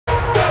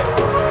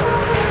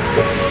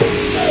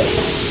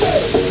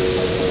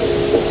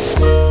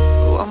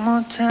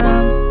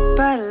time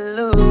but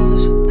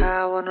lose.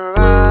 I wanna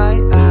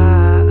ride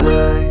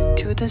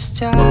to the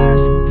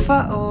stars,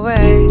 far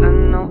away. I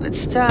know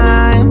it's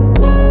time.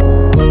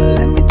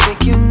 Let me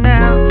take you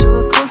now to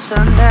a cold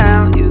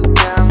sundown. You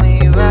got me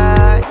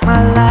right,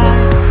 my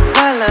life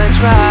while I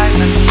try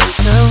and will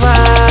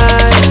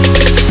survive.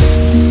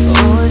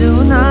 ഒരു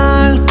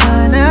നാൾ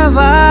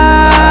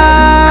കനവായി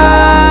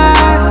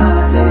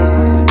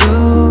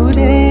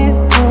ദൂരെ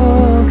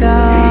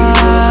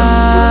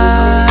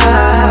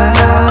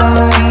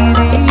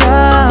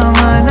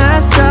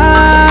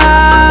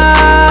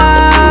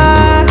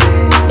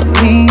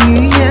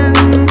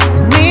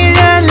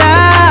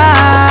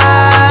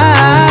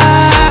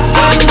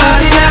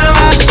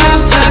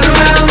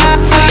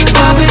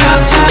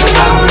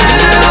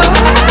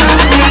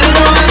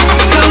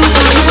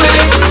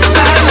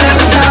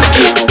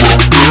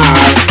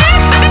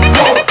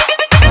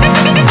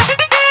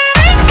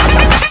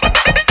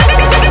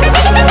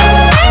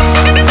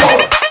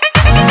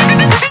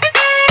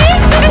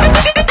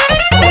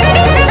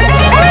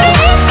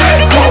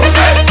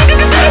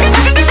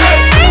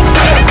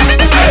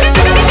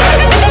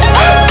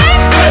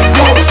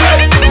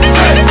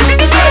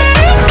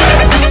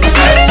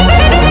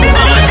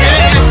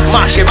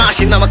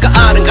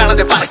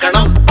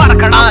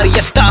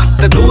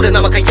ദൂരെ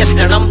നമുക്ക്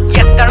എത്തണം.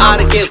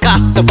 ആരും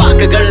കേൾക്കാത്ത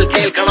വാക്കുകൾ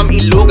കേൾക്കണം. ഈ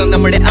ലോകം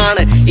നമ്മുടെ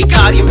ആണ്, ഈ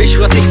കാര്യം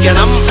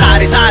വിശ്വസിക്കണം.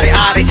 സാരെ സാരെ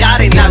ആരെ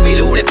ചാരെ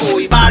നവിലൂടെ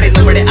പോയി പാടെ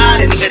നമ്മുടെ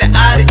ആര് നിങ്ങളുടെ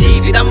ആര്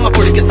ജീവിതം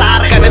പൊളിക്ക്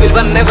സാറ്. കനവിൽ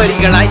വന്ന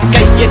വരികളായി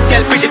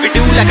കയ്യെറ്റാൽ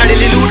പിടിപിടൂല.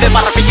 കടലിലൂടെ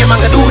പറപ്പിക്കാം,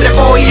 അങ്ങ് ദൂരെ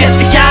പോയി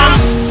എത്തിക്കാം.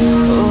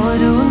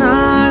 ഒരു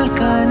നാൾ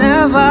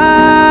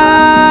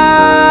കനവായി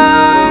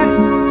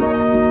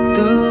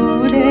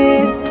ദൂരെ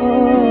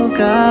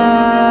പോകാം.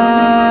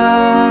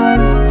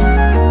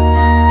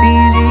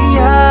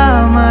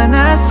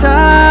 സോ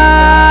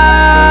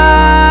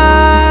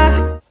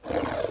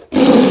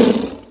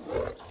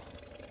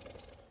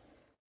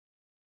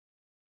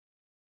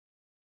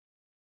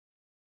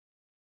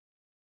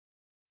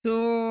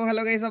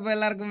ഹലോ ഗൈസ്, അപ്പോൾ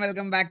എല്ലാവർക്കും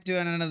welcome back to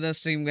another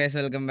stream guys.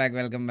 Welcome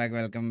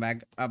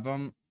back.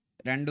 അപ്പം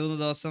 2-3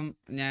 ദിവസം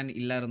ഞാൻ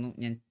ഇല്ലായിരുന്നു,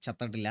 ഞാൻ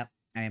ചത്തിട്ടില്ല.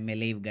 I M A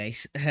live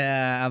guys.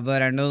 അപ്പോൾ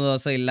 2-3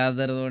 ദിവസം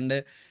ഇല്ലാത്തതുകൊണ്ട്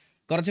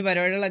കുറച്ച്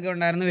പരിപാടികളൊക്കെ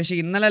ഉണ്ടായിരുന്നു. പക്ഷേ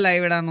ഇന്നലെ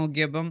ലൈവ് ഇടാൻ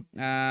നോക്കിയപ്പം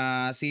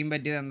സീൻ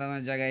പറ്റിയത് എന്താണെന്ന്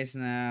വെച്ചാൽ ഗൈസ്,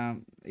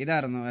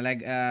 ഇതായിരുന്നു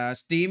ലൈക്ക്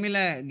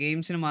സ്റ്റീമിലെ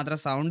ഗെയിംസിന് മാത്രം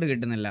സൗണ്ട്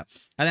കിട്ടുന്നില്ല.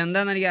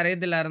 അതെന്താണെന്ന് എനിക്ക്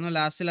അറിയത്തില്ലായിരുന്നു.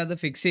 ലാസ്റ്റിൽ അത്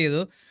ഫിക്സ്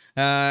ചെയ്തു.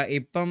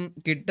 ഇപ്പം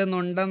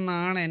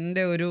കിട്ടുന്നുണ്ടെന്നാണ്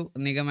എൻ്റെ ഒരു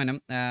നിഗമനം.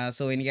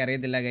 സോ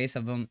എനിക്കറിയത്തില്ല ഗൈസ്.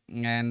 അപ്പം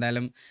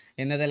എന്തായാലും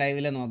ഇന്നത്തെ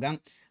ലൈവിൽ നോക്കാം.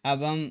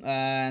 അപ്പം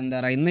എന്താ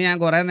പറയുക, ഇന്ന് ഞാൻ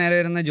കുറേ നേരം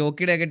ഇരുന്ന്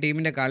ജോക്കിയുടെയൊക്കെ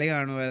ടീമിൻ്റെ കളി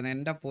കാണുമായിരുന്നു.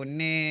 എൻ്റെ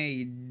പൊന്നെ,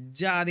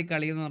 ഇജ്ജാതി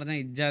കളി എന്ന് പറഞ്ഞാൽ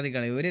ഇജ്ജാതി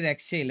കളി. ഒരു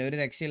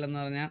രക്ഷയില്ലെന്ന്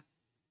പറഞ്ഞാൽ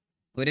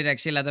ഒരു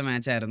രക്ഷയില്ലാത്ത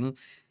മാച്ചായിരുന്നു.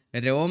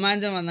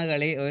 രോമാഞ്ചം വന്ന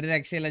കളി, ഒരു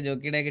രക്ഷയില്ല.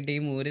 ജോക്കിയുടെയൊക്കെ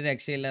ടീം ഒരു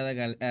രക്ഷയില്ലാതെ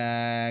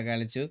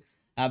കളിച്ചു.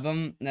 അപ്പം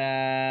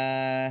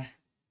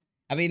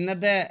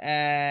ഇന്നത്തെ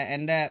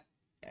എൻ്റെ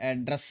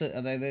ഡ്രസ്സ്,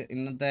 അതായത്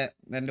ഇന്നത്തെ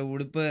എൻ്റെ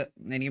ഉടുപ്പ്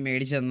എനിക്ക്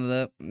മേടിച്ചു തന്നത്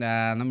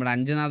നമ്മുടെ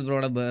അഞ്ജനാഥ്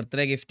ബ്രോയുടെ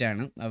ബർത്ത്ഡേ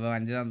ഗിഫ്റ്റാണ്. അപ്പോൾ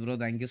അഞ്ജനാഥ് bro,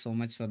 thank you so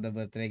much for the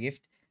birthday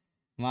gift.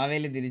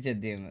 Maveli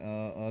തിരിച്ചെത്തിയെന്ന്.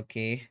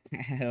 Okay.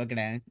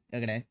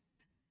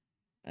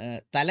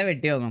 തല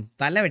വെട്ടിയോന്നും?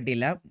 തല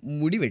വെട്ടിയില്ല,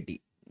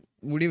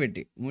 മുടി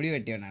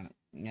വെട്ടിയോണ്ടാണ്.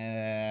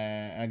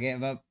 ഓക്കെ.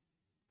 അപ്പം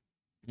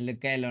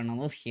ലുക്കായാലോണം.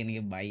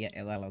 എനിക്ക് ഭയ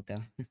ഏതാളൊക്കെ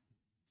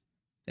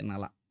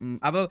പിന്നല്ല.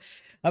 അപ്പോൾ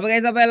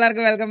ഗൈസ്, അപ്പോൾ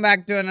എല്ലാവർക്കും welcome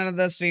back to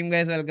another stream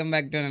guys.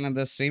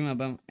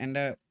 അപ്പം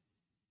എൻ്റെ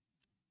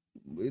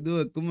ഇത്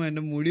വെക്കുമ്പോൾ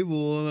എൻ്റെ മുടി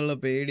പോകുമെന്നുള്ള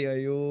പേടി.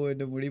 അയ്യോ,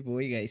 എൻ്റെ മുടി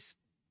പോയി ഗൈസ്.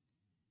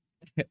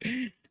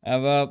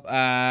 അപ്പോൾ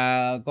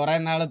കുറേ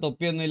നാൾ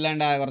തൊപ്പിയൊന്നും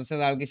ഇല്ലാണ്ട് കുറച്ച്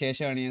നാൾക്ക്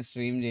ശേഷമാണ് ഞാൻ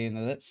സ്ട്രീം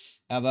ചെയ്യുന്നത്.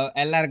 അപ്പോൾ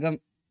എല്ലാവർക്കും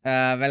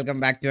welcome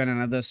back to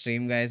another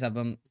stream guys.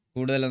 അപ്പം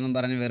കൂടുതലൊന്നും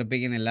പറഞ്ഞ്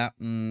വെറുപ്പിക്കുന്നില്ല.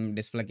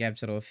 ഡിസ്പ്ലേ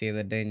ക്യാപ്ചർ ഓഫ്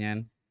ചെയ്തിട്ട് ഞാൻ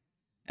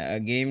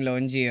ഗെയിം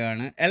ലോഞ്ച്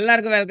ചെയ്യുകയാണ്.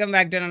 എല്ലാവർക്കും welcome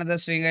back to another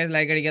stream guys.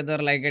 Like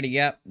അടിക്കാത്തവർ like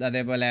അടിക്കുക.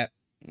 അതേപോലെ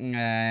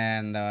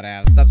എന്താ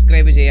പറയുക,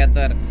 സബ്സ്ക്രൈബ്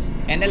ചെയ്യാത്തവർ,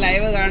 എൻ്റെ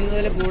ലൈവ്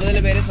കാണുന്നതിൽ കൂടുതൽ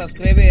പേര്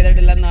സബ്സ്ക്രൈബ്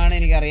ചെയ്തിട്ടില്ലെന്നാണ്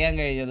എനിക്ക് അറിയാൻ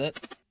കഴിഞ്ഞത്.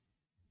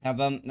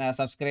 അപ്പം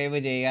സബ്സ്ക്രൈബ്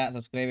ചെയ്യുക.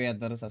 സബ്സ്ക്രൈബ്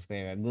ചെയ്യാത്തവർ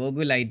സബ്സ്ക്രൈബ് ചെയ്യുക.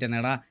 ഗൂഗിൾ ലൈറ്റ്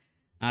എന്നടാ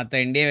ആ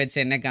തെണ്ടിയെ വെച്ച്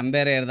എന്നെ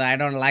കമ്പയർ ചെയ്യരുത്. I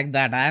don't like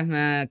that.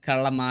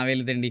 കള്ള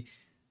മാവേലി തെണ്ടി.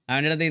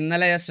 അവൻ്റെ അടുത്ത്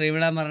ഇന്നലെ ഞാൻ സ്ട്രീം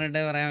ഇടാൻ പറഞ്ഞിട്ട്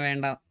പറയാൻ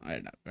വേണ്ട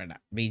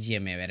ബി ജി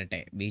എം എ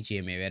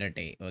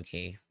വരട്ടെ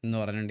ഓക്കെ എന്ന്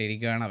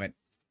പറഞ്ഞുകൊണ്ടിരിക്കുകയാണ് അവൻ.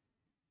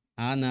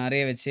 ആ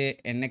നാറിയെ വെച്ച്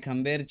എന്നെ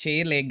കമ്പയർ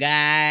ചെയ്യില്ലേ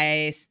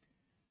ഗൈസ്.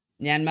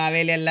 ഞാൻ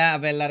മാവേലി അല്ല.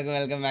 അപ്പോൾ എല്ലാവർക്കും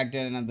welcome back to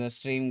another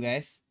stream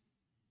guys.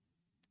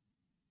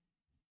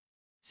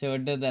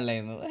 Shirt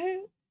തള്ളയുന്നു.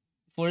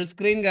 Full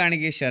screen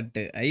കാണിക്കുക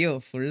ഷർട്ട്. അയ്യോ,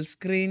 ഫുൾ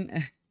സ്ക്രീൻ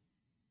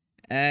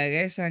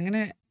ഗൈസ്.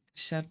 അങ്ങനെ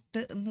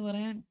ഷർട്ട് എന്ന്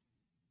പറയാൻ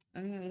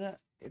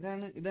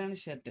ഇതാണ്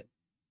ഷർട്ട്.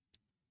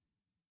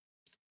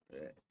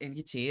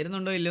 എനിക്ക്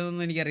ചേരുന്നുണ്ടോ ഇല്ലയോ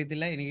എന്നൊന്നും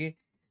എനിക്കറിയത്തില്ല. എനിക്ക്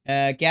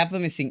cap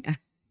missing.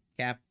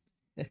 Cap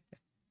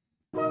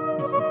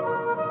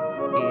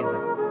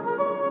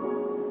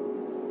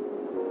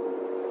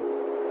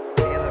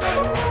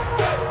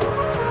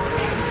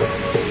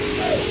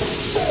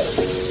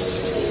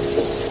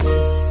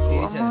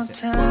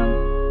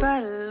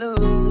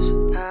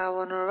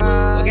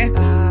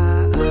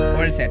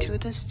well said. To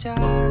the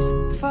stars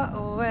far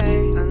away.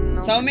 I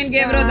know Saumin it's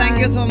Gabriel, thank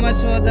you so much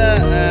for the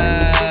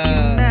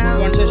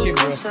sponsorship,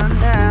 bro.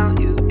 Sundown,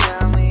 you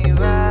got me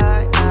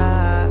right.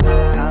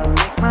 I'll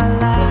make my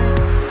life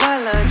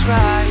while I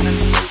try and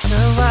we'll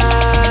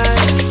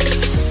survive.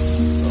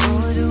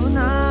 ഒരു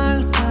നാൾ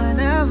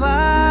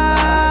കനവായി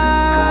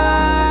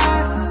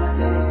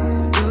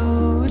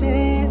ദൂരെ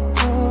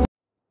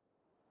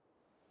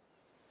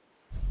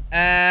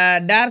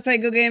dark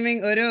psycho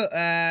gaming ഒരു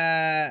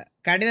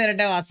കടി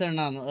തരട്ടെ വാസം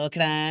ഉണ്ടാവുന്നു.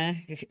 ഓക്കെടാ.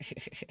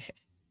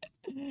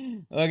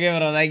 Okay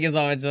bro, thank you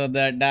so much for the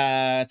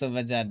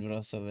super chat bro.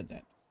 Super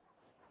chat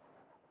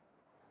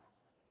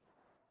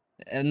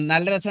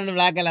നല്ല രസമുണ്ട്.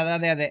 ബ്ലാക്ക് അല്ല,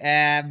 അതെ അതെ,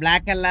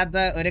 ബ്ലാക്ക് അല്ലാത്ത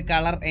ഒരു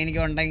കളർ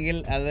എനിക്കുണ്ടെങ്കിൽ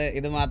അത്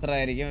ഇത്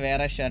മാത്രമായിരിക്കും.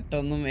 വേറെ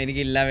ഷർട്ടൊന്നും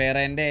എനിക്കില്ല.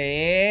 വേറെ എൻ്റെ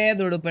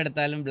ഏത് ഉടുപ്പ്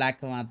എടുത്താലും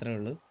ബ്ലാക്ക് മാത്രമേ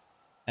ഉള്ളൂ.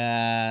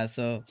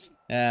 സോ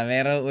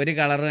വേറെ ഒരു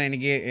കളറും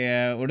എനിക്ക്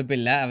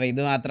ഉടുപ്പില്ല. അപ്പോൾ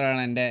ഇത്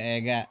മാത്രമാണ് എൻ്റെ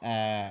ഏക.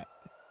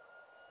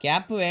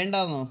 ക്യാപ്പ്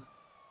വേണ്ടാന്നോ?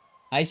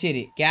 അത്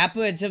ശരി, ക്യാപ്പ്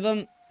വെച്ചപ്പം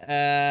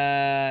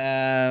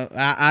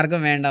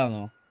ആർക്കും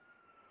വേണ്ടാന്നോ?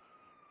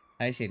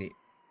 അത് ശരി,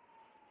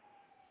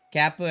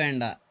 ക്യാപ്പ്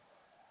വേണ്ട,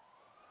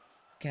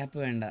 ക്യാപ്പ്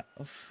വേണ്ട.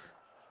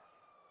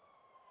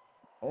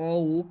 ഓ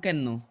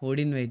ഊക്കെന്നോ?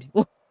 ഓടിൻ white.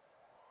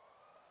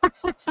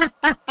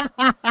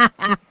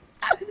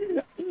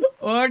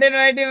 ഓടിൻ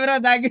white bro,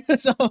 thank you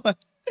so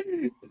much.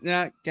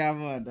 ഞാൻ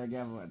ക്യാപ്പ് മാറ്റാം,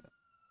 ക്യാപ്പ് മാറ്റാം.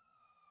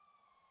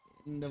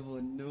 എൻ്റെ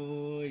പൊന്നോ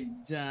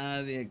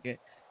ഇജാതിയൊക്കെ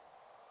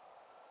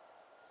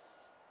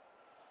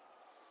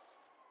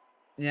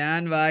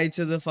ഞാൻ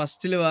വായിച്ചത്,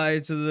 ഫസ്റ്റിൽ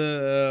വായിച്ചത്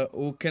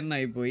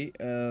ഊക്കെന്നായി പോയി.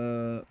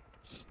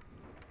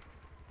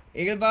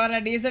 Eagle Power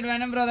decent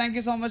Venom bro, thank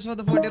you so much for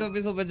the 40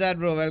 rupees super chat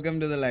bro. Welcome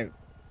to the live.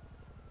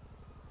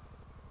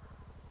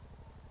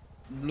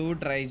 Blue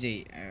try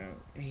ചെയ്.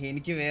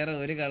 എനിക്ക് വേറെ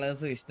ഒരു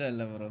കളേഴ്സും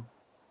ഇഷ്ടമല്ല ബ്രോ.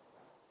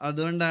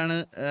 അതുകൊണ്ടാണ്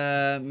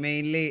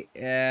മെയിൻലി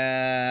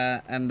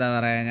എന്താ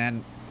പറയുക, ഞാൻ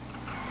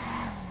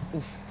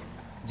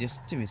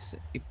ജസ്റ്റ് മിസ്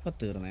ഇപ്പം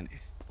തീർന്നേനെ.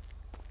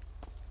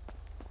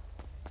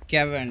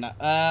 ക്യാബ് വേണ്ട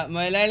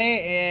മുതലാളി.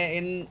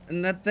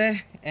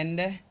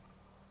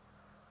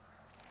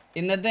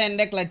 ഇന്നത്തെ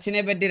എൻ്റെ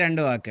ക്ലച്ചിനെ പറ്റി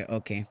 2 വാക്ക്.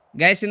 ഓക്കെ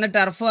ഗൈസ്, ഇന്ന്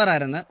ടർഫ്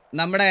വാറായിരുന്നു.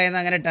 നമ്മുടെ കയ്യിൽ നിന്ന്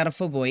അങ്ങനെ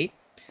ടർഫ് പോയി.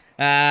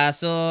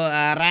 സോ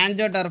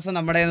റാഞ്ചോ ടർഫ്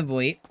നമ്മുടെ കയ്യിൽ നിന്ന്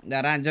പോയി.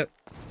 റാഞ്ചോ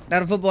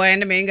ടർഫ്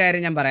പോയതിൻ്റെ മെയിൻ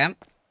കാര്യം ഞാൻ പറയാം.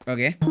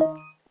 ഓക്കെ,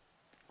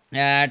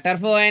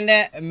 ടർഫ് പോയതിൻ്റെ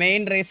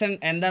മെയിൻ റീസൺ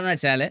എന്താണെന്ന്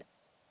വെച്ചാൽ,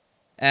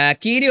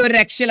 കീരി ഒരു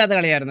രക്ഷയില്ലാത്ത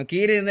കളിയായിരുന്നു.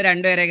 കീരി ഇന്ന്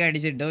 2 പേരെയൊക്കെ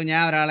അടിച്ചിട്ടു.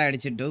 ഞാൻ ഒരാളെ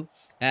അടിച്ചിട്ടു.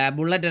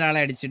 ബുള്ളറ്റ് ഒരാളെ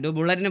അടിച്ചിട്ടു.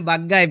 ബുള്ളറ്റിന്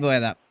ബഗ്ഗായി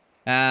പോയതാണ്.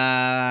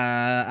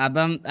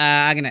 അപ്പം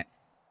അങ്ങനെ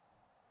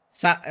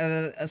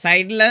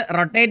സൈഡിൽ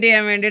റൊട്ടേറ്റ്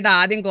ചെയ്യാൻ വേണ്ടിയിട്ട്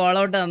ആദ്യം കോൾ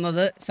ഔട്ട്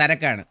തന്നത്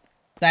സരക്കാണ്.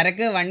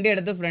 സരക്ക് വണ്ടി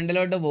എടുത്ത്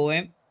ഫ്രണ്ടിലോട്ട്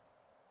പോവുകയും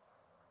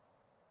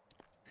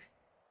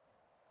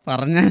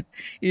പറഞ്ഞ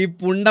ഈ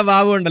പുണ്ട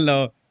ബാബു ഉണ്ടല്ലോ,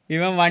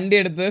 ഇവൻ വണ്ടി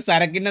എടുത്ത്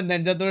സരക്കിൻ്റെ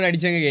നെഞ്ചത്തോട്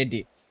ഇടിച്ചങ്ങ്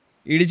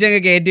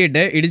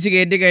കയറ്റിയിട്ട് ഇടിച്ച്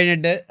കയറ്റി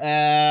കഴിഞ്ഞിട്ട്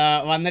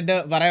വന്നിട്ട്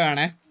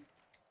പറയുവാണേ,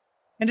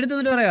 എൻ്റെ അടുത്ത്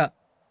വന്നിട്ട് പറയുക,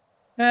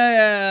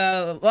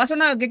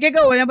 വാസണ്ണ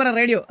കേൾക്കാവോ? ഞാൻ പറയാം,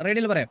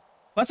 റേഡിയോയിൽ പറയാം.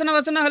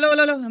 വാസണ്ണ ഹലോ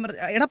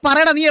എടാ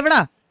പറയടാ, നീ എവിടാ?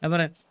 ഞാൻ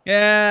പറയാം,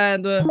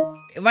 എന്തുവാ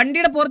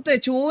വണ്ടിയുടെ പുറത്ത്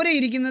ചോര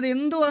ഇരിക്കുന്നത്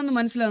എന്തുവാന്ന്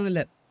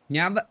മനസ്സിലാവുന്നില്ല.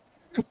 ഞാൻ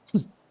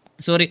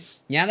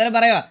തന്നെ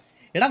പറയുക,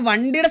 എടാ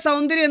വണ്ടിയുടെ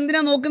സൗന്ദര്യം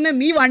എന്തിനാ നോക്കുന്നത്?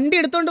 നീ വണ്ടി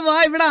എടുത്തോണ്ട് വാ,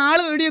 ഇവിടെ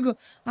ആള് വെടിവെക്കും.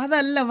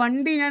 അതല്ല,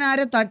 വണ്ടി ഞാൻ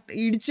ആരോ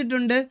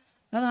ഇടിച്ചിട്ടുണ്ട്,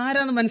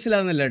 അതാരാന്ന്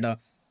മനസ്സിലാവുന്നില്ല കേട്ടോ.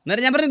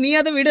 എന്നിട്ട് ഞാൻ പറഞ്ഞു, നീ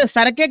അത് വിട്,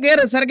 സരക്കെ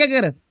കയറ്.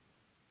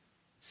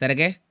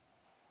 സരക്കെ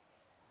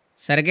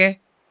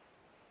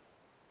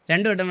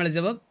 2 വട്ടം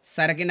വിളിച്ചപ്പോൾ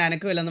സരക്കിൻ്റെ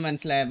അനക്കമില്ലെന്ന്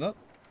മനസ്സിലായപ്പോൾ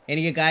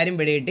എനിക്ക് കാര്യം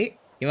പിടികിട്ടി.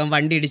 ഇവൻ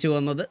വണ്ടി ഇടിച്ചു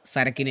പോകുന്നത്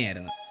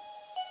സരക്കിനെയായിരുന്നു.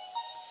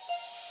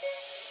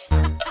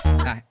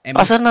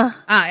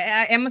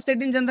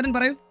 MS-13 ചന്ദ്രൻ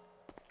പറയൂ.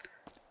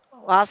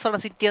 വാസോണ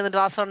സിറ്റി എന്നിട്ട്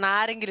വാസോണ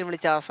ആരെങ്കിലും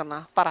വിളിച്ചാ? വാസോണ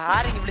പറ,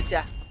 ആരെങ്കിലും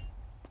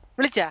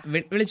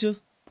വിളിച്ചു?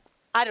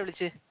 ആര്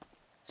വിളിച്ച്?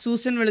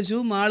 സൂസൻ വിളിച്ചു,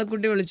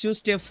 മാളുക്കുട്ടി വിളിച്ചു,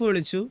 സ്റ്റെഫ്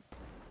വിളിച്ചു.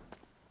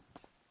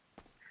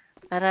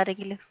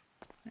 ആരാരെങ്കിലും?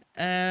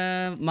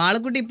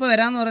 മാളുക്കുട്ടി ഇപ്പൊ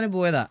വരാന്ന് പറഞ്ഞ്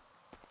പോയതാ.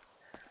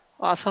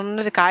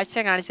 വാസോണൊരു കാഴ്ച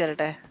കാണിച്ചു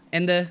തരട്ടെ.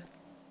 എന്ത്?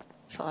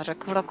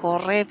 സരക്കൂടെ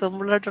കൊറേ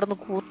പെമ്പിള്ളായിട്ടൊന്ന്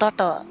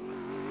കൂത്താട്ടവാ.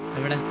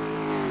 എവിടെ?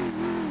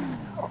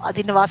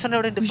 അതിന്റെ വാസന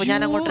എവിടെ ഉണ്ട്? ഇപ്പൊ ഞാൻ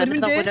അങ്ങോട്ട്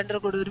 2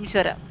 കൂടി ഒരുമിച്ച്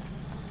വരാം.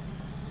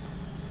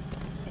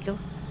 ഹലോ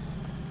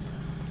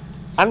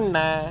അണ്ണ,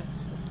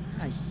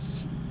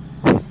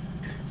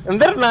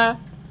 എന്തരണ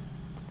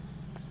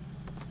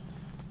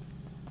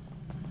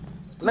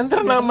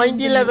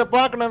മൈൻഡ് ഇല്ലാതെ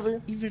പാക്കണത്?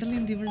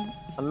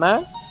 അണ്ണ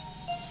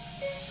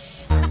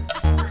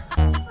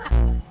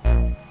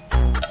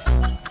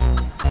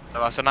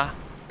വാസന,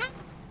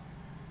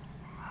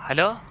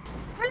 ഹലോ,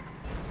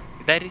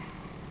 ഇതാര്?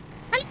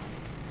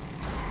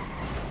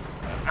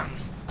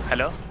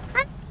 ഹലോ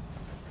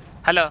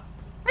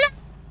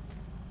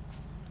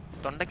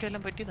തൊണ്ടയ്ക്ക്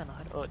വല്ലതും പറ്റിയതാണോ?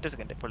 ഒറ്റ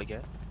സെക്കൻഡ് പൊളിക്ക.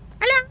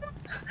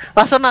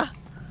 വാസന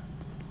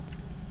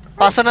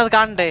അത്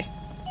കാണണ്ടേ?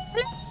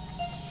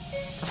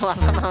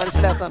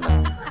 മനസ്സിലാ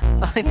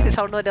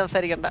സൗണ്ട് പറ്റി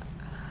സംസാരിക്കണ്ട.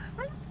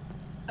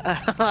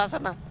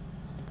 വാസന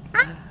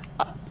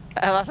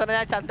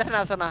ഞാൻ ചന്ദ്രൻ.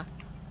 വാസന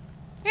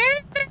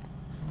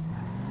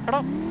എടോ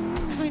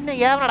പിന്നെ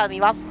ഏതാടാ നീ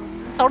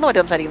സൗണ്ട് പറ്റി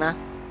സംസാരിക്കണ?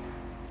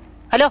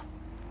 ഹലോ,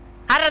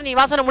 ആരാ നീ?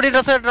 വാസന മുടി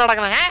ഡ്രസ് ഇട്ട്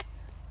നടക്കണേ?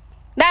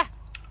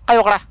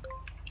 അയ്യോക്കടാ,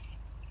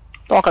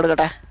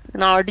 തോക്കെടുക്കട്ടെ.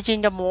 എന്നാ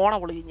അടിച്ചിന്റെ മോണ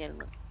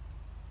പൊളിഞ്ഞായിരുന്നു.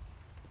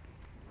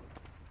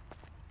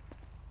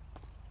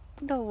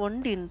 എന്റെ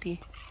വണ്ടി എന്തി?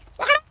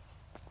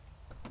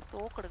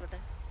 തോക്കെടുക്കട്ടെ.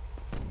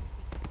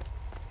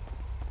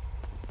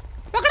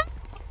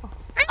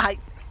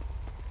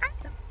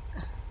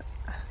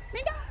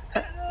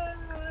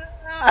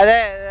 അതെ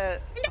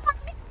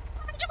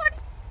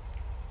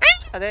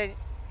അതെ,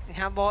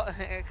 ഞാൻ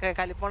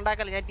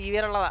കലിപ്പുണ്ടാക്കല്ല, ഞാൻ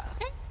ടിവിയിലുള്ളതാ.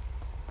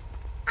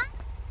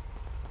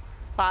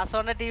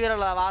 വാസോന്റെ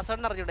ടിവിയിലുള്ളതാ.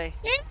 വാസോണ്ട് അറിഞ്ഞൂടെ?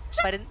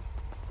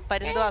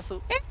 പരുന്ത് വാസു.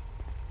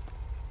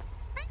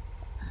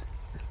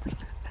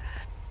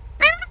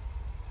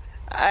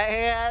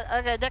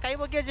 ഞാൻ കൈ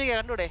പൊക്കി വെച്ചേക്ക,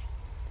 കണ്ടൂടെ?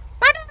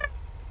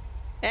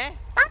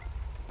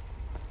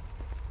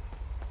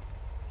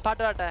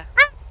 പാട്ട്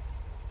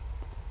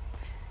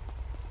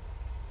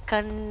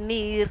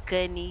കണ്ണീർ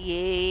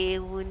കനിയേ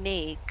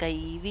ഉന്നെ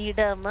കൈവിട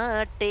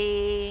മാട്ടേ,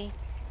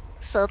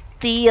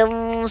 സത്യം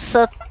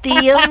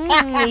സത്യം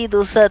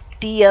ഇതു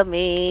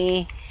സത്യമേ,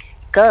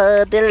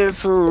 കാതൽ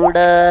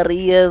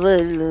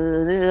സൂടാറിയവള്.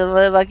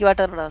 ബാക്കി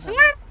പാട്ടാ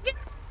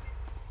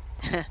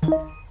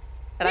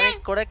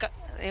കൂടെ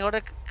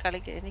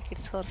കളിക്ക. എനിക്ക്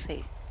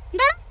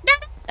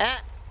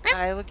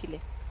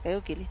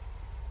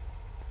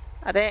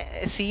അതെ,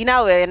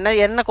 സീനാവേ.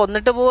 എന്നെ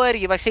കൊന്നിട്ട്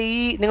പോവായിരിക്കും. പക്ഷെ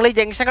നിങ്ങൾ ഈ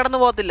ജംഗ്ഷൻ കടന്നു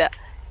പോകത്തില്ല,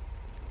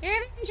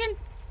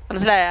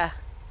 മനസ്സിലായ?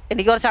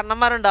 എനിക്ക് കുറച്ച്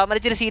അണ്ണന്മാരുണ്ട്,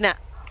 അവരിച്ചിരി സീന.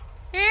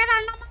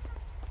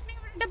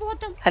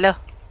 ഹലോ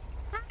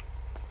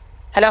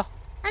ഹലോ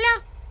ഹലോ,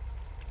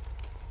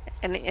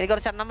 എനിക്ക്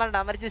കുറച്ച് അണ്ണന്മാരുണ്ട്,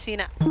 അവരിച്ചിരി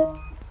സീന.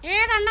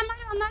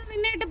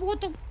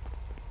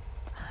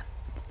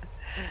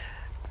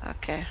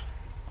 ഓക്കെ,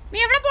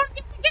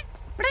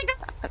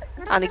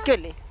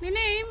 നിക്കല്ലേ?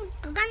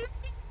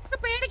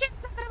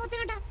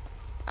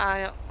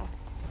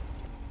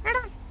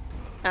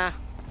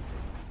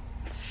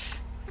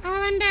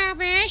 അവന്റെ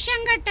വേഷം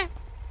കെട്ട്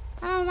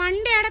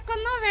വണ്ടി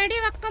അടക്കുന്നു, വെടി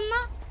വെക്കുന്നു.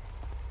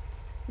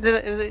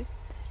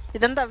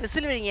 ഇതെന്താ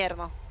വിസിൽ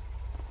വിഴുങ്ങിയായിരുന്നോ?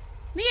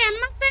 നീ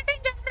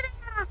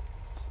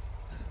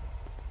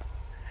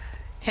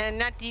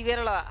എന്നാ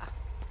ടിവിയിലുള്ളതാ?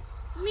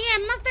 നീ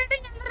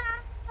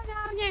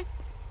പറഞ്ഞേ?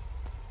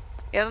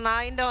 ഏത്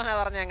നായിന്റെ മോനാ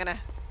പറഞ്ഞ? അങ്ങനെ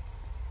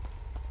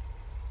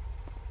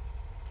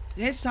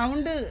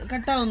സൗണ്ട്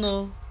കട്ടാവുന്നോ?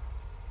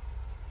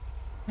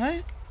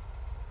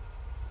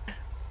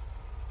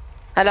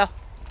 ഹലോ,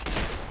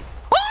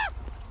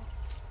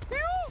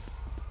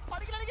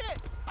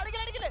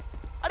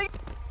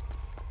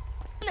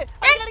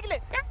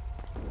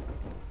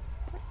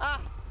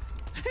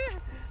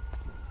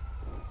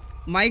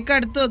 മൈക്ക്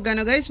അടുത്ത്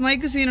വെക്കാനോ guys?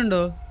 Mic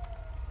സീനുണ്ടോ?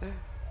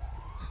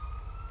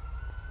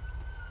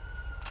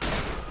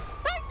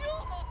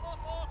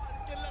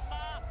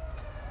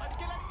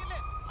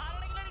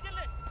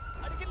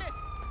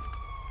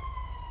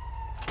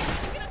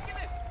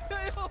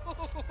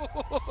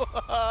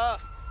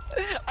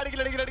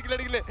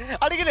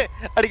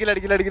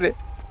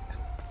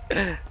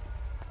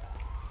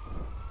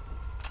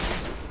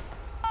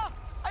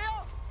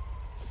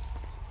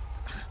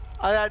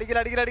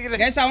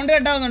 Sound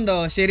കട്ടാവുന്നുണ്ടോ?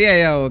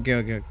 ശരിയായോ? Okay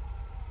okay.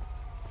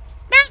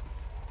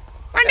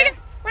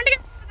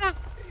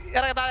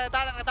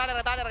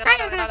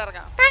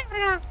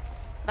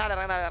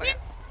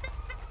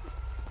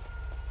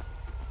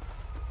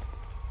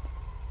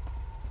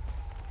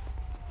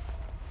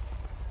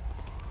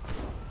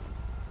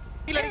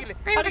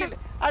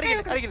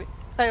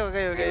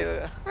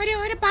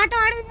 ഒരു പാട്ട്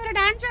പാടി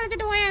ഡാൻസ്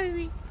കളിച്ചിട്ട് പോയാ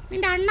മതി.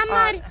 നിന്റെ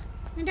അണ്ണന്മാര്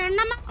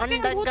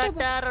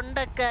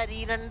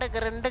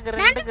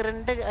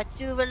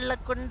Achu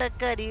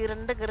വെള്ളക്കൊണ്ടക്കാരി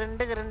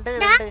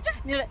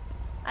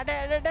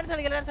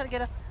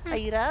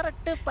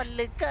ഐറാറട്ട്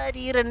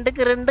പല്ലുകാരി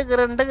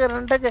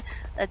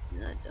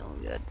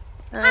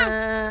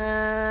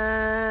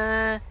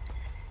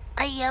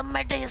I am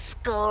a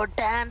disco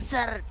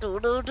dancer,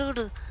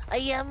 do-do-do-do. I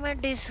am a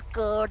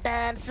disco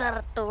dancer,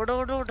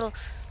 do-do-do-do.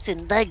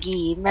 Zindagi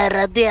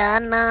mera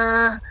dhyana.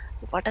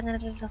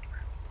 പാട്ടങ്ങനല്ലോ.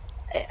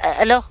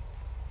 Hello,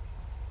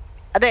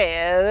 അതെ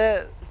അതെ,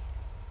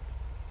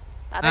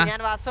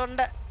 ഞാൻ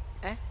വാസമുണ്ട്.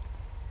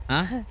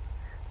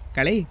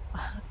 കളി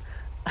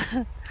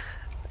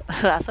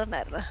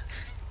വാസമുണ്ടായിരുന്നു.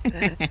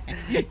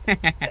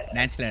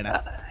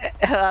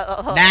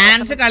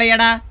 ഡാൻസ്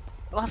കളിയടാ.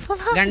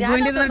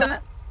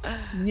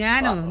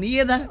 ഞാനോ? നീ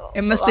ഏതാ?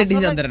 MS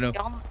ചന്ദ്രനോ?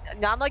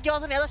 ഞാൻ നോക്കിയ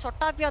വാസന ഏതാ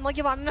ഷൊട്ടാപ്പിയാ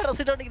നോക്കി അണ്ണ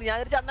ഡ്രസ് ഇട്ടോണ്ടിരിക്കുന്നു. ഞാൻ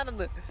ഒരു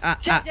അണ്ണനെന്ന്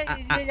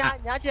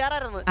ഞാൻ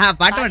ചേരായിരുന്നു.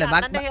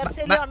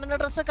 അണ്ണന്റെ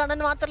ഡ്രസ്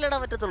കണ്ണന് മാത്രല്ലേ ഇടാൻ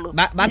പറ്റത്തുള്ളൂ.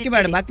 ബാക്കി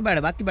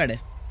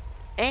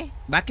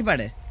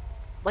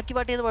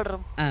പാട്ട് ചെയ്ത്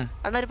പാടണം.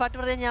 അണ്ണ ഒരു പാട്ട്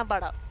പറഞ്ഞാൽ ഞാൻ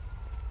പാടാം.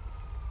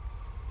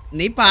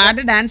 നീ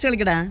പാട്ട് ഡാൻസ്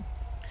കളിക്കടാ.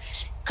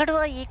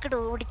 കടുവായി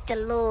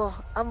ഓടിച്ചല്ലോ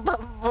അമ്പോ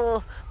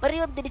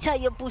വരെയൊന്നിന്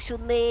ചായം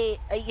പൂശുന്നേ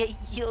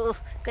അയ്യോ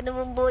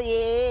കനവും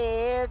പോയേ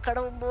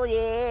കടവും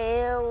പോയേ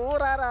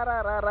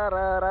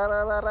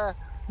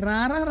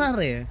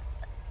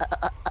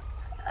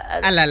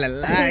അല്ല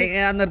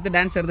നിർത്ത്.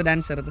 ഡാൻസ്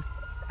എടുത്ത്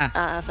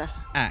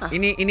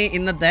ഇനി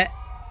ഇന്നത്തെ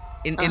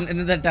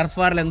ടർഫ്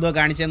വാറിൽ എന്തോ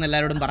കാണിച്ചെന്ന്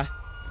എല്ലാവരോടും പറ.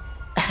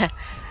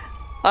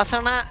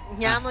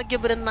 ഞാൻ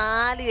നോക്കിയപ്പോ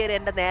 4 പേര്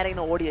എന്റെ നേരെ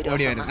ഓടി വരും.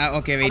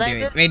 ഓക്കെ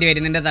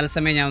വെയിറ്റ് നിന്റെ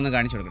തത്സമയം ഞാൻ ഒന്ന്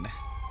കാണിച്ചു കൊടുക്കട്ടെ.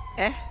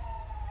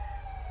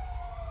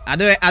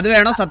 അത്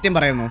വേണോ സത്യം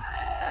പറയുന്നു?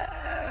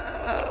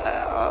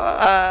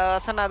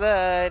 അത്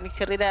എനിക്ക്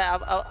ചെറിയ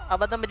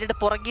അബദ്ധം പറ്റിട്ട്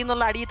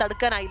പുറകിന്നുള്ള അടി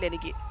തടുക്കാനായില്ല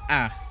എനിക്ക്.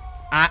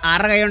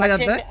 ആറ് കൈ കൊണ്ട്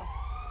കത്ത്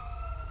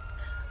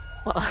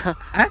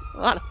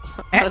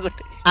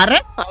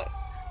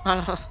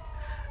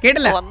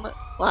കേട്ടില്ല?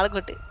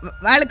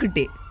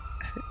 വാളക്കുട്ടി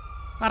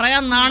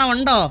പറയാൻ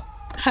നാണമുണ്ടോ?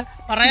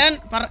 പറയാൻ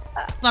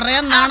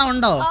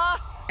നാണമുണ്ടോ?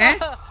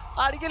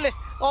 അടിക്കല്ലേ?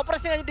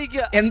 ഓപ്പറേഷൻ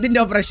കഴിഞ്ഞിട്ടിരിക്കുക. എന്തിന്റെ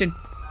ഓപ്പറേഷൻ?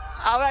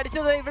 അവ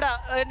അടിച്ചത് ഇവിടെ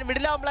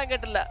മിഡിലാവുമ്പോഴാൻ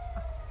കേട്ടില്ല.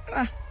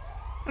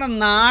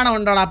 നാണം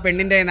ഉണ്ടോടാ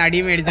പെണ്ണിന്റെ അടി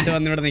മേടിച്ചിട്ട്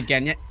വന്ന് ഇവിടെ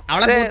നിൽക്കാൻ?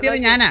 അവളെ കുത്തിയത്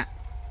ഞാനാ.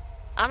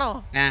 ആണോ?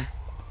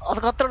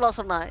 അതൊക്കെ അത്ര ഉള്ള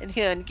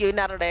എനിക്ക്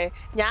പിന്നെ അറിയണ്ടേ.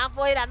 ഞാൻ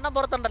പോയി എണ്ണം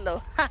പുറത്തുണ്ടല്ലോ.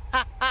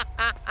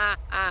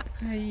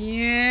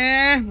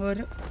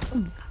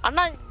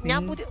 അണ്ണാ ഞാൻ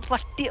പുതിയ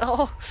പട്ടി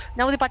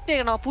പട്ടി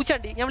ആണോ?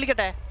 പൂച്ചാണ്ടി ഞാൻ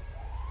വിളിക്കട്ടെ?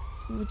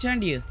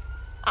 പൂച്ചാണ്ടിയോ?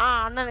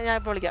 അണ്ണനെ ഞാൻ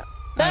ഇപ്പൊ വിളിക്കാം.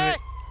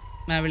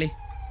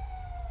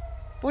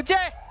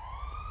 പൂച്ചേ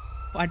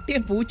പട്ടിയെ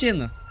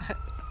പൂച്ചയെന്ന്?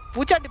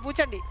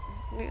 പൂച്ചാണ്ടി.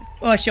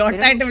 ഓ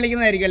ഷോർട്ടായിട്ട്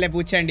വിളിക്കുന്നതായിരിക്കും അല്ലേ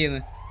പൂച്ചാണ്ടിന്ന്?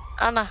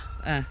 ആണോ?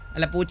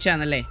 അല്ല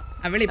പൂച്ചാന്നല്ലേ?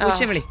 വിളി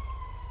പൂച്ച വിളി.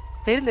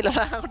 തരുന്നില്ല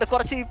അങ്ങോട്ട്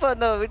കുറച്ച്. ഇപ്പൊ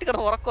എന്താ വീട്ടിൽ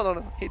കിടന്ന്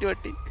ഉറക്കമാണ്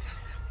ഇരുപട്ടി.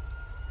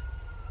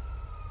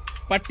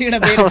 പട്ടിയുടെ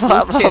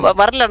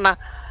വരില്ല അണ്ണാ.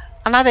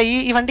 അണ്ണാ അതെ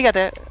ഈ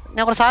വണ്ടിക്കകത്ത്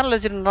ഞാൻ കുറച്ച് സാധനം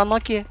വെച്ചിട്ടുണ്ട്.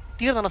 നോക്കിയേ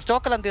തീർന്നു,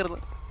 സ്റ്റോക്കെല്ലാം തീർന്നു.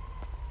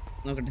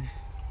 നോക്കട്ടെ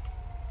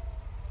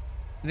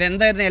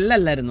ഇതെന്തായിരുന്നു?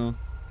 എല്ലല്ലായിരുന്നോ?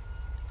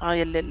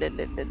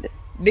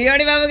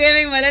 ഡിയോഡി ബാബു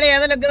ഗെയിമിംഗ് മലയാളി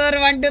ഏതൊക്കെ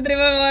 1 2 3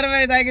 4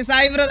 5. Thank you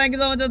Sai bro, thank you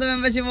so much for the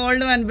membership.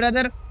 Old man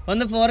brother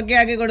ഒന്ന് 4K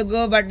ആക്കി കൊടുക്കൂ.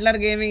 Buttler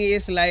gaming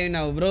is live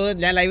now bro.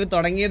 ഞാൻ ലൈവ്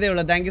തുടങ്ങിയതേ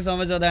ഉള്ളൂ. Thank you so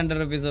much for the 100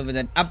 rupees of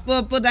chat.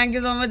 Appu thank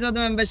you so much for the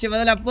membership.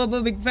 അതിൽ Appu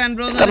big fan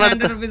bro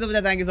 100 rupees of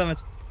chat. Thank you so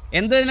much.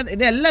 എന്തോ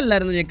ഇത്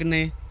എല്ലല്ലായിരുന്നു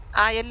ചെക്കുന്നേ?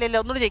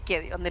 ഒന്നുകൂടി check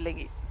ചെയ്തി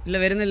ഒന്നില്ലെങ്കിൽ ഇല്ല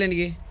വരുന്നില്ല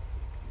എനിക്ക്.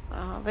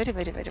 വരും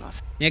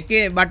ഞെക്ക്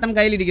ബട്ടൺ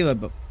കയ്യിലിരിക്കുന്നു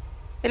ഇപ്പം.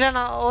 ഇല്ല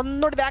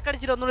ഒന്നുകൂടി ബാക്ക്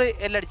അടിച്ചിട്ട് ഒന്നുകൂടി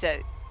എല്ലാം അടിച്ചാൽ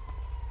മതി.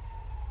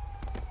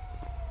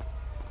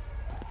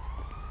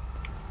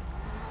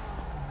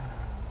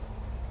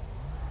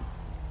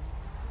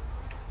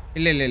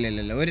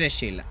 ഇല്ല ഒരു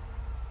രക്ഷയില്ല.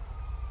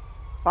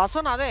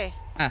 അതെ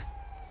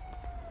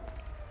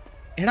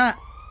എടാ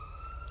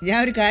ഞാൻ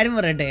ഒരു കാര്യം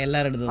പറയട്ടെ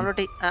എല്ലാവരുടെ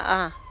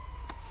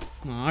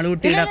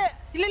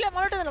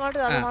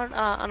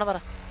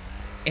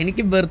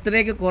എനിക്ക്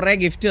ബർത്ത്ഡേക്ക് കുറെ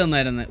ഗിഫ്റ്റ്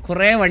തന്നായിരുന്നു,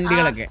 കുറെ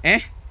വണ്ടികളൊക്കെ.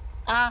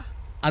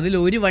 അതിൽ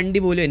ഒരു വണ്ടി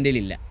പോലും എന്റെ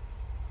ഇല്ല.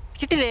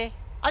 കിട്ടില്ലേ?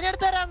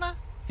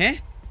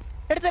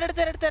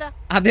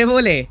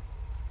 അതേപോലെ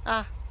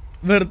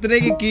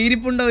ബർത്ത്ഡേക്ക്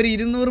കീരിപ്പുണ്ട ഒരു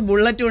 200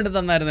 ബുള്ളറ്റ് കൊണ്ട്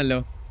തന്നായിരുന്നല്ലോ.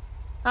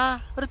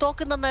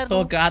 തോക്ക്.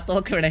 ആ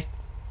തോക്ക് എവിടെ?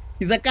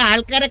 ഇതൊക്കെ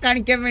ആൾക്കാരെ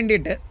കാണിക്കാൻ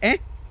വേണ്ടിട്ട്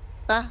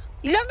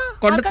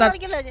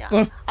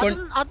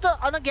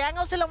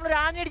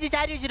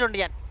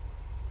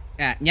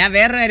ഞാൻ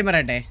വേറൊരു കാര്യം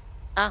പറയട്ടെ.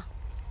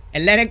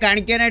 എല്ലാരെയും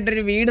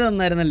കാണിക്കാനായിട്ടൊരു വീട്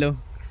തന്നായിരുന്നല്ലോ.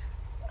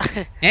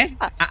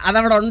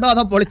 അതവിടെ ഉണ്ടോ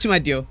അതോ പൊളിച്ചു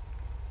മാറ്റിയോ?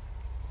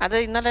 അത്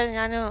ഇന്നലെ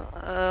ഞാൻ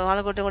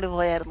വാളക്കൂട്ടി കൂടി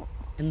പോയായിരുന്നു.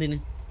 എന്തിന്?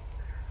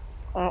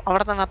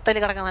 അവിടത്തെ നത്തല്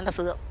കിടക്കാൻ നല്ല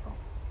സുഖം.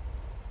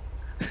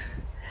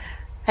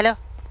 ഹലോ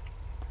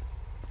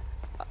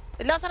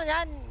ഇല്ല സാർ,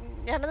 ഞാൻ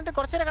എന്നിട്ട്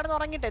കുറച്ചേരം കിടന്ന്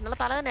ഉറങ്ങിട്ടെ. ഇന്നലെ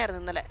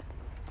തലവേദനയായിരുന്നു ഇന്നലെ.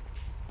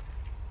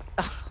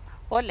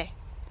 ഓല്ലേ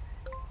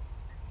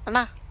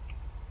അണ്ണാ?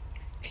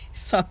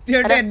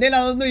 സത്യമായിട്ട് എന്റെ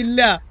അതൊന്നും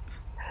ഇല്ല.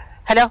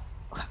 ഹലോ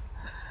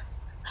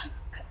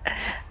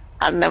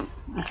അണ്ണ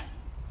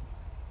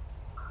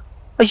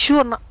അയ്യോ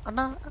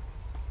അണ്ണാ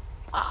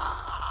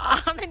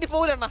ഇനി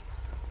പോവില്ല അണ്ണാ.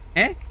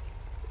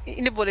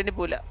 ഇനി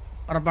പോവില്ല.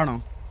 ഉറപ്പാണോ?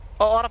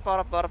 ഉറപ്പാ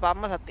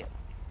അമ്മ സത്യം.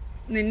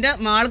 നിന്റെ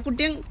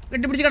മാൾക്കുട്ടിയും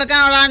കെട്ടിപ്പിടിച്ച്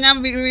കിടക്കാനുള്ള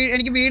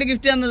എനിക്ക് വീട്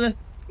ഗിഫ്റ്റ് തന്നത്.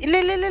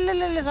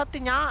 ഇല്ല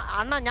സത്യം.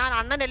 ഞാൻ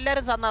അണ്ണൻ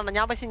എല്ലാരും തന്നാണ്.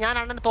 പക്ഷെ ഞാൻ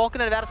അണ്ണന്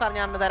തോക്കിന് വേറെ സാർ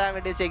ഞാൻ തരാൻ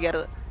വേണ്ടി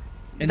വെച്ചേക്കരുത്.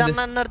 ഇത്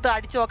അണ്ണടുത്ത്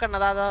അടിച്ചു നോക്കണ്ട.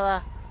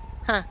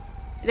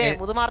 ഇതേ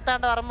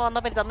മുതുമാർത്താണ്ട് ഓർമ്മ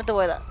വന്നപ്പോ തന്നിട്ട്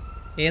പോയതാ.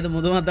 ഏത്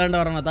മുതുമാർത്താണ്ട്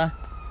ഓർമ്മ?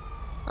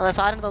 അതെ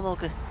സാധനം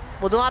നോക്ക്.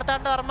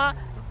 മുതുമാർത്താണ്ട് ഓർമ്മ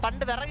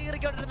പണ്ട് വിറക്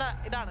കീറിക്കൊണ്ടിരുന്ന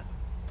ഇതാണ്.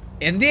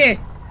 എന്തിയേ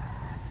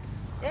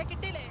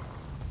കിട്ടിയില്ലേ?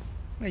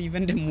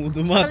 ഇവന്റെ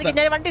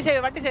മുതുമാർത്ത വണ്ടി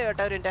സേവ്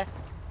കേട്ടോ ഒരു മിനിറ്റ്.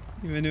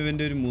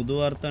 ഇവന്റെ ഒരു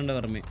മുതുവാർത്താണ്ട്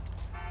ഓർമ്മ.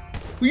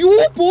 അയ്യോ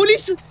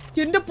പോലീസ്!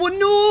 എന്റെ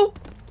പൊന്നോ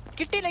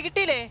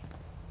കിട്ടിയില്ലേ?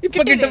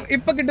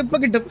 ഇപ്പൊ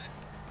കിട്ടും.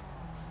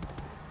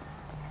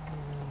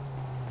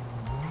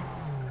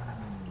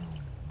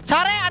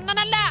 സാറേ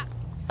അണ്ണനല്ല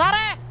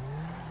സാറേ.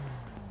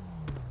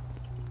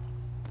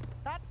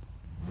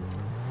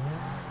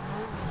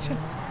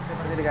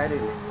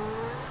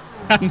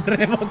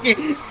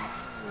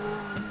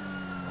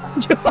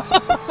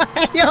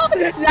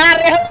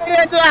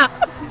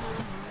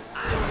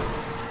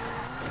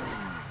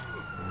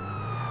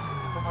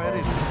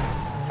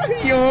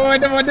 അയ്യോ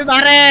എന്റെ പൊന്നു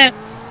സാറേ.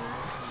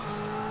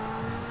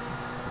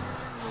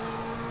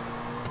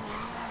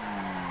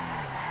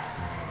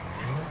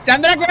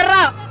 ചന്ദ്ര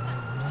കേറി.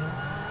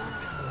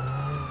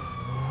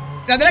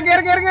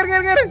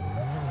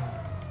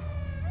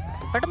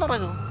 പെട്ടെന്ന്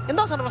പറയൂ.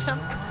 എന്താ സാധനം പ്രശ്നം?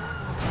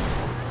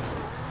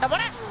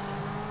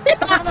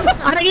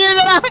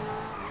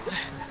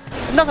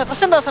 എന്താ സാർ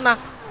പ്രശ്നം? എന്താ സാധന?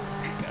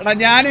 എടാ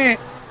ഞാന്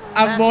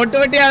ആ ബോട്ട്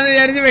വണ്ടിയാന്ന്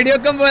വിചാരിച്ച്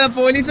വെടിവെക്കാൻ പോയതാ.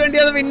 പോലീസ്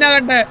വണ്ടിയാന്ന്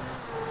പിന്നാകട്ടെ.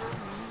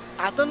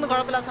 അതൊന്നും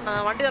കുഴപ്പമില്ല സാർ.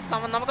 വണ്ടി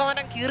നമുക്ക്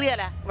അവനെ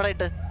കീറിയാലേ ഇവിടെ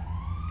ഇട്ട്.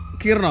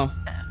 കീറണോ?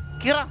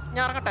 കീറാം,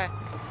 ഞാൻ ഇറങ്ങട്ടെ.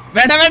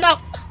 വേണ്ട വേണ്ട,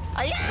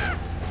 അയ്യാ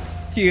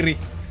കീറി.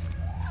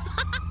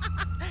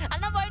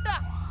 അണ്ണാ പോയിട്ടാ,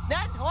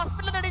 ഞാൻ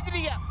ഹോസ്പിറ്റലിൽ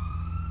തടിച്ചിരിക്കാം.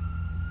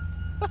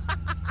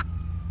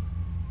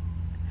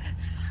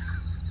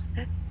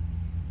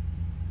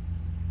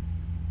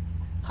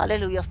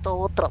 ഹല്ലേലൂയ,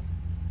 സ്തോത്രം.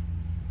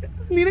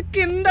 നിനക്ക്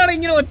എന്താണ്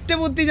ഇങ്ങനെ ഒറ്റ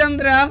ബുദ്ധി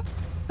ചന്ദ്ര?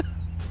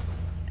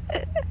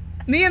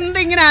 നീ എന്താ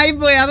ഇങ്ങനെ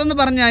ആയിപ്പോയി? അതൊന്ന്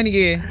പറഞ്ഞാ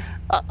എനിക്ക്.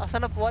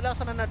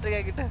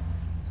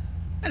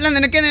 അല്ല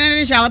നിനക്ക്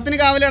ശവത്തിന്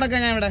കാവല്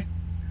കിടക്കാം ഞാൻ ഇവിടെ.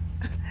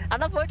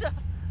 അണ്ണാ പോയിട്ട്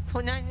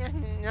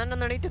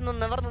ഞാനൊന്ന് എണീറ്റ്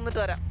നിവർ നിന്നിട്ട്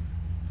വരാം.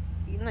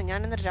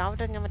 ഞാനിന്ന്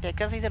രാവിലെ ഞാൻ മറ്റേ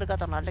എക്സസൈസ്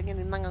എടുക്കാത്തതാണ്, അല്ലെങ്കിൽ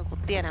നിന്നങ്ങ്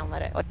കുത്തിയാനാ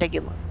വരെ ഒറ്റയ്ക്ക്.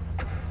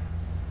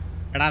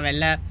 എടാ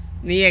വല്ല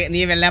നീ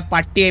വല്ല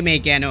പട്ടിയെ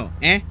മേയ്ക്കാനോ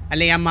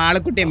അല്ലെങ്കിൽ ആ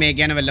മാളക്കുട്ടിയെ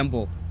മേയ്ക്കാനോ വല്ലതും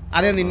പോ.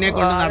 അതേ നിന്നെ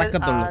കൊണ്ട്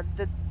നടക്കത്തുള്ളൂ.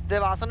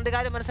 വാസന്റെ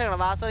കാര്യം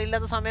മനസ്സിലാക്കണം. വാസന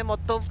ഇല്ലാത്ത സമയം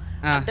മൊത്തം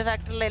അണ്ട്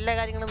ഫാക്ടറിയിലെ എല്ലാ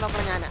കാര്യങ്ങളും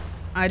നോക്കണം ഞാനാ.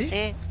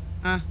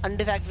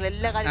 അണ്ട് ഫാക്ടറിയിലെ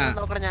എല്ലാ കാര്യങ്ങളും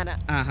നോക്കണം ഞാനാ.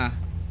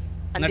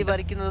 അണ്ടി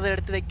പറിക്കുന്നത്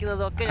എടുത്ത്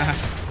വെക്കുന്നതും ഒക്കെ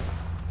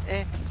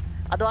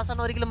അത് വാസന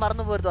ഒരിക്കലും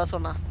മറന്നു പോരുത്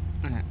വാസണ്ണ.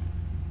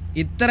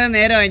 ഇത്ര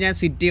നേരമായി ഞാൻ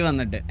സിറ്റി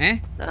വന്നിട്ട്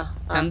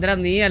ചന്ദ്ര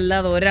നീ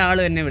അല്ലാതെ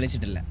ഒരാളും എന്നെ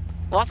വിളിച്ചിട്ടില്ല.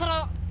 വാസന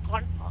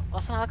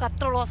അതൊക്കെ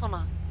അത്ര ഉള്ളു വാസണ്ണ.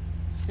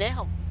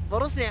 സ്നേഹം,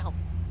 വെറും സ്നേഹം.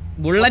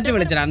 ബുള്ളറ്റ്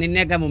വിളിച്ചടാ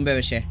നിന്നേക്കാ മുമ്പേ.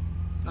 പക്ഷേ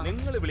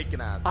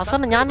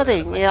വാസന ഞാനതേ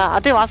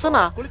അതെ വാസന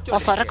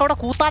സരക്കവിടെ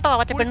കൂത്താട്ടമാ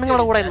മറ്റേ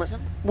പെണ്ണുങ്ങളുടെ കൂടെ ഇന്ന്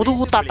മുതു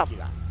കൂത്താട്ടം.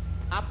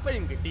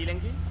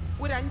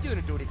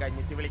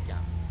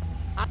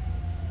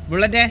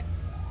 ബുള്ളറ്റേ,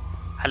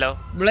 ഹലോ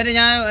ബുള്ളറ്റ്,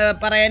 ഞാൻ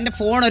പറയാം. എന്റെ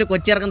ഫോൺ ഒരു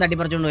കൊച്ചിറക്കം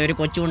തട്ടിപ്പറിച്ചോണ്ട് പോയി. ഒരു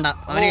കൊച്ചുകൊണ്ട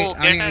അവനെ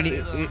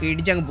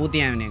ഇടിച്ചങ്ങ് പൂത്തി.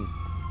 ഞാൻ അവനെ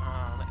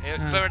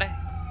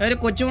ഒരു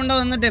കൊച്ചുകൊണ്ട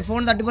വന്നിട്ട്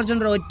ഫോൺ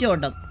തട്ടിപ്പറിച്ചോണ്ട് ഒറ്റ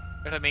ഓട്ടം.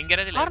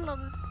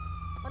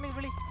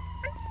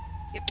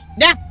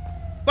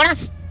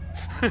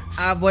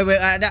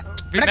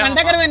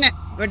 കണ്ടേക്കരുത് തന്നെ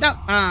കേട്ടോ.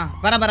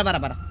 പറ പറ പറ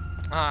പറ.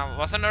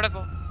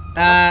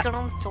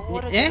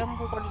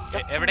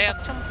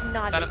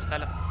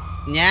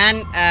 ഞാൻ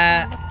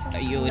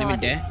അയ്യോ ഒരു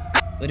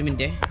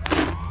മിനിറ്റ്.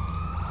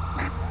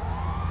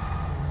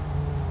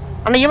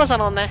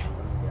 വന്നേ.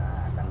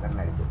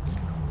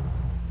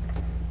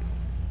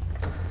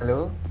 ഹലോ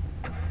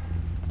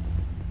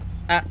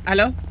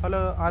ഹലോ ഹലോ,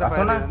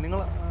 നിങ്ങൾ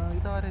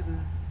ഇതാരത്?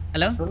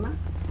 ഹലോ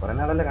കുറെ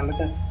നാളല്ലേ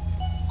കണ്ടിട്ട്.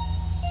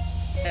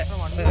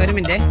 ഒരു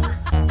മിനിറ്റ്.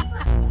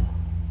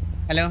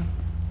 ഹലോ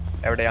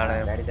എവിടെയാണ്?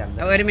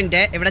 ഒരു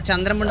മിനിറ്റ്. ഇവിടെ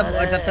ചന്ദ്രമുണ്ട്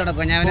ചത്ത്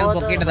കിടക്കുക. ഞാൻ അവനെ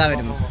പൊക്കിയിട്ടതാ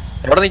വരുന്നു.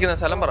 എവിടെ നിൽക്കുന്ന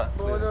സ്ഥലം പറ.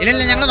 ഇല്ല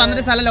ഞങ്ങൾ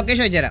വന്നിട്ട് സ്ഥലം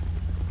ലൊക്കേഷൻ വെച്ചുതരാം.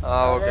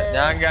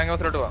 ഞാൻ ഗ്യാങ്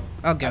ഹൗസിലോട്ട് പോവാം.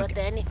 Okay okay.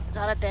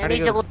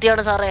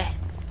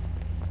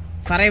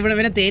 സാറേ ഇവിടെ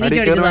ഇവനെ തേനീച്ച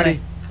അടിച്ചു സാറേ.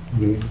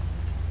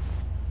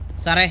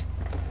 സാറേ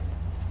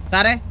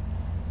സാറേ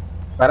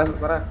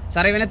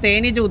സാറേ ഇവനെ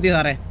തേനീച്ച കുത്തി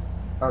സാറേ.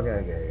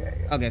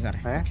 ഓക്കെ സാറേ.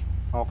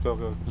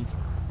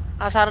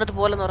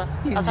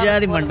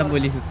 ജാതി മണ്ടം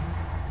പോലീസ്.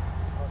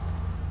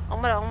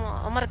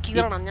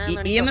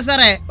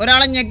 സാറേ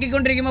ഒരാളെ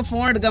ഞെക്കിക്കൊണ്ടിരിക്കുമ്പോ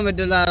ഫോൺ എടുക്കാൻ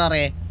പറ്റൂല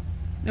സാറേ.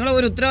 നിങ്ങളെ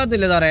ഒരു ഉത്തരവാദിത്തം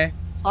ഇല്ല സാറേ.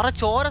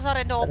 ചോര സാറേ,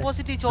 എന്റെ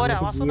ഓപ്പോസിറ്റ് ചോര.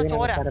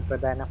 ചോര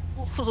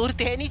ഒരു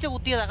തേനീച്ച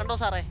കുത്തിയതാ കണ്ടോ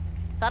സാറേ.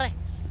 സാറേ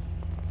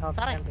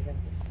സാറേ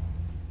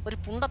ഒരു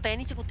പുണ്ട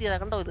തേനീച്ച കുത്തിയതാ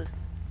കണ്ടോ. ഇത്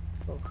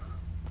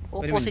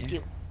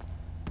ഓപ്പോസിറ്റീവ്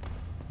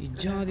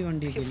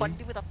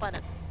വണ്ടി തപ്പാനാ.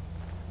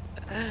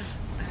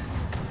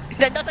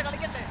 രണ്ടാമത്തെ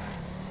കളിക്കണ്ടേ?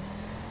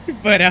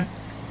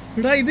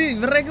 ഇത്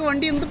ഇവരുടെയൊക്കെ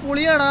വണ്ടി എന്ത്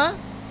പൊളിയാടാ.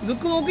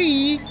 ഇതൊക്കെ നോക്ക്.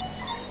 ഈ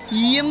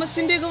EMS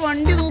ന്റെ ഒക്കെ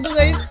വണ്ടി നോക്ക്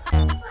ഗൈസ്.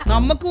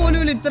 നമുക്ക് പോലും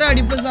ഇത്ര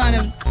അടിപ്പ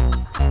സാധനം.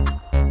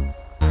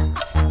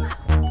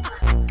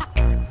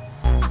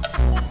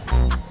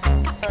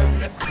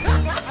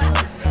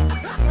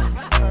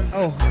 ഓ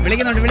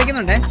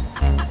വിളിക്കുന്നുണ്ടേ.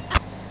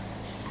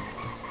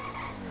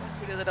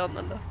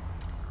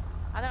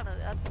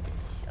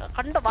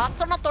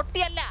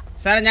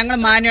 സാറേ ഞങ്ങൾ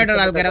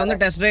മാന്യമായിട്ടുള്ള ആൾക്കാരെ ഒന്ന്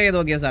ടെസ്റ്റ് ഡ്രൈവ് ചെയ്ത്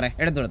നോക്കിയോ സാറേ.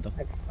 എടുത്തു.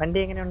 വണ്ടി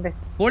എങ്ങനെയുണ്ട്?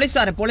 പോലീസ്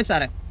സാറേ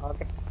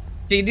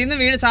ഇതിന്ന്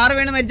വീണ് സാറ്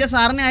വീണ് മരിച്ച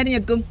സാറിനെ ആരും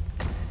ഞെക്കും?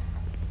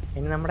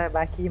 നമ്മുടെ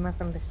ബാക്കി EMS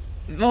ഉണ്ട്.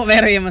 ഓ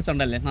വേറെ EMS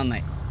ഉണ്ടല്ലേ,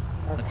 നന്നായി.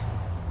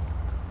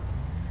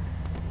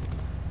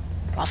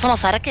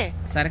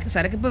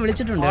 സരക്ക് ഇപ്പൊ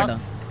വിളിച്ചിട്ടുണ്ട് കേട്ടോ.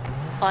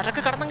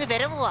 സരക്ക് കടന്നെങ്കിൽ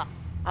വരെ പോവാ.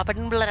 ആ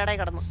പെൺപിള്ളേരുടെ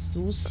കടന്നു.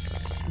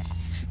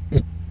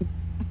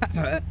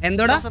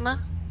 എന്തോടാ?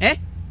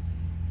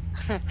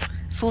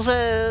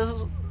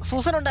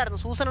 സൂസൻ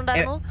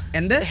ഉണ്ടായിരുന്നു.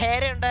 എന്ത്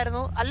ഹേര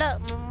ഉണ്ടായിരുന്നു. അല്ല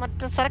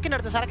മറ്റേ സരക്കിന്റെ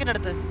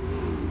അടുത്ത്.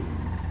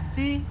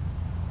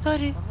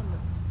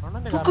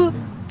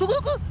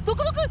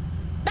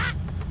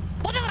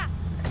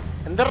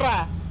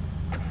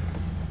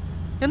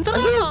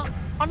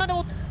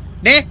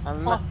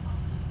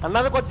 അണ്ണാ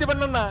കൊച്ചു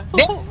പെണ്ണ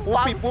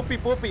പൂപ്പി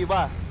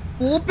വാ.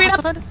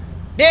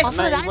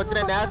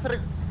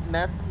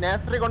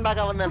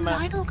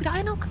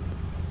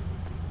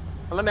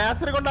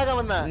 നേസറി കൊണ്ടാക്കാൻ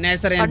വന്ന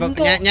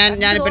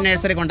ഞാനിപ്പോ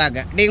നേഴ്സറി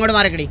കൊണ്ടാക്കാം. ഇങ്ങോട്ട്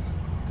മാറിക്കടി.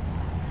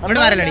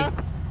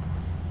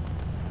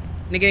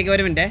 നിക്ക്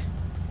ഒരു മിനിറ്റ്.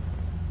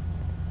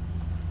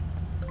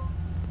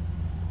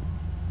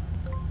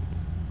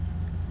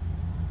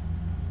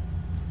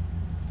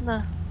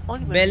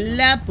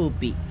 ബെല്ല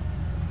പൂപ്പി.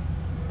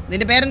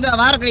 നിന്റെ പേരെന്തുവാ?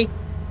 വാർക്കളി.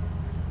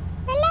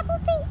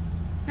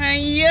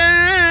 അയ്യാ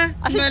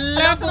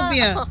ബെല്ല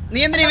പൂപ്പിയാ. നീ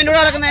എന്തിനാ ഇവന്റെ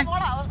കൂടെ നടക്കുന്നേ?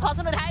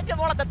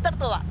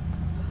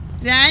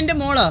 രാന്റെ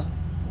മോളോ?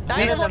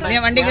 നീ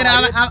വണ്ടി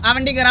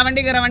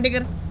കയറി.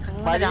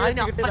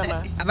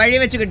 വഴി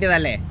വെച്ച്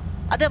കിട്ടിയതല്ലേ?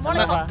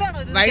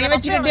 വഴി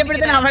വെച്ച്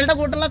കിട്ടിയപ്പോഴത്തേന് അവളുടെ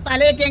കൂട്ടുള്ള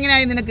തലയൊക്കെ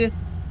എങ്ങനെയായി നിനക്ക്?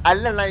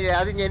 അല്ലണ്ണ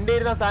അത് എന്റെ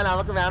ഇരുന്ന സ്ഥാനം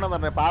അവക്ക് വേണമെന്ന്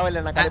പറഞ്ഞു.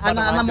 പാവല്ലണ്ണ.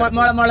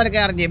 മോളൊരു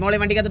കയറി ചെയ്യും. മോളെ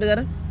വണ്ടിക്കകത്ത്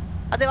കയറ്.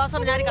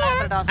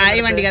 ഈ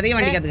വണ്ടിക്കകത്ത്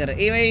കയറി.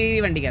 ഈ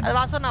വണ്ടിക്കകത്ത്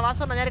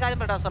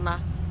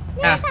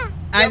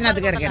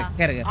അതിനകത്ത് കയറി.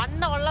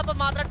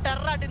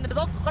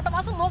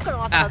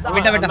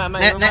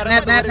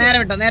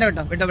 നേരെ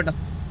വിട്ടോ.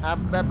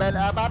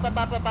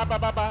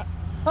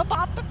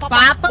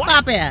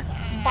 പാപ്പയാ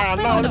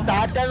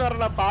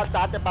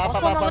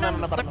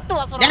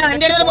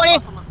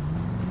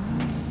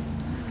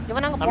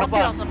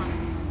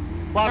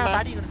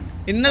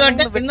ഇന്ന്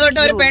തൊട്ട്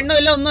ഒരു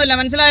പെണ്ണുമില്ല, ഒന്നുമില്ല.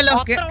 മനസ്സിലായല്ലോ?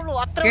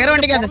 കേറ്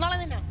വണ്ടിക്കകത്ത്.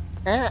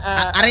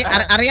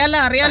 അറിയാലോ.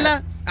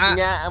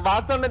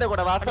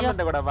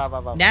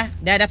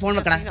 ഫോൺ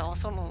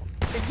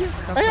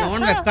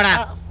വെക്കടാ.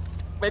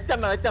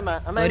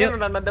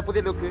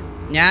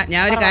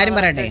 ഞാൻ ഒരു കാര്യം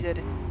പറയട്ടെ.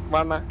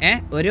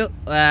 ഒരു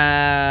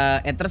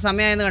എത്ര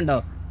സമയമായെന്ന് കണ്ടോ?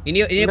 ഇനി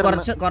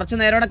കുറച്ച്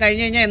നേരോടെ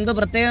കഴിഞ്ഞു കഴിഞ്ഞാൽ എന്ത്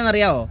പ്രത്യേകത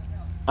അറിയാവോ?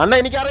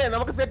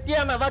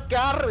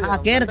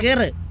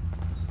 കേറ്.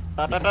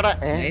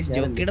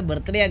 ജോക്കിയുടെ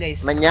ബർത്ത്ഡേ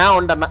ഗൈസ്.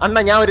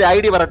 ഞാൻ ഒരു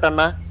ഐഡിയ പറയട്ടെ.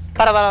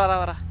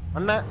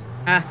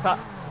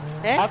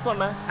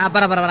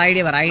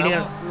 ഐഡിയ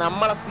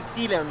നമ്മളെ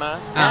സിറ്റിയിലാണ്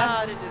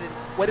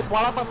ഒരു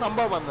പൊളപ്പ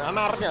സംഭവം വന്ന് അണ്ണ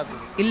അറിഞ്ഞത്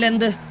ഇല്ല.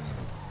 എന്ത്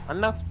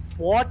അണ്ണ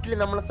സ്പോട്ടിൽ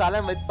നമ്മൾ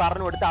സ്ഥലം വെച്ച്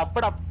പറഞ്ഞു കൊടുത്ത്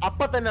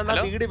അപ്പൊ തന്നെ അണ്ണ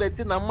വീട്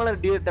വെച്ച് നമ്മള്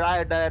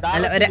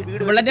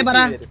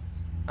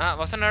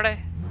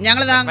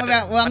ഞങ്ങള്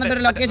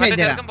വന്നിട്ടൊരു ലൊക്കേഷൻ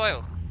അയച്ചുതരാം.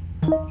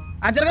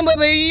 ആ ചെറുക്കൻ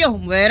പോയി. അയ്യോ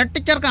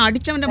വിരട്ടിച്ചെറുക്കൻ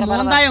അടിച്ചവന്റെ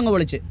മോന്തായോ അങ്ങ്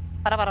വിളിച്ച്.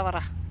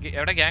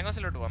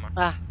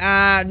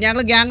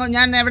 ഞങ്ങള് ഗ്യാങ്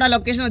ഞാൻ എവിടെ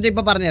ലൊക്കേഷൻ വെച്ചാൽ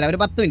ഇപ്പൊ പറഞ്ഞുതരാം. ഒരു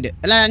 10 മിനിറ്റ്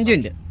അല്ല 5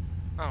 മിനിറ്റ്.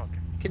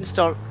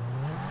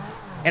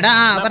 എടാ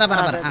പറ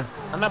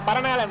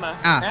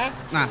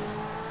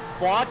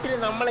സ്പോട്ടിൽ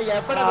നമ്മൾ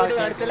എവിടെ വീട്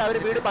കാണിച്ചാലും അവര്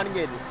വീട് പണി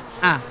ചെയ്തു.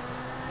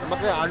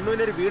 നമുക്ക്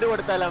അണ്ണൂനൊരു വീട്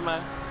കൊടുത്താലമ്മ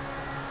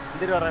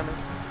എന്തിനു പറയണ?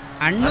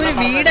 അണ്ണൂര്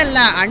വീടല്ല,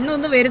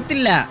 അണ്ണൊന്നും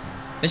വരത്തില്ല.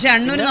 പക്ഷെ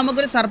അണ്ണൂര്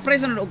നമുക്കൊരു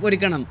സർപ്രൈസ്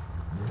ഒരുക്കണം.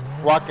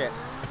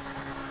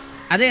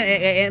 അത്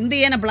എന്ത്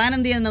ചെയ്യാനാ? പ്ലാൻ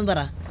എന്ത് ചെയ്യാൻ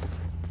പറ.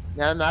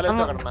 ഞാൻ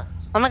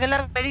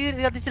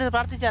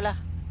പ്രാർത്ഥിച്ചാലോ?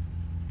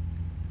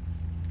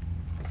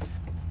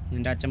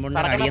 നിന്റെ അച്ഛൻ പൊണ്ണ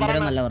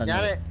അടിയന്തരം നല്ല പറഞ്ഞു.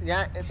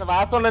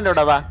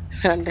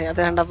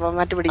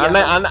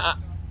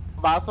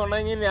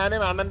 വാസമുണ്ടെങ്കിൽ ഞാൻ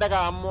അണ്ണന്റെ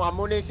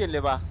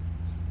അമ്മൂനേശല്ലേ വാ.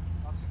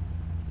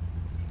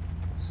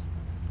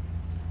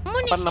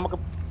 നമുക്ക്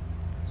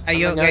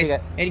അയ്യോ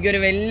എനിക്കൊരു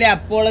വലിയ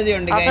അപ്പോളജി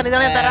ഉണ്ട്.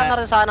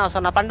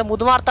 പണ്ട്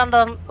മുതുമാർത്താണ്ട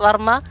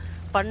വർമ്മ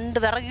പണ്ട്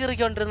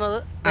വിറകീറിക്കൊണ്ടിരുന്നത്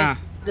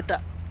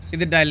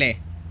ഇതിട്ടല്ലേ?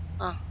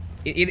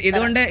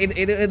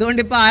 ഇതുകൊണ്ട്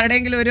ഇപ്പൊ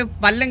ആരുടെയെങ്കിലും ഒരു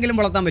പല്ലെങ്കിലും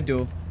വളർത്താൻ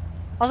പറ്റുമോ?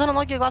 വാസന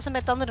നോക്കിയോ? വാസന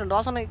തന്നിട്ടുണ്ടോ?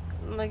 വാസന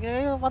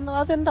വന്ന്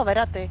അതെന്താ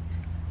വരാത്തേ?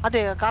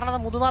 അതെ,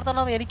 കാരണം മുതുമാർത്താണ്ട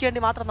എനിക്ക്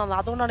വേണ്ടി മാത്രം തന്നത്,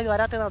 അതുകൊണ്ടാണ് ഇത്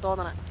വരാത്തേന്നാ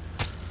തോന്നണേ.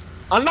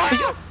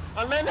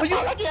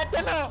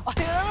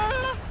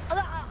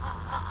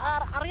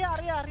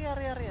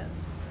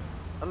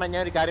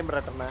 ഞാൻ ഒരു കാര്യം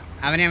പറയട്ടെ.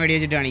 അവനെ വെടി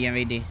വെച്ചിട്ട് കാണിക്കാം.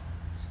 വെയിറ്റ്.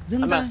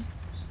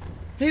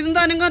 ഇതെന്താ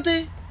അനങ്ങാത്തെ?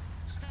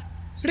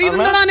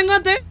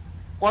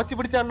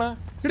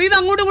 ഇത്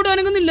അങ്ങോട്ടും ഇങ്ങോട്ടും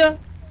അനങ്ങുന്നില്ല.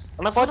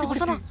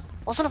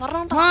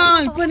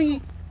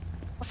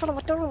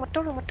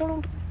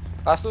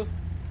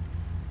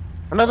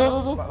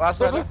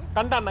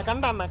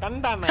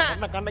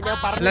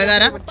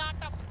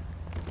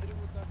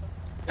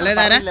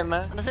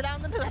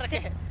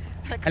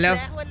 ഹലോ,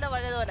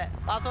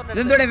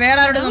 ഇതെന്തോടെ വേറെ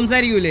ആരോട്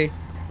സംസാരിക്കൂലേ?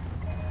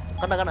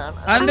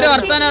 അതെന്തോ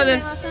വർത്താനോ അത്?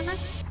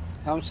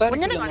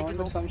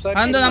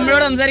 അതെന്തോ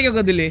നമ്മളോട്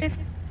സംസാരിക്കൊക്കത്തില്ലേ?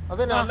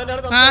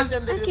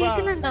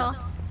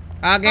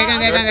 ആ കേക്കാം.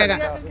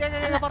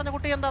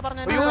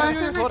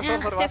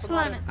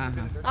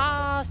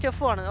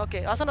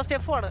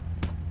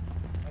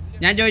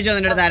 ഞാൻ ചോദിച്ചോ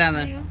നിന്റെ അടുത്ത്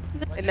ആരാന്ന്?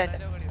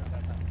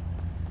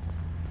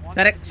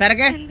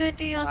 സരക്കെ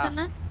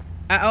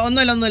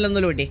ഒന്നുമില്ല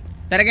കുട്ടി.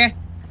 സരക്കെ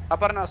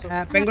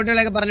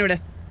പെൺകുട്ടികളെയൊക്കെ പറഞ്ഞു വിട്.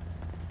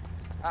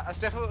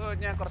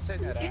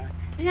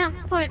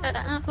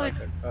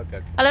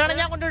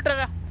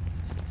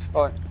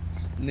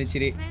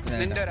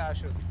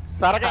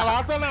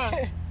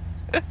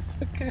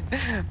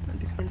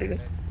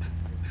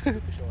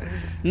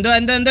 എന്തോ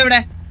ഇവിടെ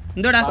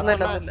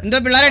എന്തോ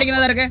പിള്ളേരടിക്കുന്ന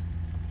തിരക്കെ?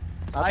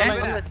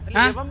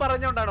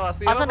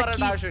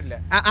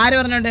 ആര്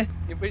പറഞ്ഞോണ്ട്?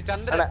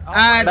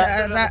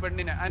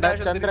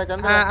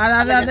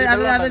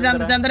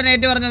 ചന്ദ്രൻ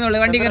ഏറ്റു പറഞ്ഞോളൂ.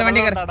 വണ്ടി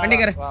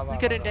കയറി.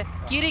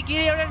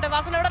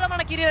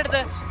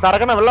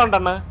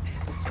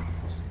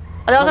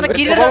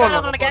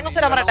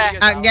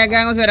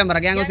 ഗ്യാങ്സ്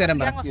വരാൻ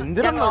പറ.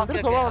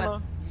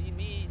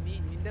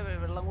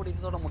 കൂടി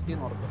ഇതോടെ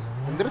മുട്ടിന്ന് ഓർക്കും.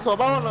 എന്തൊരു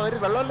സ്വഭാവമാണ് ഒരു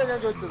വെള്ളമല്ലേ ഞാൻ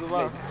ചോദിച്ചത്.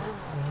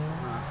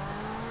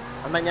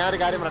 അണ്ണാ ഞാനൊരു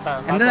കാര്യം പറയട്ടാ.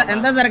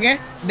 എന്താ തിരക്കെ?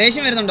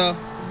 ദേഷ്യം വരുന്നുണ്ടോ?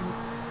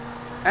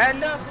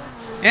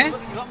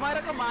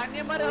 ഇവന്മാരൊക്കെ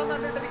മാന്യന്മാരാന്ന്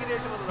കണ്ടിട്ട് എനിക്ക്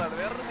ദേഷ്യം വന്നതാണ്.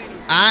 വേറൊരു സീനും.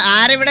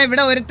 ആരിവിടെ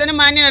ഇവിടെ ഒരുത്തനും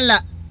മാന്യനല്ല.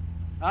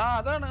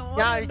 അതാണ്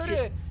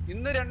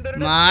ഇന്ന് രണ്ടൊരു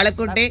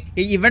മാളക്കുട്ടി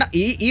ഇവിടെ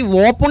ഈ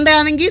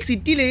വോപ്പുണ്ടാണെങ്കിൽ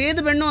സിറ്റിയിൽ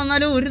ഏത് പെണ്ണ്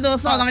വന്നാലും ഒരു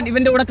ദിവസം അവൻ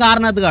ഇവന്റെ കൂടെ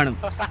കാറിനകത്ത് കാണും.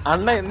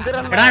 അണ്ണ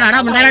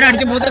എന്തിനാ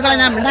അടിച്ച് പൂത്തിക്കള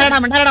ഞാൻ മിണ്ടാടാ.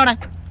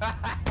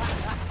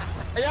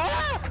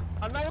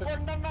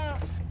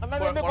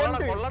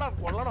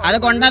 അത്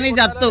കൊണ്ടാ നീ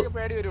ചത്തു.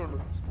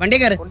 വണ്ടി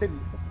കയറി.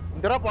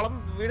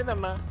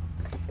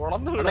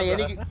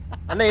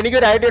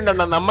 എനിക്കൊരു ഐഡിയ ഉണ്ടോ?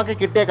 നമുക്ക്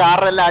കിട്ടിയ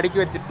കാറെല്ലാം അടുക്കി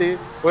വെച്ചിട്ട്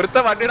ഒരുത്ത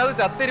വണ്ടിയുടെ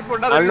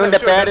ചത്തിരിപ്പുണ്ട്. അണ്ണുവിന്റെ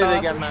പേര്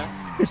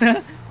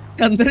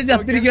കന്തൂര്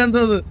ചത്തിരിക്കാൻ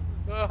തോന്നുന്നു.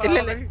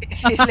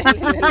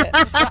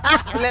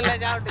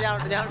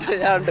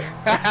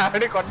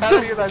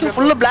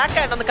 ഫുള്ള് ബ്ലാക്ക്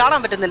ആയിട്ടൊന്നും കാണാൻ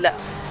പറ്റുന്നില്ല.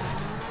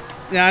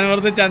 ഞാൻ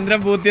ഓർത്ത് ചന്ദ്രൻ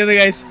പൂത്തിയത്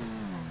ഗൈസ്.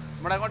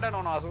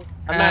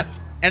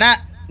 എടാ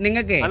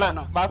നിങ്ങക്ക്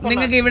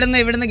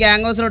ഇവിടുന്ന്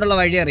ഗ്യാങ് ഹൗസിലോട്ടുള്ള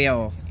വഴി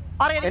അറിയാവോ?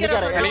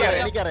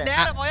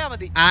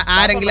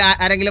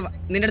 ആരെങ്കിലും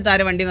നിന്റെ അടുത്ത്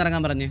ആര് വണ്ടി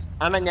ഇറങ്ങാൻ പറഞ്ഞു?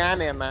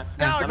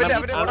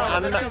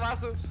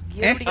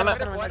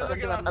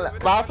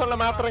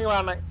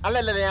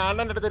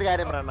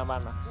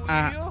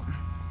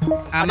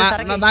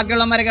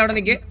 ബാക്കിയുള്ളവന്മാരൊക്കെ അവിടെ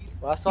നിക്ക്.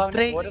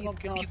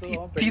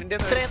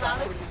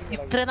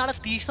 ഇത്ര നാളെ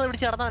തീഷ്ണത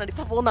പിടിച്ച് നടന്നാണ്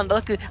ഇപ്പൊ പോകുന്നുണ്ട്.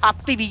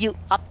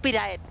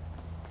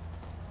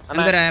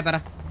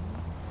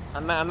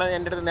 അണ്ണ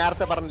എന്റെ അടുത്ത്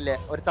നേരത്തെ പറഞ്ഞില്ലേ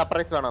ഒരു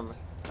സർപ്രൈസ് വേണമെന്ന്.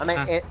 അണ്ണ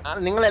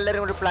നിങ്ങൾ എല്ലാരും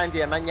കൂടി പ്ലാൻ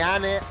ചെയ്യണം.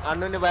 ഞാൻ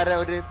അണ്ണുവിന് വരെ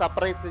ഒരു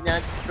സർപ്രൈസ് ഞാൻ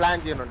പ്ലാൻ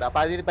ചെയ്യുന്നുണ്ട്. അപ്പൊ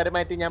അതിന്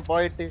പരമായിട്ട് ഞാൻ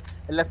പോയിട്ട്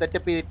എല്ലാം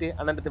സെറ്റപ്പ് ചെയ്തിട്ട്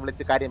അണ്ണൻ്റെ അടുത്ത്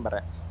വിളിച്ച് കാര്യം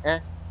പറയാം.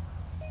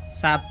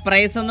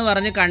 സർപ്രൈസ് എന്ന്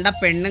പറഞ്ഞ് കണ്ട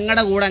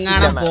പെണ്ണുങ്ങളുടെ കൂടെ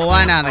എങ്ങാനും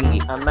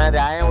പോവാനാണെങ്കിൽ അണ്ണ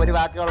രായ ഒരു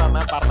വാക്കുകളോ അണ്ണ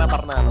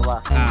പറഞ്ഞതാണ്. വാ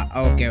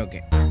ഓക്കെ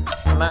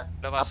അണ്ണ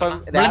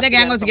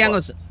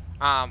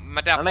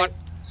അപ്പം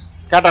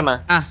കേട്ടണ്ണ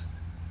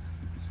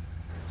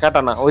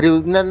കേട്ടണ്ണ ഒരു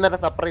ഇന്നര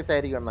സർപ്രൈസ്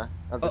ആയിരിക്കും അണ്ണ.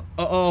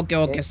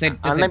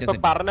 അണ്ണ ഇപ്പൊ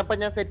പറഞ്ഞപ്പോ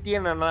ഞാൻ സെറ്റ്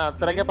ചെയ്യണം.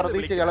 അത്രയൊക്കെ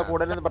പ്രതീക്ഷകളെ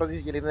കൂടുതലൊന്നും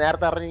പ്രതീക്ഷിക്കില്ല.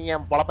 നേരത്തെ അറിഞ്ഞ്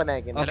ഞാൻ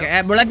പൊളപ്പനായിരിക്കും.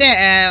 ബുള്ളറ്റ്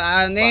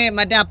നീ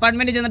മറ്റേ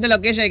അപ്പാർട്ട്മെന്റ് ചെന്നിട്ട്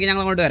ലൊക്കേഷൻ അയക്കും,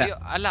 ഞങ്ങൾ അങ്ങോട്ട് വരാം.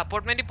 അല്ല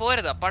അപ്പാർട്ട്മെന്റ്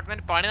പോരുത്.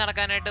 അപ്പാർട്ട്മെന്റ് പണി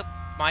നടക്കാനായിട്ട്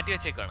മാറ്റി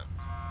വെച്ചേക്കാണ്.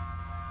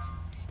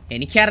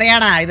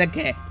 എനിക്കറിയാടാ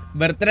ഇതൊക്കെ.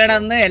 ബർത്ത്ഡേയുടെ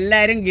അന്ന്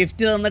എല്ലാരും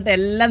ഗിഫ്റ്റ് തന്നിട്ട്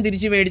എല്ലാം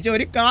തിരിച്ചു മേടിച്ചു.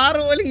 ഒരു കാർ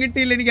പോലും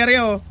കിട്ടിയില്ല.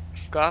 എനിക്കറിയാവോ?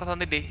 കാർ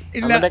തന്നില്ലേ?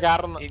 ഇല്ല.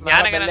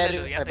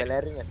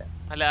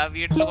 അല്ല ആ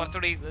വീട്ടില്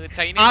കുറച്ചുകൂടി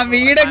ആ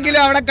വീടെങ്കിലും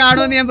അവിടെ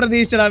കാണുമെന്ന് ഞാൻ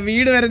പ്രതീക്ഷിച്ചടാ.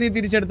 വീട് വരെ നീ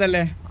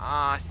തിരിച്ചെടുത്തല്ലേ?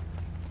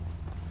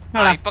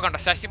 ഇപ്പൊ കണ്ടോ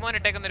ശശിമോൻ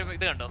ഇട്ടേക്കുന്ന ഒരു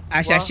ഇത് കണ്ടോ?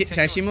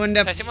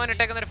 ശശിമോൻ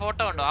ഇട്ടേക്കുന്ന ഒരു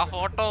ഫോട്ടോ കണ്ടോ? ആ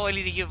ഫോട്ടോയിൽ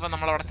ഇരിക്കും ഇപ്പൊ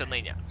നമ്മളവിടെ ചെന്ന്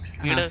കഴിഞ്ഞാ.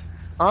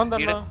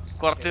 വീട്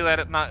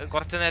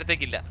കുറച്ച്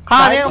നേരത്തേക്കില്ല.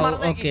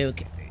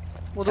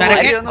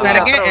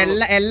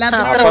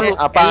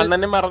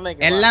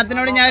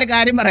 എല്ലാത്തിനോടും ഞാൻ ഒരു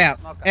കാര്യം പറയാം.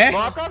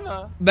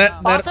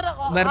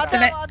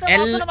 ബർത്ത്ഡേ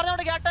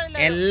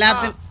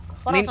എല്ലാത്തിനും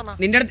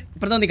നിന്റെ അടുത്ത്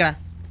ഇപ്പുറത്തോ നിക്കടാ.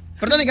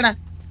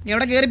 നീ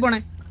എവിടെ കേറി പോണേ?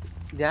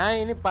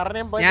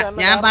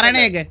 ഞാൻ പറയണേ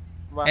കേക്ക്.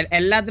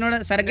 എല്ലാത്തിനോട്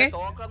സരക്കെ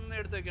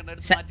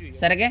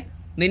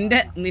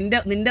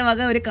നിന്റെ വക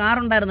ഒരു കാർ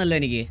ഉണ്ടായിരുന്നല്ലോ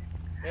എനിക്ക്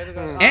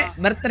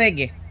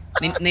ബർത്ത്ഡേക്ക്.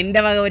 നിന്റെ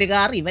വക ഒരു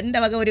കാർ, ഇവന്റെ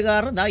വക ഒരു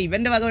കാർ,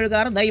 ഇവന്റെ വക ഒരു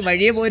കാർ, ഈ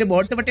വഴിയെ പോയൊരു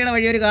ബോട്ട് പട്ടിയുടെ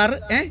വഴി ഒരു കാർ.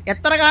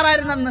 എത്ര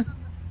കാറായിരുന്നു അന്ന്?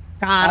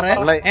 കാറ്,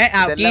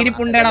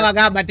 കീരിപ്പുണ്ടയുടെ വക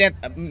മറ്റേ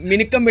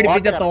മിനുക്കം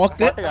പിടിപ്പിച്ച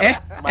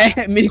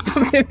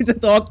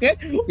തോക്ക്,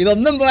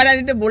 ഇതൊന്നും പോരാ.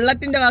 അതിന്റെ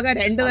ബുള്ളറ്റിന്റെ വക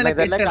 2 നില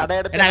കെട്ടിടം.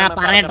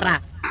 പറയട്ടാ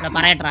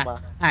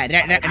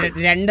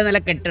 2 നില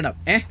കെട്ടിടം.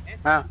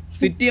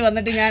 സിറ്റി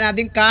വന്നിട്ട് ഞാൻ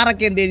ആദ്യം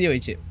കാറൊക്കെ എന്തേന്ന്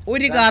ചോദിച്ചു.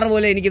 ഒരു കാർ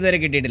പോലും എനിക്ക് ഇതുവരെ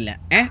കിട്ടിയിട്ടില്ല.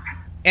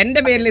 എന്റെ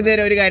പേരിൽ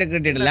ഇതുവരെ ഒരു കാര്യം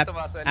കിട്ടിയിട്ടില്ല.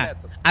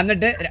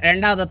 എന്നിട്ട്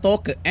രണ്ടാമത്തെ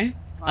തോക്ക്,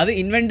 അത്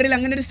ഇൻവെന്ററിയിൽ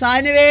അങ്ങനെ ഒരു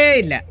സാധനമേ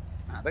ഇല്ല.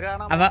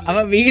 അവ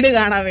വീട്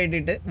കാണാൻ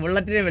വേണ്ടിട്ട്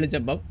ബുള്ളറ്റിനെ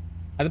വിളിച്ചപ്പം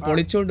അത്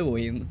പൊളിച്ചോണ്ട്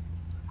പോയി.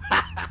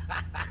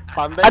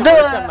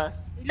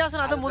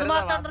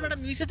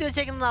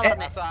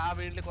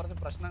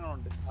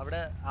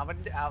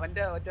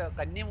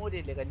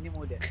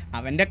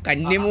 അവന്റെ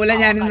കന്നിമൂല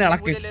ഞാൻ ഇന്ന്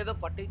ഇളക്കി.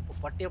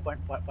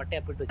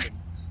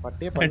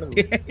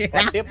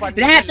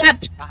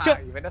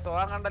 ഇവന്റെ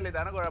സ്വഭാവം കണ്ടല്ലോ,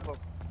 ഇതാണ് കുഴപ്പം.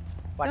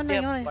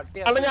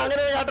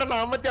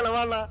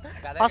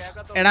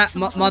 എടാ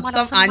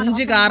മൊത്തം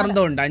 5 കാർ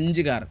എന്തോ ഉണ്ട്.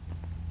 5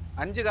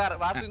 കാർ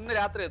വാസു ഇന്ന്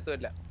രാത്രി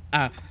എത്തുമല്ല.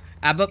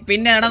 അപ്പൊ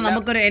പിന്നെ എടാ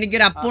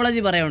എനിക്കൊരു അപ്പോളജി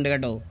പറയാനുണ്ട്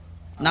കേട്ടോ.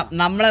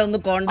 നമ്മളെ ഒന്ന്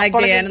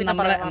കോണ്ടാക്ട് ചെയ്യാനും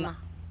നമ്മളെ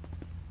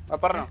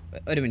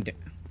ഒരു മിനിറ്റ്.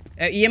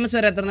 EMS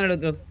വരെ എത്ര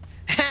എടുക്കും?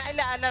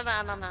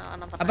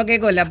 അപ്പൊ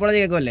കേക്കുമല്ലേ? അപ്പോളജി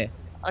കേക്കുമല്ലേ?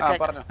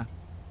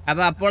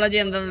 അപ്പൊ അപ്പോളജി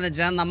എന്താന്ന്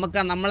വെച്ചാൽ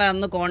നമ്മളെ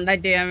അന്ന്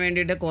കോണ്ടാക്ട് ചെയ്യാൻ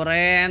വേണ്ടിട്ട്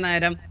കൊറേ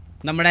നേരം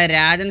നമ്മുടെ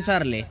രാജൻ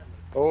സാറില്ലേ,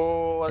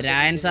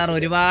 രാജൻ സാർ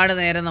ഒരുപാട്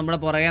നേരം നമ്മുടെ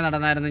പുറകെ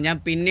നടന്നായിരുന്നു. ഞാൻ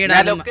പിന്നീട്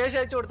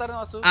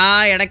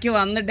ഇടയ്ക്ക്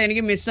വന്നിട്ട്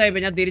എനിക്ക് മിസ്സായിപ്പോ.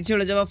 ഞാൻ തിരിച്ചു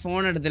വിളിച്ചപ്പോ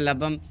ഫോൺ എടുത്തില്ല.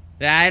 അപ്പം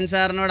രാജൻ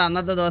സാറിനോട്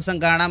അന്നത്തെ ദിവസം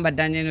കാണാൻ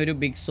പറ്റാൻ ഒരു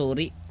ബിഗ്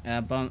സോറി.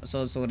 അപ്പം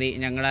സോറി.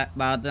 ഞങ്ങളുടെ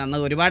ഭാഗത്ത് അന്ന്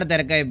ഒരുപാട്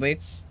തിരക്കായി പോയി.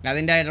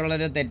 അതിൻ്റെ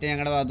ആയിട്ടുള്ളൊരു തെറ്റ്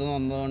ഞങ്ങളുടെ ഭാഗത്തു നിന്ന്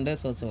വന്നതുകൊണ്ട്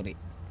സോറി.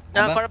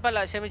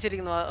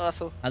 ക്ഷമിച്ചിരിക്കുന്നു.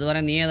 അത്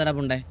പറയാൻ നീ ഏതാ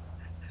പുണ്ടേ?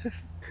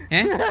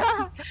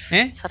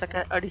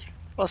 സരക്ക് അടി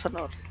വാസന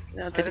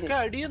സരക്കിന്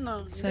അടിയെന്നോ?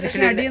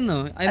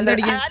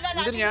 എന്തടിക്കാൻ?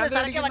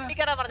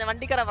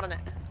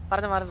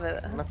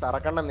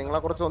 സറക്കണ്ട, നിങ്ങളെ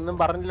കുറിച്ച് ഒന്നും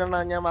പറഞ്ഞില്ലണ്ണ.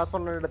 ഞാൻ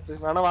വാസോണിന്റെ അടുത്ത്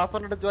വേണം,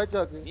 വാസോണിന്റെ അടുത്ത് ചോദിച്ചു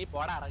നോക്ക്.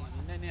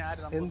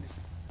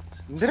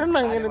 എന്തിനാ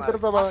ഇങ്ങനെ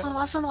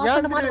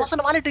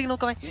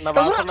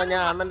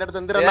ഞാൻ അണ്ണന്റെ അടുത്ത്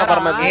എന്തിനാ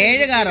പറഞ്ഞത്?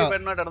 7 കാറോ?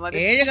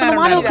 7 കാറോ?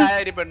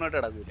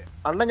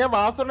 അണ്ണ ഞാൻ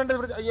വാസോണിന്റെ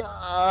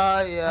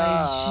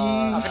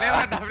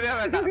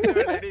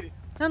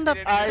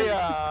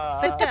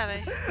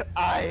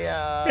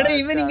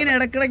ഇവൻ ഇങ്ങനെ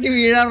ഇടക്കിടക്ക്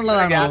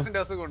വീഴാറുള്ളതാണോ?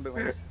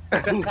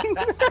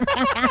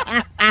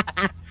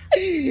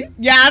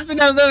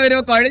 ഗ്യാസിന്റെ അത്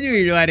വരുമ്പോ കുഴഞ്ഞു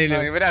വീഴും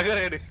ആരെങ്കിലും.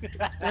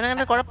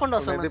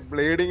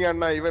 ബ്ലീഡിങ്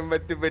അണ്ണ, ഇവൻ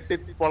വെട്ടി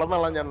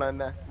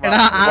പൊളന്നളഞ്ഞണ്ണ.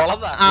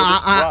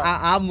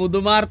 ആ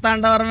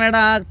മുതുമാർത്താണ്ട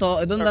ഓർമ്മയുടെ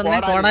ഇതും തന്നെ,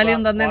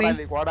 കോടാലിയും തന്നെ.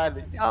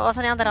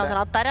 ഞാൻ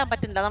തരാൻ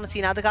പറ്റില്ല, അതാണ്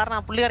സീൻ. അത് കാരണം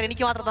പുള്ളിക്കാർ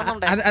എനിക്ക് മാത്രം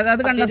തന്നുണ്ട്.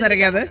 അത് കണ്ട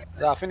സരക്കത്.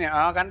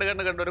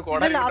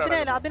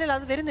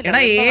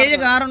 എടാ 7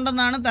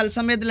 കാറുണ്ടെന്നാണ്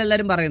തത്സമയത്തിൽ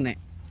എല്ലാരും പറയുന്നേ.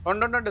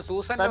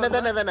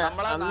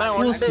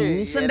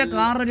 സൂസന്റെ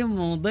കാർ ഒരു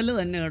മുതല്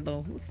തന്നെ കേട്ടോ.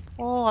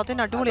 ഓ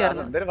അതിന്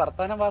അടിപൊളിയായിരുന്നു.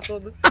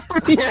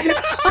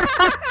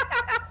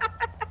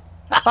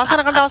 വാസന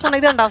കണ്ട അവസാനം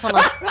ഇത് കണ്ട അവസാനം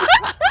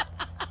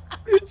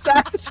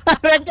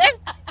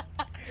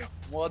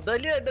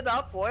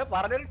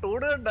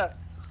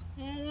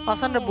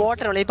അവസാന്റെ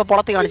ബോട്ടിലുള്ള ഇപ്പൊ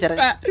പുറത്ത് കാണിച്ചാൽ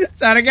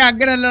സരക്ക്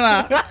അങ്ങനല്ലടാ.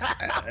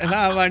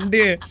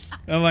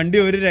 വണ്ടി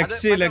ഒരു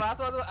രക്ഷയില്ല.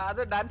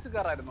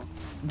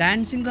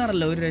 ഡാൻസിങ്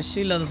കാറല്ല, ഒരു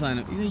രക്ഷയില്ലാത്ത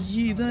സാധനം. ഇത്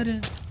ഇതാര്?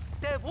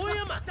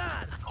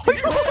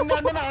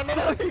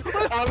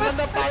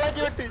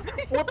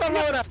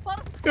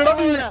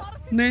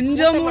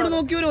 നെഞ്ചാമോട്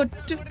നോക്കി ഒരു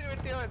ഒറ്റ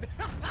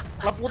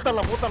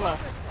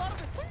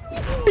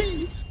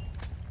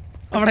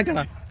അവിടെ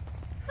കടാ.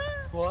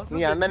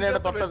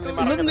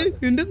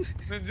 എന്റെ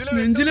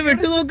നെഞ്ചില്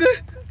വെട്ടു നോക്ക്.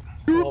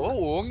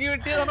 ഓങ്ങി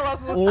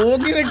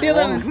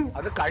വെട്ടിയതാണ്.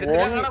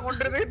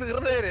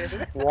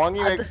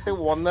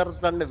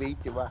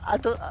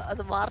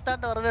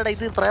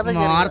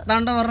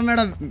 മാർത്താണ്ട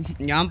ഓർമ്മയുടെ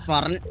ഞാൻ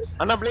പറഞ്ഞു.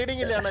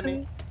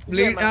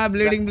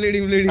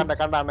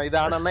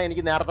 ഇതാണ്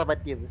എനിക്ക് നേരത്തെ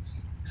പറ്റിയത്.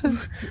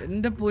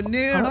 എന്റെ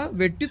പൊന്നേടാ,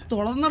 വെട്ടി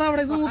തുളന്നടാ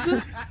അവിടെ. ഇത് നോക്ക്,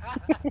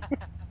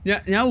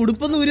 ഞാൻ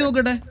ഉടുപ്പൊന്ന് ഊരി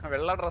നോക്കട്ടെ.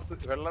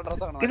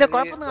 ഇത്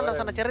കുഴപ്പമൊന്നും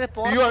കണ്ടോ ചെറിയ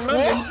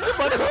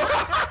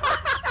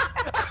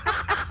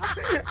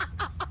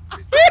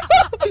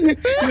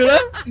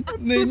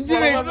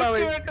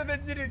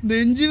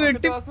നെഞ്ചു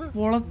വെട്ടി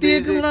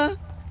പൊളത്തിയേക്കുന്നടാ.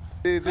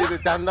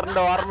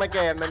 ചന്ദ്രന്റെ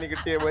ഓർമ്മയ്ക്കാ എണ്ണ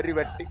കിട്ടിയ ഒരു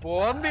വെട്ടി.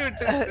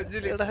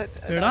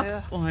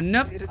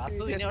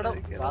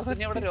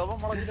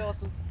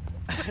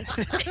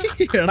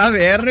 എടാ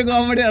വേറൊരു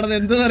കോമഡി നടന്നത്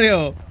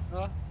എന്തെന്നറിയോ?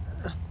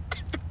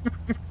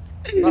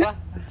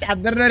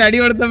 ചന്ദ്രന് ഒരു അടി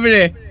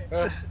കൊടുത്തപ്പോഴേ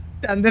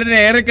ചന്ദ്രൻ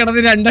ഏറെ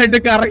കിടന്ന് രണ്ടായിട്ട്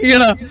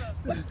കറങ്ങിയടാ.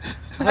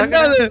 എന്താ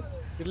അത്?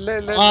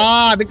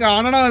 അത്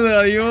കാണണോ? അത്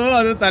അയ്യോ,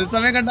 അത്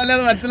തത്സമയം കണ്ടാലേ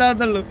അത്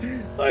മനസ്സിലാകത്തുള്ളൂ.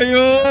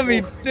 അയ്യോ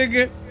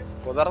വിറ്റക്ക്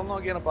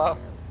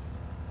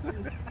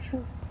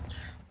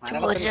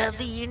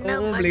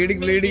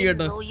ബ്ലീഡിങ്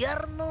കേട്ടോ.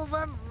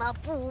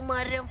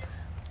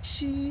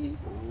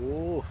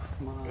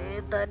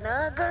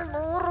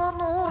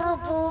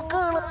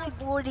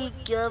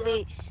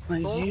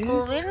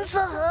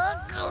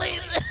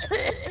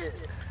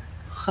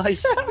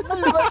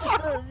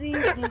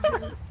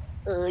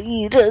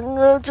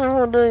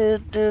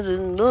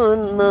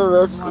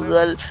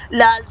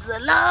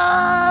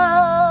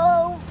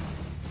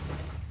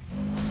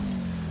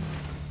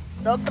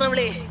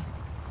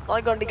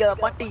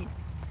 പട്ടി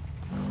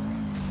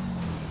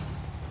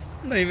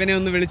ഇവനെ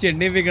ഒന്ന് വിളിച്ച്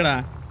എണ്ണിപ്പിക്കടാ.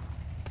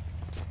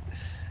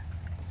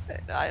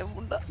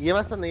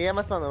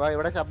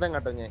 ഇവിടെ ശബ്ദം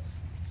കേട്ടോ. ഞാൻ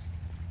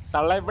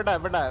തള്ള ഇവിടെ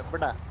ഇവിടെ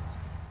ഇവിടെ.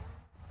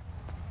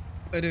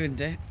 ഒരു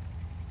മിനിറ്റ്.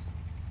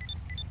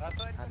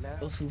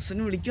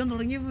 സൂസന് വിളിക്കാൻ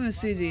തുടങ്ങിയപ്പോ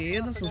മെസ്സേജ്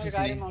ഏതാ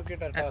സൂസന്?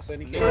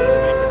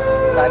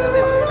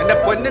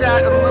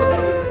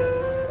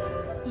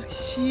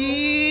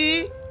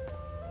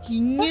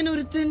 ഇങ്ങനെ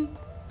ഒരുത്തൻ.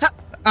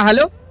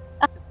 ഹലോ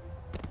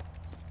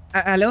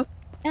ഹലോ,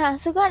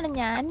 സുഖമാണ്.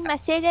 ഞാൻ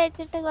മെസ്സേജ്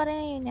അയച്ചിട്ട് കൊറേ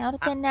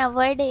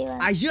അവോയ്ഡ് ചെയ്യുക.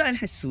 അയ്യോ അല്ല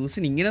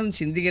സൂസൻ, ഇങ്ങനെ ഒന്നും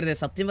ചിന്തിക്കരുത്.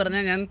 സത്യം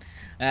പറഞ്ഞാൽ ഞാൻ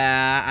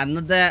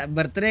അന്നത്തെ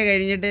ബർത്ത്ഡേ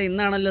കഴിഞ്ഞിട്ട്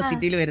ഇന്നാണല്ലോ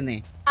സിറ്റിയിൽ വരുന്നേ.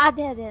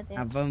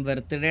 അപ്പം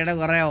ബർത്ത്ഡേയുടെ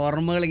കുറെ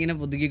ഓർമ്മകൾ ഇങ്ങനെ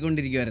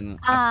പുതുക്കിക്കൊണ്ടിരിക്കുവായിരുന്നു.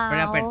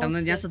 അപ്പോഴാ പെട്ടെന്ന്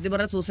ഞാൻ സത്യം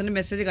പറഞ്ഞ സൂസന്റെ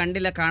മെസ്സേജ്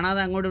കണ്ടില്ല,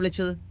 കാണാതെ അങ്ങോട്ട്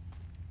വിളിച്ചത്.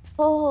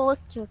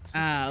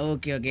 ആ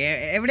ഓക്കെ ഓക്കെ.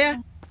 എവിടെയാ?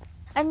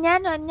 ഞാൻ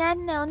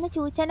ഒന്ന്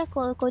ചൂച്ചനെ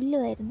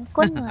കൊല്ലുമായിരുന്നു.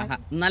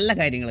 നല്ല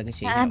കാര്യങ്ങളൊക്കെ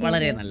ചെയ്യാം.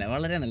 വളരെ നല്ല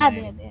വളരെ നല്ല.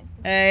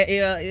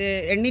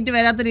 എണ്ണീറ്റ്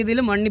വരാത്ത രീതിയിൽ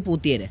മണ്ണി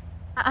പൂത്തിയേരെ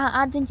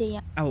അതും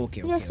ചെയ്യാം.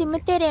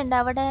 സിമിത്തേരി ഉണ്ട്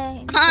അവിടെ.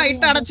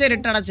 ഇട്ടടച്ചേര്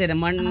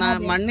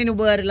മണ്ണിന്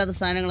ഉപകാരമില്ലാത്ത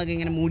സാധനങ്ങളൊക്കെ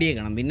ഇങ്ങനെ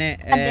മൂടിയേക്കണം. പിന്നെ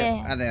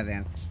അതെ അതെ,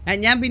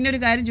 ഞാൻ പിന്നെ ഒരു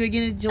കാര്യം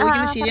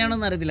ചോദിക്കുന്നത്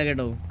ശരിയാണോന്ന് അറിയത്തില്ല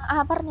കേട്ടോ.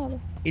 പറഞ്ഞോളൂ.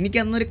 എനിക്ക്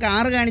അന്നൊരു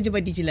കാറ് കാണിച്ച്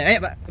പറ്റിച്ചില്ല.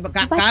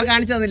 കാർ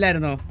കാണിച്ചു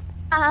തന്നില്ലായിരുന്നോ?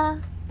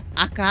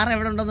 ആ കാർ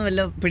എവിടെ ഉണ്ടെന്ന്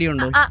വല്ല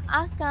പിടിയുണ്ടോ? ആ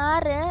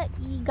കാറ്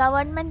ഈ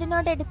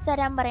ഗവൺമെന്റിനോട് എടുത്തു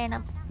തരാൻ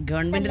പറയണം.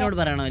 ഗവൺമെന്റിനോട്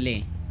പറയണോ അല്ലേ?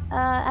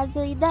 അത്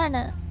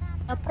ഇതാണ്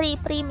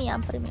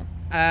പ്രീമിയം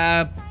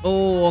ഓ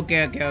ഓക്കെ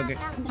ഓക്കെ ഓക്കെ.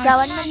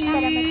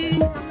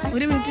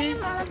 ഒരു മിനിറ്റ്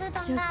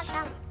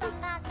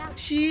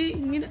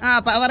ഇങ്ങനെ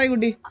പറയൂ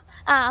കുട്ടി.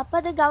 അപ്പൊ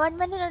അത്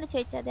ഗവൺമെന്റിനോട്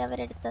ചോദിച്ചാൽ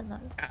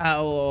അവരെടുത്തെന്നുള്ളു.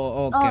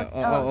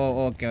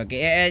 Okay okay.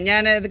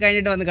 ഞാൻ ഇത്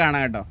കഴിഞ്ഞിട്ട് വന്ന് കാണാം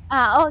കേട്ടോ.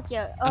 Okay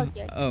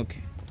okay okay.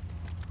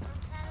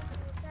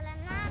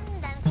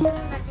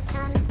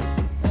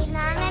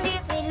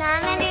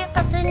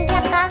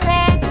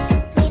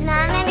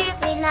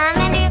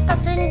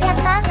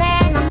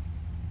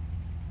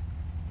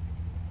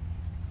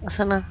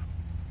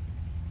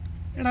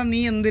 എടാ നീ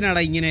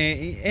എന്തിനാടാ ഇങ്ങനെ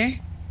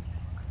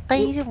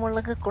തൈര്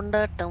മുളക്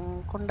കൊണ്ടാട്ടം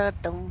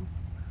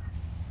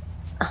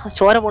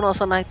ചോര പോണ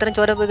അവസാനം ഇത്രയും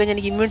ചോര പോയി കഴിഞ്ഞാൽ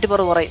എനിക്ക് ഇമ്മ്യൂണിറ്റി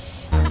പവർ കുറയും.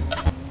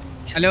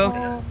 ഹലോ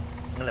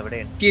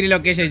കീരി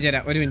ലൊക്കേഷൻ അയച്ചു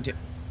തരാം. ഒരു മിനിറ്റ്.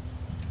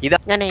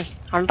 ഞാനേ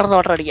അണ്ടർ ദ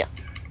വാട്ടർ അടിക്കാം.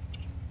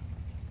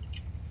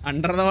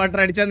 അണ്ടർ ദ വാട്ടർ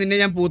അടിച്ചാൽ നിന്നെ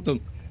ഞാൻ പൂത്തും.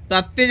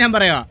 സത്യം ഞാൻ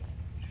പറയാ.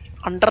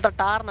 Under the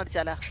ടാറിന്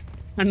അടിച്ചാലാ?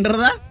 Under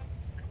the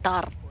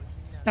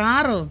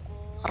taro?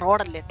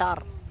 റോഡല്ലേ tar,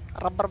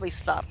 rubber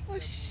base tar.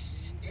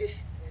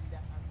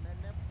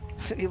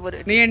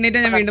 നീ എണ്ണീറ്റ്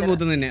ഞാൻ വീണ്ടും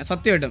പൂത്തും നിന്നെ.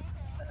 സത്യമായിട്ടും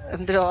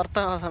എന്തൊരു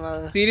അർത്ഥം.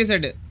 സീരിയസ്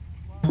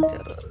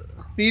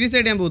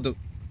ആയിട്ട് ഞാൻ പൂത്തും.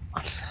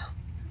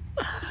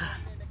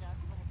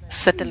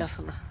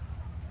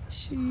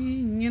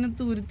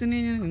 ഇങ്ങനത്തെ ഒരുത്തനെ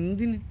ഞാൻ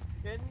എന്തിന്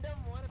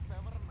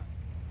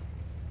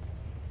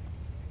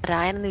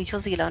രായനെന്ന്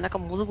വിശ്വസിക്കില്ല. അവനൊക്കെ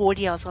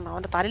മുതുകോടി അവസാനം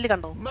അവന്റെ തലയിൽ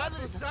കണ്ടോ?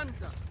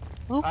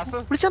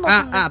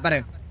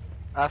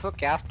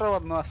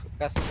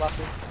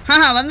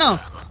 വന്നോ?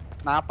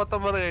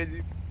 49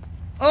 കഴിഞ്ഞു.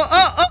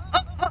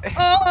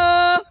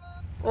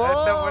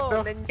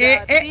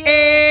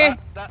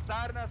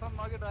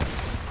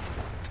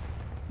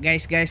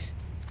 Guys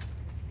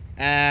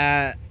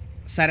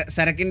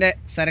സരക്കിന്റെ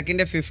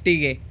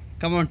 50K.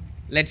 Come on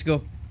let's go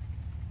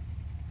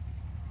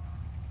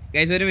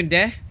guys. ഒരു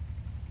minute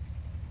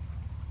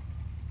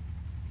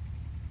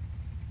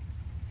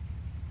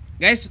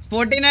guys.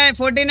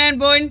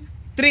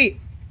 49.3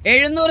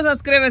 700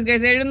 subscribers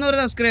guys. 700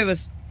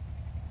 subscribers.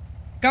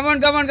 Come on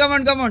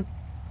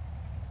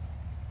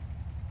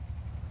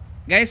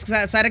guys.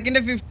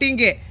 സരക്കിന്റെ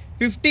 50K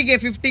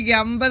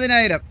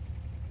 50,000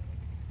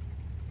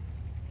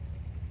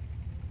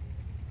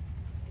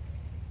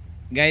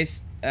 guys.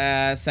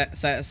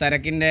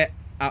 സരക്കിന്റെ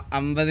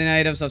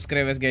 50,000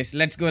 subscribers guys.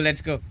 Let's go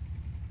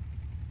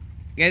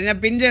guys. ഞാൻ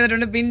പിൻ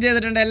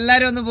ചെയ്തിട്ടുണ്ട്.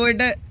 എല്ലാരും ഒന്ന്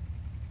പോയിട്ട്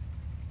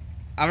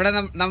അവിടെ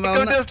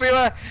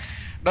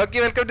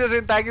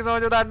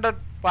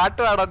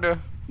പാട്ട് പാടോ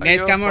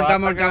ഗൈസ്. കം ഓൺ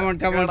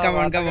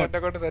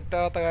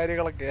സെറ്റാത്ത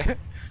കാര്യങ്ങളൊക്കെ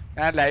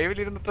ഞാൻ ലൈവിൽ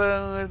ഇരുന്നിട്ട്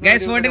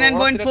ഗൈസ്.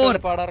 49.4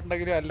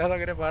 പാടാറുണ്ടെങ്കിലും അല്ലാതെ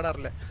അങ്ങനെ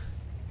പാടാറില്ല.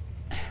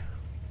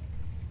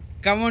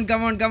 കം ഓൺ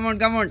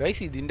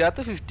ഗൈസ് ഇതിന്റെ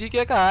അകത്ത് 50K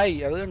ഒക്കെ ആയി.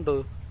 അത് കണ്ടോ?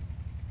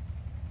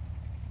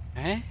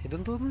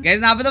 ഇതെന്തോന്നു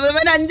ഗൈസ്?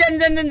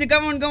 49.5.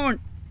 കം ഓൺ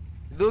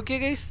ഇത് നോക്കിയേ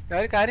ഗൈസ്. ഞാൻ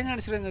കാര്യം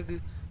കാണിച്ചില്ല നിങ്ങൾക്ക്.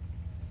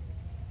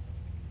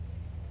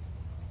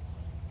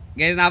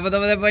 ഗൈസ്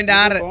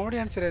 49.6 കോമഡി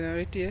കാണിച്ചില്ല. ഞാൻ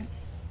വെയിറ്റ് ചെയ്യേ.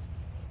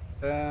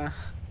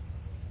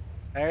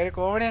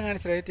 കോമഡി ഞാൻ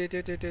കാണിച്ചില്ല.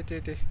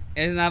 49.6.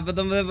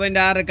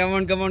 Come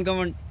on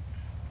 49.7.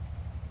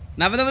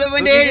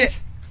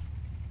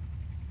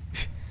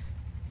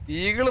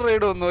 ഈഗിൾ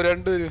റൈഡ് വന്നു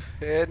രണ്ടുപേരും.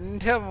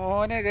 എന്റെ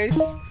മോനെ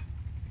ഗൈസ്.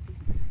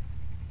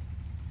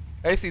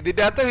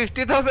 ഇതിന്റെ അകത്ത്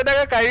 50,000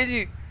 ഒക്കെ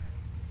കഴിഞ്ഞ്.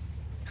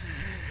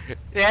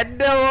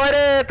 എന്റെ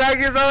മോനെ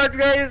thank you so much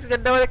guys.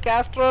 എന്റെ മോനെ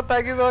Castro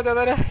thank you so much.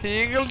 അതെ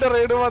ഈഗിളിന്റെ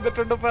റൈഡ്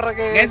വന്നിട്ടുണ്ട്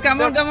പിറകെ.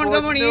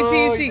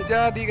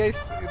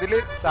 ഇതില്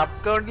സബ്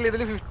കൗണ്ടിൽ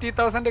ഇതില്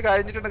 50,000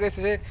 കഴിഞ്ഞിട്ടുണ്ട് ഗൈസ്.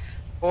 പക്ഷേ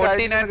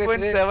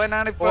 49.7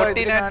 ആണ്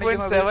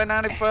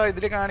ഇപ്പൊ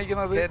ഇതില്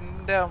കാണിക്കുന്നത്.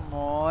 എന്റെ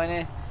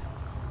മോനെ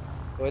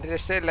ഒരു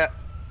രക്ഷയില്ല.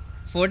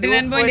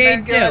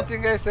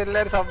 49.8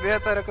 എല്ലാരും സബ്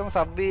ചെയ്യാത്തവരൊക്കെ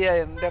സബ് ചെയ്യാ.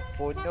 എന്റെ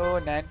പൊന്നോ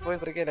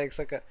 9.3K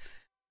ലൈക്സ് ഒക്കെ.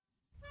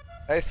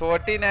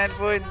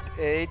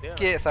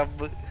 49.8K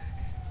sub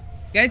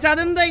guys.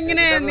 അതെന്താ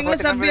ഇങ്ങനെ നിങ്ങൾ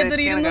സബ്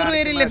ചെയ്തൊരു 200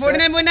 പേരില്ലേ?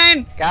 49.9.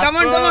 കം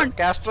ഓൺ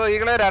കാസ്ട്രോ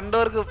ഈഗിളെ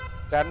രണ്ടുപേർക്കും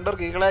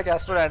ഈഗിളെ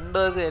കാസ്ട്രോ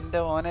രണ്ടുപേർക്കും എന്റെ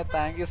മോനെ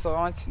thank you so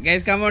much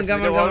guys. Come on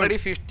already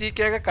 50K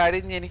ഒക്കെ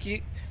കഴിഞ്ഞ്. എനിക്ക്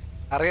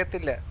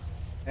അറിയത്തില്ല.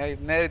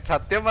 ഇന്ന്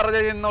സത്യം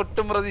പറഞ്ഞാൽ ഇന്ന്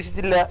ഒട്ടും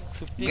പ്രതീക്ഷിച്ചില്ല.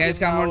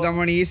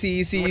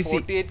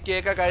 48K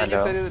ഒക്കെ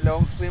കഴിഞ്ഞിട്ട് ഒരു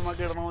ലോങ് സ്ട്രീം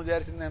ഒക്കെ ഇടണമെന്ന്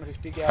വിചാരിച്ചിരുന്നതാണ്.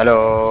 50K. Hello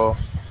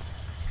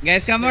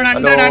guys. Come on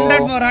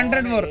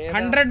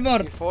 100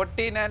 more.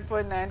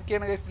 49.9K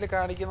ആണ് ഗൈസിൽ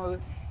കാണിക്കുന്നത്.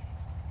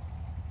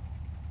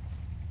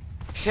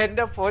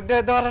 എന്റെ പൊന്നെ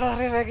എന്താ പറയണ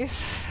അറിയാം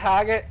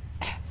ആകെ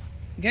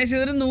ഗൈസ്.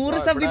 ഇതൊരു 100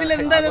 സബ് ഇതിൽ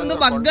എന്താ എന്തോ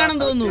ബഗ്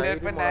ആണെന്ന് തോന്നുന്നു.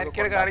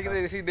 കാണിക്കുന്നത്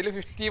ഇതില്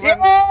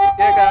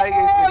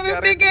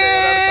 51K.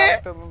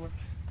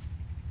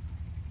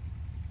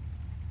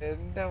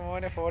 എന്റെ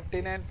മോനെ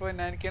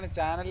 49.9K ആണ്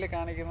ചാനലിൽ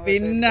കാണിക്കുന്നത്.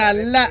 പിന്നെ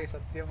അല്ല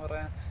സത്യം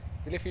പറയാൻ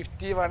ഇതില്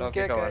 51K.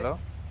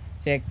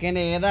 ചെക്കൻ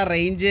ഏതാ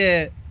റേഞ്ച്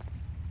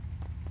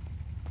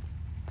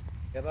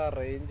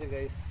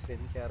ഗൈസ്?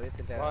 എനിക്ക്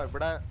അറിയത്തില്ല.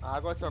 ഇവിടെ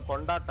ആഘോഷം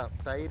കൊണ്ടാട്ടം.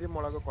 തൈര്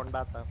മുളക്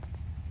കൊണ്ടാട്ടം.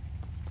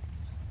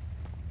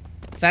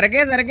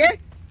 സരക്കെ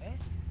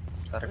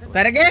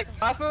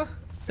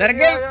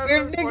സരക്ക്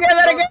 50k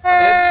സരക്ക്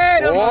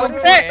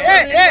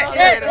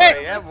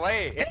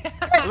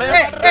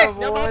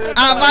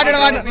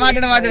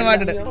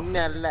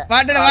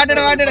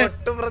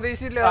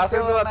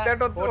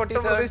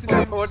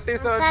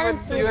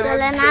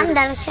ഞാൻ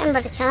ദർശൻ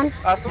പഠിച്ചാൻ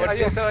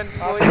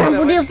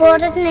പുതിയ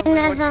പ്രോഡക്റ്റ്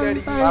നിന്നെ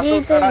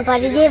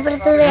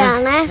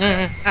പരിചയപ്പെടുത്തുകയാണ്.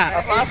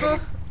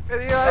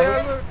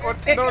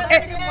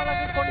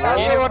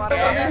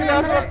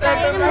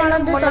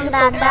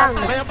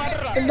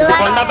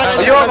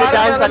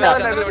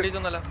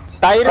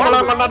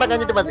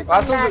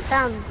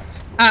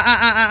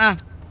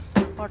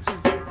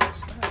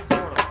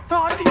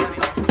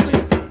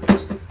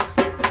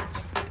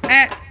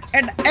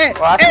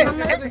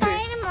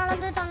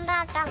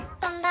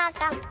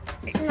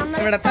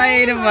 ഇവിടെ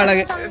തൈരും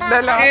മുളക്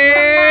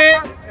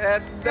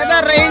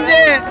റേഞ്ച്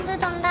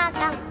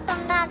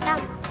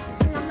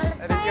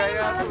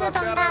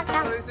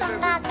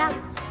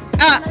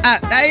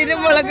തൈരും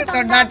മുളക്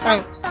തൊണ്ടാട്ടം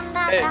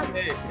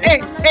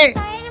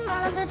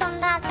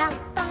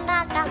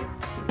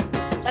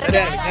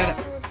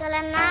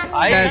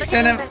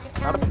ദർശനം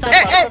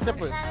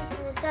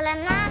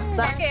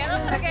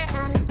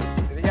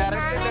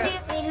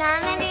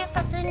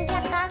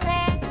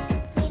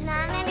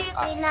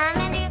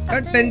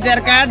ഒട്ടും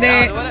ചേർക്കാതെ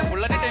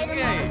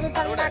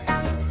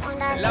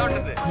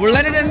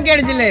ബുള്ളറ്റ് 10k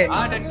അടിച്ചില്ലേ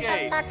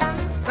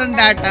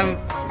തൊണ്ടാട്ടം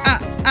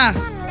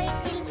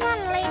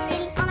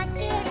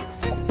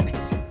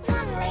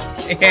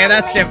ഏതാ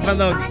സ്റ്റെപ്പ്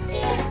നോക്കി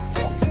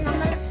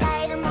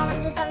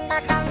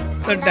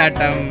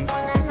തൊണ്ടാട്ടം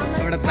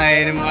ഇവിടെ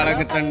തൈരും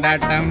മുളക്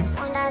തൊണ്ടാട്ടം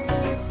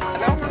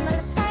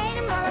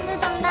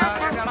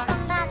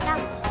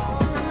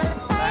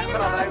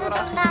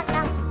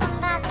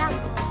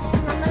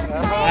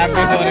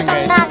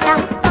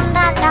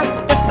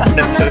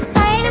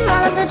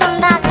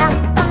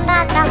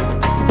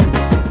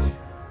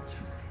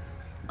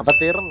അപ്പൊ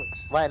തീർന്നു.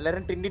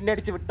 എല്ലാരും ടിൻഡിന്റെ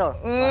അടിച്ച് വിട്ടോ.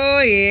 ഓ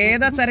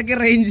ഏതാ സരക്ക്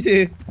റേഞ്ച്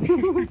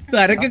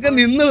സരക്കൊക്കെ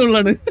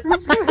നിന്നുള്ളണ്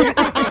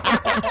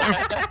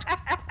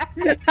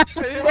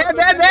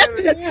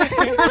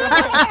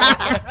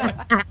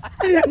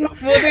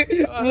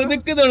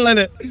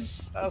മുതുക്കുന്നുള്ളന്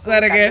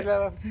സരക്ക്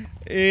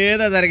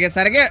ഏതാ സരക്ക്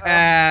സരക്ക്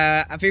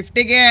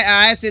 50k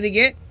ആയ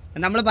സ്ഥിതിക്ക്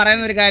നമ്മൾ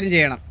പറയുന്ന ഒരു കാര്യം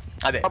ചെയ്യണം.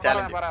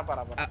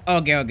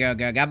 ഓക്കെ ഓക്കെ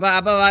ഓക്കെ ഓക്കെ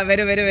അപ്പൊ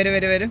വരൂ വരൂ വരൂ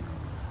വരൂ വരൂ.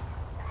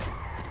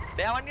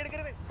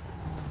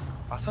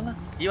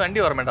 ഈ വണ്ടി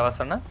ഓർമ്മ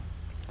വസണ്ണ?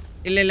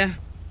 ഇല്ല ഇല്ല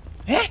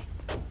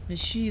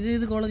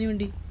ഇത് കോളനി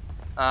വണ്ടി.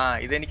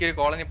 ഇതെനിക്കൊരു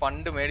കോളനി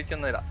പണ്ട്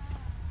മേടിച്ചെന്നതാ.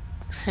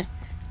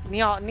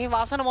 നീ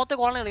വാസന മൊത്തം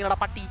കോളനി കളിക്കടാ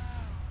പട്ടി.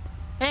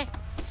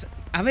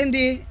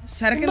 അവന്തി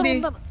സരക്കെന്തി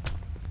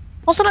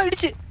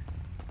ഇടിച്ച്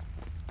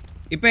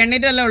ഇപ്പൊ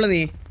എണ്ണീറ്റല്ല ഉള്ളു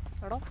നീ.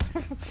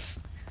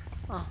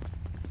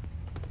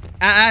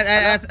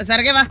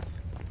 സരക്കെ വാ.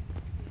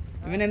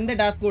 ഇവൻ എന്ത്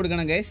ടാസ്ക്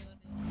കൊടുക്കണം ഗൈസ്?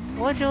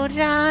 ഒരു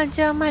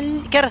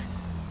രാജമല്ല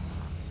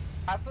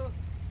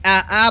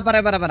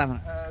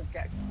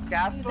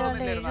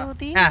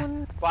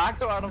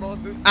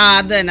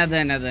അത് തന്നെ അത്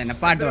തന്നെ അത് തന്നെ.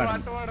 പാട്ട്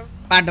പാടണം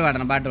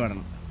പാട്ട്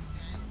പാടണം.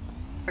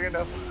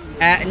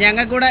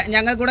 ഞങ്ങൾ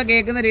കൂടെ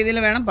കേൾക്കുന്ന രീതിയിൽ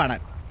വേണം പാടാൻ.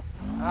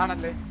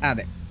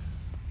 അതെ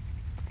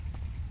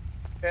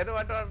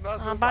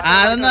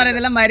അതൊന്നും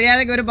അറിയത്തില്ല.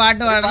 മര്യാദക്ക് ഒരു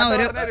പാട്ട് പാടണം.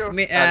 ഒരു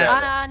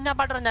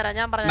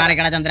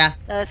മറിക്കട ചന്ദ്ര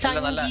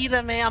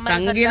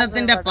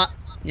സംഗീതത്തിന്റെ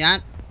ഞാൻ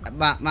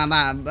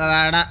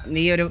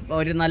നീ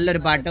ഒരു നല്ലൊരു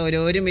പാട്ട്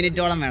ഒരു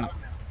മിനിറ്റോളം വേണം.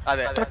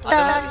 അതെ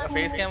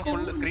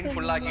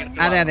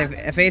അതെ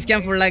ഫേസ്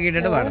ക്യാം ഫുൾ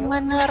ആക്കിയിട്ടിട്ട് പാടണം.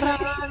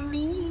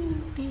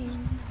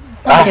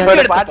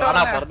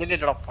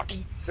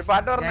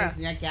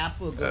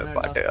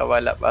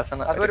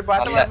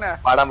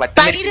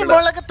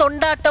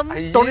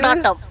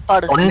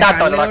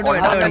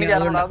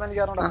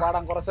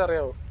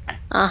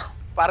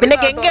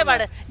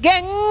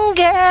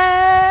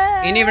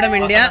 ഇനി ഇവിടെ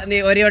മിണ്ടിയ നീ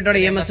ഒരു വട്ടോടെ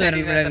EMS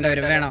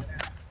വരും വേണോ?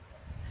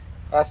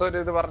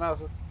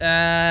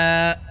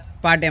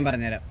 പാട്ട് ഞാൻ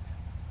പറഞ്ഞുതരാം.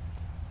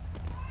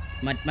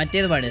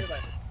 മറ്റേത് പാട്.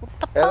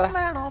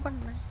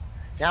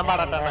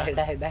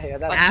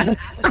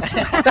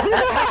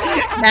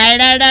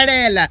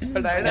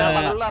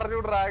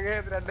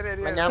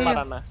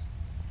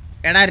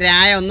 എടാ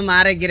രായ ഒന്ന്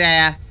മാറിക്ക്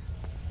രായ.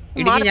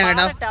 ഇടിക്കും ഞാൻ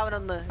കേട്ടോ.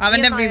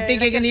 അവന്റെ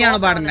 50k നീയാണോ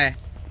പാടണ്ടേ?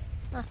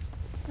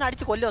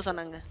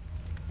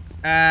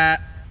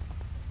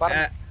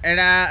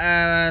 എടാ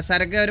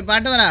സരക്ക് ഒരു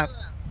പാട്ട് പറ.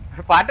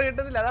 പാട്ട്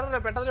കിട്ടുന്നില്ല അതാണ്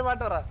പെട്ടെന്ന്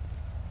പാട്ട് പറ.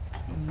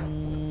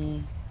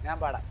 ഞാൻ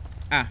പാടാം.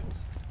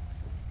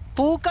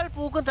 പൂക്കൾ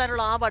പൂക്കും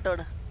തരുള്ള ആ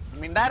പാട്ടോട്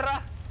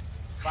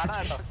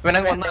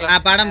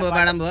പാടാൻ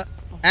പോവാ.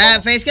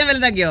 Face cam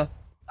വലുതാക്കിയോ?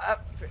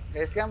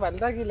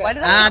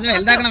 അത്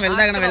വലുതാക്കണം.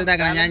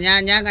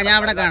 ഞാൻ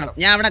അവിടെ കാണും.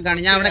 ഞാൻ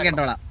അവിടെ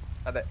കേട്ടോളാം.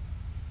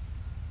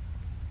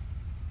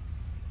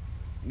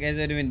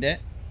 ഒരു മിനിറ്റ്.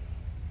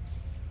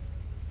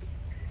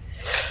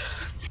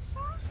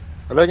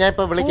 ഹലോ ഞാൻ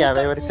ഇപ്പൊ വിളിക്കാം.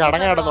 ഒരു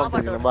ചടങ്ങ്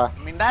നടന്നോണ്ടിരിക്കുന്നു.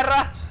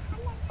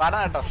 പാടാ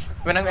കേട്ടോ.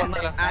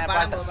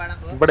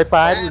 ഇവിടെ ഇപ്പൊ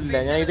ആരുമില്ല.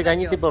 ഞാൻ ഇത്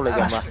കഴിഞ്ഞിട്ട് ഇപ്പൊ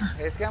വിളിക്കാം.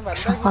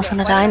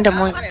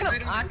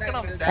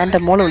 എന്റെ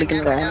മോള്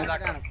വിളിക്കുന്നത്.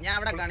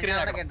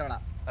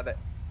 അതെ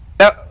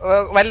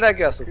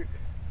വലുതാക്കി വാസു.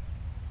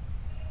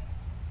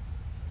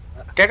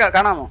 കേക്കാ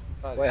കാണാമോ?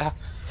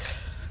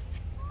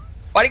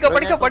 പഠിക്കോ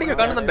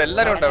കാണുന്നുണ്ട്.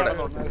 എല്ലാരും ഉണ്ട് അവിടെ.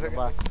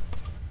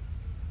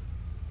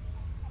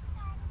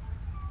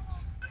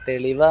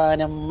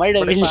 തെളിവാനം മഴ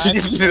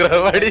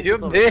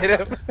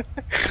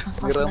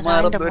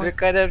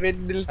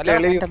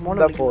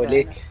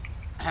പോലെ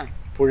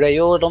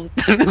പുഴയോളം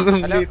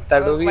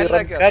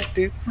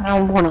തടുവീറക്കാറ്റ്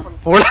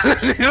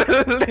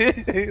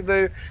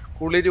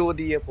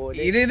കുളിരൂതിയ പോലെ.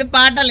 ഇത്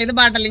പാട്ടല്ല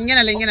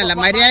ഇങ്ങനല്ല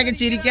മര്യാദക്ക്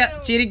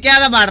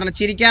ചിരിക്കാതെ പാടണം.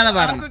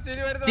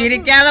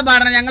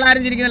 ഞങ്ങൾ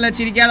ആരും ചിരിക്കുന്നില്ല.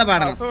 ചിരിക്കാതെ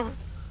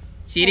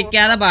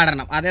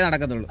പാടണം. അതേ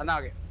നടക്കത്തുള്ളൂ.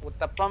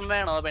 ഉത്തപ്പം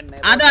വേണോ പെണ്ണെ?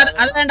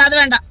 അത്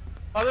വേണ്ട.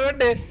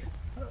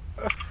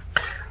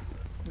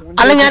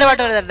 അല്ല ഞാൻ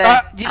പാട്ട് എഴുതട്ടെ.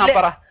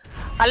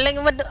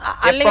 അല്ലെങ്കിൽ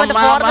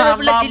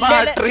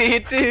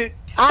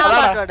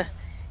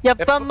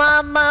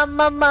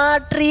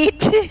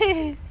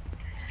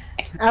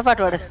ആ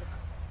പാട്ട് പാട്.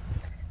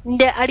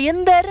 നിന്റെ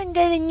അടിയന്തരം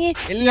കഴിഞ്ഞ്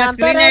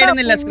സ്ക്രീൻ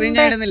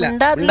ആയിടുന്നില്ല.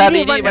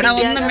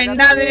 ഒന്നും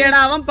മിണ്ടാതിരിയടാ.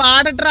 അവൻ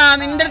പാടട്ടാ.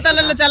 നിന്റെ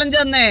അടുത്തല്ലല്ലോ ചലഞ്ച്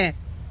തന്നേ.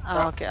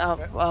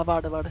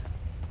 പാട്.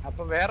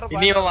 അപ്പൊ വേറെ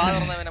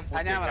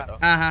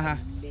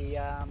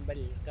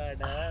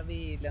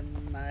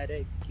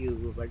കടവിലന്നരയ്ക്കു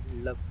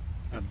വെള്ളം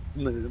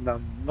അന്ന്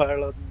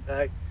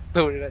നമ്മളൊന്നായി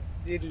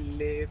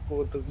തുഴഞ്ഞില്ലേ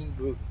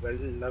കൊതുമ്പു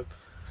വെള്ളം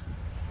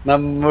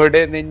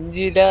നമ്മുടെ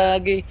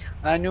നെഞ്ചിലാകെ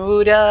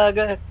അനുരാഗ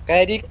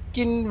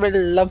കരിക്കിൻ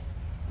വെള്ളം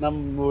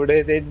നമ്മുടെ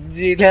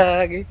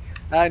നെഞ്ചിലാകെ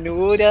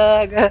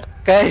അനുരാഗ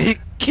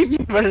കരിക്കിൻ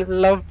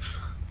വെള്ളം.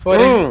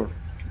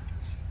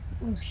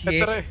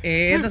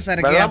 ഏത്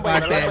സരക്കാ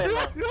പാട്ട്?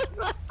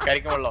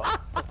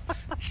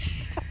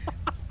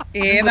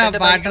 ഏതാ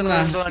പാട്ടെന്നാ?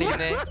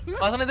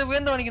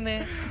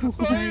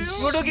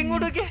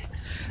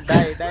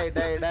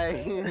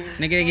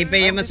 ഇപ്പൊ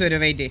EMS വരും.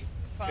 വെയിറ്റ്.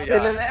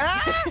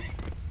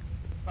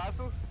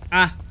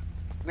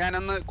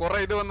 ഞാനന്ന് കൊറേ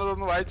ഇത്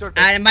വന്നതൊന്ന് വായിച്ചോട്ടെ.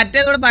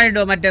 മറ്റേതൂടെ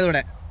പാടിട്ടോ.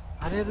 മറ്റേതൂടെ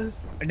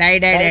ഡൈ.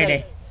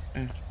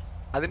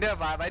 അതിന്റെ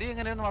വരി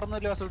എങ്ങനെയാന്ന്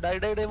മറന്നല്ലോ വാസു. ഡൈ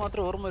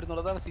മാത്രമേ ഓർമ്മ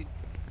വരുന്നുള്ളൂ. അതാണ് സീൻ.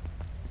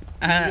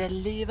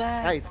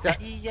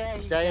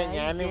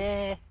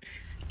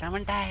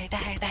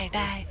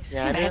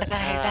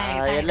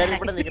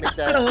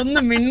 ഒന്ന്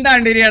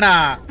മിണ്ടാണ്ടിരിയടാ.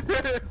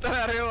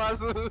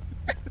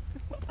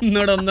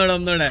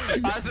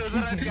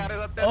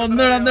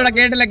 ഒന്നൂടെ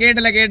കേട്ടില്ല.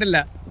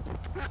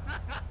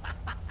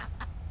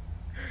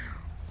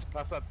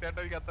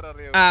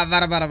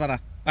 പറ പാട്.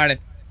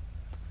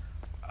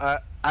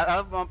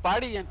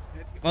 പാടി ഞാൻ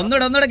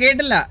ഒന്നൂടെ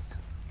കേട്ടില്ല.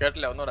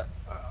 ഒന്നൂടെ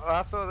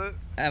വാസു അത്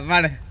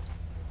പാട്.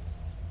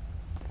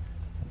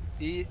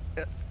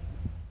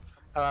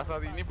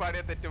 ഇനി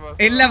പാടിയ തെറ്റ്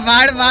ഇല്ല.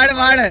 പാട്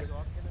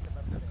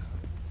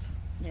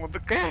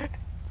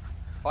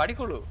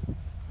പാടിക്കോളൂ.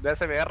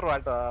 വേറൊരു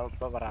പാട്ടോ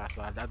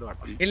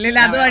ഇല്ല.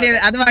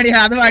 അത്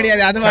പാടിയത്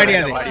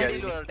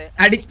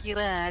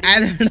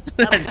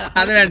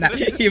അത് വേണ്ട.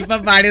 ഇപ്പൊ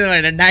പാടിയത്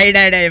വേണ്ട. ഡൈ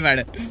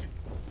പാട്.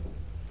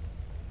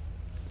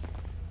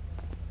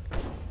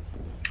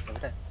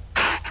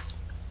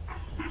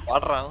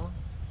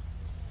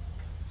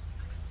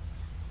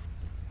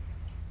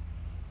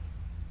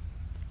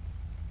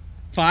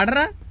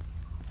 പാടറാ.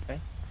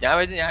 ഞാൻ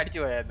അടിച്ചു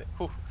പോയത്.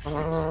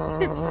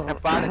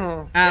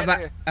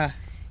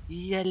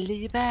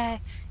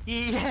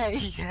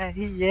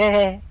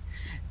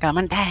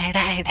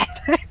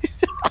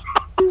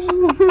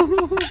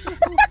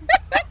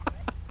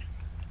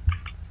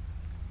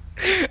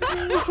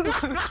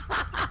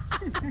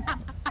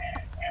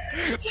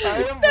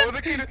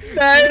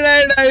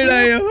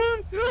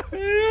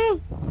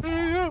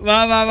 വാ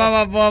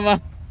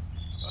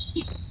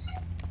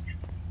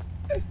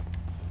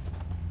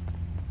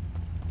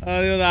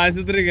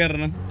ആശുപത്രി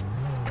കേറണം.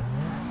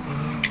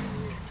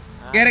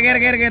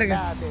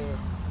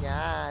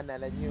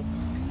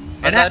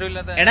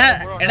 എടാ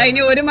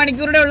ഇനി 1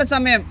 മണിക്കൂറുടെ ഉള്ള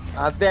സമയം.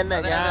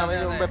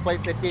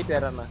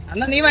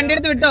 എന്നാ നീ വണ്ടി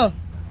എടുത്ത് വിട്ടോ.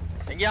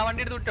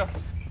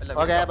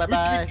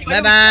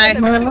 ബൈ.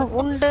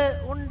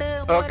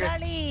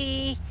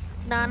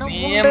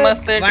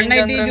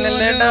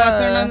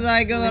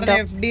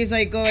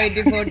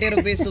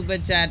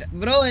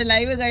 ബ്രോ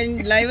ലൈവ്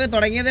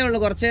തുടങ്ങിയതേ ഉള്ളൂ.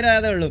 കുറച്ചു നേരം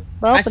ആയതേ ഉള്ളൂ.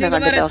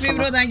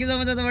 Bro thank you so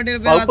much.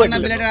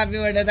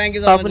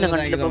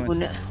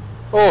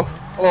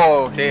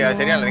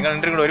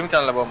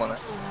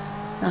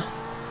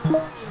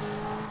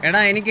 എടാ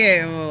എനിക്ക്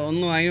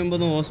അതിനു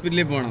മുമ്പ്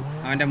ഹോസ്പിറ്റലിൽ പോണം.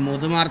 അവന്റെ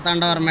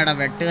മുതുമാർത്താണ്ടവർമ്മയുടെ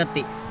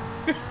വെട്ടുകത്തി.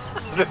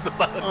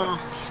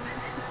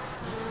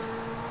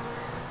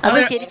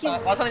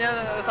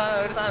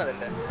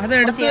 അത്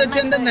എടുത്തു വെച്ച്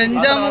എന്റെ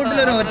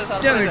നെഞ്ചാമൂട്ടിലൊരു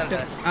ഒറ്റ വിട്ട്.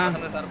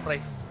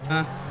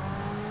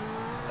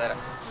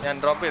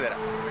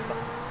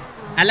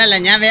 അല്ലല്ല,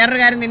 ഞാൻ വേറൊരു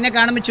കാര്യം നിന്നെ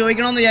കാണുമ്പോ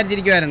ചോദിക്കണോന്ന്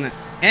വിചാരിച്ചിരിക്കുവായിരുന്നു.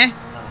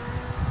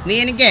 നീ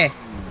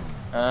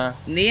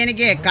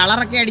എനിക്ക്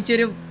കളറൊക്കെ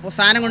അടിച്ചൊരു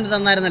സാധനം കൊണ്ട്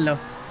തന്നായിരുന്നല്ലോ.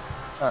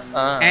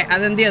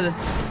 അതെന്തിയത്?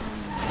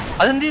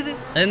 അതെന്ത്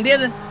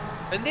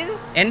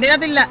എന്റെ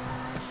അതില്ല.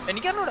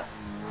 എനിക്കറിഞ്ഞൂടാ.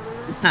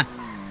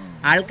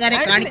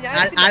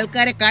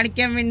 ആൾക്കാരെ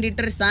കാണിക്കാൻ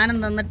വേണ്ടിട്ട് ഒരു സാധനം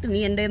തന്നിട്ട് നീ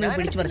എന്റെ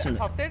പിടിച്ചു പറിച്ചോണ്ട്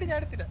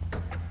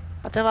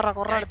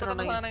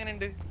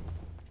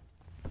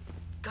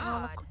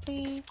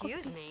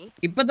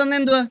ഇപ്പൊ തന്നെ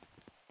എന്തുവാ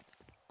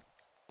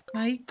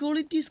ഹൈ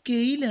ക്വാളിറ്റി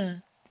സ്കെയിലാ?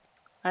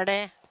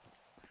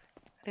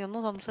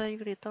 ഒന്നും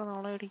സംസാരിക്കടി, ഇത്ര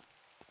നാളെടി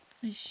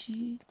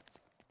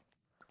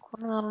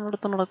കുറെ നാളെ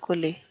എടുത്ത്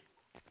നടക്കുമല്ലേ.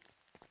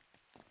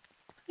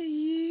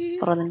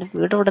 നിന്റെ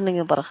വീട് ഇവിടെ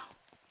നിങ്ങൾ പറ.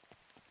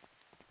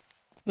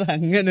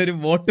 അങ്ങനെ ഒരു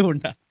ബോട്ടും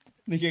ഉണ്ടാ?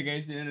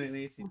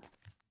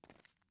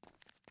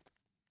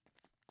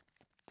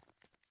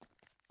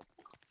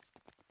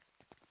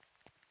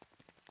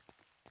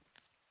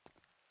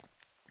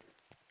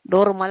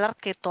 ഡോറ്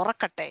മലർക്കെ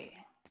തുറക്കട്ടെ.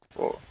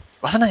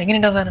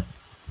 എങ്ങനെയുണ്ടാ സാധനം?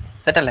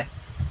 സെറ്റല്ലേ?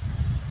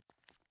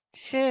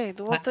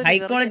 ഹൈ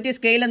ക്വാളിറ്റി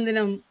സ്കെയിൽ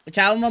എന്തിനും?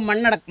 ചാവുമ്പോ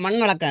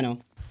മണ്ണളക്കാനോ?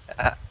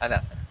 അല്ല,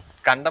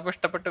 കണ്ടപ്പോ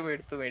ഇഷ്ടപ്പെട്ട്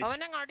എടുത്തു.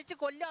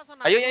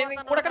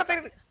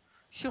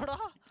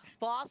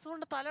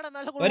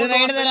 ഒരു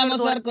റൈഡ് തരാമോ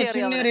സാർ?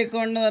 കൊച്ചുണ്ണി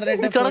റീകോണ്ട്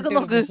പറഞ്ഞിട്ട്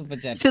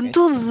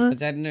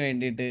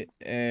വേണ്ടിട്ട്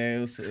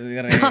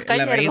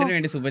റൈഡിന്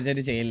വേണ്ടി സൂപ്പർ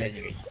ചാറ്റ് ചെയ്യില്ലേ?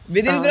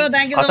 Within bro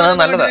thank you so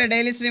much.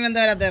 Daily stream എന്താ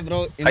വരാത്തെ ബ്രോ?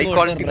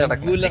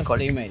 റെഗുലർ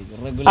സ്ട്രീം ആയിരിക്കും.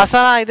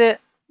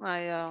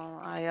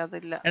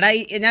 എടാ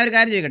ഞാൻ ഒരു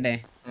കാര്യം ചോദിക്കട്ടെ,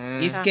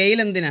 ഈ സ്കെയിൽ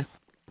എന്തിനാ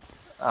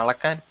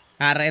അളക്കാൻ?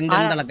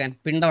 എന്തളക്കാൻ?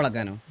 പിണ്ട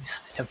വളക്കാനോ?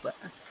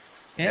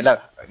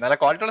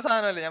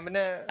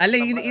 അല്ല,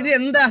 ഇത്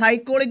എന്താ ഹൈ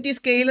ക്വാളിറ്റി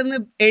സ്കെയിൽ എന്ന്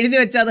എഴുതി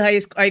വെച്ചാൽ അത്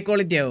ഹൈ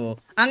ക്വാളിറ്റി ആവോ?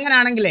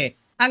 അങ്ങനെയാണെങ്കിലേ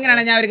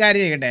ഞാൻ ഒരു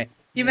കാര്യം ചോദിക്കട്ടെ,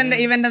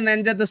 ഇവന്റെ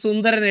നെഞ്ചത്ത്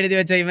സുന്ദരൻ എഴുതി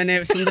വെച്ചാൽ ഇവനെ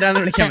സുന്ദരാന്ന്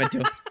വിളിക്കാൻ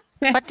പറ്റുമോ?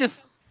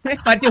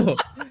 പറ്റുമോ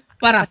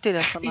പറ.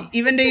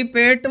 ഇവന്റെ ഈ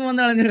പേട്ട് മൂന്ന്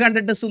കളഞ്ഞു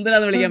കണ്ടിട്ട്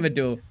സുന്ദരാന്ന് വിളിക്കാൻ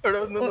പറ്റുമോ?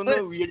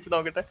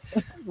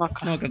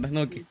 നോക്കട്ടെ,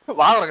 നോക്കി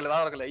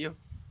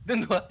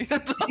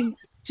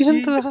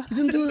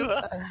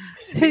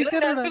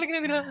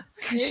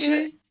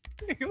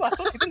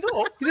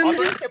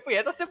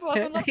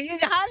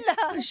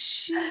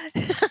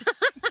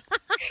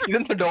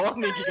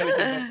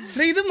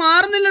ഇത്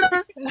മാറുന്നില്ലടാ.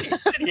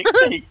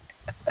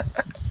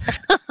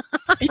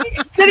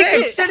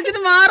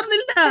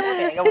 മാറുന്നില്ല.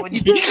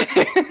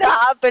 ആ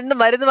പെണ്ണ്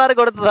മരുന്ന് മാറി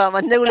കൊടുത്തതാ,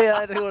 മഞ്ഞ ഗുളി.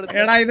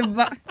 എടാ ഇത്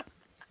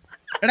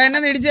എന്നെ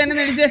നെടിച്ചേ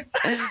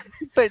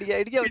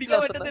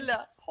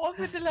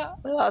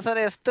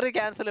F3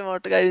 ക്യാൻസൽ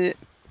ഇമോട്ട് കഴിഞ്ഞ്.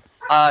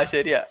 ആ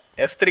ശരിയാ,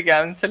 F3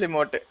 ക്യാൻസൽ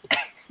ഇമോട്ട്.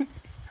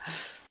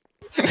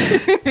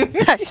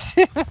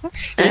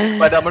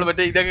 നമ്മൾ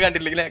മറ്റേ ഇതൊക്കെ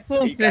കണ്ടില്ലേ?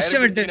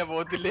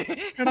 പോകത്തില്ലേ?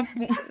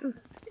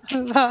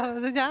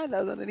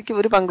 എനിക്ക്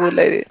ഒരു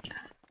പങ്കുമില്ല ഇത്.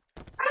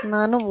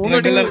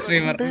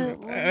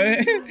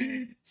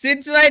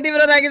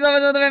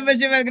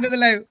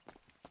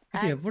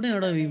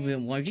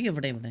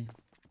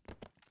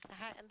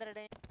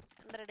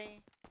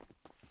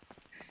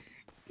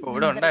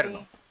 ഇവിടെ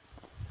ഉണ്ടായിരുന്നു.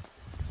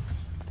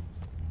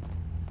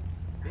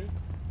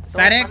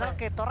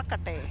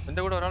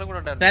 എന്റെ കൂടെ ഒരാളും കൂടെ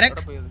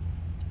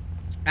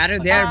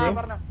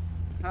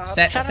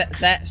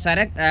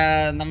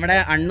നമ്മുടെ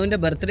അണ്ണുന്റെ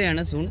ബർത്ത്ഡേ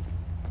ആണ് സൂൺ.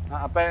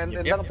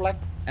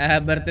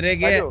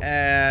 ബർത്ത്ഡേക്ക്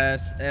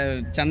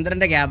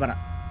ചന്ദ്രന്റെ ക്യാമറ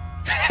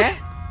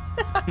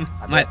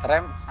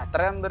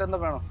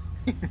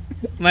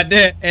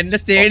മറ്റേ എന്റെ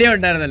സ്റ്റേഡിയം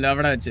ഉണ്ടായിരുന്നല്ലോ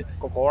അവിടെ വെച്ച്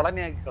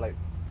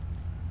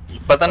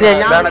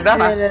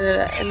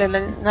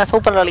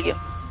സൂപ്പർ കളിക്കും.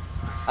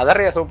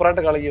 അതറിയാ,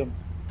 സൂപ്പറായിട്ട് കളിക്കും.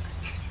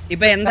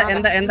 ഇപ്പൊ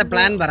എന്താ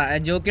പ്ലാൻ പറ?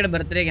 ജോക്കിയുടെ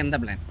ബർത്ത്ഡേക്ക് എന്താ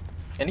പ്ലാൻ?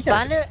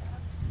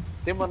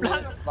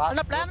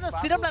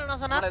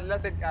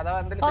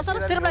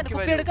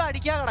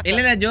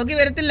 ഇല്ല, ജോക്കി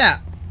വരത്തില്ല.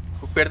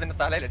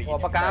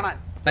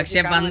 പക്ഷെ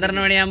 12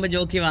 മണിയാകുമ്പോ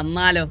ജോക്കി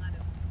വന്നാലോ?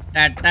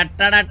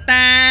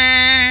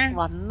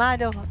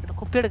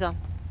 കുപ്പിയെടുക്കാം.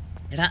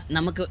 എടാ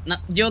നമുക്ക്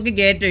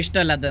ജോക്കിക്ക് ഏറ്റവും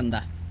ഇഷ്ടമല്ലാത്ത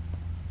എന്താ?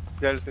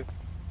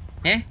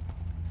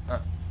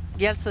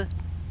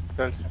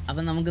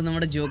 അപ്പൊ നമുക്ക്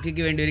നമ്മുടെ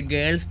ജോക്കിക്ക് വേണ്ടി ഒരു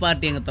ഗേൾസ്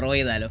പാർട്ടി അങ്ങ് ത്രോ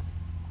ചെയ്താലോ?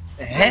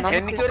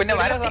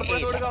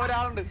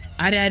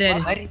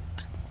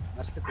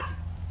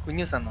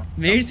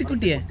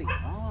 മേഴ്സിക്കുട്ടിയെ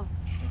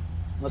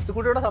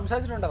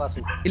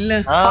ഇല്ല.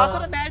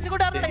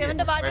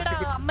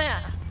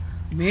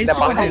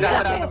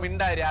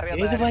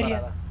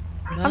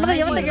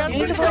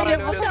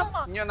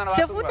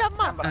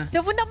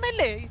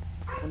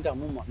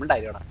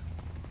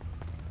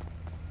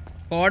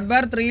 Code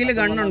bar 3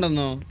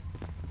 കണ്ണുണ്ടെന്നോ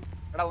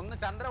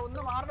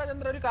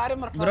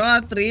bro? ആ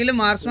 3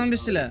 മാർക്സ്മാൻ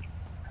ബിസ്റ്റില്ല.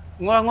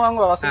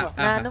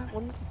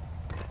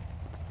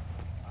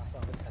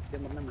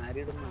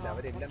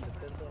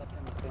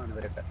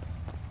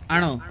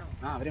 ആണോ?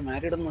 അവര്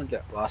മാരീഡ് ഒന്നുമില്ല.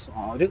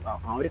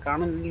 അവര്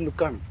കാണാൻ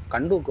ലുക്കാണ്.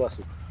 കണ്ടു നോക്കു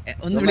വാസു.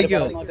 ഒന്ന്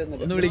വിളിക്കോ?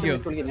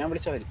 ഞാൻ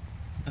വിളിച്ചവര്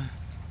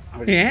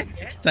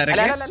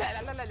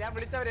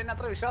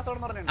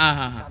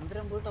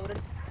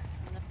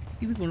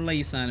ഇത് കൊള്ള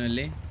ഈ സാധനം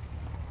അല്ലേ?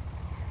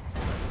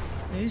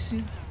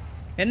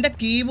 എന്റെ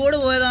കീബോർഡ്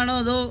പോയതാണോ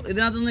അതോ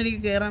ഇതിനകത്തൊന്നും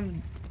എനിക്ക് കേറാൻ?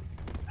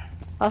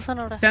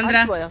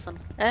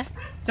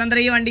 ചന്ദ്ര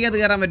ഈ വണ്ടിക്കകത്ത്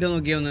കേറാൻ പറ്റുമോ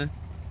നോക്കിയോ ഒന്ന്?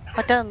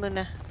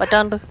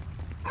 പറ്റാണ്ട്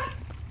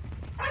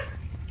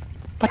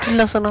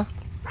പറ്റില്ല സോണ.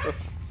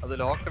 അത്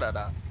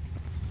ലോക്കഡാടാ.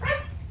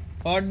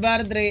 ഹോട്ട് ബാർ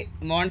 3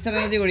 മോൺസ്റ്റർ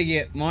എനർജി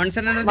കുടിക്കുക.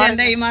 മോൺസ്റ്റർ എനർജി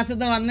എന്റെ ഈ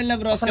മാസത്തെ വന്നില്ല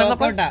ബ്രോ,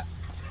 സ്റ്റോക്ക് ഔട്ടാ.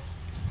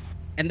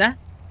 എന്താ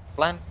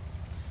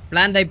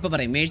പ്ലാൻ ദാ ഇപ്പൊ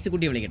പറയും. മേഴ്സി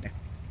കുട്ടി വിളിക്കട്ടെ.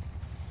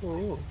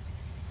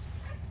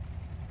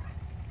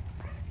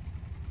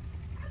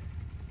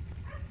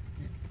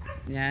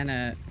 ഞാൻ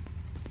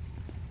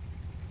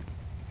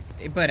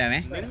ഇപ്പൊ വരാമേ.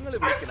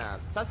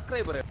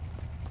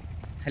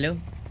 ഹലോ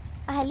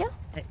ഹലോ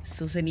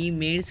സൂസൻ, ഈ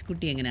മേഴ്സി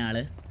കുട്ടി എങ്ങനെ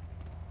ആള്?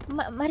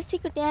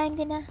 മർസിക്കുട്ടിയാ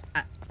എന്തിനാ?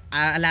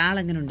 അല്ല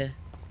ആളെങ്ങനുണ്ട്?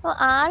 ഓ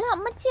ആള്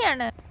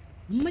അമ്മച്ചിയാണ്.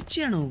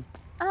 അമ്മച്ചിയാണോ?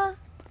 ആ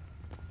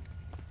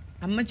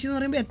അമ്മച്ചി എന്ന്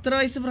പറയുമ്പോ എത്ര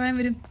വയസ്സ് പ്രായം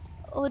വരും?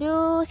 ഒരു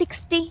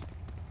 60.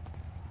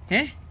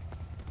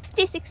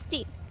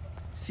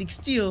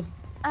 60യോ?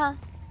 ആ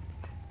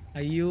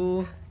അയ്യോ,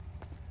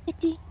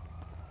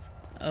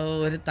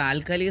 ഒരു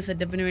താൽക്കാലിക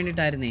സെറ്റപ്പിന്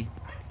വേണ്ടിട്ടായിരുന്നേ.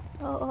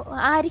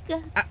 ആർക്ക്?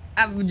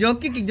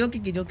 ജോക്കിക്ക്.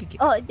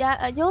 ഓ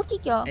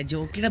ജോക്കിക്കോ?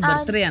 ജോക്കിയുടെ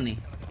ബർത്ത്ഡേ ആണേ,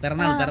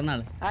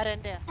 പിറന്നാൾ.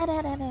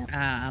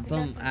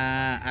 അപ്പം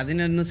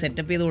അതിനൊന്ന്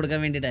സെറ്റപ്പ് ചെയ്ത് കൊടുക്കാൻ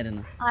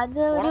വേണ്ടിട്ടായിരുന്നു.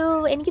 അത് ഒരു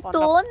എനിക്ക്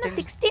തോന്നുന്നു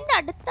 16ന്റെ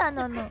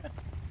അടുത്താന്ന് തോന്നുന്നു.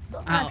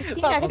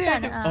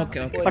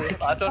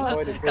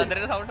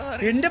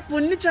 എന്റെ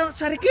പൊന്നു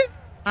സരക്ക്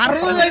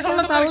 60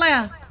 വയസ്സുള്ള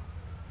തള്ളയാ.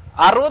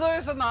 60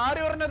 വയസ്സൊന്നും ആര്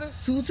പറഞ്ഞത്?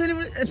 സൂസന്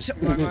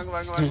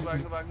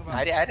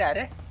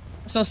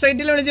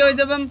സൊസൈറ്റിയിൽ വിളിച്ച്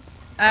ചോദിച്ചപ്പം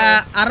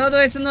 60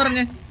 വയസ്സെന്ന്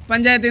പറഞ്ഞ്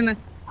പഞ്ചായത്തിൽ നിന്ന്.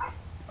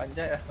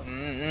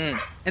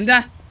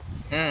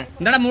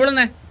 എന്താടാ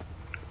മൂളുന്നേ?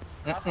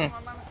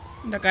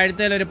 എന്റെ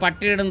കഴുത്തേൽ ഒരു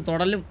പട്ടിയിടുന്ന്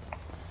തുടലും.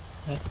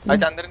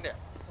 ചന്ദ്രന്റെ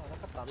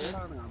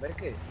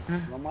അവർക്ക്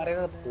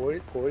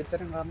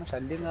കോഴിത്തരം കാരണം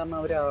ശല്യം കാരണം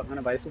അവര്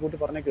അങ്ങനെ വയസ്സ് കൂട്ടി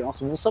പറഞ്ഞേക്കും.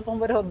 സൂസപ്പം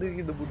വരെ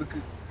വന്നിരിക്കുന്നു പുതുക്ക്.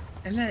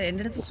 അല്ല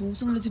എന്റെ അടുത്ത്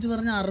സൂസൻ വിളിച്ചിട്ട്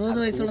പറഞ്ഞു 60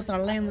 വയസ്സുള്ള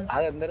തള്ളയെന്ന്.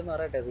 അത് എന്തായിരുന്നു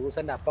പറയട്ടെ,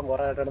 സൂസന്റെ അപ്പം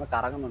കുറെ ആയിട്ട്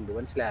കറങ്ങുന്നുണ്ട്,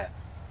 മനസ്സിലായ?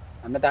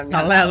 എന്നിട്ട്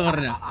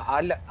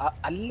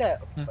അല്ല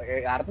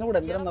അറിഞ്ഞുകൂടെ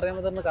എന്തിനാന്ന് അറിയാൻ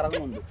തന്നെ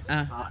കറങ്ങുന്നുണ്ട്.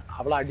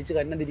 അവളെ അടിച്ച്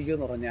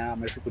കന്നതിരിക്കുമെന്ന് പറഞ്ഞ ആ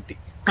മെഴ്സിക്കുട്ടി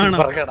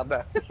കിടന്ന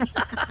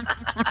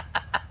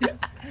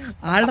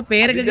ആളുടെ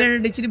പേരൊക്കെ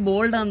കേട്ടിട്ട് ഇച്ചിരി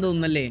ബോൾഡ് ആണെന്ന്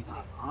തോന്നുന്നല്ലേ?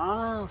 ആ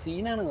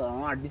സീനാണ്.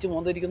 അടിച്ച്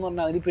മോന്തിരിക്കുന്നു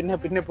പറഞ്ഞാൽ അതിന്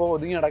പിന്നെ ഇപ്പൊ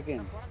ഒതുങ്ങി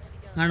കിടക്കുകയാണ്.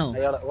 ആണോ?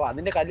 അയാള്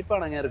അതിന്റെ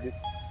കലിപ്പാണ് അങ്ങേർക്ക്.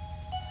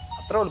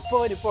 അത്ര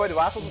ഇപ്പൊ ഒരു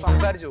വാസം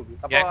സംസാരിച്ചു നോക്ക്.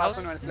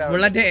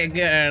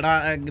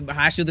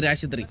 ആശുപത്രി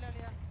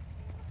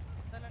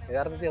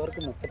യഥാർത്ഥത്തിൽ അവർക്ക്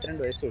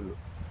 32 വയസ്സേ ഉള്ളൂ.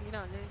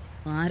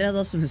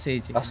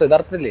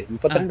 യഥാർത്ഥത്തില്ലേ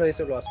 32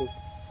 വയസ്സേ ഉള്ളൂ വാസു.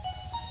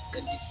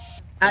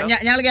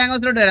 ഞങ്ങൾ ഗ്യാങ്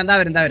ഹൗസിലോട്ട് വരാം.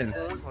 എന്താ വരുന്നത്?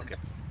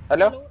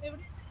 ഹലോ,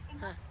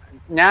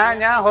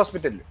 ഞാൻ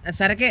ഹോസ്പിറ്റലിൽ.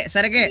 സരക്കെ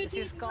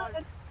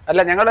അല്ല,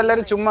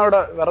 ഞങ്ങളെല്ലാരും ചുമ്മാ ഇവിടെ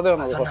വെറുതെ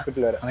വന്നത്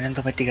ഹോസ്പിറ്റലിൽ വരെ.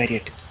 അവനെന്താ പറ്റി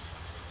കാര്യമായിട്ട്?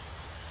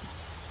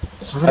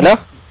 ഹലോ,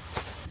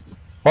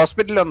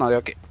 ഹോസ്പിറ്റലിൽ വന്നാ മതി.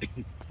 ഓക്കെ.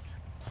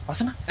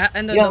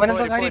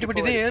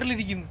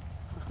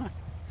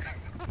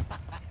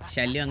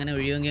 ശല്യം അങ്ങനെ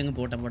ഒഴിയുമെങ്കിൽ അങ്ങ്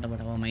പോട്ടെ.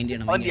 മൈൻഡ്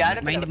ചെയ്യണം.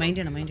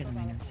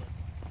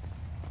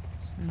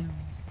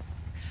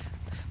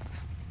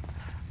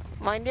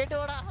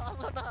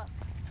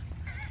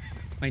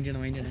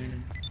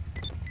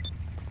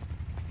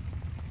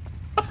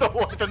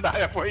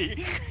 പോയി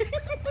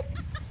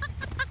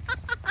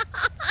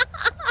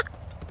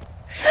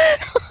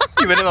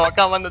ഇവനെ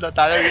നോക്കാൻ വന്നതാ.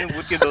 താഴെ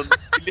പൂത്തി തോന്നുന്നു.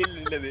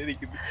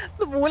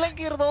 മൂലം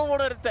കീർന്നോ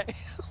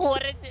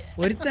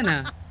ഒരുത്തനാ?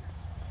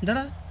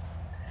 എന്താടാ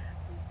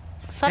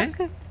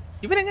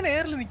ഇവനെങ്ങനെ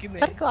ഏറിൽ നിക്കുന്നേ?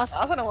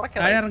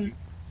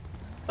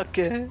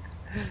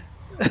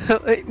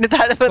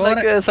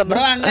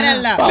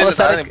 അങ്ങനെയല്ല.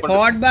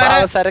 ഹോട്ട്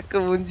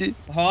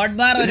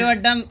ബാർ ഒരു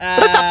വട്ടം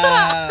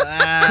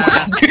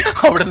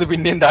അവിടെ നിന്ന്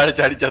പിന്നെയും താഴെ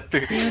ചാടി ചത്ത്.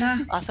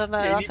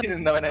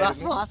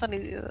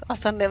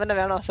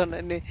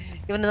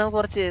 ഇവന് നമുക്ക്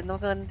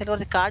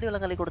കുറച്ച് കാടിയുള്ള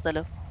കളി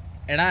കൊടുത്താലോ?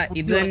 എടാ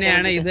ഇത്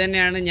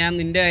തന്നെയാണ് ഞാൻ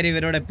നിന്റെ കാര്യം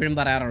ഇവരോട് എപ്പോഴും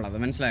പറയാറുള്ളത്,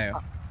 മനസ്സിലായോ?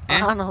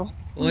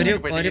 ഒരു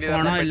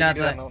ഗുണം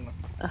ഇല്ലാത്ത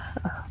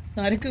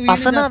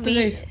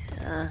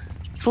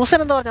സൂസൻ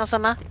എന്താ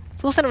പറഞ്ഞ?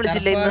 സൂസൻ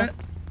വിളിച്ചില്ലേ ഇന്ന്?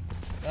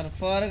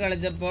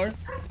 കളിച്ചപ്പോൾ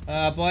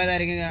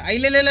പോയതായിരിക്കും.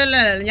 ഇല്ല,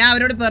 ഞാൻ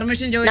അവരോട്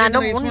പെർമിഷൻ ചോദിച്ചിട്ട്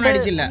റെസ്പോണ്ട്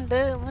അടിച്ചില്ല.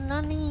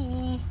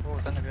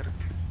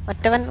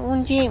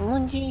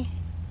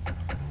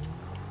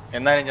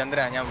 എന്നാലും ചന്ദ്ര,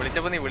 ഞാൻ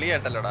വിളിച്ചപ്പോ നീ വിളി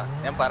കേട്ടല്ലോടാ.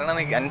 ഞാൻ പറയണ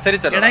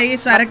അനുസരിച്ചല്ലോ. ഈ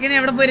സരക്കിനെ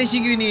എവിടെ പോയി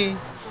രക്ഷിക്കൂ? ഇനി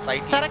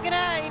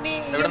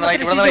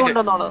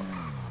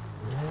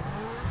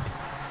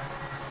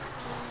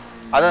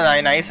അത്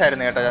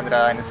നൈസായിരുന്നു കേട്ടോ ചന്ദ്ര,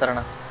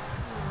 അനുസരണം.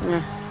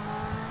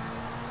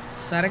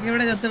 സരക്ക്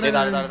ഇവിടെ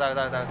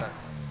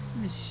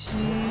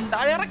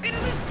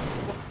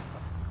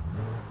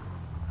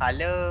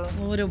ഹലോ,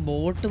 ഒരു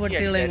ബോട്ട്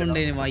പട്ടികളെ കൊണ്ട്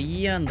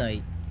വയ്യാന്തായി.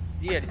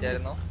 ജി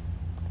അടിച്ചായിരുന്നോ?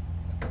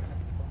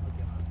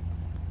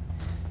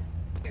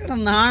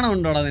 നാണം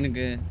ഉണ്ടോടാ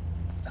നിനക്ക്?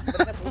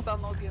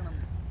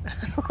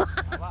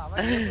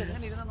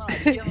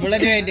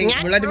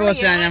 ബുള്ളറ്റ്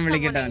പോസ്റ്റ് ഞാൻ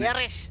വിളിക്കട്ടെ.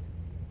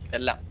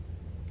 എല്ലാം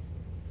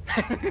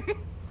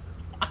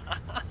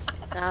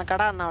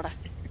കട അവിടെ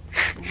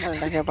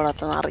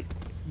മാറി.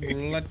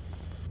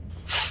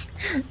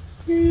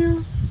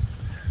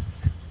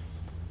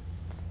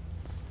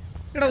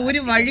 എടാ ഒരു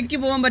വഴിക്ക്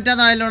പോകാൻ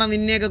പറ്റാതായല്ലോടാ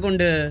നിന്നെയൊക്കെ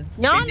കൊണ്ട്.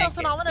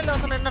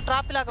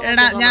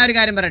 എടാ ഞാൻ ഒരു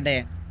കാര്യം പറയട്ടെ,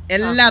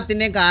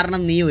 എല്ലാത്തിന്റെയും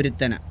കാരണം നീ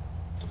ഒരുത്തന.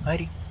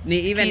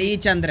 ഇവൻ ഈ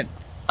ചന്ദ്രൻ.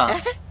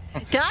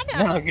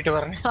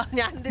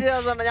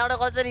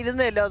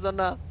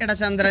 എടാ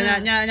ചന്ദ്ര,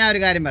 ഞാൻ ഒരു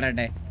കാര്യം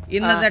പറയട്ടെ.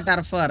 ഇന്നത്തെ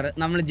ടർഫ് വാർ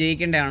നമ്മൾ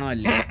ജയിക്കേണ്ടതാണോ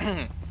അല്ലേ?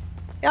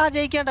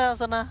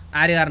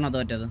 ആര് കാരണോ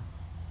തോറ്റത്?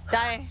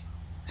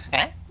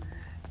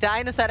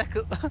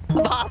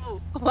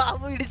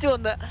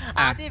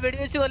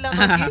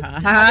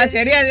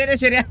 ശരിയാ ശരിയാ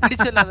ശരിയാ.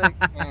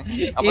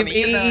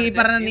 ഈ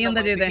പറഞ്ഞ നീ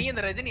എന്താ ചെയ്തേ?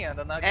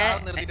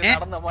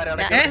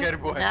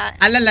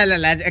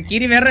 അല്ലല്ല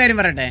കിരി വേറൊരു കാര്യം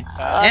പറയട്ടെ.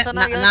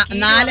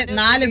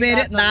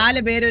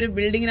 നാല് പേര് ഒരു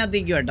ബിൽഡിങ്ങിനകത്ത്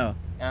നിൽക്കും കേട്ടോ.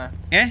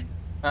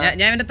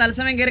 ഞാൻ ഇവന്റെ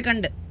തത്സമയം കേറി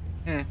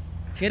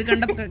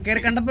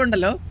കണ്ടപ്പോ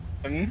ഉണ്ടല്ലോ,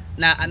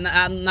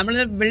 നമ്മള്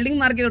ബിൽഡിംഗ്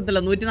മാർക്ക് ചെയ്ത്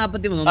കൊടുത്തല്ലോ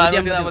 143.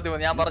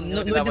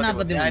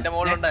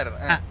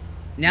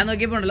 ഞാൻ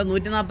നോക്കിയപ്പോ ഉണ്ടല്ലോ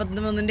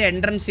 143ന്റെ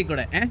എൻട്രൻസിൽ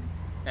കൂടെ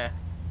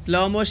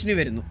സ്ലോ മോഷന്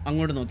വരുന്നു.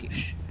 അങ്ങോട്ട് നോക്കി.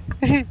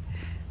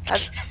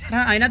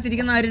 അതിനകത്ത്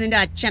ഇരിക്കുന്ന ആര്? നിന്റെ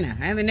അച്ഛനാ?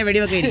 നിന്നെ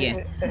വെടിവൊക്കെ ഇരിക്കാൻ.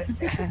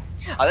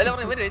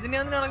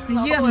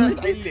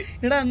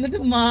 എടാ എന്നിട്ട്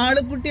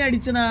മാളുക്കുട്ടി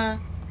അടിച്ചടാ.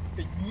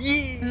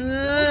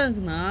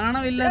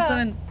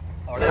 നാണമില്ലാത്തവൻ.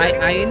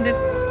 അതിന്റെ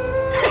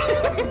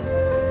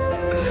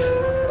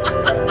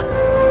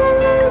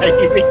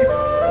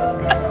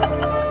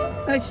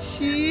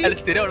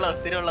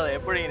സ്ഥിരമുള്ളത്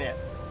എപ്പോഴും ഇങ്ങനെയാ.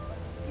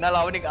 എന്നാൽ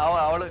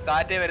അവള്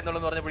കാറ്റേ വരുന്നുള്ളൂ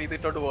പറഞ്ഞപ്പോൾ ഇത്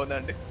ഇട്ടോട്ട്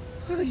പോകുന്നുണ്ട്.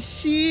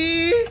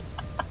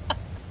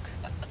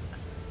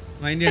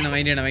 മൈൻഡ്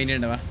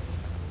ചെയ്യണ്ട വാ.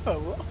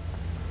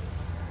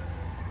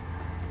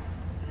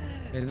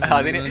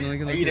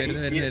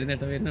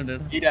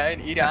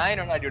 ഈ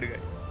രായനാണ് അടി കൊടുക്കുക.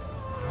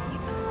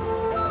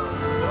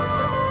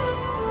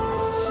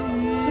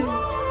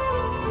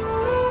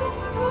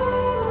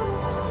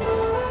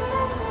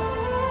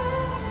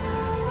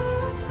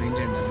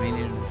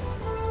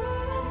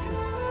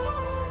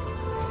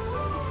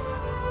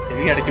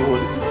 അടിച്ചു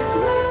പോകുന്നു.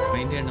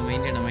 മൈൻഡ്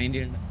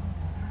ചെയ്യണ്ട.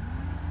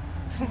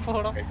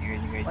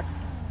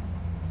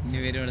 ഇനി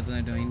പേര്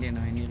എടുത്തുന്നിട്ട് മൈൻഡ്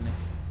ചെയ്യണ്ട.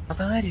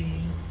 അതാര്?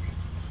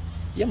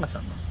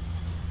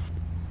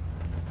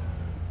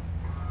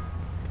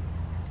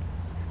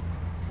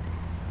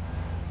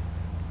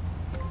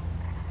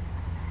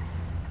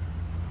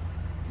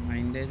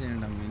 മൈൻഡേ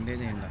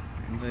ചെയ്യണ്ട.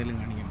 എന്തായാലും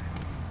കാണിക്കട്ടെ.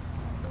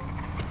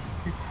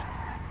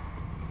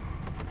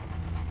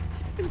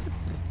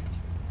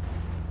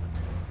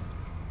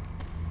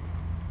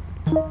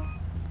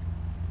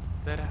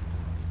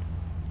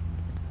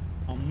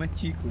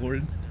 അമ്മച്ചി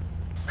കോൾഡ്.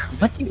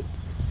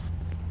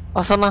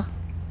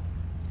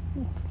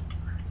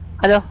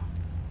 ഹലോ.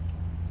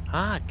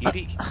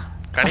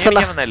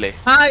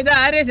 ഇത്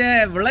ആരേ?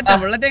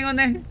 ബുള്ളറ്റ് എങ്ങ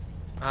വന്നേ?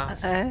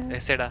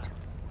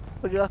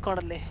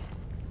 ഒഴിവാക്കണല്ലേ?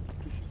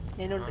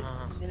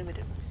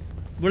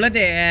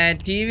 ബുള്ളറ്റ്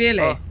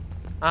ടിവിയിലെ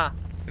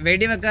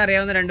വെടിവെക്കാൻ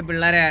അറിയാവുന്ന 2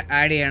 പിള്ളേരെ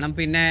ആഡ് ചെയ്യണം.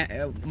 പിന്നെ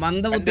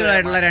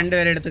മന്ദബുദ്ധികളായിട്ടുള്ള 2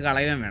 പേരെ എടുത്ത്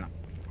കളയുകയും വേണം.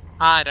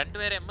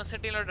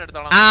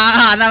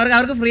 അത്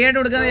അവർക്ക് ഫ്രീ ആയിട്ട്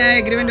കൊടുക്കാൻ ഞാൻ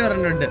എഗ്രിമെന്റ്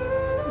പറഞ്ഞിട്ടുണ്ട്.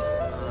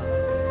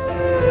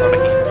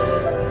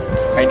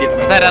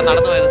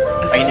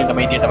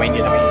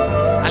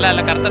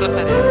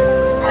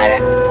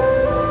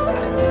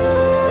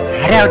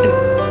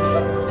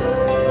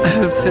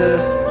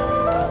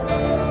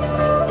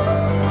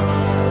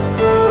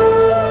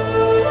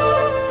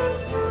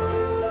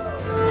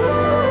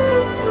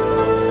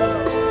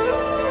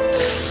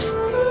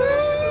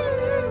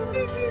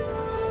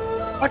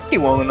 പട്ടി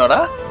പോകുന്നോടാ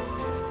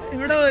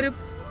ഇവിടെ. ഒരു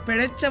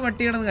പിഴച്ച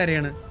പട്ടിയുടെ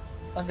കാര്യമാണ്.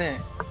 അതെ.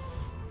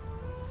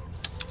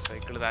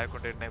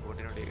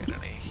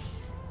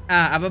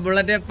 അപ്പൊ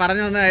ബുള്ളറ്റ്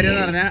പറഞ്ഞു വന്ന കാര്യം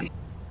എന്ന് പറഞ്ഞാ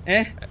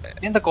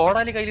എന്താ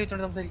കോടാലി കയ്യിൽ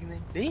വെച്ചോണ്ട്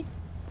സംസാരിക്കുന്നേ?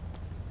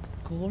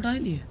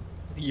 കോടാലി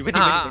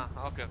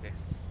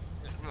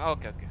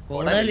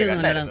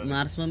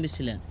മാർസ്മം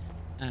ബിസില.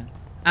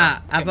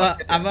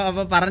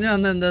 അപ്പൊ പറഞ്ഞു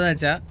വന്നത് എന്താന്ന്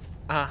വെച്ചാ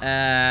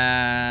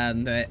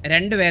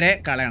 2 പേരെ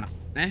കളയണം.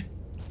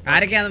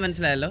 ആരൊക്കെയാന്ന്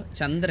മനസ്സിലായല്ലോ?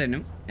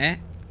 ചന്ദ്രനും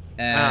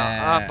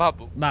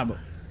ബാബു.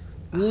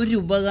 ഒരു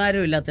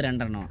ഉപകാരം ഇല്ലാത്ത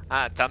 2 എണ്ണോ.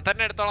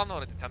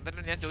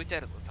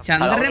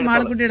 ചന്ദ്രനെ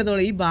മാളക്കുട്ടി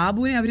എടുത്തോളൂ. ഈ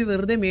ബാബുവിനെ അവര്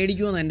വെറുതെ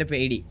മേടിക്കുമെന്ന് എന്റെ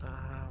പേടി.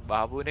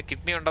 ബാബുവിന്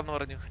കിഡ്നി ഉണ്ടെന്ന്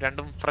പറഞ്ഞു.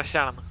 രണ്ടും ഫ്രഷ്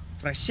ആണെന്ന്.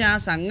 ഫ്രഷ് ആ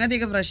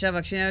സംഗതിയൊക്കെ ഫ്രഷാ.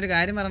 പക്ഷെ ഞാൻ ഒരു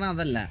കാര്യം പറഞ്ഞ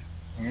അതല്ല,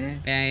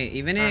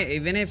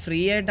 ഇവനെ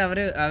ഫ്രീ ആയിട്ട്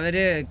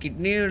അവര്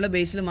കിഡ്നിയുള്ള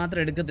ബേസിൽ മാത്രം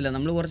എടുക്കത്തില്ല.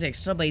 നമ്മൾ കുറച്ച്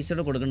എക്സ്ട്രാ പൈസ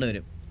കൊടുക്കേണ്ടി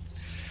വരും.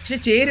 പക്ഷെ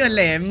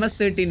ചേരുമല്ലേ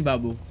MS-13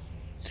 ബാബു?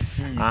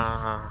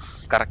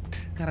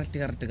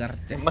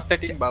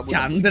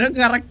 ചന്ദ്രൻ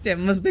കറക്റ്റ്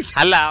MS-13.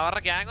 അല്ല,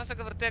 അവരുടെ ഗാംഗോസ്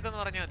ഒക്കെ വൃത്തിയാക്കാന്ന്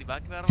പറഞ്ഞാൽ മതി.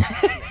 ബാക്കി വേറെ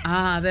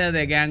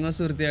അതെ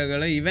ഗാംഗോസ്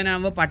വൃത്തിയാക്കള്.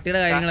 ഇവനാകുമ്പോ പട്ടിയുടെ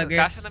കാര്യങ്ങളൊക്കെ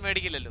കാശൊന്നും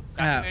മേടിക്കില്ലല്ലോ.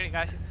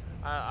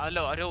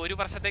 അല്ലോ ഒരു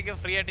വർഷത്തേക്ക്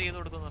ഫ്രീ ആയിട്ട് ചെയ്ത്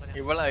കൊടുക്കും.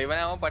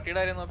 ഇവനാവുമ്പോ പട്ടിയുടെ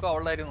കാര്യം നോക്കും,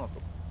 അവളുടെ കാര്യം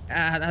നോക്കും.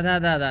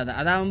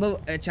 അതാവുമ്പോ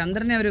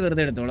ചന്ദ്രനെ അവര്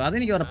വെറുതെ എടുത്തോളൂ.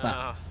 അതെനിക്ക് ഉറപ്പാ.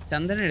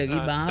 ചന്ദ്രനെ എടുക്കും.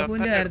 ഈ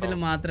ബാബുവിന്റെ കാര്യത്തിൽ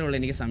മാത്രമേ ഉള്ളൂ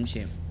എനിക്ക്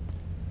സംശയം.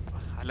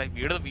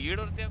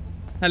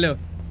 ഹലോ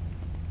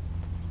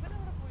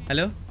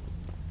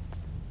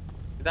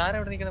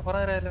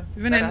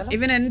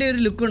ഇവൻ എന്റെ ഒരു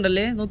ലുക്ക്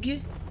ഉണ്ടല്ലേ, നോക്കി.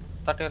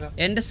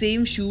 എന്റെ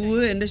സെയിം ഷൂ,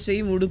 എന്റെ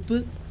സെയിം ഉടുപ്പ്.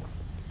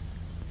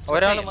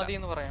 ഒരാള് മതി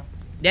എന്ന് പറയാം.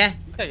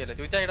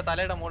 ചൂച്ചായിയുടെ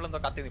തലയുടെ മുകളിൽ എന്തോ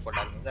കത്തി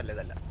നിൽപ്പുണ്ടായിരുന്നു. ഇതല്ല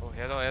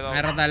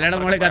വേറെ തലയുടെ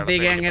മുകളിൽ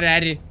കത്തിക്കാൻ അങ്ങനെ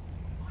ആര്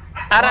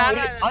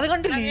അത്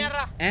കണ്ടില്ലേ?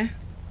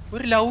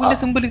 ഒരു ലവിന്റെ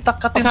സിമ്പിൾ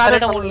കത്തി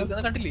തലയുടെ മുകളിൽ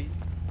കണ്ടില്ലേ?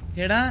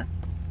 എടാ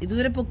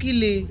ഇതുവരെ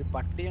പൊക്കിയില്ലേ?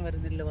 പട്ടിയും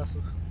വരുന്നില്ല വാസു.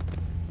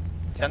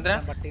 ചന്ദ്ര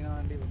പട്ടീനെ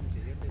വേണ്ടി ഒന്നും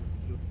ചെയ്യണ്ടേ?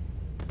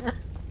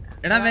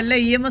 എടാ വല്ല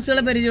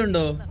EMSകളെ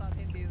പരിചയമുണ്ടോ?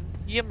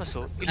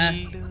 EMSോ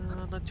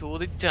ഇല്ലെന്ന്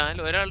ചോദിച്ചാൽ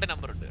ഒരാളുടെ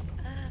നമ്പർ ഉണ്ട്.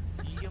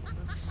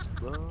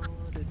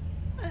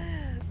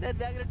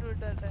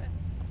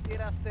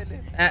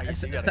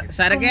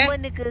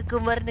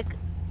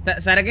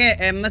 സരക്കെ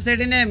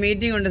MSIഡിന്റെ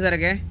മീറ്റിംഗ് ഉണ്ട്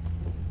സരക്കെ.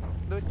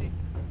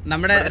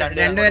 നമ്മുടെ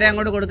രണ്ടുപേരെ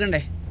അങ്ങോട്ട്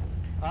കൊടുക്കണ്ടേ?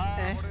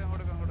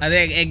 അതെ,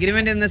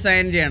 എഗ്രിമെന്റ് ഇന്ന്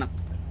സൈൻ ചെയ്യണം.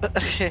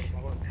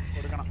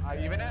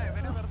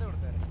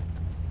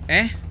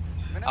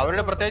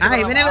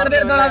 ഇവനെ വെറുതെ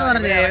എടുത്തോളാന്ന്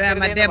പറഞ്ഞേ.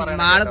 മറ്റേ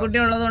മാളക്കുട്ടി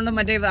ഉള്ളതുകൊണ്ട്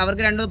മറ്റേ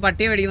അവർക്ക് രണ്ടു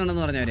പട്ടിയെ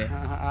മേടിക്കുന്നുണ്ടെന്ന് പറഞ്ഞവര്.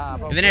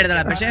 ഇവനെ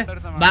എടുത്തോളാം. പക്ഷെ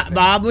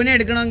ബാബുവിനെ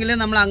എടുക്കണമെങ്കിൽ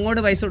നമ്മൾ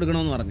അങ്ങോട്ട് പൈസ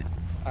കൊടുക്കണമെന്ന് പറഞ്ഞു.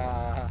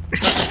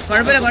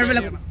 കുഴപ്പമില്ല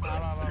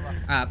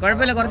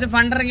കുഴപ്പമില്ല, കുറച്ച്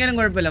ഫണ്ട് ഇറങ്ങിയാലും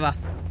കുഴപ്പമില്ല. വാ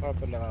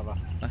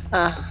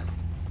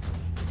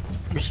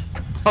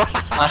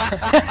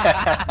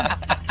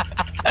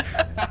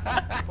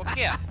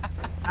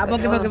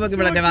പൊക്കി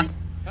വിളട്ടെ. വാ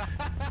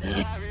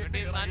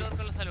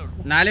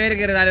 4 പേര്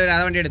കയറി. 4 പേര്. ആ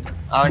വണ്ടി എടുത്തു.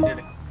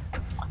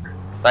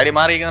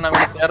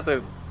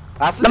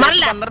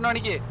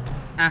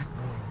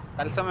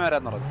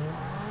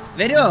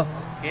 വരുവോ?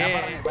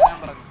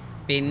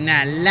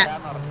 പിന്നല്ല.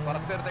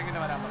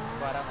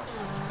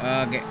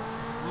 ഓക്കെ,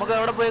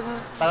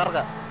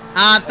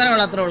 അത്രേ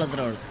ഉള്ളൂ.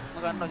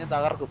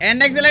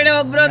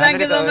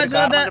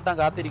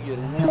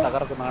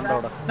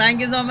 Thank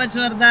you so much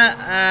for the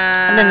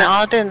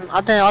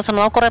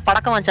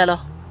പടക്കം വാങ്ങിച്ചാലോ?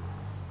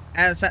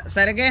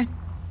 സരക്കെ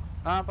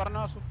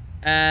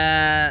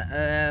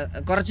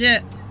കുറച്ച്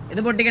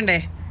ഇത് പൊട്ടിക്കണ്ടേ?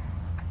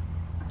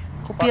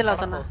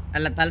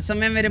 അല്ല,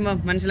 തത്സമയം വരുമ്പോ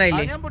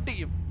മനസ്സിലായില്ലേ?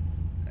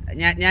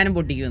 ഞാനും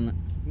പൊട്ടിക്കുമെന്ന്.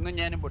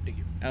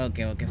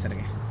 ഓക്കെ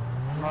സരക്കെ,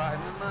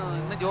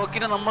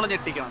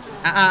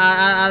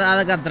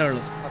 അതൊക്കെ അത്രേ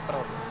ഉള്ളൂ.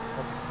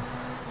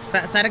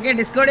 സരക്കെ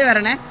ഡിസ്കോഡിൽ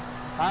വരണേ.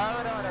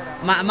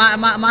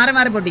 മാറി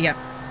പൊട്ടിക്കാം.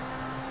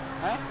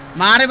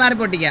 മാറി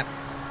പൊട്ടിക്കാം.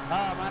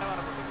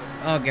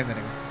 ഓക്കെ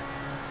സരക്കെ.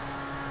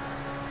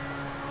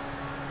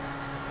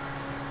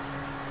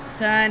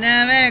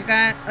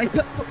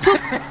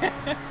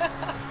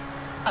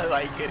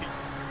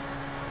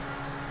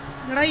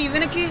 എടാ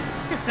ഇവനക്ക്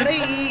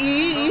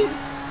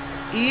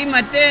ഈ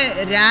മറ്റേ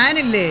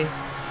രാനില്ലേ?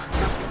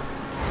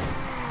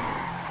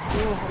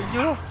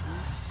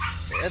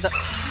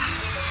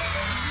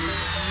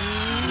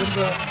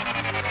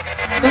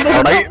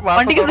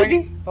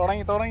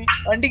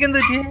 വണ്ടിക്ക് എന്ത്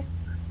പറ്റി?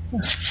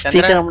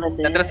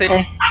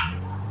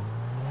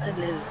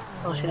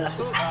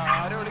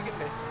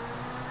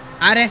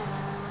 ആരെ?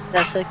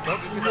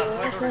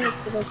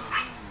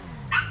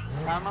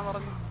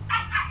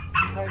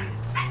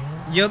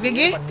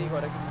 ജോക്കിക്ക്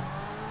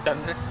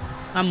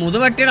ആ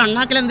മുതുപട്ടിയുടെ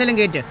അണ്ണാക്കിൽ എന്തെങ്കിലും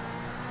കേറ്റ്.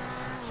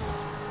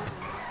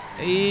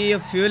 അയ്യോ,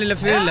 ഫ്യൂലില്ല.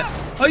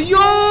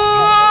 അയ്യോ,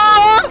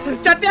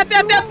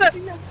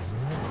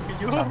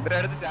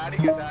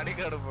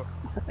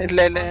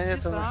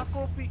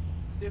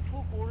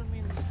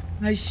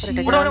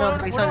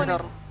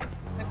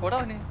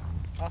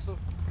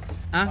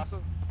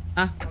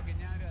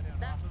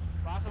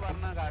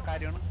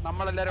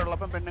 നമ്മളെല്ലാരും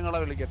ഉള്ളപ്പം പെണ്ണുങ്ങളെ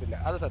വിളിക്കത്തില്ല,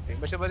 അത് സത്യം.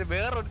 പക്ഷെ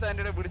വേറൊരു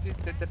തന്റെ പിടിച്ച്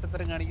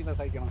ചെറ്റത്തരം കാണിക്കുന്ന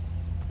സഹിക്കണം.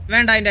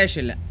 വേണ്ട, അതിന്റെ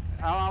ആവശ്യമില്ല.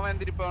 അവൻ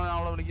എന്തിരിപ്പോ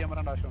അവളെ വിളിക്കാൻ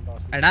പറയേണ്ട ആവശ്യമുണ്ടോ?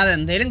 എടാ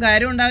അതെന്തേലും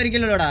കാര്യം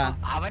ഉണ്ടായിരിക്കല്ലോടാ.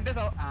 അവന്റെ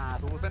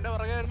സൂസന്റെ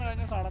പുറകെ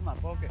കഴിഞ്ഞ നടന്ന.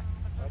 അപ്പൊ ഓക്കെ,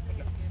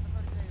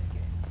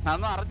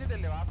 അതൊന്നും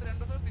അറിഞ്ഞില്ലല്ലേ? വാസു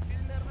 2 ദിവസം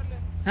സിറ്റിയിലായിരുന്നല്ലേ?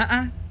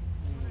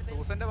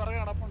 സൂസന്റെ പുറകെ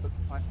നടപ്പുണ്ട്.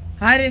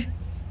 ആര്?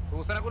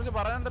 സൂസനെ കുറിച്ച്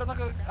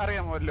പറയാനെന്നൊക്കെ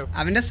അറിയാമല്ലോ.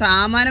 അവന്റെ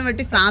സാമാനം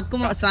വെട്ടി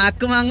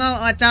സാക്ക് മാങ്ങ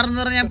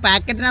അച്ചാറെന്ന് പറഞ്ഞ ഞാൻ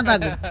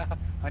പാക്കറ്റിനകത്താക്കും.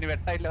 അവന്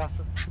വെട്ടയില്ല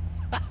വാസു.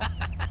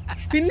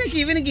 പിന്നെ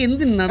ഇവനക്ക്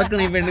എന്ത്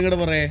നടക്കണം ഈ പെണ്ണുങ്ങളുടെ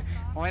പുറകെ?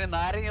 അവന്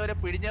നാരങ്ങ വരെ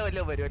പിടിഞ്ഞ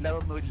വല്ലോ വരും,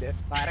 അല്ലാതൊന്നുമില്ല.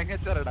 നാരങ്ങ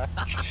ചെറുടാ.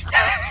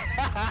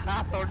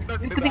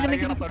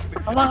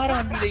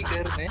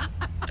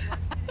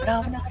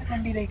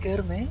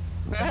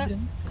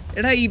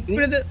 എടാ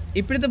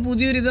ഇപ്പോഴത്തെ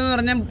പുതിയൊരു ഇതെന്ന്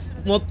പറഞ്ഞാൽ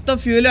മൊത്തം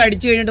ഫ്യൂലും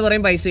അടിച്ചു കഴിഞ്ഞിട്ട്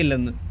പറയും പൈസ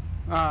ഇല്ലെന്ന്.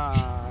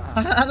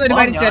 അതൊരു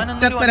പരി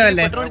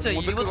ചെറ്റത്തരമല്ലേ?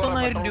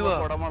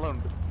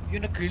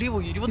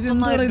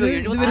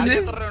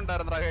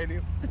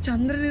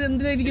 ചന്ദ്രൻ ഇത്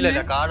എന്തിനായിരിക്കും?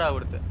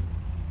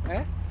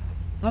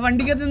 ആ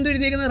വണ്ടിക്കകത്ത് എന്ത്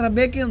എഴുതിയേക്കുന്നത്?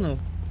 റബേക്കെന്നോ?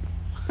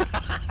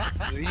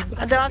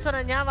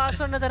 ഞാൻ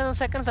വാസുവിന് തരുന്ന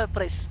സെക്കൻഡ്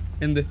സർപ്രൈസ്.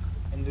 എന്ത്?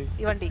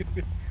 ഈ വണ്ടി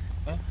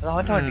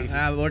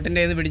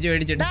വോട്ടിന്റെ ഇത് പിടിച്ചു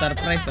മേടിച്ചിട്ട്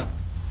സർപ്രൈസ്.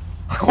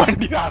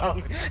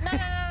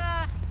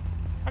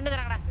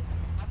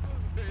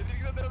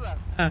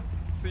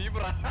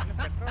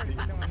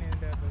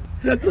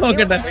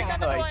 നോക്കട്ടെ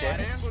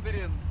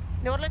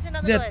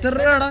ഇത് എത്ര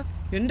രൂപടാ?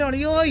 എന്റെ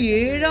അളിയോ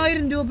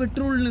 7000 രൂപ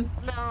പെട്രോളിന്.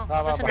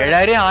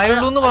 7000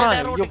 ആയുള്ളൂന്ന്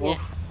പറഞ്ഞു.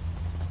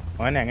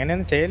 മോനെ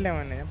അങ്ങനെയൊന്നും ചെയ്യല്ലേ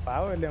മോനെ, ഞാൻ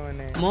പാവല്ലേ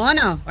മോനെ.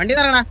 മോനോ? വണ്ടി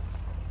തറങ്ങടാ,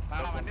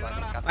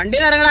 വണ്ടി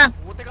തറങ്ങടാ,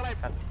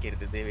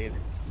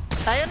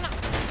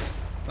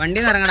 വണ്ടി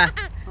തറങ്ങടാ.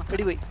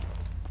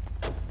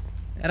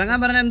 ഇറങ്ങാൻ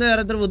പറഞ്ഞ എന്ത്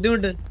എത്ര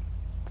ബുദ്ധിമുട്ട്?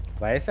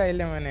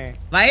 വയസ്സായില്ല മോനെ.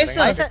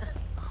 വയസ്സോ?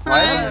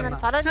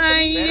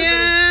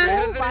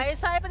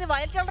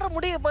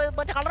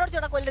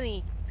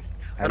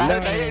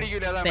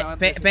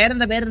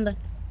 പേരെന്താ? പേരെന്താ?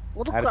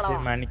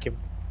 മാണിക്യം.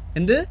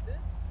 എന്ത്?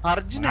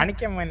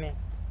 മാണിക്യം മോനെ.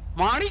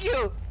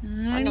 മാണിക്കോ?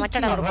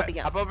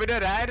 അപ്പൊ പിന്നെ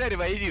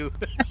വൈദ്യു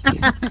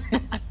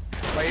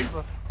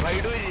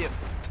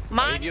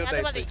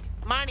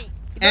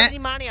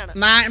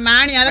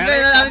മാണി അതൊക്കെ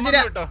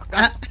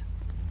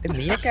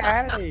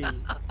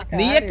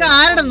നീയൊക്കെ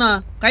ആരടെന്നാ?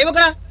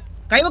 കൈവക്കടാ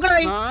കൈവക്കടാ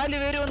കൈ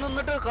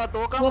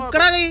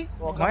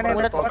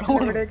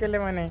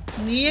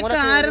നീയൊക്കെ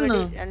ആരെന്നോ?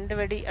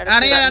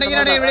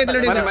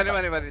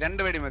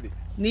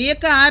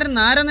 നീയൊക്കെ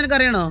ആരെന്ന് ആരാ നിനക്ക്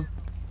അറിയണോ?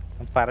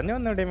 പറഞ്ഞു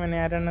വന്നൂടെ മോനെ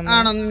ആരാണെന്ന്?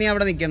 ആണോ നീ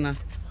അവിടെ നിക്കുന്ന?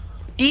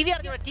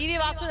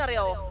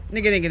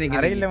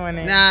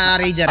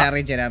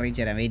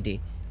 അറിയിച്ചരാം വെയിറ്റ്.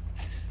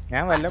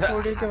 ഞാൻ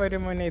വല്ലപ്പോഴേക്ക്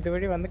വരും മോനെ.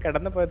 ഇതുവഴി വന്ന്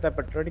കടന്നു പോയതാ.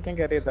 പെട്രോൾ അടിക്കാൻ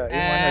കയറിയതാ. ഈ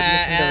മോനെ 1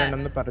 ലക്ഷം രൂപ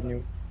വേണമെന്ന് പറഞ്ഞു.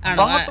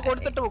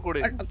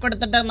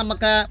 കൊടുത്തിട്ട്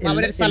നമുക്ക്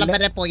അവരൊരു സ്ഥലം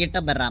വരെ പോയിട്ട്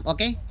വരാം.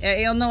 ഓക്കെ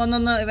ഒന്ന്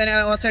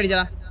ഹോസ്റ്റ്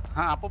അടിച്ചതാ.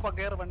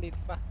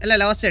 അല്ല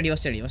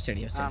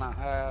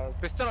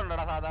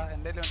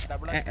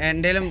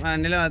എന്തേലും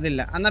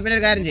അതില്ല. എന്നാ പിന്നെ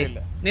ഒരു കാര്യം ചെയ്യും.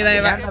 നീ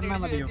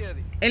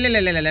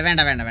ഇല്ല വേണ്ട.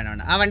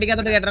 ആ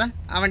വണ്ടിക്കകത്തോട്ട് കേട്ടറാ.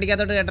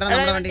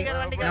 നമ്മുടെ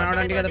വണ്ടിക്കകത്തോട്ട്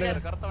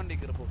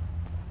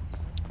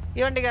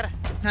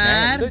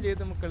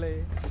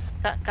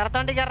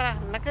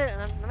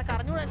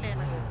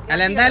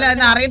അല്ല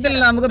എന്തായാലും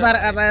അറിയത്തില്ലല്ലോ.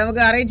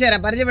 നമുക്ക് അറിയിച്ചു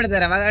തരാം, പരിചയപ്പെടുത്തി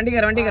തരാം. വണ്ടി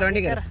കയറി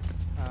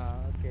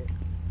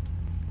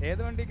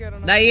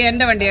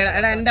എന്റെ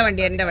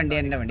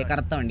വണ്ടി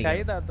കറുത്ത വണ്ടി.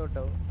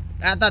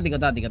 താത്തിക്കോ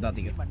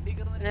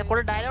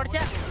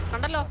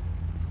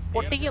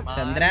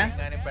ചന്ദ്ര.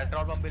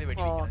 പെട്രോൾ പമ്പിൽ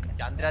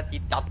ചന്ദ്ര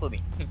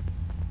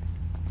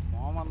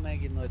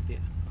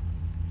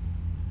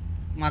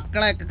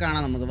മക്കളെയൊക്കെ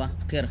കാണാം നമുക്ക്. വാ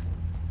കേറ്.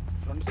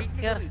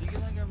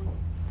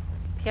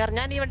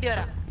 ഞാൻ ഈ വണ്ടി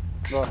വരാം.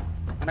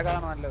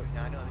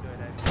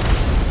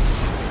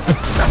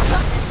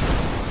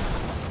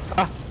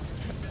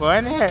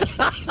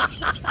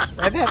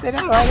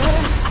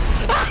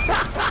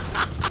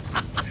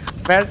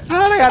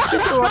 പെട്രോള്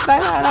കത്തിച്ച്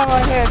കൊട്ടാനാണോ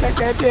മോനെ എന്നെ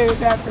കയറ്റി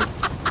എഴുതാത്ത?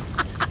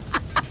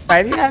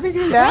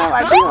 പരിഹാരക്ക് ഞാൻ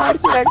വണ്ടി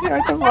ഓടിച്ച്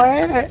രക്ഷപ്പെട്ട്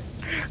പോയേനെ.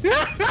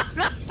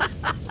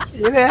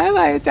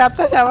 ഇതേതായി ചത്ത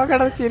ശവം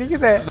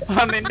കിടച്ചിരിക്കുന്നേ?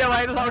 നിന്റെ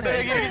വയറ് സൗണ്ട്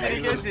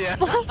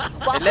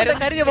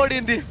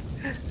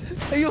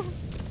അയ്യോ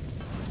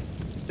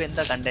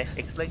എന്താ കണ്ടേ?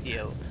 എക്സ്പ്ലെയിൻ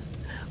ചെയ്യാവോ?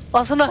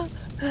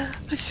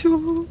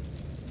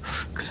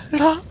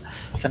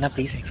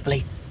 Please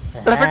explain.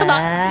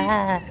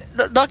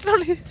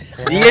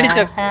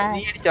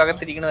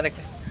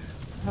 അകത്തിരിക്കണവരൊക്കെ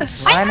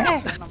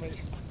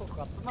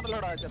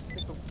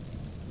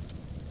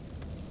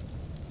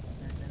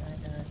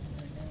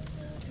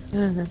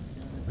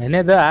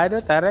ഇത് ആരോ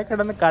തറ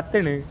കിടന്ന്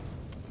കത്തണ്.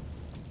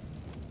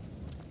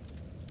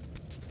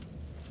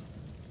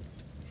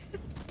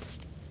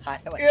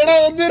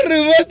 ഒന്ന്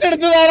റിവേഴ്സ്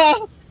എടുത്തതാടാ.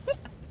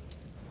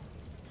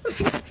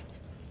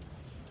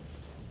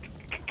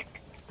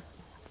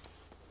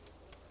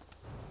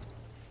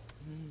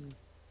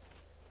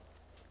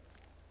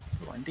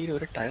 വണ്ടിയിൽ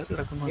ഒരു ടയർ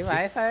കിടക്കുന്നു. ഈ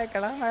വയസ്സായ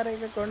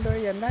കിളന്മാരെയൊക്കെ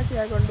കൊണ്ടുപോയി എന്നാ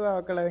ചെയ്യാ കൊണ്ടുപോവാ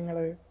മക്കളെ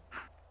നിങ്ങള്?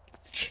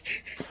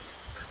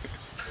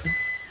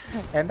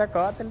 എന്റെ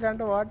കോത്തിൽ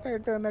 2 ഓട്ടം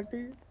ഇട്ട് വന്നിട്ട്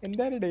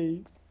എന്താടേ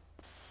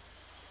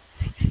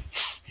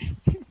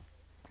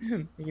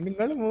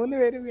നിങ്ങൾ 3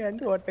 പേരും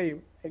 2 ഓട്ടയും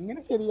എങ്ങനെ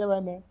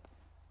ശരിയാവാനാ?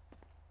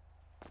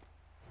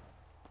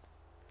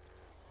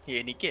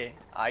 എനിക്ക്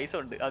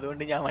ആയുസുണ്ട്,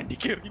 അതുകൊണ്ട് ഞാൻ വണ്ടി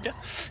കയറിയില്ല.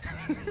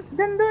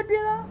 ഇതെന്ത്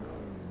പറ്റിയതാ?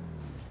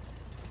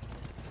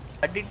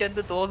 കണ്ടിട്ട്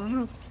എന്ത്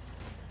തോന്നുന്നു?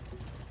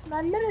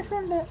 നല്ല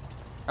രസമുണ്ട്.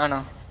 ആണോ?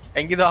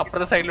 എങ്കിതോ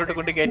അപ്പുറത്തെ സൈഡിലോട്ട്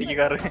കൊണ്ട് കയറ്റിക്ക്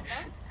കാറ്.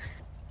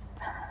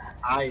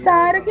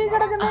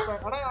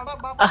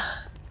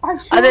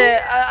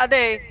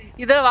 അതെ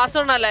ഇത്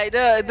വാസവണ്ണല്ല,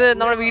 ഇത്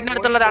നമ്മുടെ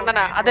വീടിനടുത്തുള്ള ഒരു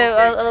അണ്ണനാ. അത്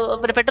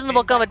പെട്ടെന്ന്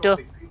പൊക്കാൻ പറ്റുമോ?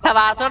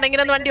 വാസവണ്ണ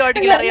ഇങ്ങനെ വണ്ടി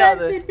ഓടിക്കില്ല, അറിയാമോ?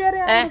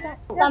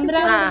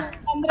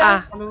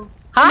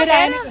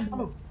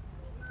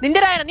 നിന്റെ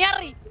രായന നീ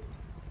അറി.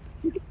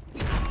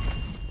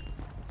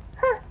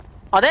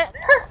 അതെ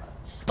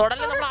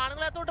തുടല്ലേ, നമ്മൾ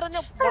ആണുങ്ങളെ തൊട്ട്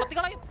പൊളത്തി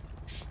കളയും.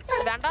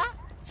 വേണ്ട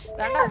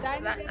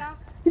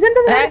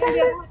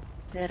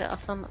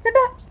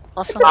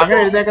അങ്ങനെ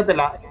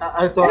എഴുതേക്കത്തില്ല.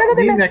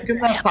 നീ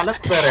നെക്കുന്ന സ്ഥലം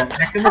വേറെ,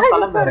 നെക്കുന്ന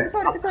സ്ഥലം വേറെ.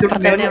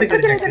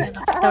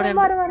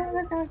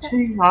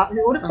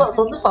 ഒരു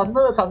സ്വന്തം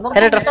സന്ദർഭം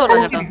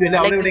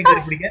അവിടെ എവിടെയും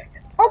കയറി പിടിക്കാൻ.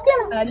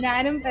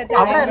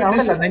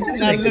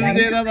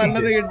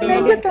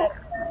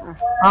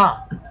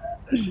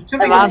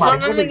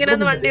 ഇങ്ങനെ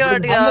വണ്ടി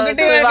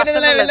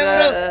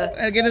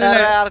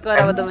ആർക്കും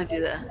അബദ്ധം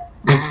പറ്റിയത്.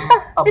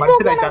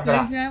 മനസ്സിലായി ചന്ദ്ര.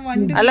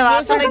 അല്ല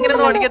വാസന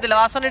ഇങ്ങനെയൊന്നും ഓടിക്കത്തില്ല.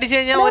 വാസന ഇടിച്ചു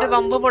കഴിഞ്ഞാൽ ഒരു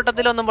പമ്പ്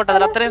പൊട്ടത്തില്ല, ഒന്നും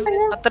പൊട്ടത്തില്ല.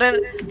 അത്രയും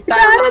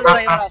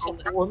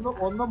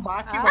ഒന്നും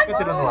ബാക്കി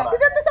വെക്കത്തില്ലെന്ന് പറ.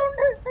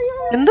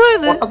 എന്തോ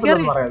ഇത്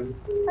പൊട്ടത്തില്ലെന്ന് പറയാം.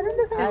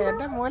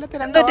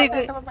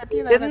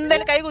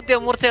 എന്തായാലും കൈ കുത്തിയോ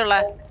മൂർച്ചയുള്ള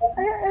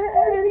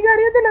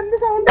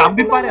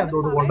കമ്പിപ്പാരയാന്ന്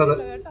തോന്നുന്നു കൊണ്ടത്.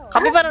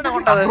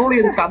 കൺട്രോൾ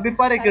ചെയ്ത്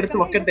കമ്പിപ്പാരയൊക്കെ എടുത്ത്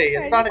വെക്കട്ടെ.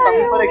 എന്താണ്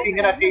കമ്പിപ്പാരയൊക്കെ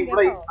ഇങ്ങനെയൊക്കെ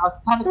ഇവിടെ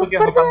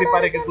ആസ്ഥാനത്തൊക്കെയാണ്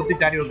കമ്പിപ്പാരയൊക്കെ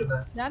കുത്തിച്ചാടി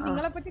വെക്കുന്നത്. ഞാൻ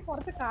നിങ്ങളെ പറ്റി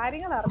കുറച്ച്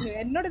കാര്യങ്ങൾ അറിഞ്ഞു.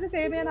 എന്നോട് ഇത്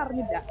ചെയ്ത് ഞാൻ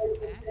അറിഞ്ഞില്ല.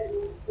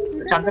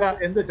 ചന്ദ്ര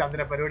എന്ത് ചന്ദ്ര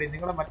പരിപാടി?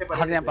 നിങ്ങളെ മറ്റേ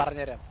പരിപാടി ഞാൻ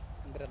പറഞ്ഞുതരാം.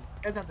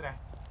 ചന്ദ്ര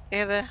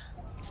ഏത്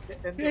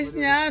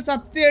ഞാൻ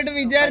സത്യമായിട്ട്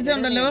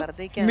വിചാരിച്ചുണ്ടല്ലോ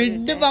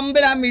മിഡ്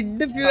പമ്പിൽ ആ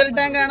മിഡ് ഫ്യൂൽ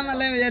ടാങ്ക്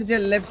ആണെന്നല്ല വിചാരിച്ചേ.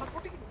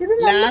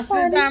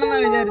 ലാസ്റ്റ് ആണെന്നാ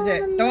വിചാരിച്ചേ.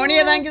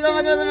 ടോണിയെ thank you so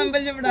much for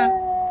membership ഇടാ.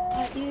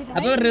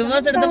 അപ്പൊ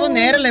റിവേഴ്സ് എടുത്തപ്പോ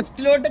നേരെ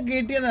ലെഫ്റ്റിലോട്ട്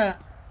കേട്ടിയതാ.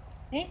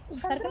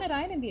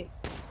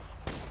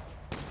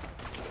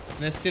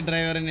 Best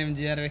ഡ്രൈവറിന്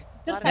MGR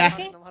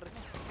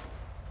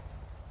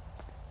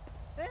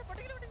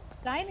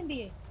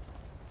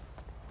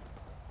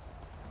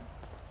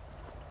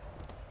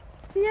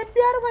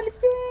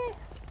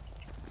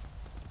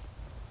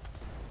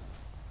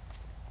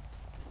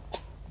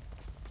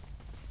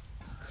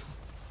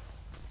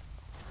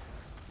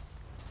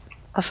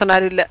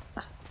അസനാരില്ല.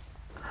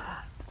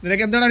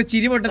 നിനക്ക് എന്താണ്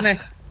ചിരി പൊട്ടുന്നേ?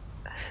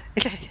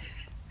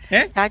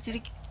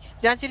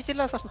 ഞാൻ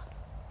ചിരിച്ചില്ല.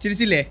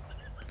 ചിരിച്ചില്ലേ?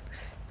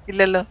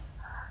 ഇല്ലല്ലോ.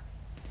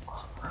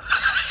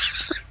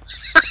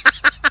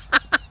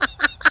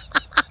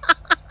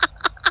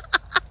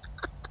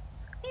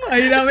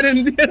 അവൻ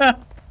എന്ത് ചെയ്യടാ?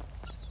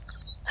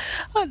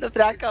 അവൻ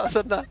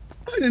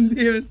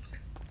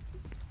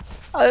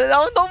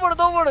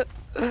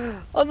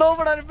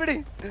നോമ്പോട് അനപ്പിടി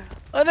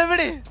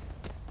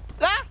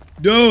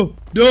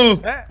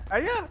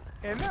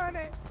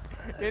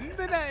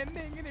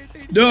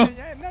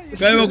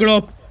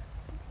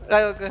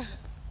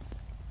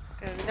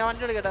ഞാൻ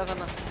വണ്ടി വിളിക്കട്ടെ.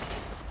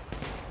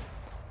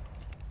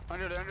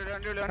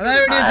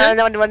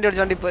 വണ്ടി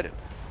ഓടിച്ചു വണ്ടി ഇപ്പൊ വരും.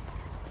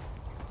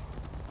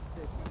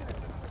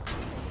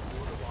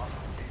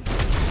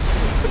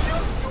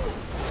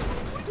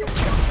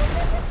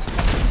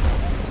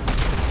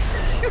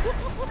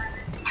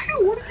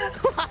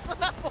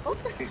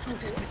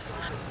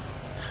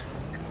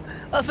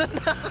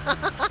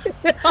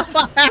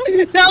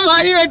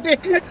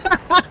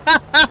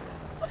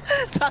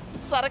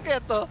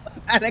 സരക്കെത്തോ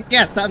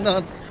സരക്കെത്താന്നോ?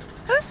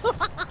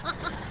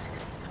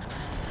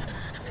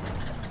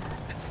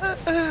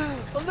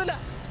 ഒന്നുമില്ല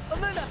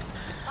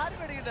ആരും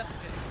പേടിക്കില്ല.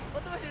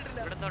 ഒന്നും പറ്റിയിട്ടില്ല.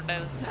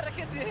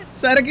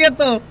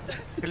 സരക്കെത്തോ?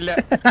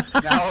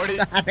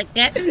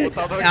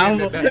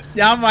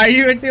 ഞാൻ വഴി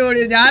വെട്ടി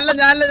ഓടി.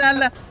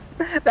 ഞാനല്ല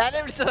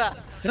വിളിച്ചതാ.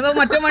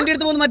 മറ്റേ വണ്ടി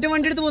എടുത്ത്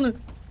പോന്നു.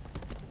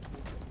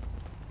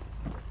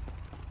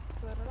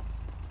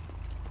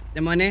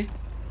 മോനെ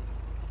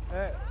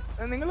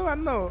നിങ്ങൾ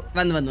വന്നോ?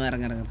 വന്നു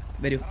ഇറങ്ങ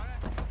വരൂ.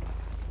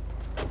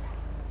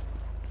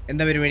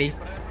 എന്താ പരിപാടി?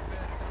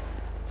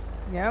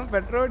 ഞാൻ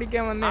പെട്രോൾ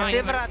അടിക്കാൻ വന്നേ.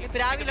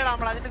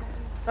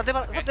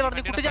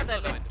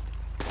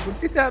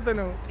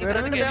 കുട്ടിച്ചാത്തനോ?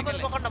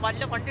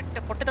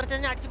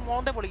 അടിച്ച്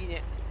മോന്തെ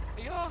പൊളിക്കുന്നേ.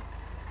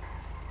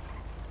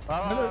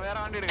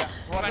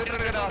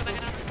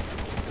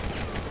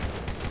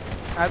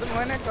 അത്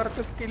മോനെ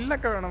കുറച്ച്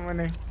സ്കില്ലൊക്കെ വേണം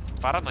മോനെ.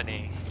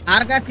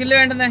 ആർക്കാ സ്കില്ല്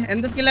വേണ്ടുന്നേ?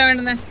 എന്ത് സ്കില്ലാ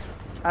വേണ്ടുന്നേ?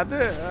 അത്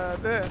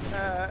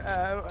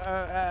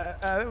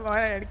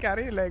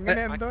എനിക്കറിയില്ല.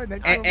 എങ്ങനെ എന്തോ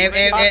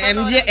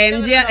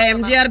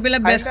MGRPയിലെ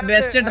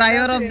best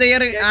driver of the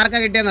year ആർക്കാ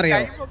കിട്ടിയെന്നറിയോ?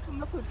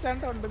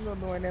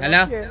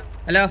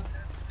 ഹലോ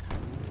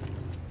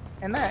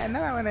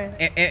എന്നാ മോനെ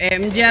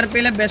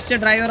MGRPയിലെ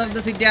best driver of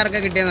the city ആർക്കാ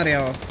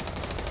കിട്ടിയെന്നറിയോ?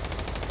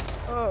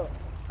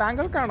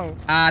 താങ്കൾക്കാണോ?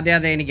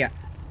 അതെ എനിക്കാ.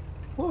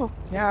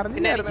 ഞാൻ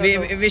അറിഞ്ഞില്ല.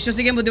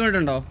 വിശ്വസിക്കാൻ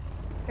ബുദ്ധിമുട്ടുണ്ടോ?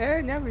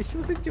 ഞാൻ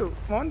വിശ്വസിച്ചു.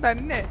 മോൻ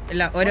തന്നെ.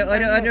 ഇല്ല,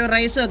 ഒരു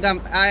റൈസ് വെക്കാം.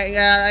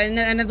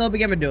 എന്നെ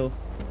തോപ്പിക്കാൻ പറ്റുമോ?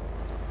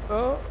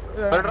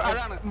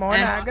 മോൻ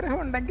ആഗ്രഹം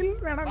ഉണ്ടെങ്കിൽ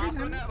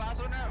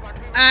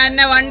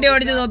എന്നെ വണ്ടി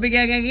ഓടിച്ച്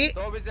തോപ്പിക്കാമെങ്കിൽ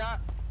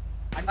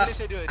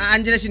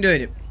 5 ലക്ഷം രൂപ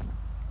വരും.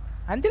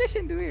 5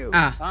 ലക്ഷം രൂപയോ?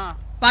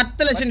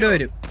 10 ലക്ഷം രൂപ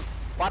വരും.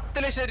 10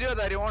 ലക്ഷം രൂപ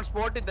തരും. ഓൺ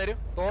സ്പോട്ടിൽ തരും.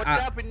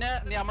 തോറ്റാ പിന്നെ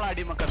നീ നമ്മളെ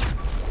അടിമക്കണം.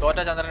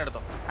 തോറ്റാ ചന്ദ്രൻ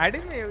എടുത്തോ.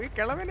 അടിമയോ? ഈ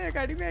കിളവനെയൊക്കെ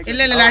അടിമയാക്കി.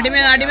 ഇല്ല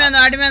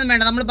അടിമയൊന്നും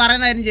വേണ്ട. നമ്മൾ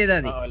പറയുന്ന കാര്യം ചെയ്താൽ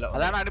മതി.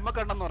 അതാണ്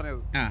അടിമക്കണ്ടെന്ന്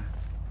പറഞ്ഞത്.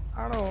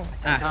 ആണോ?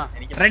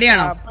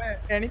 റെഡിയാണോ?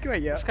 എനിക്ക്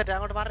വയ്യ.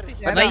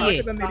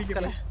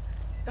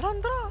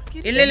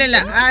 ഇല്ല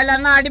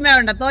എന്നാ അടിമ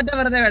വേണ്ട. തോറ്റ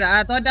വെറുതെ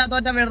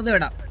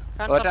വിടാം.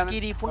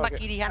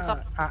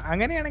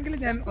 അങ്ങനെയാണെങ്കിൽ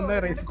ഞാൻ ഒന്ന്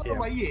റേസ്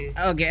ചെയ്യാം.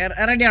 ഓക്കെ,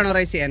 റെഡിയാണോ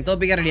റേസ് ചെയ്യാൻ?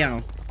 തോപ്പിക്കാൻ റെഡിയാണോ?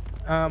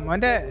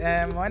 മോന്റെ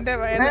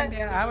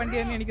ആ വണ്ടി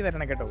തന്നെ എനിക്ക്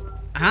തരണം കേട്ടോ.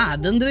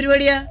 അതെന്ത്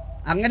പരിപാടിയാ?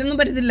 അങ്ങനൊന്നും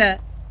പറ്റത്തില്ല.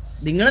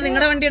 നിങ്ങൾ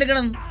നിങ്ങളുടെ വണ്ടി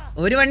എടുക്കണം.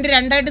 ഒരു വണ്ടി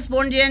രണ്ടായിട്ട്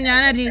സ്പോൺ ചെയ്യാൻ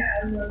ഞാനാര്?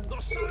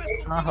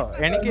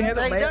 എനിക്ക്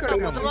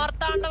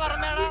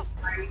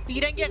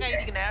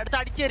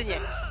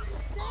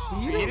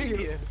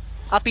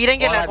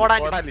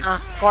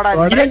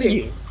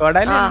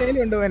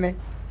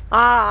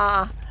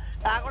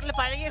ആ കോടല്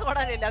പഴകിയ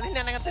കോടാലില്ല, അതിന്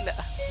അനങ്ങത്തില്ല.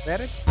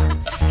 വേറെ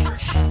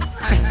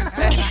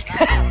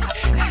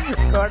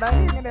കോടാലി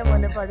എങ്ങനെയാ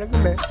മോനെ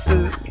പഴകില്ലേ?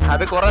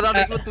 അത് കുറെ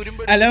നാളേക്ക്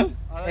തുരുമ്പ്. ഹലോ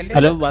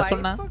ഹലോ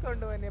വാസണ്ണ,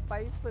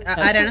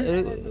 ആരാണ്?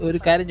 ഒരു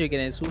കാര്യം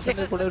ചോദിക്കാനേ,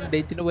 സൂസന്റെ കൂടെ ഒരു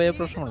ഡേറ്റിന് പോയ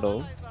പ്രശ്നമുണ്ടോ?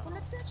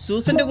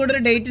 സൂസന്റെ കൂടെ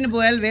ഒരു ഡേറ്റിന്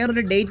പോയാൽ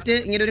വേറൊരു ഡേറ്റ്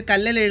ഇങ്ങനെ ഒരു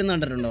കല്ലിൽ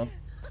എഴുതുന്നുണ്ടോ?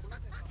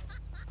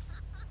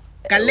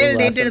 കല്ലിൽ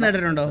ഡേറ്റ്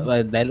എഴുതുന്നുണ്ടോ?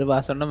 എന്തായാലും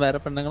വാസണ്ണ വേറെ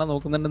പെണ്ണുങ്ങളെ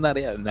നോക്കുന്നുണ്ടെന്ന്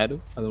അറിയാം,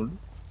 എന്നാലും അതുകൊണ്ട്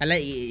അല്ല,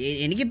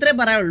 എനിക്ക് ഇത്രേ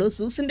പറയാനുള്ളൂ.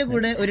 സൂസന്റെ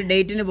കൂടെ ഒരു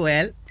ഡേറ്റിന്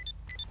പോയാൽ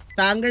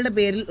താങ്കളുടെ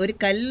പേരിൽ ഒരു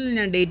കല്ലിൽ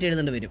ഞാൻ ഡേറ്റ്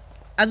എഴുതേണ്ടി വരും.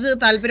 അത്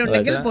താല്പര്യം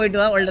ഉണ്ടെങ്കിൽ പോയിട്ട്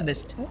വാ, ഓൾ ദ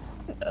ബെസ്റ്റ്.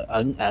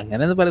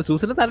 അങ്ങനെ പറയാം.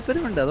 സൂസന്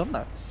താല്പര്യമുണ്ട്,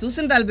 അതുകൊണ്ടാ.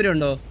 സൂസൻ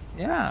താല്പര്യമുണ്ടോ?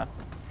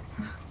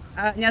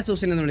 ഞാൻ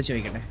സൂസനെ ഒന്ന് വിളിച്ചു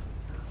ചോദിക്കട്ടെ.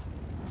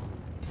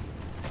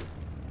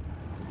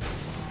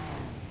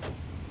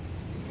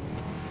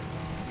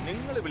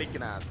 നിങ്ങൾ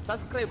വിളിക്കുന്ന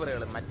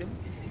സബ്സ്ക്രൈബറുകളും മറ്റും.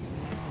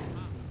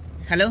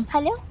 Hello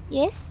hello,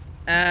 yes.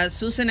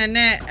 സൂസൻ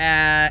എന്നെ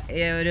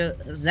ഒരു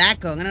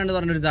സാക്കോ അങ്ങനെ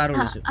പറഞ്ഞൊരു സാറ്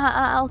വിളിച്ചു.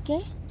 ഓക്കെ.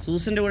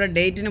 സൂസന്റെ കൂടെ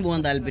ഡേറ്റിന്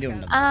പോകാൻ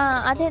താല്പര്യമുണ്ട്.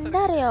 അതെന്താ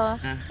അറിയോ,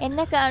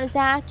 എന്നെ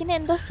സാക്കിന്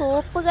എന്തോ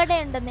സോപ്പ് കട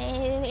ഉണ്ടെന്ന്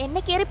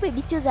എന്നെ കേറി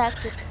പിടിച്ചു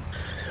സാക്ക്.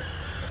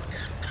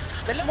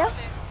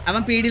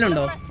 അവൻ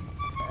പീഡിയിലുണ്ടോ?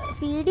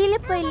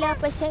 പീഡിയിലിപ്പോ ഇല്ല,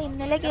 പക്ഷെ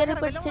ഇന്നലെ കേറി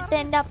പിടിച്ചിട്ട്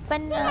എന്റെ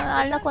അപ്പൻ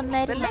ആളിനെ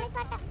കൊന്നായിരുന്നു.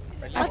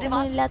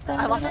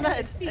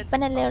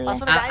 അപ്പനല്ലേ ഉള്ളു.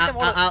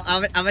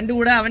 അവന്റെ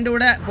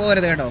കൂടെ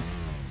പോകരുത് കേട്ടോ.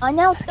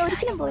 ഞാൻ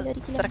ഒരിക്കലും പോയില്ല,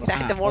 ഒരിക്കലും.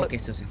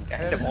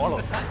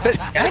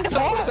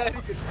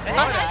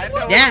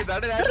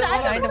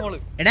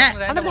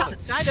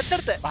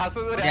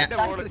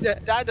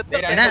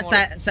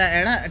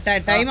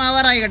 ടൈം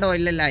ആവാറായി കേട്ടോ.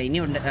 ഇല്ലല്ല,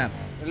 ഇനിയുണ്ട്.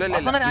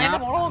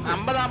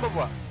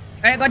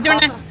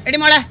 കൊച്ചുണ്ടെ, എടി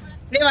മോളെ,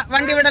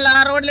 വണ്ടി വിടല്ല,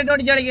 ആ റോഡിലിട്ട്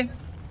ഓടിച്ചു കളിക്ക്.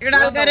 ഇവിടെ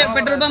ആൾക്കാര്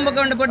പെട്രോൾ പമ്പ്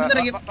ഒക്കെ ഉണ്ട്,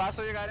 പൊട്ടിത്തെറിക്കും.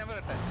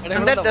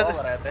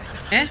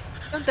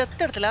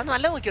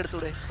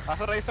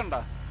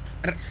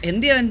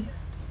 എന്തിയവൻ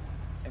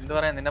എന്ത്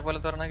പറയാ, നിന്നെ പോലെ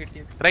തുറന്നാ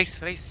കിട്ടിയത്.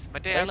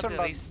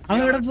 അവൻ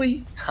എവിടെ പോയി?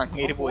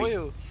 അങ്ങേര് പോയി.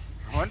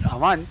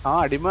 അവൻ ആ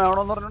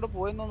അടിമയാണോന്ന് പറഞ്ഞോണ്ട്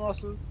പോയെന്നു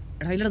വാസു.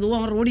 എടാ ഇല്ല,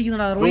 അവൻ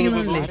റോഡിക്കുന്നുണ്ടാ,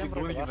 റോഡിക്കുന്നില്ലേ?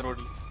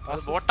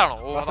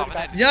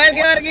 Joel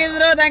കെവർഗീസ്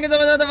bro, thank you so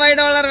much for the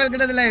 $5. Welcome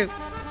to the live.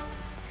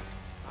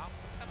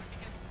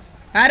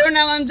 Arun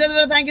Amjad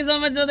bro, thank you so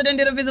much for the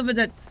 20 rupees super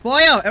chat.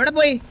 പോയോ? എവിടെ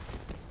പോയി?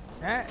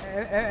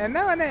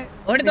 എന്നാ മോനെ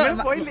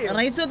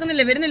റൈസ്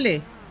വെക്കുന്നില്ലേ, വരുന്നില്ലേ?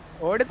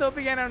 ഓടി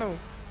തോപ്പിക്കാനാണോ?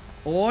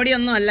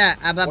 ഓടിയൊന്നും അല്ല.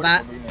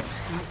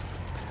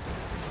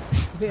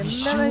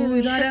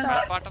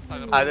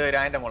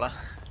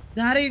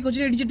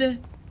 കൊച്ചിനെ ഇടിച്ചിട്ട്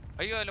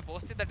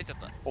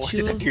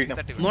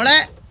മോളെ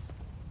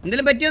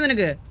എന്തെങ്കിലും പറ്റിയോ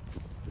നിനക്ക്?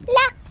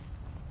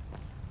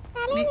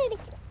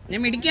 ഞാൻ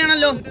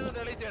മിടിക്കാണല്ലോ.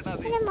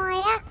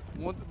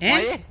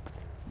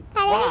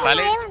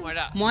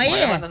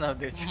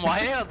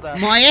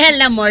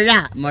 മൊയല്ല, മൊഴ.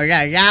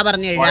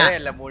 പറഞ്ഞ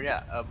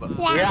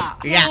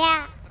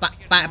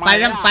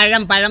പഴം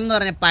പഴം പഴം എന്ന്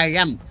പറഞ്ഞ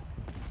പഴം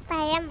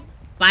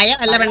പഴം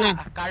അല്ല പെണ്ണെ.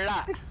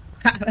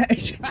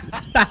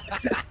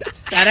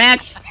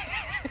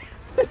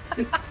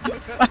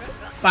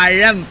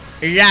 പഴം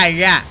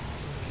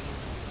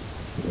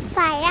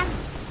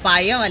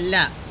പഴമല്ല,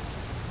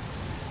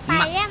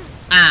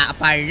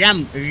 പഴം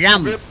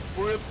ഴം.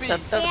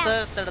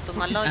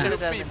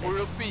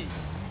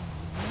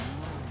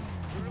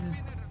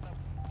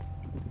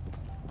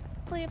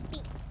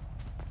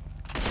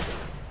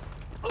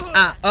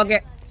 ഓക്കെ.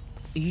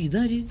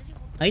 ഇതാര്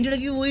അതിന്റെ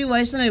ഇടയ്ക്ക് പോയി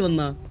വയസ്സനായി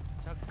വന്ന?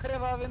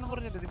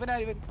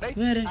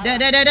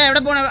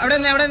 എവിടെ പോണ?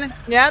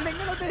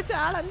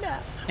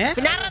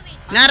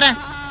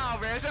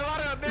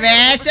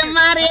 വേഷം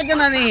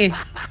മാറിയേക്കുന്ന നീ.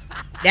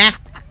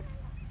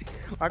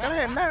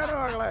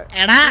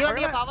 എടാ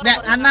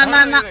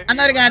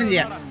എന്നൊരു കാര്യം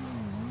ചെയ്യാം,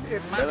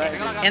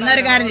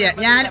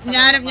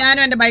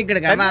 ഞാനും എന്റെ ബൈക്ക്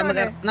എടുക്കാം.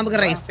 നമുക്ക്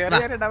റേസ്.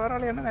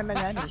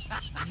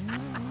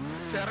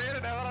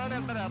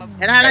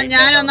 എടാ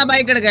ഞാനും എന്നാ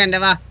ബൈക്ക് എടുക്കാം എന്റെ.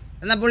 വാ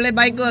എന്നാ പുള്ളി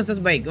ബൈക്ക്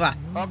വേഴ്സസ് ബൈക്ക്. വാ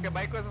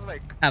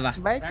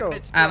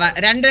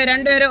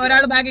രണ്ടുപേരും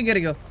ഒരാൾ ബാക്കി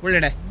കയറിക്കോ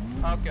പുള്ളിയുടെ.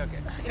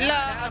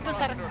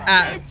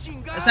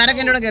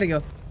 സരക്കിന്റെ കൂടെ കയറിക്കോ.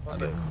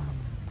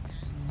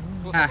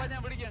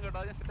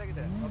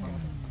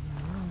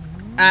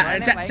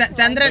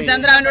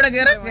 ചന്ദ്ര അവന്റെ കൂടെ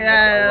കയറി.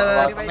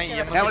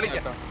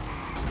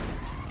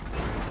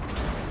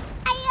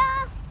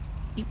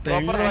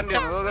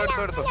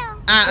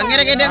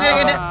 അങ്ങനെ കേട്ടോ.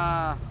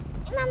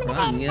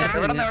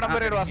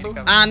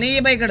 നീ ഈ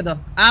ബൈക്ക് എടുത്തോ.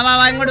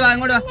 വാ ഇങ്ങോട്ട് വാ.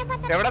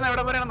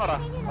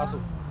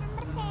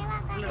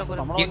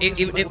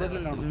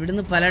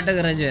 ഇവിടുന്ന് പലാട്ട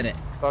ഗാരേജ് വരെ.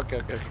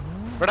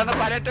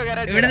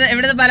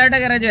 ഇവിടുന്ന് പലാട്ട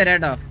ഗാരേജ് വരെ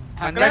കേട്ടോ.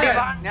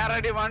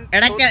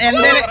 ഇടയ്ക്ക്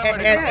എന്തേലും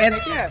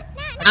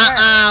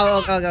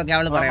ഓക്കെ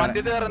അവള് പറയാം.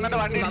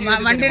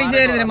 വണ്ടി ഇടിച്ചു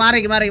തരുന്നില്ല.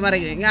 മാറിക്ക്.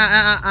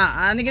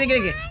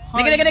 നിക്ക്.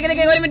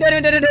 ഒരു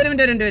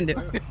മിനിറ്റ്.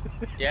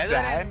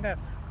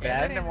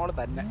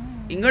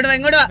 ഇങ്ങോട്ട്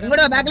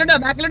വാ. ബാക്കിലോട്ടോ.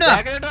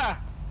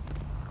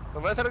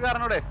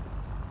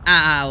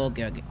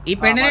 ഓക്കെ. ഈ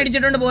പെണ്ണിനെ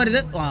ഇടിച്ചിട്ടുണ്ട് പോരുത്.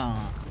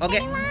 ഓക്കെ.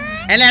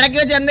 അല്ല ഇടയ്ക്ക്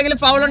വെച്ച് എന്തെങ്കിലും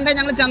ഫൗൾ ഉണ്ടെങ്കിൽ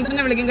ഞങ്ങൾ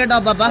ചന്ദ്രനെ വിളിക്കും കേട്ടോ.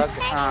 അപ്പാ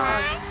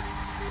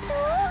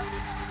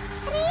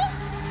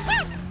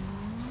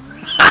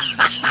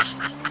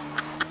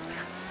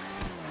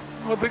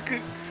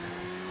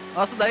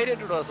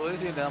ധൈര്യമായിട്ടോ സോറി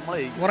ചെയ്യില്ല നമ്മളെ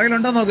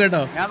പുറകിലുണ്ടോ നോക്ക്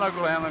കേട്ടോ. ഞാൻ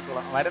നോക്കോളാം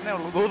വരുന്നേ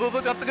ഉള്ളൂ.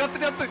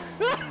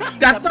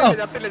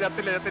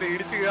 ചത്തില്ല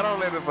ഇടിച്ച്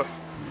കേറാനുള്ളത് ഇപ്പൊ.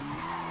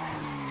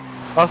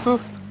 വാസു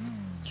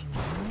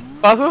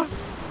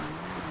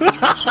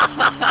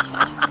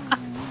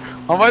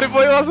അവര്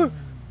പോയി. വാസു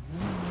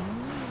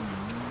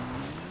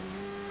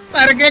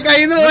സരക്കെ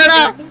കയ്യിന്ന്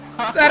പോയടാ.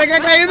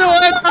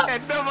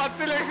 എന്റെ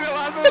 10 ലക്ഷം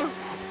വാസു.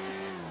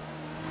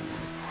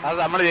 അത്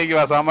നമ്മള് ജയിക്കും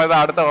വാസു. നമ്മ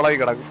അടുത്ത വളയിൽ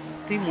കിടക്കും.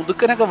 ഈ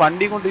മുതുക്കനൊക്കെ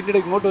വണ്ടി കൊണ്ട് ഇതിന്റെ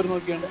ഇങ്ങോട്ട് വരും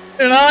നോക്കിയാണ്ട്.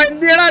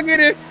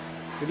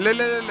 ഇല്ല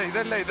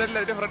ഇതല്ല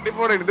ഇതിന്റെ ഫ്രണ്ടിൽ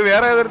പോണേ. ഇത്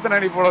വേറെ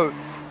ഏതൊരുത്തനാണ് ഈ പോണത്.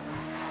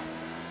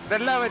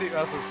 ഇതെല്ലാം വരും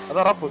വാസു, അത്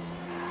ഉറപ്പ്.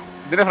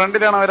 ഇതിന്റെ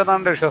ഫ്രണ്ടിലാണ്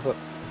അവരെന്നാണ് വിശ്വാസം.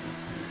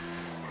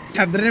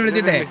 ചന്ദ്രനെ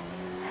വിളിച്ചിട്ടേ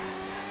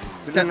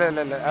ഇല്ല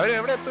അവര്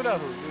എവിടെ എത്തൂല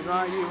വാസു.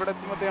 ഇവിടെ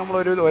എത്തുമ്പോ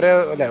നമ്മളൊരു ഒരേ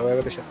അല്ലേ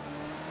ഏകദേശം.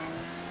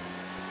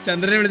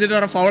 ചന്ദ്രനെ വിളിച്ചിട്ട്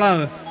പറ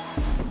ഫൗളാണ്.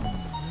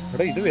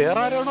 ഇത് വേറെ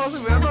ആരാണോ? അത്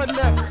വേണോ അല്ല.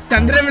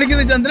 ചന്ദ്രൻ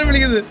വിളിക്കുന്നത് ചന്ദ്രനെ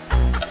വിളിച്ച്.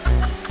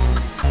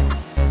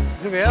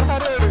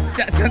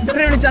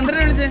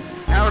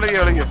 ഞാൻ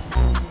വിളിക്കാം.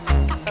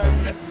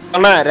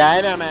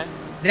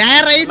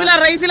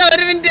 റൈസില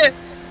 1 മിനിറ്റ്.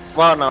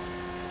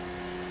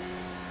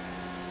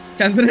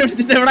 ചന്ദ്രനെ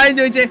വിളിച്ചിട്ട് എവിടായും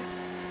ചോദിച്ചേ.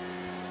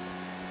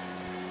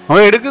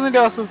 അവൻ എടുക്കുന്നില്ല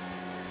വാസു.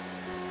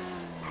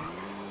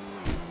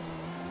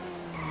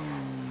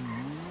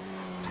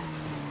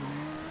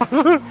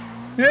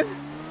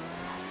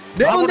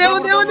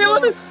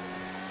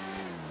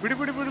 പിടി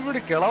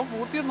കിളവ്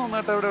പൂത്തിയെന്ന്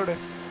തോന്നട്ടെ. എവിടെ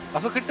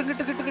അസു കിട്ടും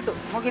കിട്ടും.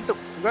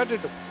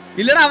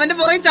 ഇല്ലടാ അവന്റെ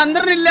പുറകെ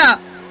ചന്ദ്രനില്ല.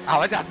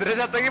 അവൻ ചന്ദ്രൻ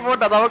ചത്തേക്ക്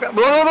പോട്ടെ. നമുക്ക്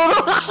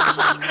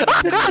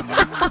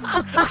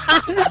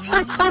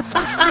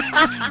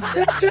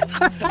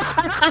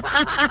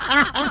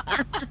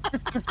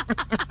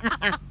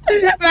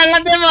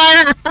വെള്ളത്തെ പോയ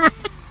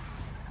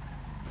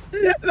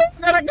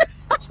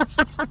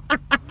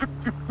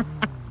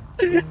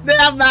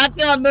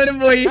ബാക്കി വന്നവരും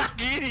പോയി.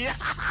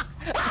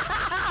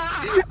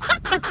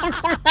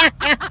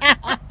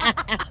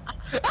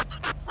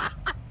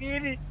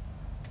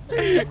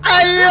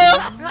 അയ്യോ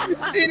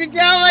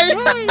ചിരിക്കാൻ വയ്യ.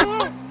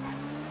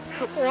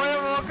 പോയ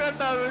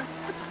നോക്കണ്ടാവ്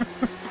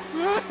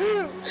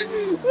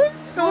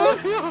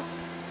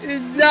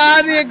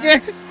ജാതിയൊക്കെ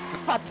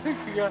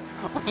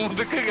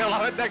മുതുക്ക്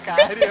കിളവന്റെ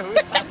കാര്യം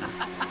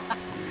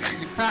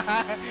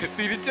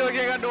തിരിച്ചു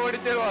നോക്കിയ കണ്ട്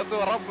ഓടിച്ച വാസു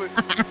ഉറപ്പ്.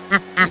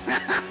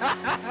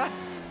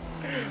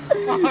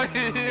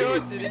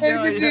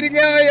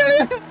 ചിരിക്കാൻ വയ്യ.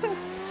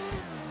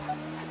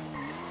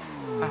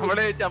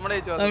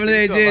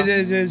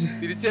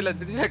 തിരിച്ചല്ല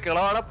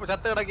കിളവാടെ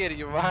ചത്ത്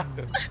കിടക്കായിരിക്കും.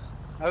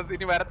 അത്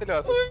ഇനി വരത്തില്ല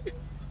വാസു.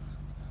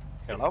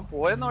 കിളവൻ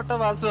പോയെന്നോട്ടെ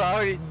വാസു ആ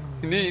വഴി.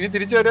 ഇനി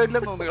തിരിച്ചു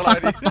വരുമില്ലെന്ന് തോന്നുന്നു.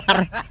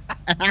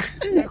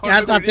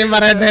 ഞാൻ സത്യം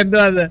പറയട്ടെ.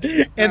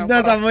 എന്തോ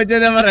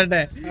സംഭവിച്ചത് ഞാൻ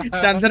പറയട്ടെ.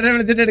 ചന്ദ്രനെ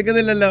വിളിച്ചിട്ട്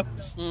എടുക്കുന്നില്ലല്ലോ.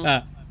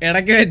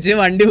 ഇടയ്ക്ക് വെച്ച്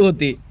വണ്ടി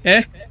പൂത്തി.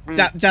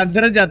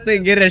 ചന്ദ്രൻ ചത്ത്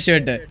ഇങ്ങനെ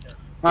രക്ഷപ്പെട്ട്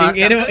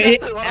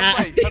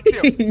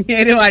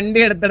ഇങ്ങനെ വണ്ടി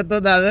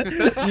എടുത്തെടുത്തത്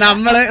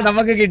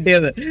നമുക്ക്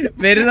കിട്ടിയത്.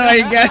 വരുന്ന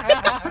വഴിക്കാൻ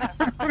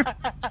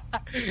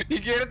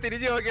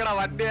തിരിഞ്ഞു നോക്കിയടാ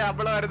വണ്ടി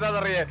നമ്മള്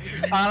വരുന്നറിയേ.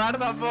 അതാണ്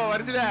സംഭവം.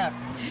 മനസ്സിലായ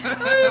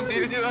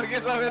തിരിഞ്ഞു നോക്കിയ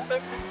സമയത്ത്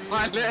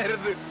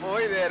നല്ലായിരുന്നു.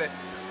 പോയി നേരെ.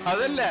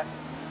 അതല്ല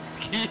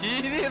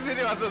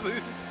എന്തിനു വന്നത്.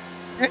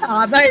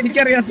 അതാ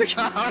എനിക്കറിയാത്ത.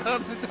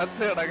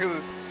 ചത്ത്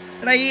കിടക്കുന്നത്.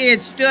 എടാ ഈ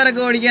H2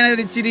 ഒക്കെ ഓടിക്കാൻ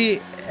ഒരു ഇച്ചിരി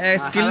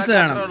സ്കിൽസ്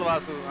വേണം.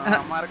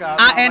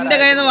 എന്റെ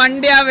കയ്യിൽ നിന്ന്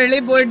വണ്ടി ആ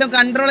വെളിയിൽ പോയിട്ടും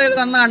കൺട്രോൾ ചെയ്ത്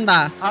തന്ന കണ്ടാ.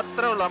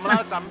 അത്രേ ഉള്ളൂ. നമ്മളാ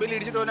കമ്പിയിൽ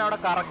ഇടിച്ചിട്ട് അവിടെ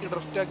കറക്റ്റ്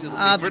ഡ്രിഫ്റ്റ് ആക്കി.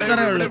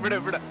 അത്രേ ഉള്ളൂ.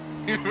 ഇവിടെ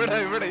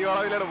ഈ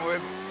വളവിലാണ്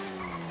പോയത്.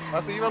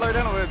 ഈ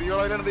വളവിലാണ് പോയത്. ഈ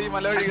വളവിലാണ് ഈ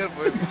മല വഴി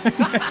പോയത്.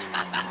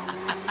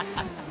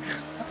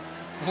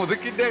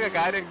 മുതുക്കിന്റെ ഒക്കെ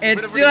കാര്യം.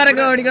 H2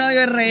 ഒക്കെ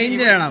ഓടിക്കണമെങ്കിൽ ഒരു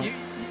റേഞ്ച് വേണം.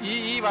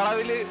 ഈ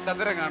വളവില്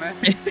ചന്ദ്രൻ കാണേ.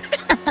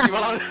 ഈ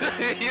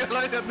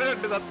വളവിൽ ചന്ദ്രൻ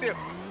ഉണ്ട്. സത്യം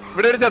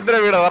ഇവിടെ ഒരു ചന്ദ്ര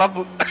വീട്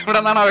ഉറപ്പ്. ഇവിടെ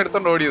നിന്നാണ് അവ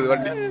എടുത്തോണ്ട് ഓടിയത്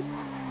വണ്ടി.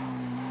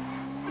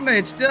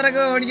 H2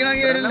 ഒക്കെ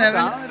ഓടിക്കണമെങ്കിൽ ഒരു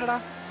ലെവൽ.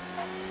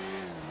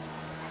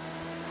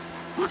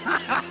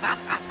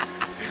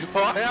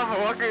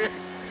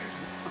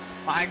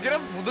 ഭയങ്കര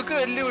മുതുക്ക്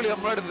വെല്ലുവിളി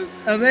നമ്മളടുത്ത്.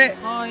 അതെ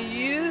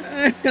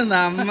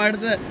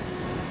നമ്മടുത്ത്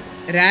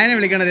രായനെ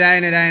വിളിക്കണം.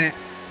 രായനെ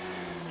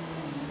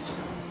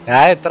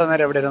എത്ര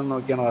നേരം എവിടെ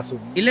നോക്കിയാണ് വാസു.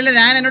 ഇല്ലല്ല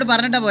രായൻ എന്നോട്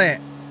പറഞ്ഞിട്ടാ പോയെ.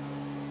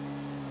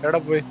 എവിടെ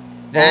പോയി?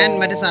 രായൻ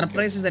മറ്റേ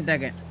സർപ്രൈസ് സെറ്റ്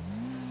ആക്കാൻ.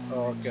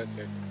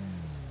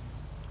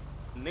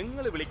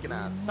 നിങ്ങൾ വിളിക്കുന്ന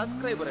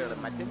സബ്സ്ക്രൈബറുകളും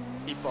മറ്റും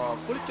ഇപ്പോ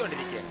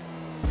കുളിച്ചോണ്ടിരിക്കുക.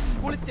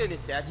 കുളിച്ചതിന്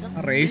ശേഷം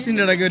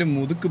റേസിന്റെ ഇടയ്ക്ക് ഒരു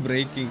മുതുക്ക്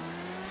ബ്രേക്കിംഗ്.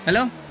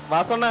 ഹലോ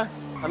വാസണ്ണ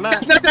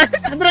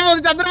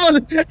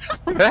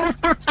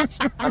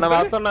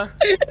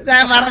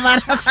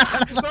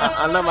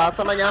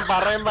ഞാൻ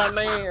പറയുമ്പോ അണ്ണ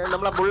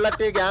നമ്മളെ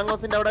ബുള്ളറ്റ്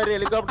ഗ്യാങ്സിന്റെ അവിടെ ഒരു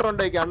ഹെലികോപ്റ്റർ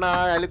ഉണ്ടായിരിക്കും. അണ്ണ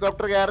ആ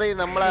ഹെലികോപ്റ്റർ കയറി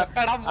നമ്മളെ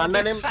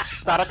അണ്ണനും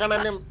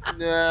സറക്കണ്ണനും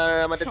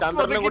മറ്റേ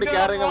ചന്ദ്രനും കൂടി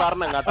കയറി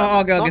വരണം കേട്ടോ.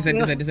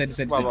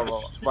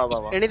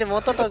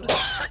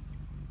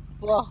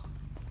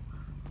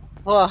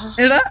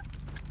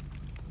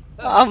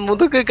 ആ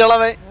മുതുക്ക്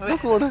കിളവേ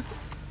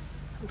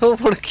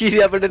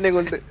കീരിയാപ്പെട്ടിനെ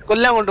കൊണ്ട്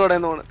കൊല്ലാൻ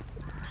കൊണ്ടുപോടേന്ന് തോന്നു.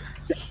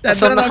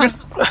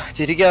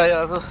 ചിരിക്കാ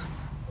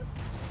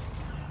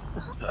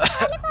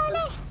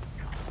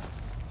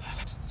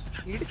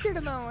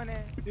ഇടിച്ചിടുന്നോ മോനെ?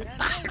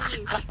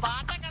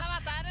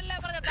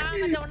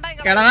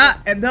 കിളവ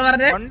എന്താ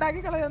പറഞ്ഞേ?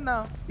 ഉണ്ടാക്കി കളയുന്നോ?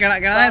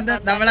 കിളവ എന്താ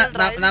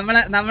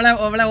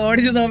നമ്മളെ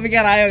ഓടിച്ചു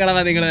തോപ്പിക്കാറായോ കിളവ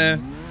നിങ്ങള്?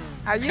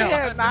 അയ്യേ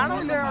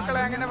നാണമില്ലേ മക്കളെ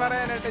അങ്ങനെ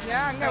പറയാനായിട്ട്?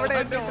 ഞാൻ അങ്ങ് അവിടെ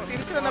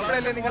തിരിച്ചു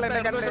വന്നപ്പോഴല്ലേ നിങ്ങൾ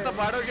എന്നെ കണ്ടത്?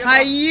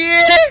 അയ്യേ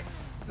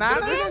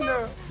നാണമില്ലല്ലോ.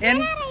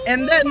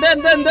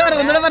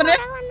 എന്താ പറഞ്ഞേ?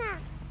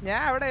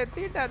 ഞാൻ അവിടെ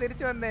എത്തിയിട്ടാ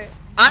തിരിച്ചു വന്നേ.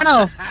 ആണോ?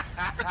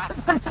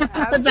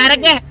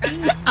 ചരക്കെ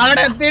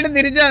അവിടെ എത്തിയിട്ട്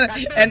തിരിച്ചു വന്ന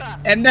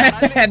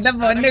എന്റെ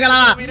പൊന്നു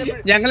കളവാ.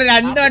 ഞങ്ങള്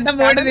 2 വട്ടം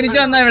പോയിട്ട് തിരിച്ചു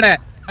വന്ന ഇവിടെ.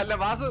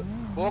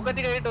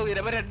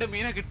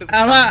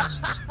 അവ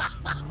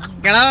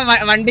കിളവ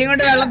വണ്ടി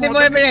കൊണ്ട് വെള്ളത്തിൽ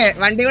പോയപ്പോഴേ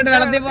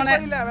പോണേ.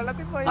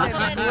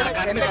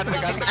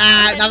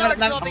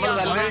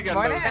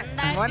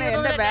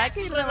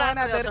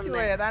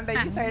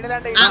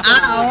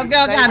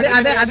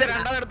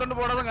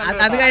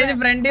 അത് കഴിഞ്ഞ്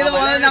ഫ്രണ്ട് ചെയ്ത്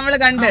പോകുന്നത് നമ്മള്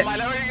കണ്ട്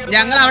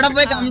ഞങ്ങൾ അവിടെ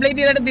പോയി കംപ്ലീറ്റ്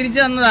ചെയ്തിട്ട് തിരിച്ചു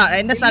വന്നതാ.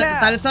 അതിന്റെ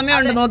തത്സമയം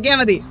ഉണ്ട്, നോക്കിയാ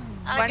മതി.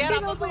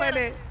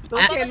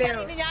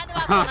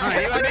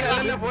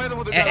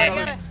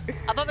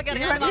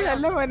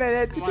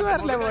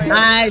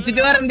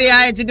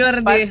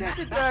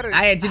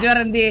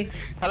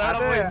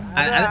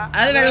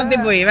 അത് വെള്ളത്തിൽ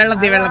പോയി.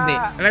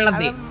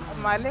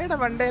 മലയുടെ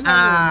മണ്ടയിൽ.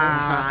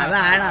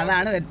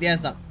 അതാണ്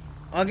വ്യത്യാസം.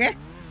 ഓക്കെ,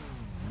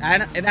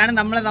 ഇതാണ്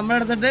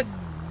നമ്മളെടുത്തിട്ട്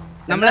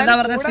നമ്മളെന്താ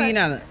പറഞ്ഞ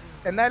സീനാണ്.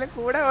 എന്നാലും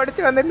കൂടെ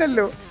ഓടിച്ചു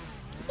വന്നില്ലല്ലോ.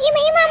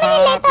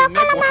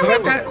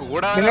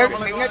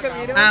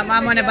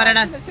 മാമോനെ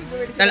പറയടാ,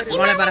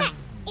 മോളെ പറ.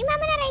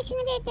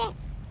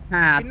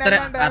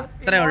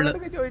 അത്രേ ഉള്ളു.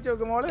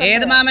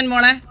 ഏത് മാമൻ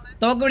മോളെ?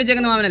 തോക്ക്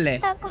പിടിച്ചേക്കുന്ന മാമനല്ലേ?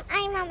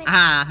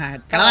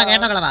 കളവ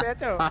കേട്ടോ കളവ.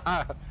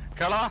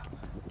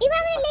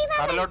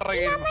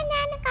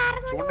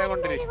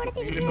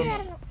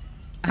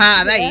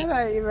 അതായി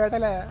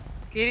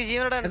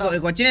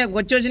കൊച്ചിനെ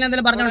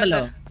എന്തെങ്കിലും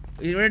പറഞ്ഞോണ്ടല്ലോ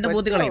ഇവിടെ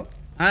പൂത്തി കളയും.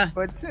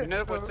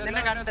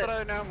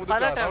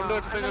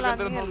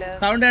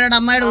 സൗണ്ട് കേട്ടിട്ട്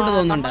അമ്മയുടെ കൂട്ട്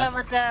തോന്നുന്നുണ്ടോ?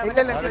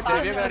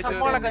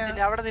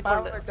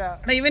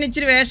 ഇവൻ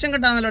ഇച്ചിരി വേഷം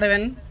കെട്ടാന്നല്ലോ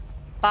ഇവൻ.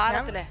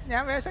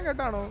 ഞാൻ വേഷം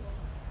കെട്ടാണോ?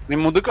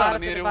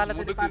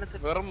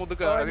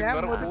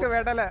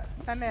 വേടല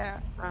തന്നെയാ.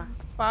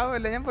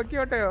 പാവല്ലേ, ഞാൻ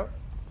പൊക്കിയോട്ടെയോ?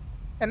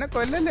 എന്നെ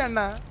കൊല്ലല്ലേ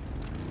അണ്ണാ?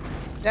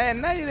 ഞാൻ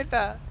എന്നാ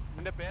ചെയ്തിട്ടാ?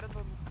 എന്റെ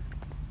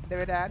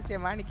പേര് ആർജെ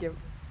മാണിക്യം.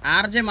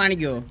 ആർജെ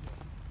മാണിക്കോ?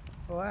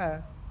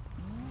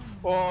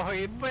 ഓ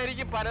ഇപ്പൊ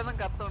എനിക്ക് പലതും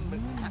കത്തുണ്ട്.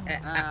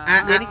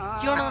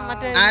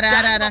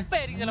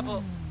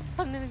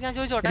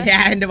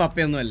 എന്റെ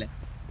പപ്പയൊന്നുമല്ലേ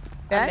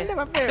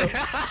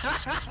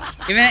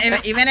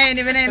ഇവനെ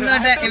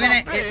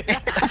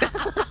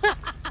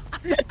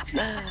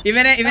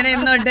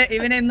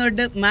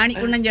ഇന്നോട്ട്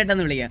മാണിക്കുണ്ണൻ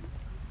ചേട്ടെന്ന് വിളിക്കാം.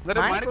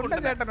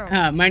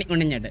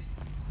 മാണിക്കുണ്ണൻ ചേട്ടൻ.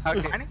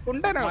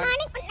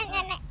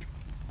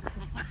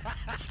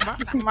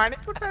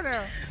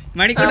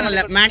 മണിക്കുണ്ണനല്ല,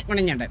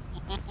 മാണിക്കുണ്ണൻ ചേട്ടൻ.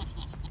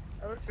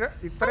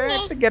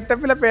 ഇത്രയായിട്ട്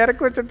ഗെറ്റപ്പിലെ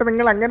പേരൊക്കെ വെച്ചിട്ട്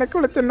നിങ്ങൾ അങ്ങനെ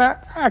വിളിച്ചെന്നെ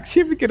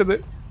ആക്ഷേപിക്കരുത്.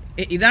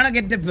 ഇതാണോ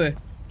ഗെറ്റപ്പ്?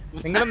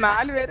 നിങ്ങൾ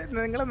 4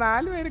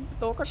 പേര്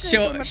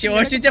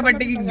ശോഷിച്ച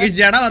പട്ടിക്ക്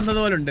ജട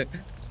വന്നതുപോലുണ്ട്.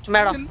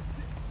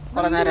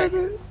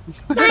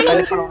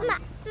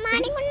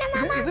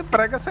 ഇത്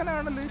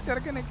പ്രകസനാണല്ലോ ഈ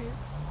ചെറുക്കനൊക്കെ.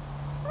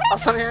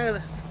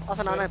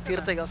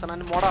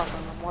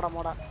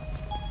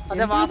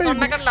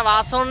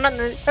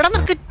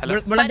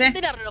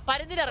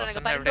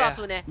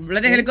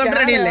 ഹെലികോപ്റ്റർ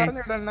റെഡിയല്ലേ?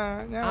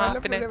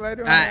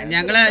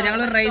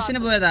 ഞങ്ങള് റേസിന്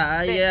പോയതാ.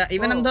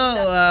 ഇവനെന്തോ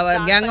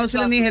ഗ്യാങ്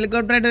ഹൗസിൽ നീ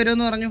ഹെലികോപ്റ്റർ ആയിട്ട്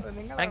വരുമെന്ന് പറഞ്ഞു.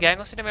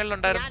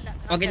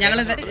 ഓക്കെ,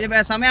 ഞങ്ങള്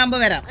സമയമാകുമ്പോ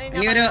വരാം.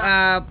 ഇനി ഒരു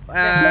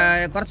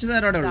കുറച്ച്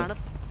നേരോടെ ഉള്ളു.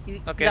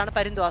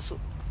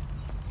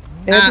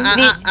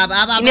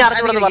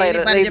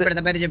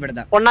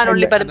 പരിചയപ്പെടുത്താം.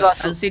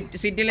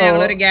 സിറ്റിയിലെ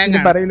ഞങ്ങളൊരു ഗ്യാങ്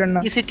ആണ്.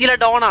 സിറ്റിയിലെ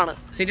ഡോൺ ആണ്.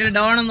 സിറ്റിയിലെ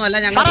ഡോൺ ഒന്നും അല്ല,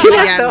 ഞങ്ങൾ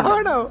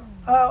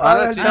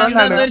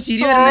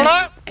ചിരി വരുന്നേ.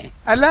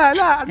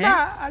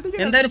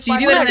 എന്താ ഒരു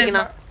ചിരി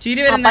വരുന്നേ?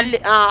 ചിരി വരുന്നേ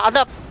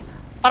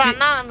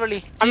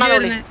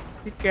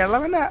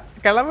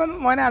കിളവൻ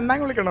മോനെ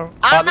അണ്ണാന്ന് വിളിക്കണോ?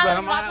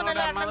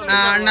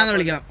 അണ്ണാന്ന്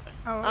വിളിക്കണം.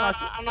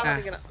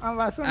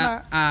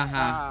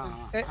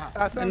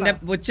 എന്റെ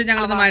പുച്ഛ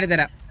ഞങ്ങളൊന്ന് മാറി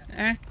തരാം.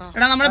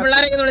 എടാ നമ്മളെ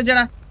പിള്ളേരൊക്കെ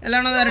വിളിച്ചടാ,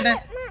 എല്ലാം വരട്ടെ.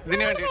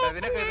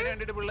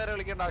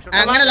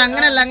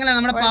 അങ്ങനല്ല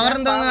നമ്മുടെ പവർ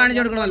എന്തോന്ന് കാണിച്ചു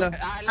കൊടുക്കണമല്ലോ.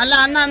 അല്ല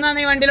അന്നാ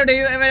നീ വണ്ടിയിലോട്ട്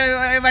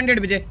വണ്ടി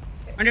എടുപ്പിച്ചേ.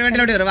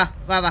 വണ്ടിയിലോട്ട് കയറി.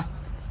 വാ.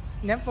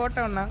 ഞാൻ പോട്ടെ.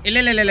 ഇല്ല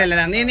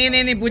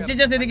നീ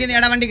പുച്ഛിച്ച സ്ഥിതിക്ക് നീ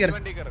എടാ വണ്ടി കയറി.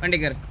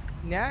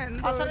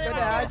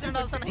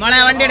 മോളെ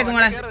വണ്ടി എടുക്കും.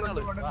 മോളെ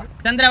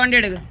ചന്ദ്ര വണ്ടി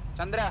എടുക്ക്.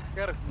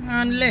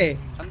 അല്ലേ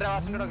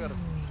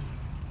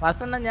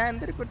ഞാൻ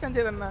എന്തൊരു കുറ്റം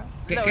ചെയ്തെന്നാ?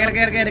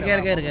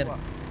 കേറ്.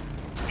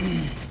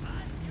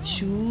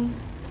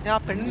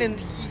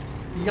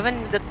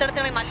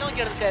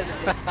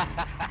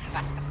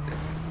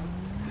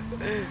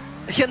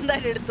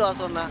 എന്തായാലും എടുത്തു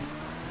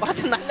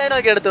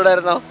നല്ലതിനൊക്കെ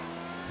എടുത്തുവിടായിരുന്നോ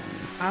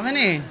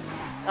അവനെ?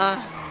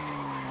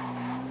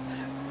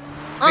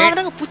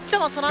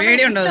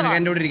 പേടിയുണ്ടോ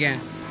എന്റെ കൂടെ ഇരിക്കാൻ?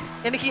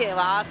 എനിക്ക്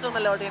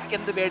വാസമല്ലോട്ട് എനിക്ക്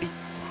എന്ത് പേടി?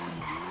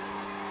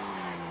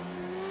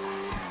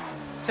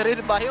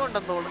 ചെറിയൊരു ഭയം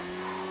ഉണ്ടെന്ന് തോന്നുന്നു.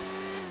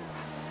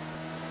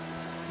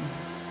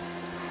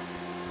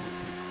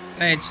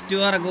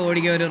 H2R ഒക്കെ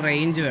ഓടിക്കാൻ ഒരു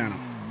റേഞ്ച് വേണം.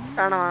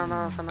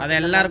 അത്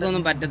എല്ലാവർക്കും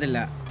ഒന്നും പറ്റത്തില്ല.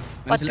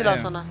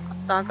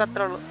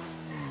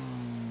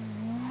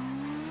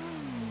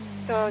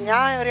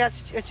 ഞാൻ ഒരു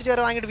H2R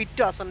വാങ്ങിയിട്ട്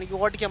വിറ്റു എനിക്ക്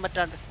ഓടിക്കാൻ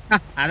പറ്റാണ്ട്.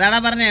 അതാണാ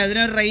പറഞ്ഞേ,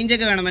 അതിനൊരു റേഞ്ച്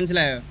ഒക്കെ വേണം,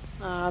 മനസ്സിലായോ?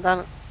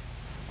 അതാണ്.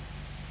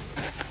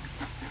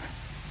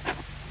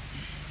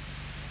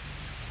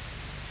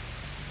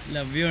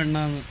 Love you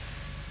അണ്ണാന്ന്.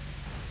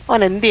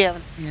 അവൻ എന്ത്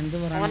ചെയ്യാൻ? എന്ത്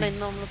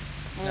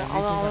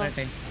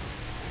പറയട്ടെ,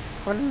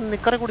 അവൻ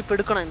നിക്കറെ കൂടി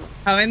പെടുക്കണം ഇന്ന്.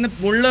 അവൻ ഇന്ന്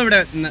മുള്ളു ഇവിടെ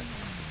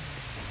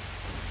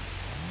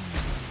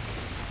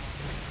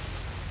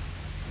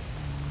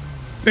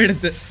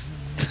എടുത്ത്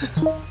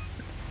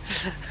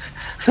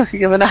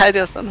ഇവനായ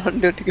ദിവസം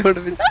വണ്ടി ഒട്ടിക്ക്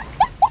പഠിപ്പിച്ചു.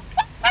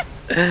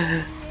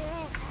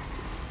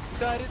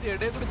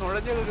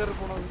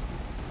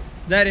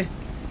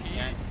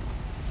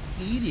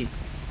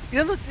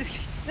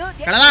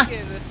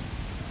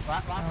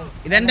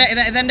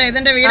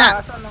 ഇതെന്റെ വീടാ,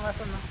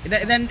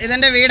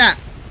 ഇതെന്റെ വീടാ.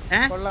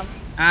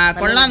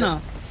 കൊള്ളാന്നോ?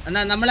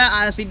 എന്നാ നമ്മള്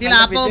സിറ്റിയിൽ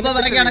ആപ്പ ഉപ്പ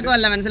പറക്കി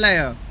നടക്കുമല്ല,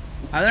 മനസ്സിലായോ?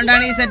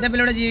 അതുകൊണ്ടാണ് ഈ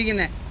സെറ്റപ്പിലൂടെ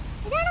ജീവിക്കുന്നത്.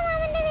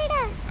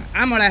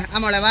 ആ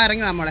മോളെ വാ,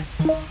 ഇറങ്ങി വാ മോളെ.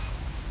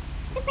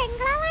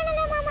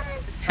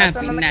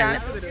 പിന്നല്ല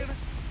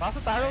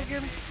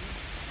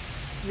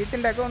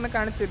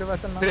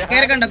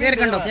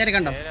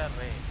കേറിക്കണ്ടോ.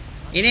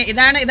 ഇനി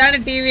ഇതാണ്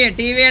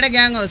ടിവിയുടെ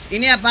ഗ്യാങ് ഹൗസ്.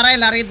 ഇനി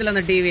പറയല്ല,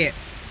 അറിയത്തില്ലെന്ന് ടിവിയെ.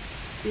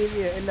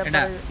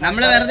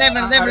 നമ്മള് വെറുതെ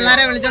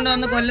പിള്ളേരെ വിളിച്ചോണ്ട്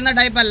വന്ന് കൊല്ലുന്ന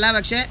ടൈപ്പ് അല്ല,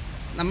 പക്ഷെ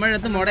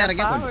നമ്മളെടുത്ത് മോടെ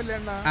ഇറക്കി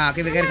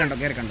കൊല്ലും. കേറിക്കണ്ടോ.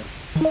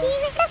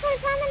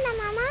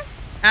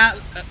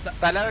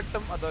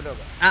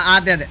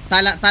 അതെ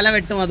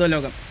തലവെട്ടും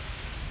അധോലോകം.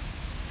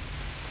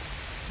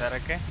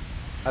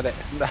 അതെ,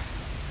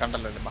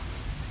 കണ്ടല്ലോ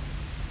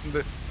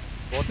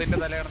പോത്തിന്റെ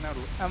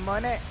തലയിടന്നുള്ളൂ.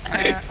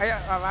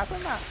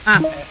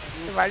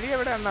 വഴി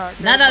എവിടെ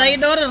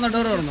ഡോർ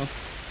തുറന്നോ.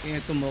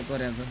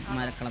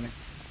 മരക്കളവൻ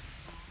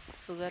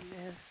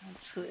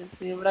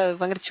ഇവിടെ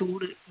ഭയങ്കര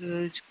ചൂട്.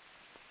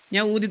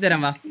 ഞാൻ ഊതി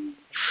തരാം, വാ.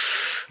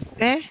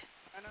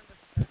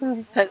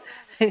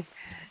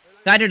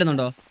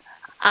 കാറ്റിടുന്നുണ്ടോ?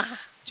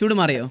 ചൂട്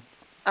മാറിയോ?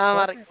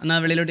 എന്നാ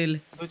വെളിയിലോട്ട്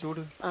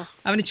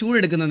അവന് ചൂട്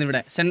എടുക്കുന്നത്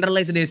ഇവിടെ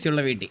സെൻട്രലൈസ്ഡ് AC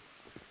ഉള്ള വീട്ടിൽ.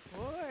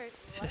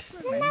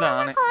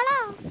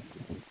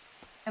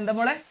 എന്താ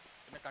മോളെ?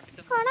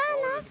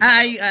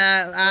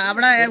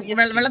 അവിടെ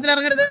വെള്ളത്തിൽ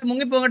ഇറങ്ങരുത്,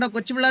 മുങ്ങിപ്പോ കേട്ടോ.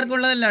 കൊച്ചു പിള്ളേർക്ക്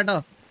ഉള്ളതല്ല കേട്ടോ.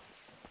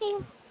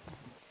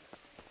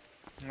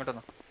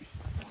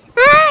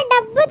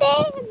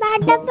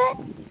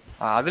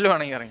 അതിൽ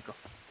വേണമെങ്കിൽ ഇറങ്ങിക്കോ.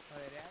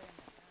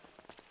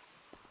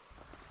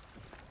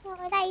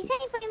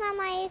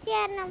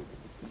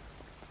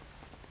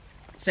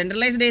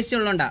 Centralised AC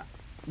ഉള്ളോണ്ടാ.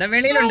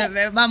 വെളിയിലുണ്ട്,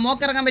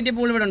 മോക്കിറങ്ങാൻ പറ്റിയ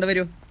പൂൾ ഇവിടെ ഉണ്ട്.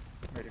 വരൂ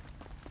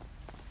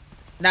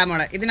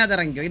മോളെ, ഇതിനകത്ത്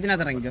ഇറങ്ങിക്കോ.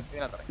 ഇതിലിറങ്ങിക്കോ.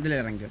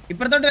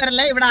 ഇപ്പുറത്തോട്ട്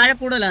വരല്ലേ, ഇവിടെ ആഴ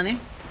കൂടുതലാന്നേ.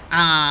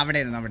 അവിടെ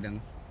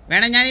നിന്ന്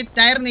വേണേ ഞാൻ ഈ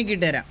ടയർ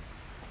നീക്കിയിട്ട് തരാം.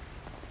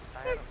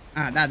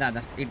 അതാ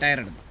ഈ ടയർ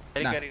എടുത്തു.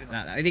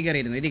 ഇതിൽ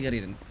കയറിയിരുന്നു.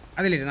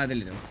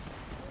 അതിലിരുന്നു.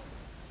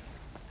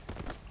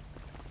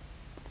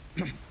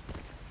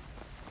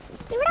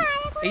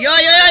 അയ്യോ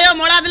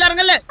മോളെ,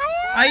 അതിലിറങ്ങല്ലേ.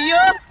 അയ്യോ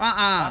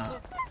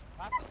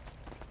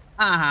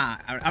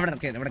അവിടെ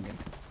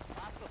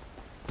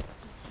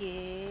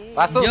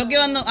ജോക്കി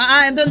വന്നു.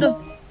 എന്തോ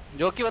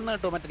ജോക്കി വന്നു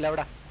കേട്ടോ. മറ്റില്ല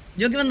അവിടെ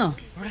ജോക്കി വന്നോ?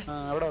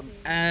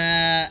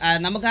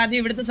 നമുക്ക് ആദ്യം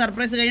ഇവിടുത്തെ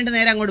സർപ്രൈസ് കഴിഞ്ഞിട്ട്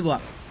നേരെ അങ്ങോട്ട്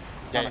പോവാം.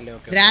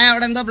 രായ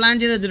അവിടെ എന്തോ പ്ലാൻ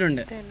ചെയ്ത്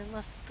വെച്ചിട്ടുണ്ട്.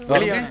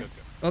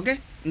 ഓക്കെ,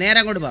 നേരെ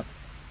അങ്ങോട്ട് പോവാം.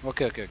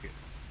 ഓക്കെ,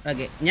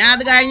 ഞാൻ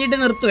അത് കഴിഞ്ഞിട്ട്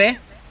നിർത്തുവേ.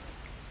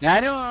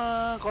 ഞാനും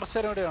കുറച്ചു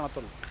നേരം കൂടി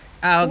കാണത്തുള്ളൂ.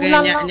 ഓക്കെ,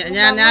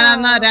 ഞാൻ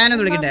എന്നാ രായനെ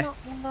വിളിക്കട്ടെ.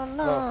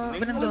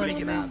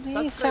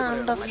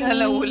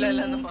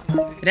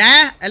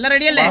 എല്ലാം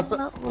റെഡിയല്ലേ?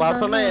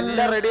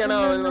 എല്ലാം റെഡിയാണ്.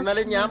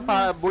 എന്നാലും ഞാൻ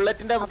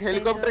ബുള്ളറ്റിന്റെ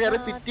ഹെലികോപ്റ്റർ കയറി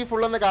സിറ്റി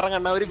ഫുൾ ഒന്ന്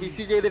കറങ്ങണ്ട. ഒരു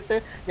വിസി ചെയ്തിട്ട്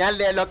ഞാൻ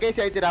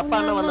ലൊക്കേഷൻ അയച്ചു തരാം. അപ്പൊ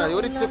അണ്ണ വന്നത്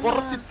ഒരു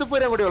കുറച്ച്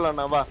ഇത്തുപൂരം കൂടി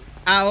ഉള്ളണ്ണ. വാ.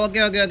 ഓക്കെ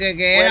 81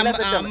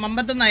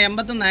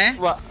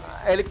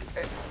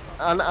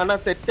 അണ്ണ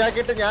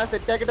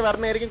സെറ്റാക്കിട്ട്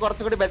വരണായിരിക്കും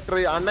കുറച്ചും കൂടി ബെറ്റർ.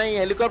 അണ്ണ ഈ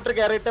ഹെലികോപ്റ്റർ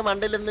കയറിയിട്ട്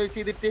മണ്ടയിൽ നിന്ന്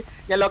ചെയ്തിട്ട്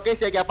ഞാൻ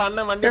ലൊക്കേഷൻ അയക്കാം. അപ്പൊ അണ്ണ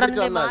വണ്ടി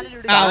പിടിച്ച് വന്നാൽ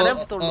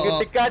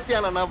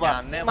ടിക്കാച്ചിയാണ് അണ്ണ.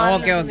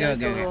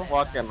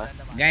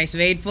 Guys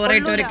wait for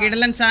it. ഒരു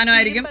കിടലൻ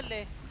സാധനമായിരിക്കും.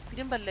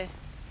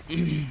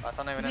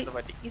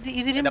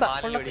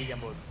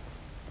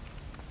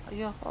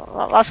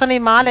 വാസന ഈ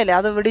മാലല്ലേ,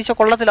 അത് വെടിച്ച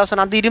കൊള്ളത്തില്ല വാസന.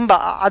 അത് ഇരുമ്പ.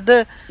 അത്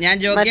ഞാൻ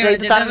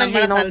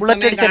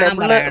ബുള്ളറ്റ് അടിച്ചല്ലേ,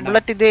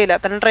 ബുള്ളറ്റ് ഇതേ ഇല്ല,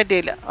 പെനട്രേറ്റ്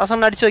ചെയ്യില്ല.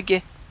 വാസന അടിച്ചു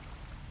നോക്കിയേ.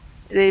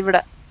 ഇത്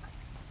ഇവിടെ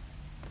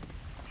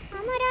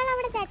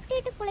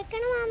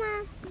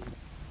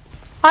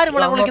ആരും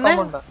കുളിക്കുന്നേ.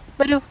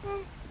 വരൂ,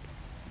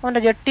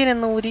 അവന്റെ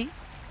ജട്ടീനെന്ന് ഊരി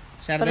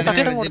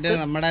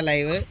നമ്മുടെ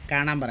ലൈവ്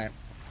കാണാൻ പറയാം.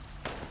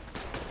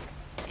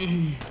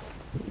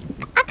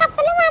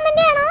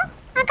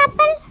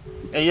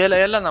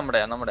 എല്ലാം നമ്മുടെ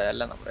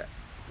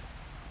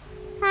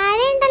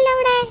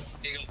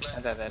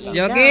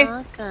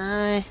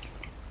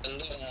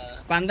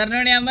 12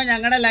 മണിയാകുമ്പോ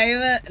ഞങ്ങളുടെ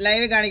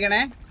ലൈവ്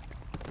കാണിക്കണേ.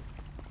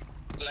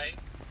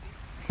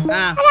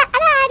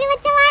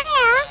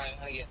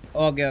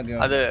 ഓക്കെ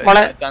അത്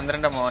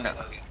ചന്ദ്രന്റെ മോന്,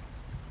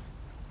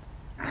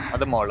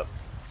 അത് മോള്.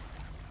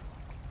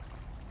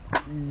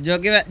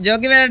 ജോക്കി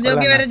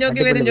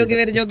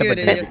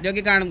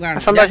കാണും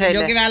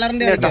ജോക്കി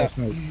വാലറിന്റെ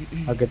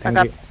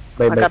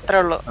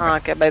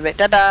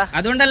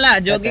അതുകൊണ്ടല്ല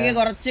ജോക്കിക്ക്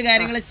കുറച്ച്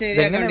കാര്യങ്ങൾ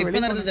ശരിയാക്കണ്ട ഇപ്പൊ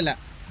നിർത്തത്തില്ല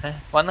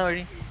വന്ന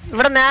വഴി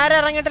ഇവിടെ നേരെ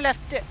ഇറങ്ങിട്ട്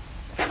ലെഫ്റ്റ്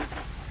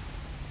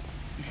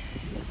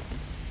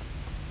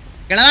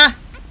കിളവാ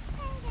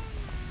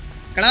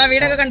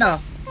വീടൊക്കെ കണ്ടോ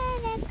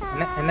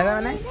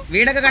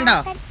വീടൊക്കെ കണ്ടോ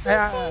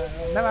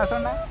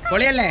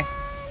പൊളിയല്ലേ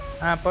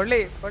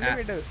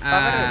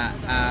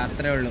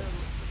അത്രേ ഉള്ളു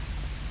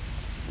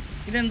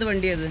ഇതെന്ത്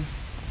വണ്ടിയത്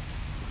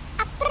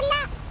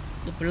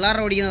പിള്ളേർ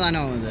ഓടിക്കുന്ന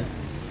സാധനമാണോ ഇത്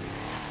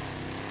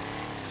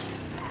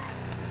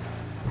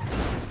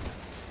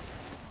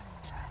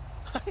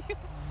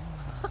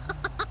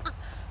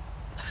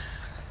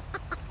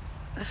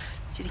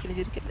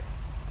ചിരിക്കല്ലേ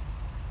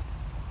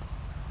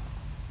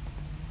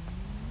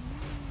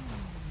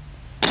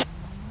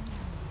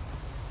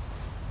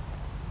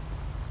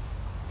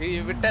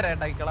വിട്ടേരാ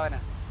കിളവനാ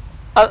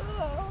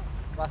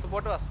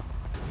പോട്ട്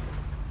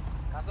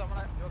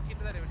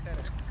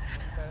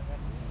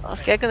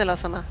കേക്കുന്നില്ല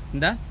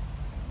എന്താ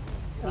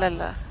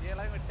അല്ലല്ല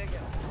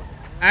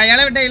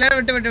ഇയാളെ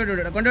വിട്ട്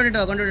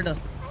കൊണ്ടുവിട്ടോ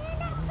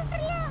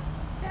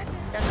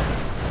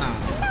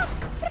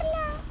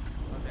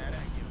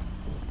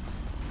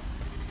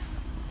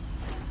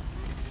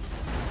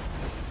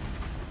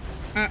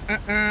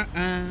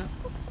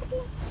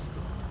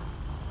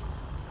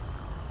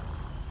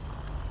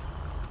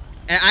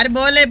ആരും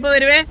പോവല്ലേ ഇപ്പൊ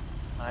വരുവേ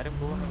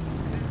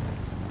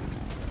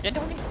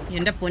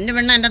എന്റെ പൊന്നു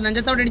പെണ്ണ എന്റെ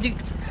നെഞ്ചത്തോട് ഇടിച്ച്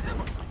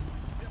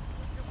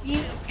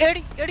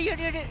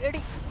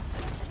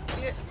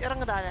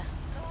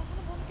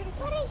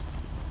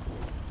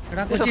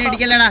എടാ കൊച്ചിനെ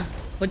ഇടിക്കല്ലേടാ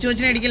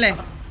കൊച്ചിനെ ഇടിക്കല്ലേ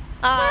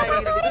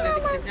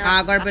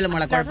കുഴപ്പമില്ല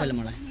മോളെ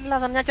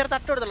ഞാൻ ചെറു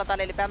തട്ട് കൊടുത്തുള്ള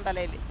തലയില്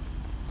തലയില്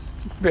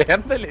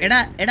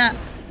എടാ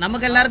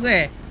നമുക്ക് എല്ലാവർക്കും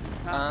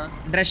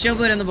ഡ്രസ്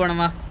ഷോപ്പ് വരെ ഒന്ന് പോണം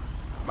വാ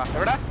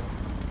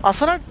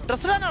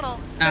ഡ്രസ് ഇടാനാണോ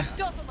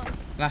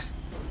വാ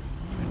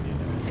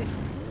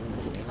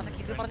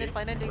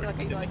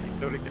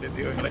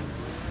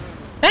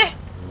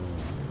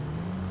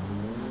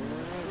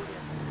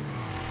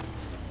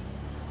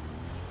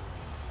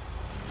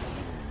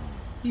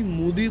ഈ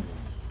മുതി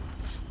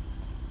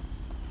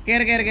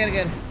കേറ്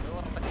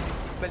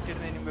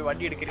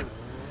വണ്ടി എടുക്കരുത്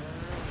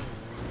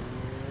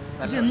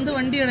എന്ത്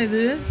വണ്ടിയാണ്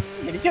ഇത്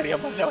എനിക്കറിയാൻ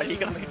പറ്റില്ല വഴി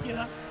കിടന്ന്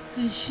കിട്ടിയതാ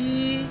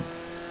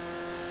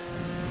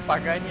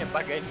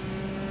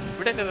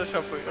ഇവിടെ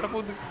ഷോപ്പ് ഇവിടെ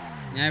പോകുന്നു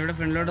ഞാൻ ഇവിടെ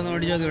ഫ്രണ്ടിലോട്ടൊന്ന്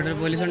ഓടിച്ചു നോക്കി ഇവിടെ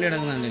പോലീസ് വണ്ടി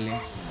കിടക്കുന്നുണ്ടല്ലേ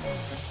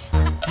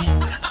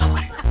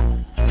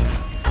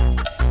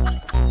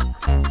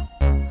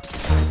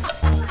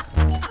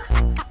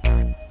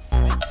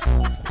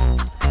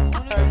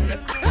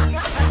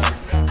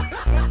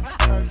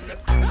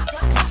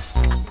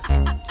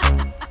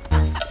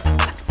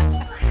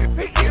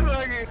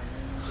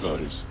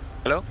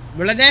ഹലോ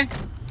ബുള്ളറ്റ്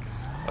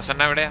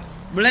എവിടെയാ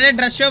ബുള്ളറ്റ്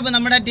ഡ്രസ് ഷോപ്പ്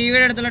നമ്മുടെ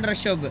ടിവിയുടെ അടുത്തുള്ള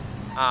ഡ്രസ് ഷോപ്പ്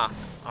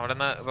അവിടെ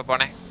നിന്ന് ഇപ്പൊ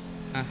പോണേ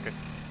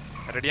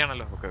റെഡി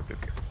ആണല്ലോ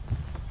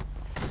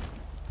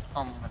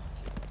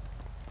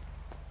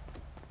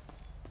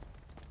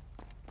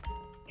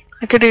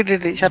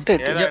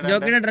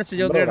ജോക്കിയുടെ ഡ്രസ്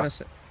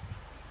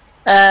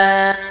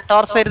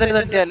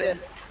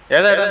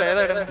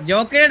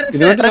ജോക്കിയുടെ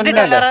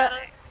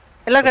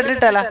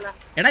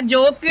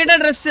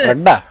ഡ്രസ്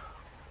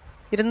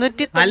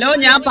ഹലോ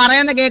ഞാൻ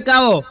പറയുന്ന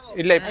കേക്കാവോ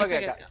ഇല്ല ഇപ്പൊ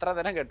കേക്കാം ഇത്ര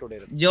നേരം കേട്ടൂടെ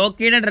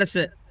ജോക്കിയുടെ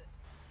ഡ്രസ്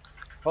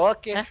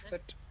ഓക്കെ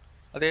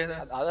അത്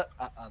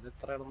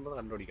എത്ര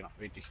കണ്ടുപിടിക്കണം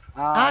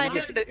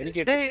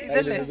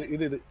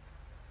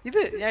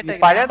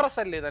പഴയ ഡ്രസ്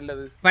അല്ലേ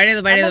നല്ലത്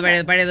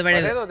പഴയത്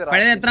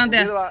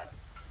എത്രാമത്തെ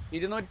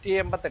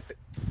 288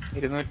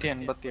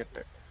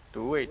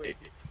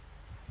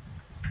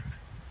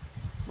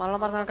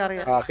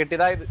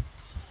 കിട്ടിയതായത്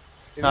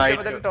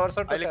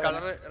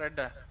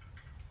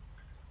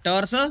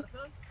torso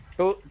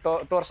 1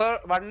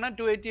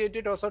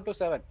 288 torso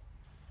 27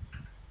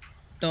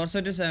 torso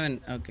 27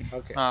 okay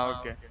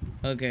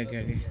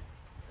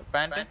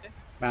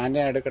pant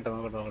എടുക്കട്ടെ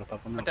നോക്കട്ടെ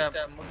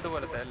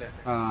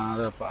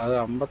അത്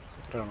 50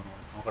 എത്രയാണോ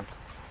നോക്കട്ടെ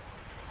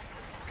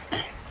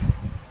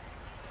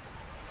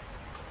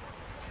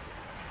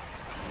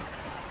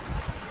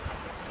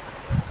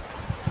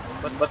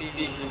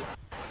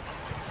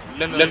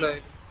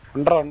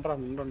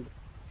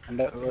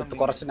ഉണ്ട്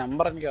കുറച്ച്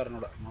നമ്പർ എനിക്ക്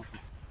അറിഞ്ഞൂടാ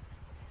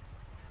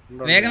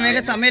വേഗം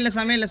സമയമില്ല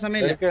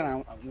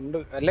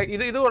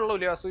ഇത്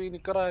കൊള്ളൂല്ലേ അസു ഈ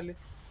നിക്കറാല്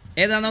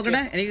ഏതാ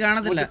നോക്കട്ടെ എനിക്ക്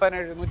കാണത്തില്ല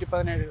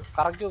 117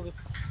 കറക്റ്റ് നോക്ക്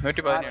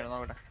 117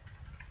 നോക്കട്ടെ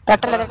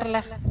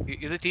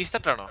ഇത്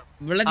ടീഷർട്ടാണോ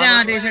ബുള്ളറ്റ്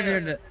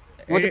ടീഷർട്ട്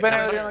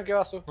 117 നോക്കിയോ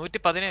അസു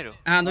 117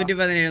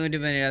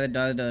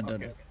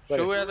 117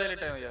 ഷൂ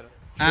ഏതായാലും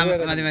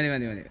മതി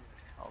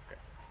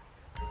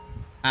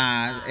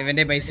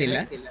ഇവന്റെ പൈസ ഇല്ല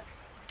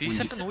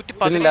ടീഷർട്ട്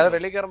 117 ഇല്ല അത്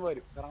വെളിയിൽ കയറുമ്പോ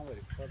വരും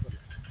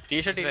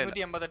ടീഷർട്ട്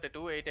 288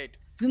 288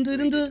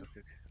 ഇതെന്തു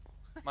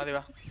മതി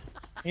വാ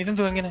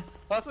ഇതെന്തു എങ്ങനെ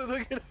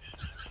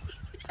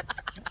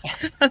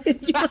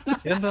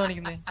ഇതെന്തു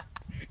കാണിക്കുന്നേ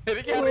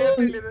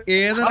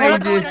ഏതാ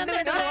റേഞ്ച്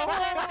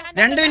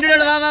 2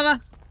 മിനിറ്റ് വാ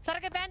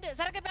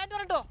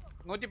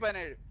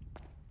 117.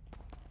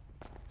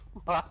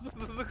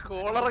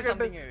 കോളറൊക്കെ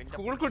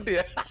സ്കൂൾ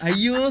കുട്ടിയാ.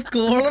 അയ്യോ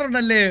കോളർ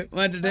ഉണ്ടല്ലേ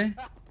മാറ്റട്ടെ.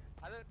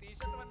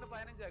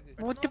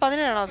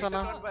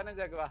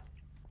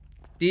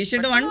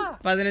 ടീഷർട്ട്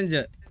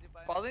 115.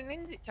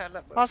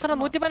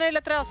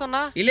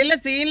 ഇല്ല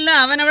സീനില്ല,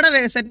 അവൻ അവിടെ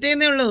സെറ്റ്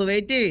ചെയ്യുന്നേ ഉള്ളൂ.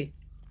 വെയിറ്റ്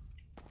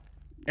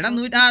എടാ.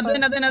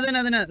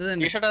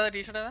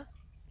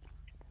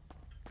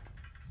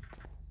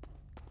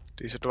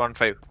 ടീഷർട്ട്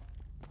 15.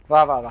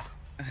 വാ വാ വാ.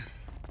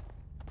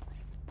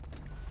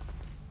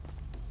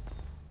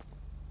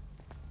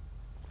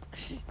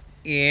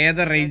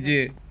 ഏത് റേഞ്ച്?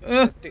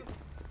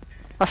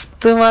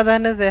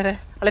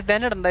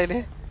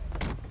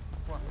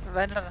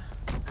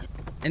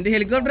 എന്ത്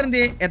ഹെലികോപ്റ്റർ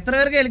എന്ത്? എത്ര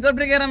പേർക്ക്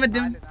ഹെലികോപ്റ്റർ കയറാൻ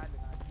പറ്റും?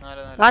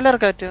 4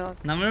 പേർക്ക്.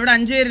 നമ്മളിവിടെ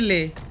 5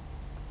 പേരില്ലേ?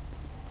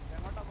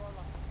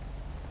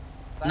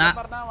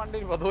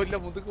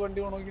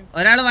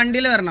 ഒരാള്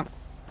വണ്ടിയിൽ വരണം.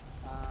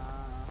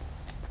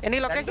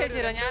 എനിക്ക് ലൊക്കേഷൻ അയച്ചു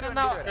തരാം.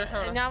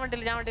 ഞാൻ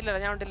വണ്ടിയില്ല.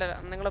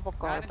 നിങ്ങൾ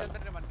പൊക്കോ.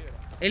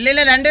 ഇല്ല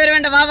 2 പേര്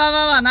വേണ്ട. വാ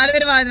 4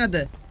 പേര് വാ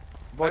ഇതിനകത്ത്.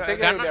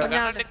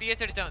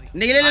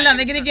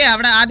 നിക്ക്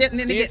അവിടെ ആദ്യം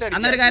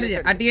അന്നൊരു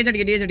കാര്യം.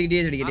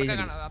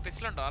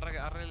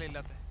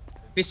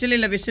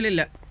 പിസ്റ്റലില്ല.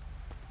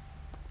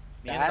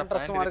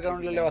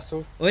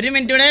 1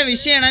 മിനിറ്റ് ഇവിടെ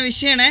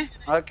വിഷയണേ.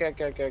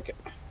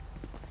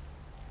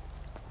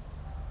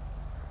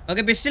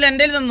 ഓക്കെ പിസ്റ്റൽ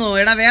എന്റെ തന്നു.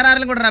 എടാ വേറെ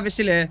ആരെങ്കിലും കൊടുറാ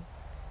പിസ്റ്റല്.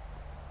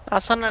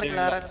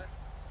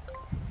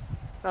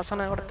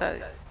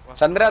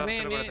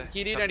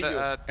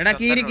 എടാ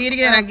കീരി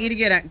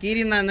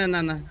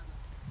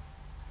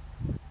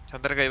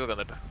ചന്ദ്ര കൈ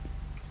വെക്കുന്നുണ്ട്.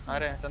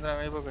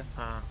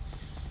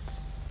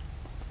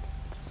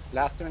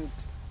 Last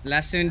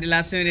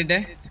minute.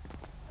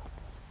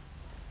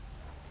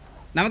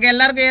 നമുക്ക്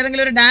എല്ലാവർക്കും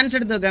ഏതെങ്കിലും ഒരു ഡാൻസ്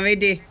എടുത്ത് വെക്കാം.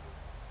 വെയിറ്റ്.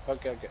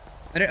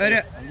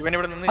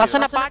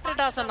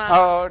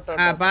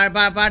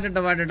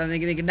 പാട്ടിട്ടോ.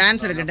 നിക്ക്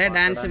ഡാൻസ് എടുക്കട്ടെ.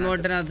 ഡാൻസ്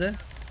ഇമോട്ടിനകത്ത്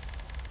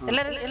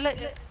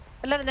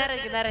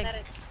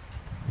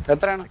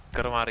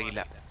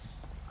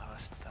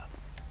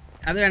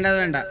അത്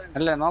വേണ്ട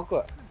അല്ലേ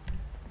നോക്കുക.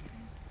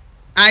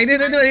 ഇത്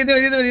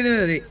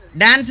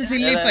ഡാൻസ്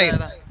സില്ലി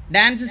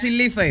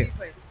 5.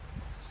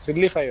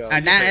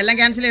 എല്ലാം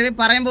ക്യാൻസൽ ചെയ്ത്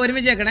പറയുമ്പോ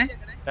ഒരുമിച്ച് വെക്കണേ.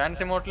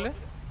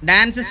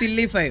 Dance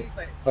silly 5.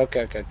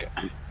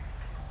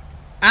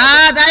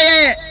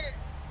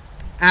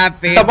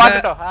 Happy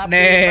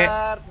birthday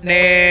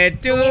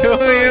to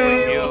you.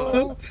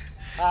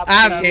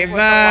 Happy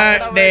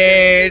birthday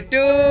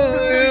to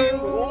you.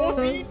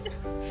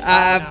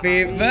 Happy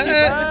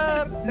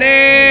birthday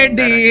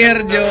dear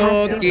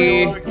jockey.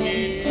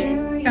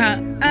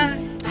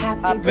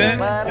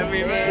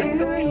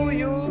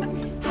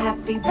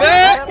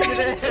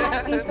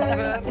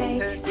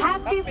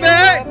 Happy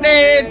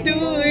birthday to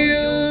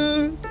you.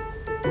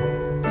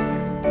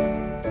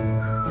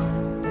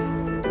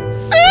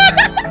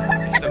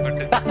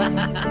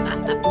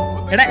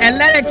 എടാ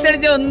എല്ലാരും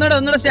എക്സൈറ്റ്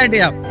ഒന്നുകൂടെ സ്റ്റാർട്ട്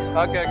ചെയ്യാം.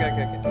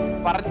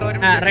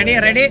 റെഡി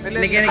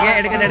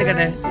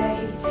എടുക്കട്ടെ.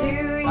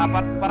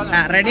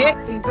 Ready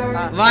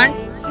 1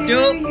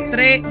 2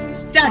 3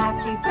 start.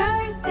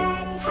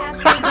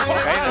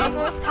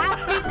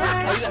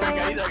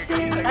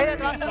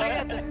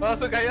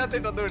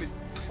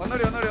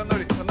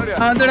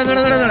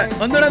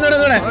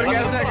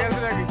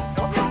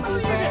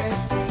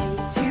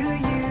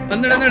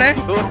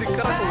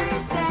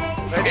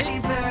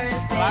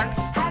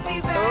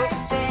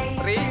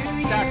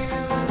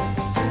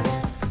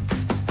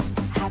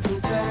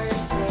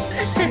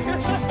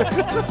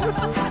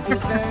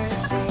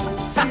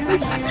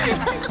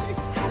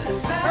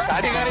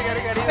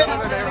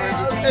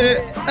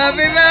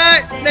 Happy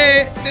birthday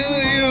to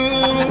you.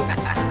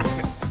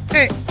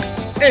 Hey.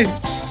 Happy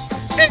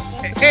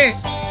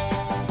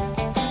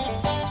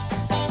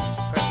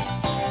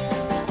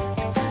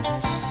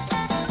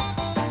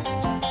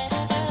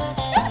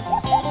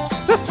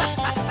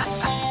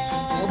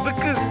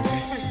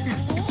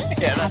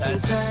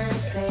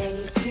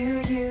birthday to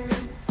you.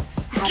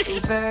 Happy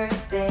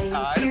birthday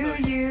to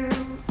you.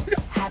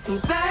 Happy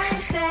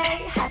birthday.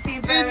 Happy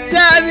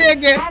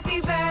birthday. Happy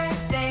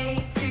birthday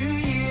to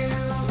you.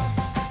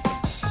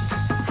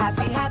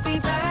 Happy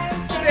birthday.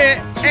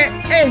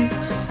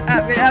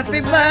 Happy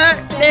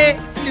birthday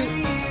to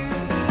you.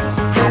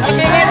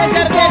 Happy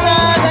birthday.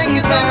 Thank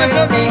you so much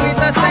for being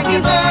with us. Thank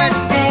you so much.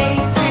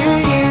 To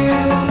you.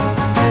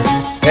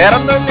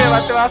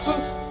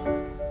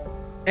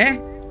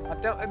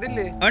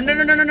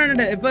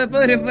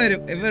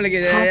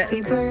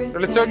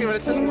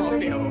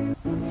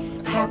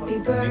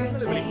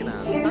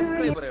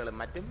 സബ്സ്ക്രൈബറുകളും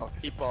മറ്റും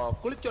ഇപ്പോ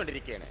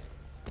കുളിച്ചോണ്ടിരിക്കുകയാണ്.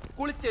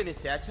 കുളിച്ചതിന്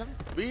ശേഷം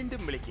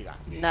വീണ്ടും വിളിക്കുക.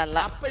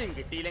 അപ്പോഴും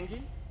കിട്ടിയില്ലെങ്കിൽ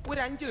ഒരു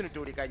 5 minute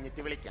കൂടി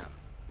കഴിഞ്ഞിട്ട് വിളിക്കാം.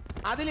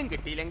 അതിലും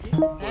കിട്ടിയില്ലെങ്കിൽ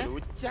ഒരു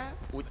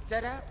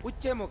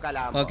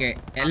ഉച്ചമുക്കാലാകും. ഓക്കെ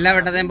എല്ലാ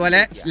വട്ടത്തെയും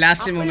പോലെ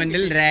ലാസ്റ്റ്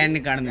മൊമെന്റിൽ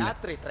രായനെ കാണുന്നില്ല.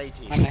 രാത്രി ട്രൈ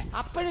ചെയ്യും.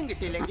 അപ്പോഴും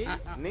കിട്ടിയില്ലെങ്കിൽ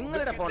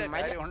നിങ്ങളുടെ ഫോൺ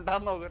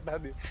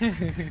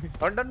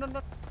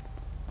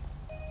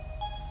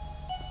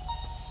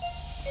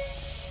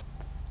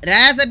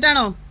രായ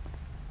സെറ്റാണോ?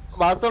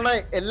 വാസോണ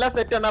എല്ലാ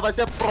സെറ്റ് ആണ്,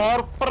 പക്ഷെ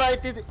പ്രോപ്പർ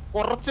ആയിട്ട്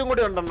കുറച്ചും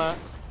കൂടി ഉണ്ടെണ്ണ.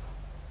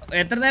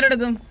 എത്ര നേരം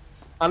എടുക്കും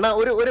അണ്ണാ?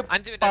 ഒരു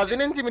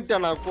 15 മിനിറ്റ്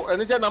ആണ്.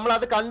 എന്ന് വെച്ചാൽ നമ്മൾ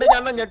അത് കണ്ടു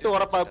ഞാൻ ഞെട്ട്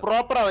ഉറപ്പാ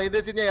പ്രോപ്പർ ആവും. ഇത്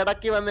വെച്ച്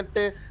ഇടയ്ക്ക്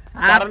വന്നിട്ട്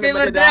ഹാപ്പി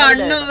ബർത്ത്ഡേ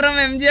അണ്ണു ഫ്രം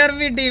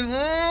എംജിആർപി ടീം.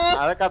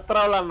 അതൊക്കെ അത്ര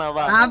ഉള്ളണ്ണ.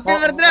 Happy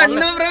birthday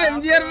അണ്ണു from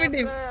എംജിആർപി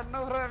team.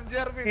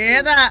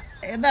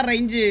 ഏതാ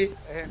റേഞ്ച്?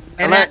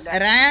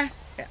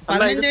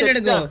 15 മിനിറ്റ്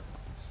എടുക്കോ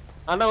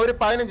അണ്ണാ? ഒരു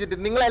 15 മിനിറ്റ്.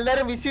 നിങ്ങൾ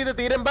എല്ലാരും വിഷ് ചെയ്ത്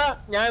തീരുമ്പോ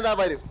ഞാൻ ഇതാ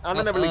വരും,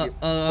 അണ്ണനെ വിളിക്കും.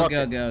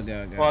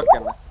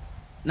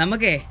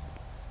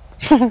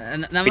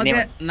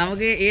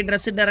 നമുക്ക് ഈ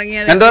ഡ്രസ് ഇട്ട്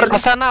ഇറങ്ങിയത്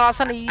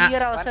ഈ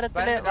ഒരു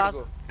അവസരത്തില്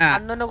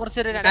അണ്ണനെ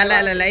കുറിച്ചൊരു അല്ല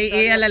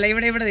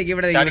ഇവിടെ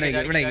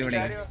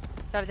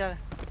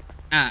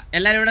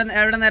എല്ലാരും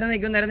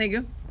ഇവിടെ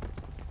നിരന്നിക്കും.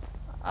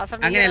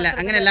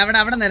 അങ്ങനെയല്ല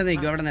അവിടെ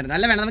നിരന്നിക്കും.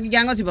 അല്ല വേണം, നമുക്ക്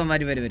ഗ്യാങ് ഹൗസ് ഇപ്പം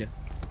വരും.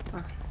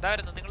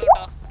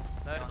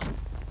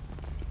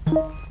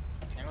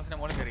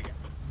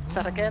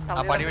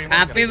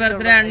 Happy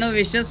birthday അണ്ണു,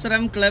 wishes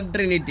from club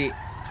Trinity.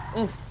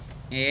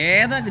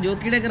 ഏതാ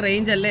ജോക്കിയുടെ ഒക്കെ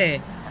റേഞ്ച് അല്ലേ?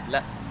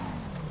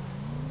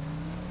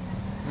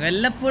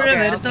 വല്ലപ്പുഴ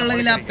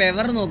വരുത്തുള്ളെങ്കിൽ ആ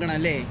പെവർ നോക്കണം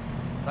അല്ലേ?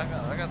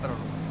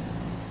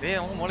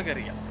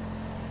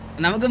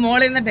 നമുക്ക്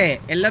മോളിൽ നിന്നിട്ടേ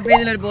എല്ലാ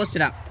പേജിലും ഒരു പോസ്റ്റ്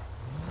ഇടാം.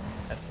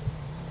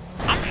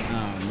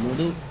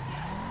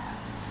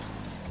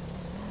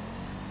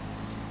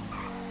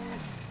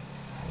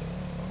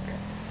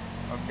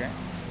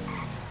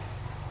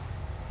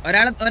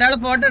 ഒരാള്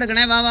ഫോട്ടോ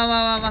എടുക്കണേ. വാ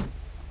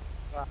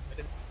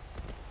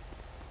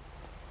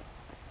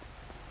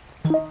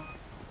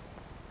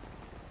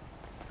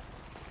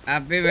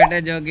happy birthday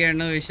jockey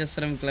അണ്ണു, wishes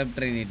from club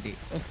Trinity.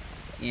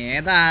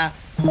 ഏതാ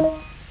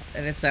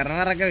ഒരു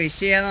സെർവറൊക്കെ വിഷ്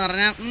ചെയ്യാന്ന്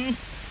പറഞ്ഞാ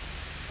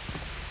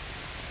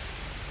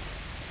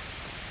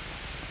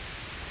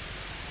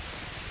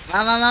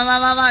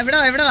വാ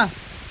ഇവിടെ വാ.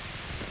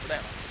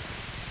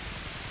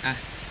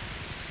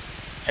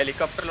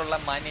 ഹെലികോപ്റ്ററിലുള്ള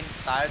മാന്യൻ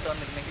താഴോട്ട്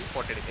വന്നിരുന്നെങ്കിൽ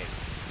ഫോട്ടോ എടുക്കേ.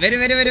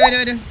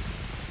 വരും.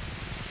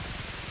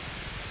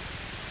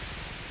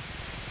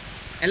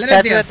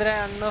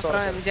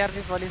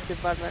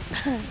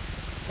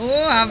 ഓ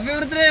happy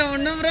birthday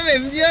അണ്ണു from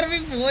എംജിആർപി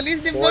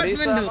police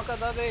department.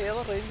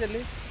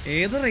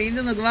 ഏത്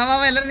റേഞ്ച് നോക്ക്. വാ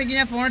എല്ലാരും നിൽക്കി,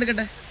 ഞാൻ ഫോൺ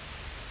എടുക്കട്ടെ.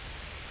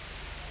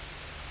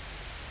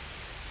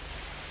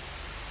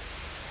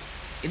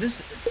 ഇത്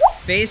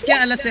ഫേസ് ക്യാം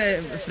അല്ല,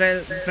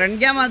 ഫ്രണ്ട്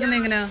ക്യാം ആക്കുന്ന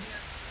എങ്ങനെയാ?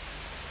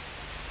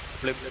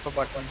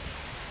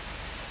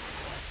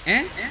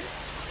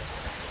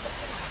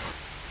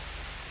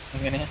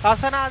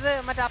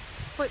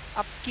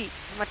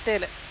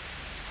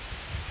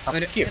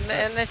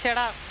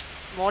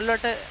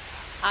 മോളിലോട്ട്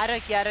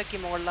ആരോക്കി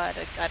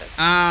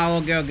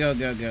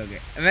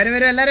വരും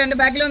എല്ലാരും എന്റെ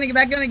ബാക്കിൽ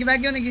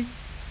വന്നിക്ക്.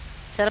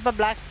 ചിലപ്പോ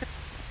ബ്ലാക്ക്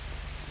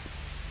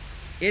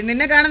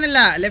നിന്നെ കാണുന്നില്ല,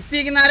 ലെഫ്റ്റ്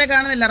ഇരിക്കുന്ന ആരെ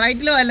കാണുന്നില്ല.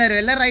 റൈറ്റിലോ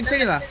എല്ലാരും റൈറ്റ്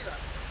സൈഡ് വാ.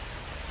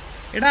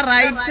 എടാ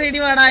റൈറ്റ് സൈഡ്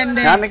വാടാ.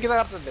 എന്റെ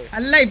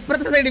അല്ല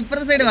ഇപ്പുറത്തെ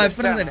സൈഡ് വാ.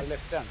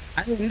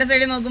 എന്റെ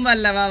സൈഡിൽ നോക്കുമ്പോ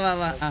അല്ല. വാ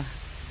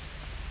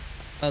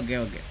ഓക്കെ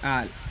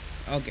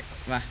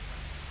വാ.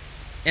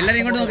 എല്ലാരും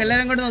ഇങ്ങോട്ട് നോക്ക്.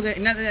 എന്നെ ഇങ്ങോട്ട്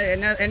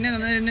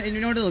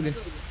നോക്ക്.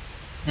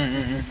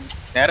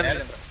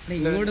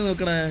 ഇങ്ങോട്ട്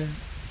നോക്കടാ.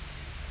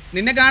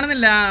 നിന്നെ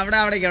കാണുന്നില്ല.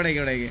 അവിടേക്ക്.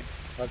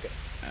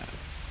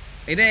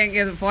 ഇത്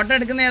ഫോട്ടോ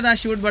എടുക്കുന്ന ഏതാ?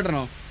 ഷൂട്ട്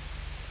ബട്ടണോ?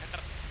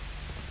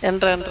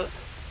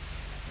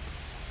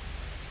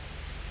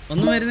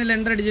 ഒന്നും വരുന്നില്ല.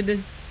 എൻ്റർ അടിച്ചിട്ട്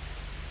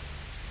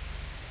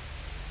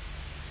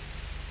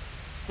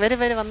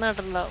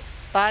വന്നിട്ടുണ്ടോ?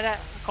 താഴെ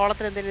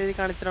കോളത്തിൽ എന്തെങ്കിലും എഴുതി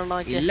കാണിച്ചിട്ടുണ്ടോ?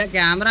 ഇല്ല,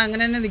 ക്യാമറ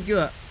അങ്ങനെ തന്നെ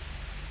നിൽക്കുക.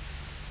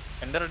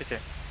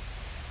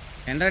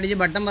 എൻ്റർ അടിച്ച്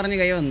ബട്ടൺ പറഞ്ഞ്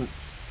കൈ വന്നു.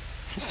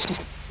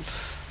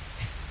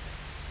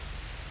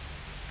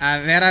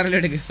 വേറെ ആരെങ്കിലും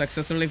എടുക്ക്.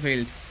 Successfully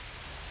failed.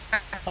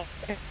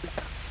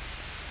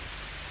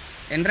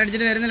 എൻ്റർ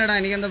അടിച്ചിട്ട് വരുന്നില്ലടാ.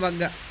 എനിക്കെന്തോ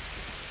ബഗ്ഗ.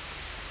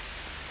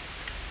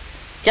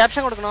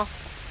 ക്യാപ്ഷൻ കൊടുക്കണോ?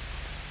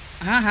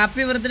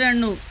 Happy birthday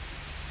അണ്ണു.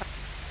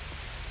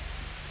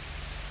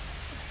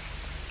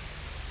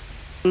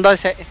 എന്താ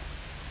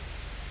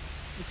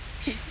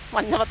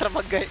മഞ്ഞപത്രം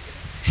ബഗ്ഗായി.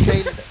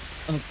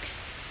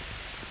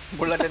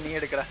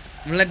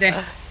 ബുള്ളറ്റേ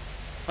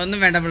ഒന്നും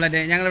വേണ്ട.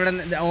 ബുള്ളറ്റേ ഞങ്ങൾ ഇവിടെ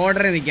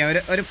ഓർഡർ നിൽക്കാം.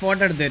 ഒരു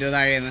ഫോട്ടോ എടുത്ത് തരുമോ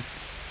താഴേന്ന്?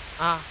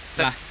 വാ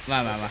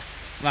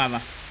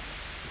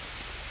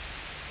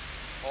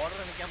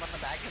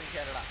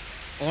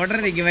ഓർഡർ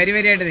നിൽക്കും.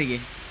 വരിയായിട്ട്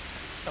നിൽക്കും.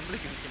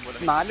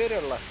 4 പേരേ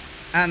ഉള്ള.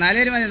 4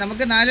 പേര് മതി.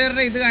 നമുക്ക് 4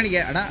 പേരുടെ ഇത്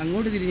കാണിക്കാം. എടാ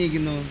അങ്ങോട്ട്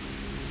തിരിഞ്ഞിരിക്കുന്നു.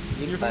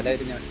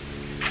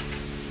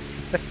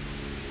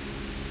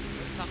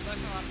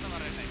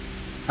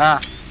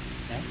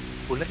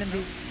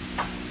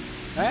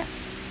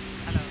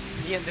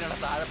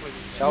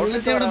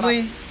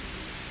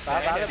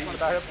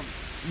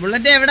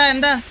 ബുള്ളറ്റ് എവിടാ?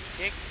 എന്താ?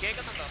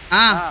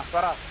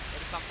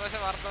 സന്തോഷ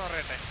വാർത്ത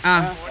പറയട്ടെ.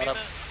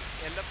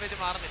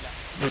 മാറുന്നില്ല.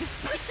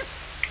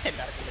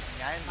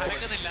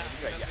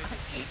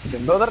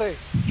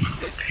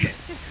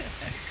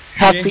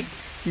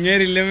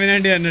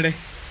 ഇല്ലുമിനാണ്ടി വന്നടേ.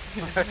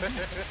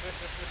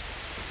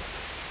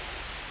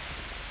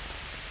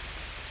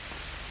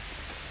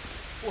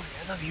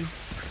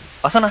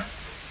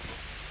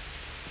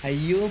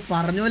 അയ്യോ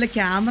പറഞ്ഞ പോലെ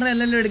ക്യാമറ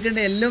അല്ലല്ലോ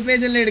എടുക്കണ്ടേ, യെല്ലോ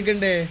പേജ് അല്ലേ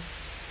എടുക്കണ്ടേ.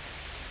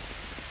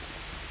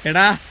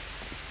 എടാ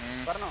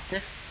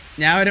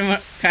ഞാൻ ഒരു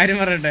കാര്യം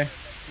പറയട്ടെ,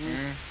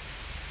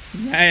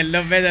 ഞാൻ യെല്ലോ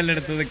പേജ് അല്ല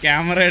എടുത്തത്,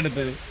 ക്യാമറ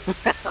എടുത്തത്.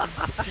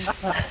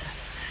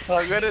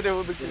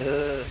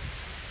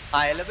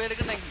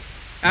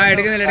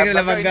 എടുക്കുന്നില്ല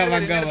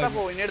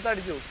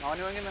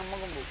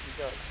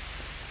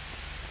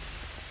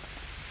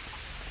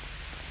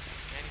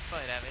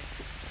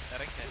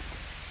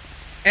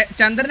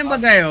ചന്ദ്രനും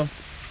ബഗ്ഗായോ?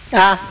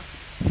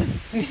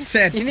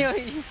 ഇനി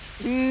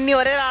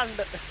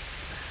ഒരാളുണ്ട്.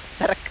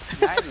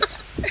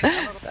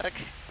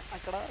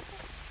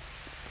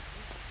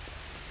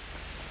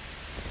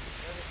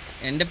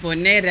 എന്റെ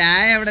പൊന്നെ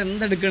രായ അവിടെ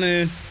എന്തെടുക്കണ്?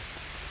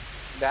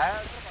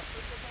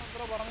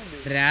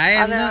 രായ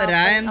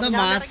എന്തോ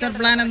മാസ്റ്റർ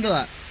പ്ലാൻ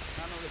എന്തുവാ?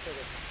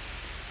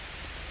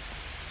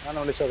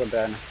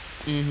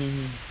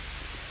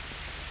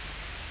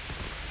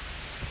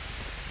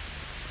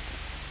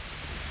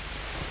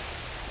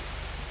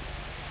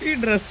 ഈ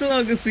ഡ്രസ്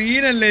നോക്ക്,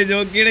 സീനല്ലേ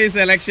ജോക്കിയുടെ ഈ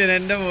സെലക്ഷൻ.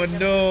 എന്റെ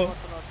പൊന്നോ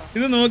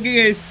ഇത് നോക്കി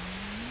ഗൈസ്,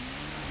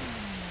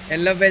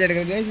 യെല്ലോ പേജ്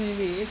എടുക്കാം ഗൈസ്.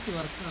 AC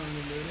വർക്ക്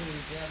ആവുന്നില്ല, ഒരു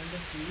മിനിറ്റ്. അതിന്റെ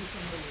ഫ്യൂസ്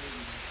എന്തോ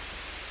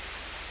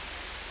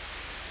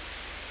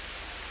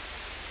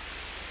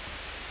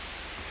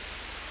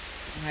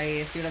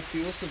ACയുടെ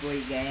ഫ്യൂസ്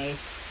പോയി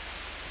ഗൈസ്.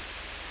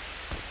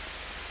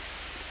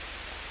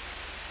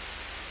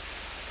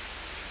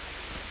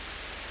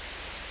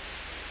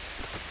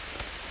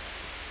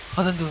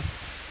 അതെന്തോ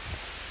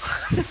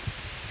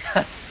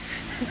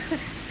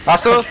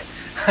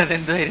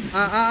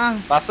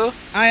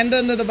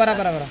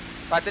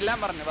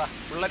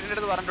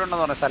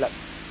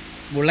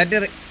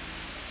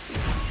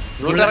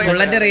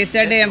ബുള്ളറ്റ്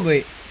റീസ്റ്റാർട്ട് ചെയ്യാൻ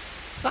പോയി.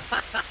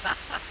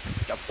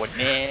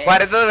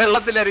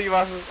 വെള്ളത്തിലായിരിക്കും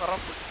വാസു.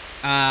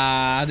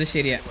 അത്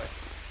ശരിയാ.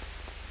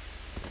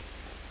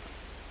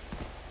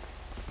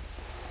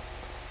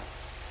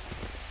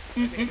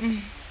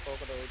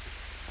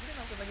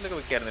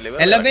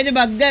 Yellow page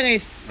ബഗ്ഗാ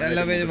guys,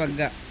 yellow page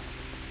ബഗ്ഗാ.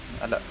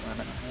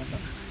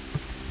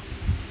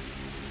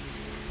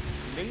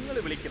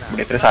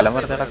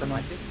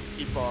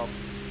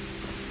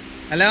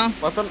 Hello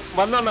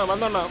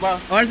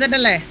all set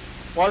അല്ലേ?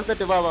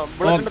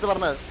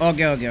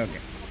 Okay okay okay.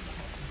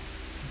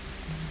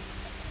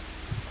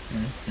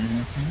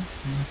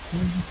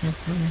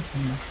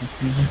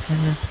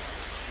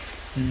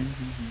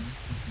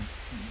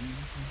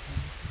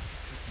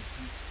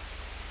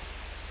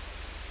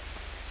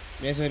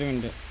 ഒരു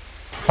മിനിറ്റ്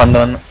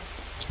വന്ന്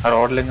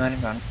റോഡിലെങ്ങാനും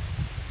കാണും.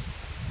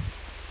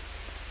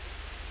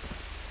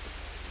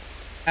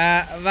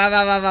 വാ വാ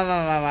വാ വാ വാ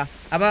വാ വാ.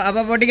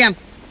 അപ്പൊ പൊട്ടിക്കാം.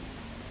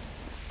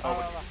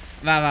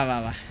 വാ വാ വാ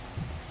വാ.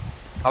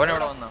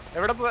 അവനെവിടെ വന്നോ?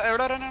 എവിടെ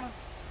വരാനാണ്?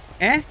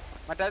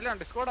 മറ്റേ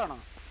ഡിസ്കോർഡാണോ?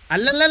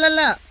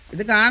 അല്ലല്ലല്ല,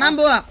 ഇത് കാണാൻ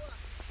പോവാ.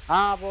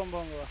 പോവാം.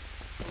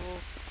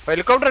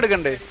 ഹെലികോപ്റ്റർ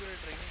എടുക്കണ്ടേ?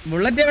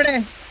 ബുള്ളറ്റ് എവിടെ?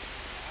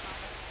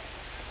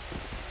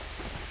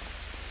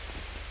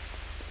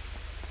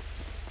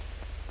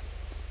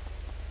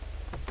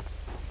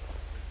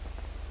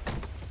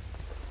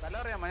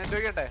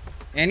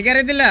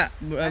 എനിക്കറിയത്തില്ല.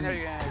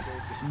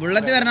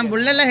 ബുള്ളറ്റ് വരണം.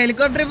 ബുള്ളല്ല,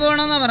 ഹെലികോപ്റ്ററിൽ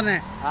പോകണമെന്നാ പറഞ്ഞേ.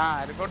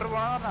 ഹെലികോപ്റ്റർ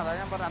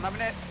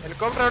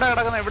ഹെലികോപ്റ്റർ എവിടെ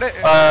കിടക്കുന്നത്? ഇവിടെ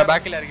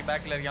ബാക്കിലായിരിക്കും.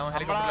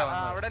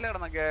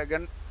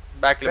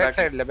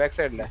 ബാക്ക്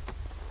സൈഡിലെ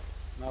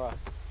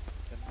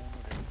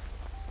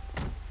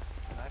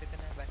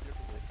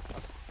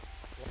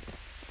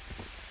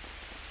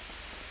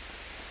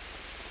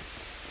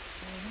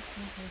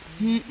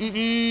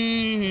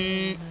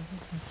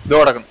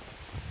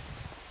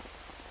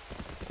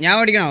ഞാൻ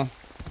ഓടിക്കണോ?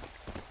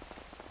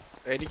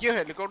 എനിക്ക്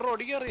ഹെലികോപ്റ്റർ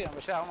ഓടിക്കാൻ അറിയാം,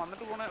 പക്ഷെ അവൻ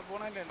വന്നിട്ട്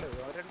പോണല്ലേ.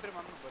 അവർ രണ്ടുപേരും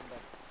വന്നു.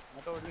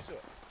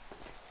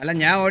 അല്ല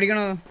ഞാൻ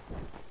ഓടിക്കണോ?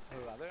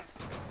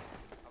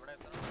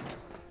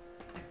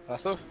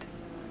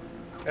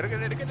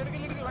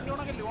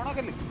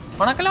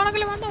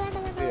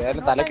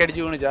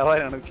 തലക്കടിച്ചു വീണ്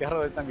ചാവാനാണ്.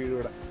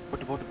 വീഴുകൂടെ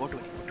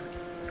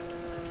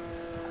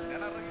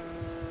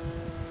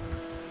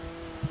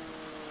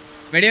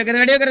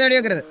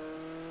വെടിവെക്കരുത്.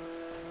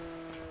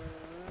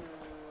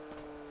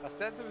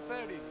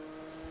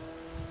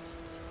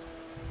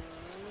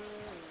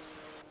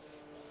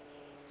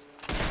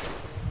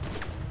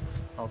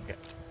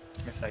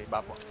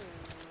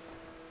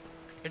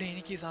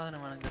 എനിക്ക് ഈ സാധനം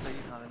വേണം കേട്ടോ. ഈ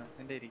സാധനം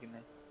എന്റെ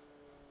ഇരിക്കുന്നേ.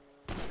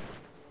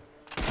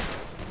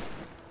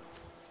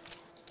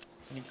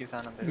 എനിക്ക്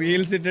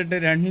റീൽസ് ഇട്ടിട്ട്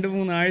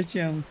 2-3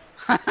 ആഴ്ചയാവും.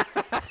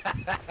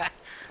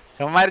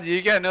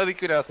 ജീവിക്കാൻ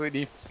അനുവദിക്കൂല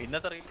സൂരി.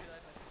 ഇന്നത്തെ റീൽ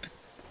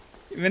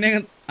ഇവനെ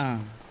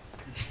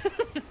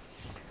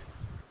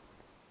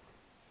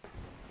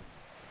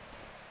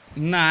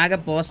ഇന്ന് ആകെ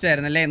പോസ്റ്റ്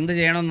ആയിരുന്നല്ലേ, എന്ത്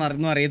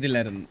ചെയ്യണമെന്ന്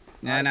അറിയത്തില്ലായിരുന്നു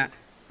ഞാൻ.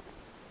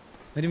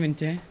 ഒരു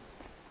മിനിറ്റ്.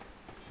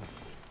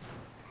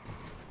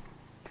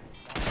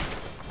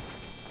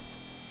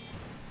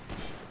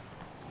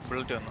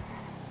 ബുള്ളറ്റ് വന്നു.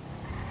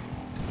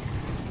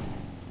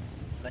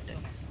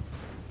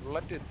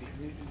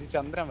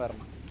 ചന്ദ്രൻ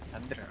വരണം.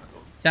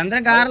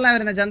 ചന്ദ്രൻ കാറിലാ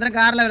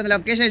വരുന്നത്.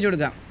 ലൊക്കേഷൻ അയച്ചു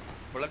കൊടുക്കാം.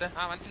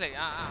 മനസ്സിലായി.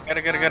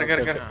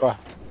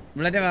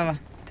 ബുള്ളറ്റ് വാ.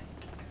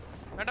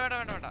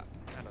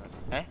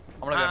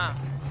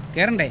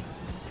 കേറണ്ടേ?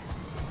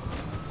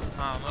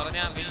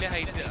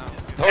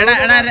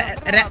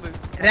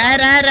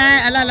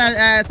 അല്ല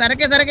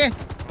സരക്കെ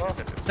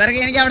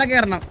എനിക്ക് അവിടെ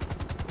കേറണം.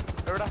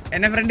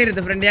 എന്നെ ഫ്രണ്ട്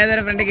ഇരുത്ത്. ഫ്രണ്ട് ഞാൻ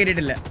ഇതുവരെ ഫ്രണ്ട്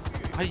കയറിയിട്ടില്ല.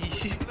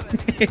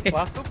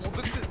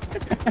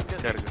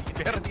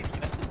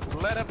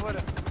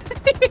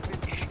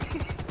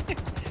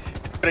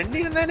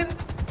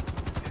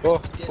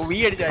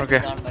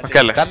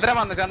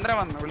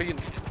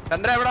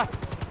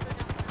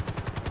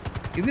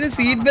 ഇതിന്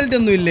സീറ്റ് ബെൽറ്റ്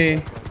ഒന്നും ഇല്ലേ?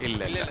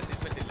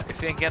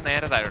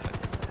 നേരെ താഴോട്ട്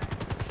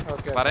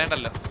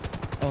പറയണ്ടല്ലോ.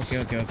 Okay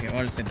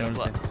all set.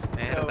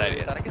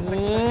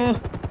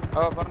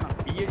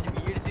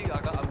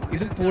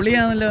 ഇത്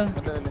പൊളിയാണല്ലോ.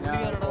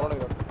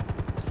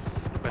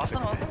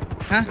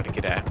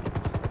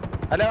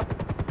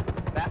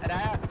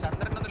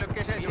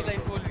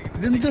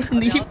 ഇതെന്തോ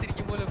നീ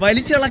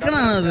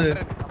വലിച്ചിളക്കണത്?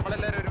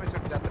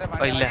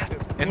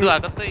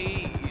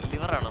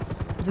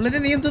 പിള്ളേരെ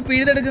നീ എന്തോ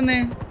പിഴുതെടുക്കുന്നേ?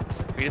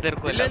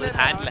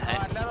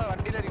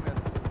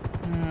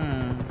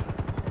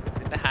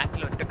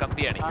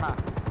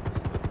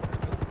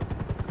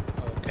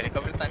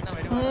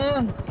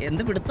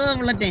 എന്ത് പിടുത്തോ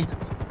പിള്ളറ്റെ?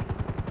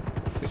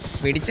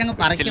 പിടിച്ചങ്ങ്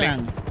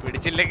പറക്കലാണ്.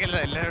 പിടിച്ചില്ലെങ്കിൽ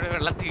എല്ലാവരും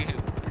വെള്ളത്തിൽ വീഴും.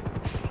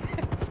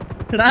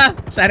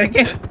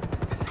 സരക്കെ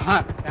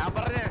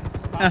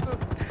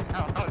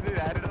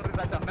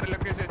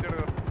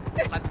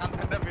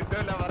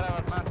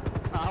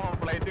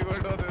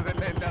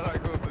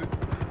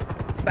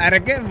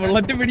സരക്കെ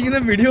ബുള്ളറ്റ് പിടിക്കുന്ന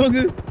വീഡിയോ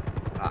നോക്ക്.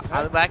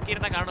 അത് ബാക്കി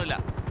ഇരുന്ന കാണൂല.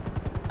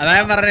 അതാ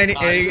പറഞ്ഞ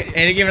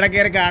എനിക്ക് ഇവിടെ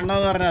കയറി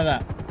കാണണമെന്ന് പറഞ്ഞതാ.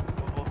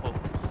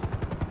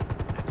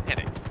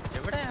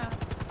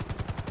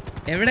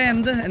 എവിടെ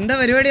എന്താ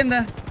പരിപാടി? എന്താ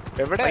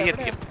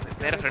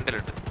നേരെ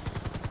ഫ്രണ്ടിലുണ്ട്.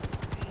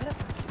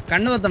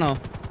 കണ്ണു പൊത്തണോ?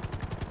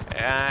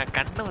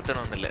 കണ്ണു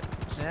പൊത്തണമെന്നില്ല.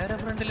 നേരെ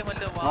ഫ്രണ്ടില്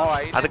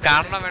അത്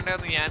കാണണം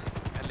വേണ്ടെന്ന്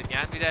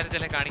ഞാൻ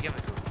വിചാരിച്ചാലേ കാണിക്കാൻ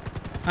പറ്റൂ.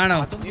 ആണോ?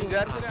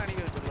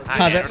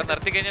 ഇവിടെ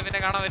നിർത്തി കഴിഞ്ഞാൽ പിന്നെ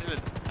കാണാൻ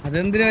പറ്റില്ലല്ലോ.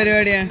 അതെന്തിനു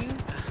പരിപാടിയാ?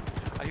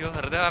 അയ്യോ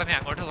വെറുതെ പറഞ്ഞ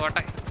അങ്ങോട്ട്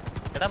പോട്ടെ.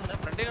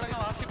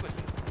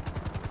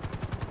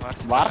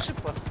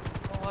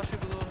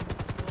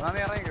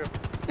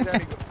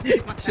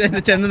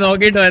 ചെന്ന്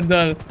നോക്കിട്ടോ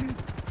എന്തോ.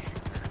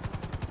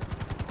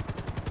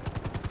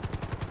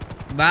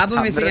 ബാബു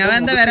മിസ്സിങ്. അവൻ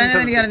എന്താ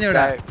വരാനെന്ന് എനിക്ക്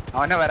അറിഞ്ഞൂടാ.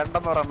 അവനെ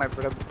വരണ്ടെന്ന് പറഞ്ഞ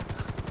ഇപ്പഴും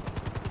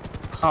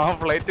അവൻ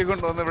ഫ്ലൈറ്റ്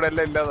കൊണ്ടുവന്ന് ഇവിടെ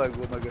എല്ലാം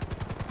ഇല്ലാതാക്കും.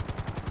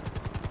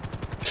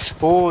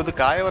 ഓ ഇത്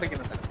കായ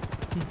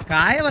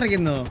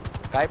പറിക്കുന്നു.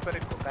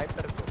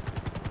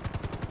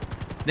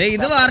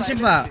 ഇത്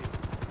വാർഷിപ്പാ.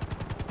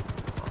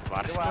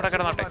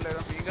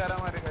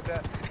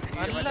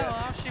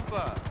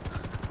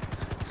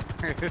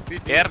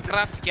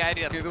 എയർക്രാഫ്റ്റ്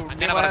കാരിയർ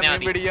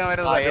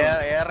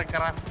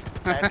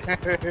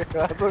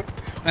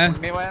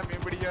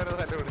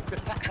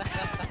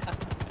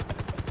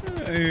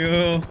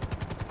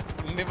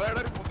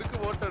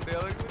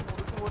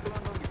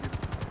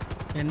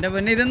എന്റെ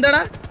പൊന്നെ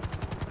ഇതെന്താടാ?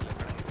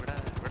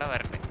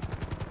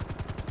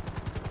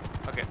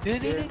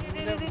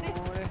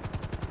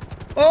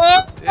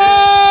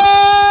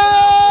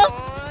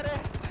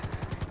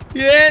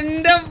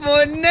 എന്റെ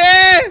പൊന്നെ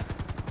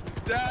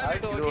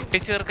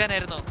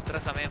ഒട്ടിച്ചേർക്കാനായിരുന്നു ഇത്ര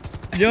സമയം.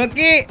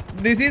 Jockey,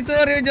 this is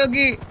for you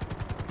jockey.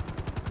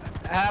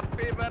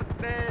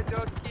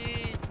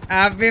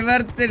 Happy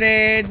birthday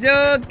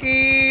jockey.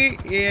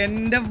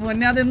 എന്റെ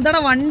പൊന്നെ അതെന്താടാ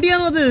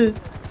വണ്ടിയാണത്?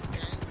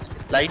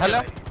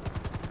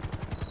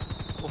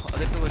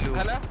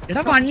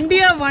 എടാ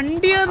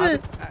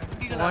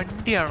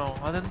വണ്ടിയാണോ?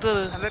 അതെന്ത്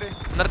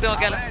നിർത്തി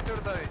നോക്കിയാലോ?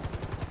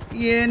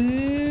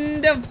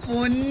 എന്റെ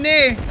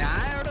പൊന്നെ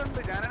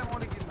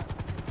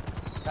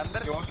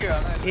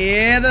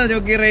ഏതാ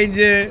ജോക്കി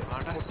റേഞ്ച്?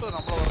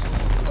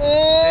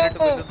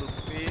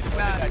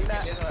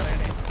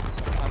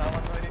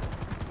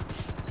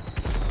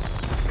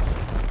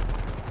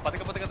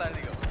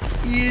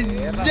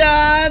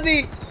 ജാതി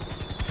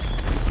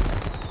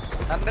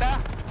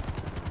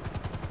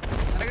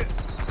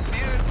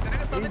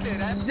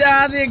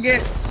ജാതിയൊക്കെ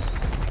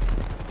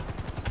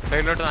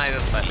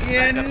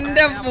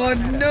എന്റെ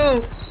പൊന്നു.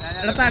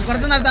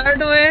 കുറച്ച്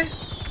താഴോട്ട് പോയേ.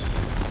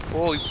 ഓ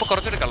ഇപ്പൊ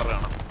കുറച്ചൊരു കളർ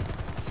കാണാം.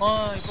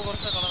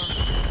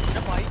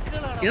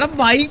 ഇവിടെ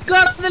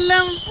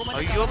ബൈക്കാണെന്നെല്ലാം.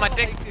 അയ്യോ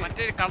മറ്റേ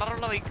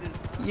കളറുള്ള ബൈക്ക്.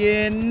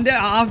 എന്റെ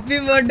ഹാപ്പി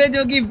ബർത്ത്ഡേ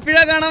ജോക്കി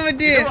ഇപ്പഴാ കാണാൻ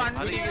പറ്റിയേ.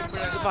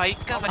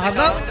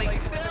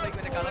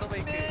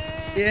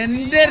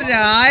 എന്റെ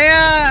രായ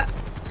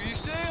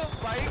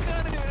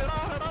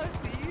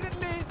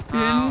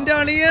എന്റെ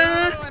അളിയാ.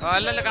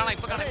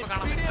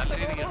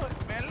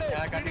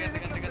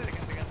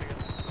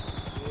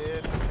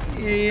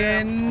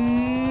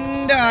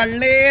 എന്റെ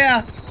അളിയാ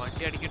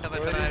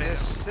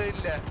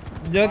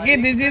jockey.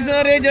 This is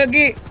for you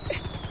jockey.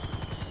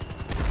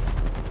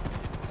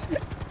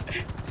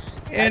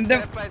 എന്റെ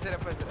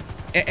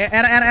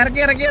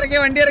ഇറക്കി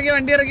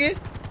വണ്ടി ഇറക്കി.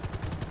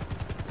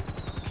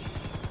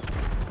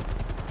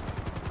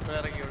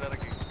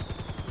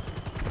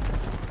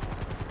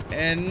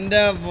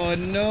 എന്റെ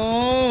പൊന്നോ.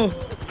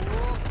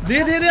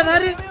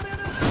 അതാര്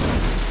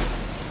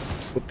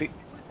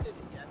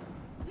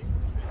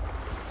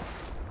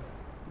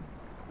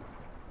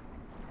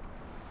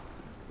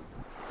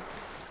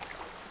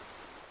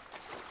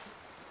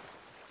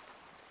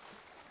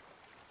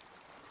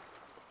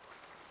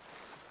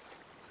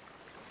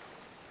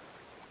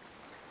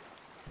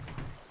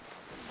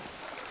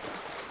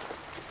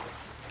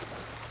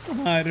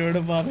ആരോട്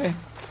പറയാ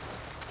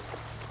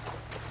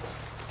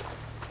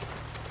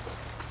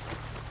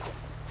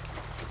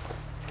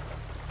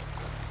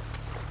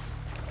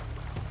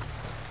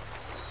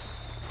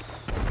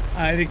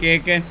ആര്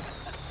കേക്കാൻ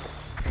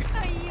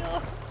അയ്യോ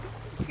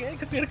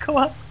കേക്ക്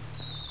തീർക്കുവാ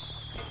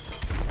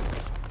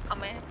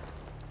അമ്മേ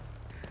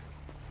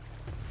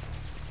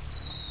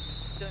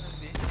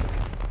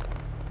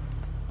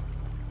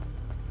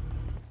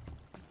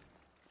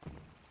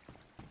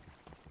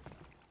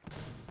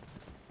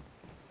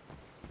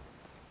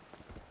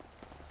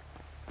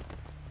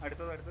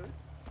അടുത്തത്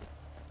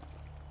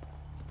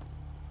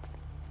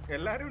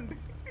എല്ലാരും ഉണ്ട്.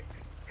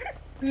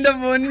 എന്റെ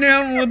പൊന്നെ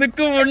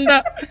മുതുക്കുമുണ്ട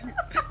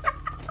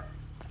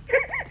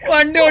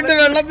വണ്ടി കൊണ്ട്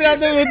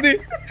വെള്ളത്തിനകത്ത് മുതി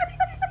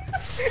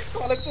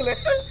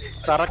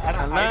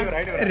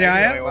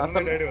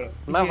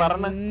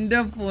എന്റെ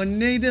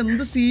പൊന്നെ ഇത്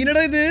എന്ത്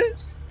സീനടാ ഇത്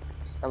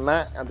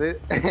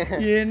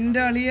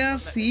എന്റെ അളിയ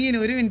സീൻ.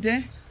 ഒരു മിനിറ്റ്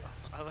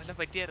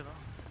പറ്റിയായിരുന്നു.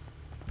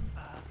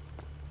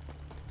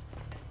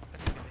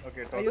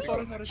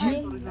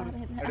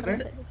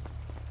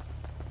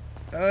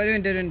 ഒരു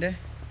മിനിറ്റ്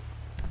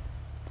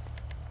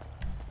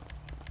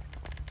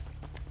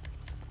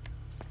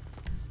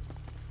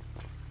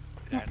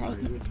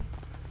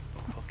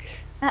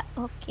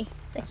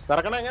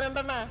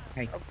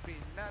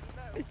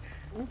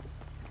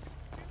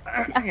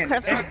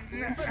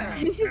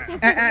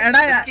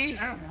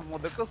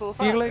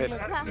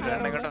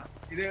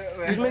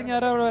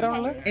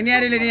ഇനി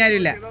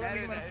ആരുമില്ല.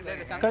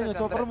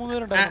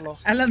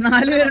 അല്ല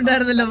 4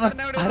 പേരുണ്ടായിരുന്നല്ലോ.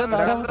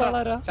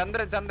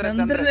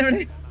 ചന്ദ്രൻ എവിടെ?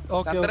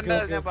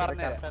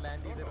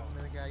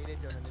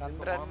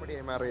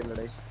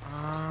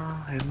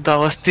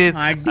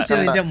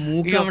 അടിച്ചതിന്റെ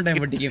മൂക്കാമട്ടെ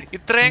പൊട്ടിക്കും.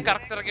 ഇത്രയും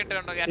കറക്റ്റ്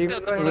ഇറക്കിയിട്ടുണ്ടോ?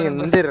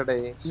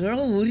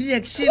 ഒരു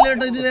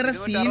രക്ഷയില്ലോട്ടോ. ഇത് വേറെ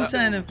സീൻ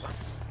സാധനം.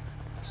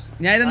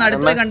 ഞാൻ ഇതൊന്ന്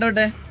അടുത്ത്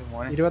കണ്ടോട്ടെ.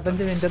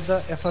 25 മിനിറ്റത്തെ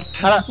എഫർട്ട്.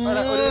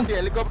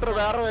 ഹെലികോപ്റ്റർ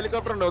വേറെ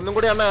ഹെലികോപ്റ്റർ ഉണ്ട്. ഒന്നും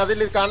കൂടി അതിൽ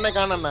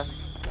കാണണ.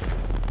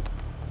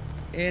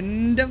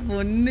 എന്റെ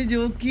പൊന്ന്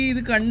ജോക്കി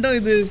ഇത് കണ്ടോ?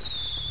 ഇത്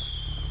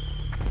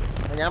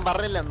ഞാൻ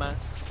പറഞ്ഞില്ല എന്നാ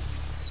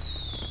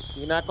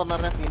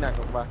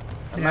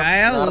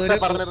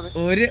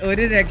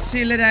ഒരു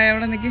രക്ഷയില്ല. രായ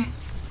അവിടെ നിക്ക്.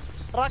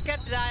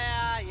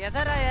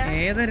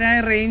 ഏതരായ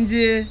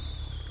റേഞ്ച്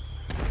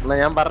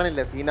ഞാൻ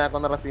പറഞ്ഞില്ലേ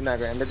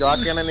സീനാക്കോ. എന്റെ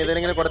ജോക്കിയാണ്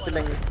ഇതെങ്കിലും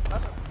കൊടുത്തില്ലെങ്കിൽ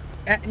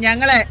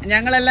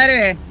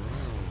ഞങ്ങളെല്ലാരുമേ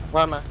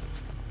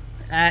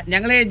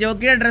ഞങ്ങള്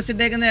ജോക്കിയുടെ ഡ്രസ്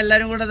ഇട്ടേക്കുന്ന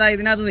എല്ലാരും കൂടെ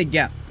ഇതിനകത്ത്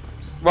നിക്കാം.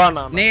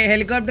 നീ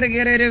ഹെലികോപ്റ്റർ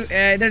കയറി ഒരു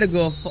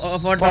ഇതെടുക്കോ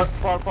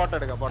ഫോട്ടോ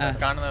എടുക്കാം.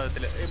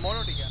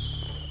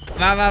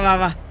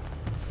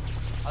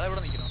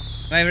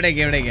 വാ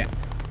ഇവിടേക്ക് ഇങ്ങനെ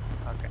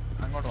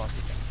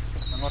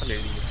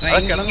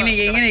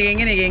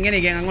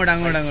അങ്ങോട്ട്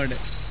അങ്ങോട്ട്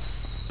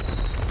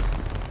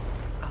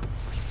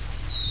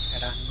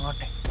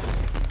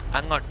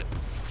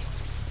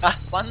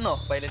വന്നോ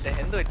പൈലറ്റ്?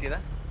 എന്ത് പറ്റിയതാ?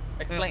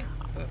 എക്സ്പ്ലെയിൻ.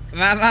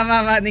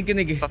 വാ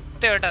നിക്ക്.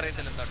 സത്യമായിട്ട്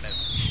അറിയത്തില്ല.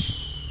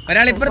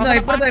 ഒരാൾ ഇപ്പുറത്തോ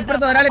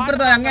ഒരാൾ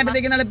ഇപ്പുറത്തോ.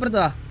 അങ്ങേറ്റത്തേക്ക്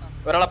ഇപ്പുറത്തോ.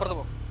 ഒരാൾ അപ്പുറത്ത്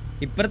പോ.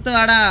 ഇപ്പുറത്ത്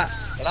വാടാ.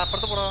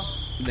 അപ്പുറത്ത് പോടോ.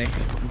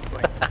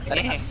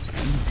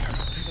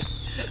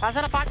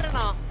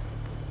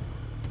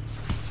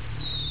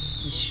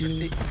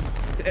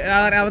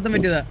 അബദ്ധം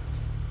പറ്റിയതാ.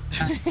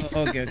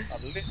 ഓക്കെ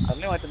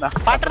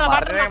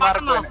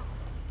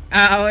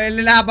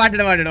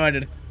പാട്ടിട്.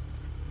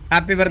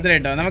 ഹാപ്പി ബർത്ത്ഡേ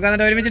കേട്ടോ. നമുക്ക്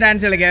എന്നിട്ട് ഒരുമിച്ച്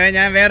ഡാൻസ് കളിക്കാം.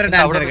 ഞാൻ വേറെ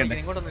ഡാൻസ്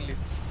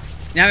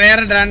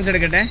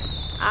എടുക്കട്ടെ.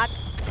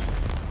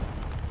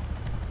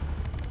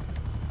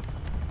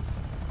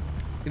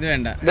 ഇത്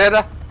വേണ്ട.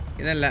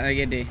 ഇതല്ല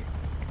കേട്ടേ.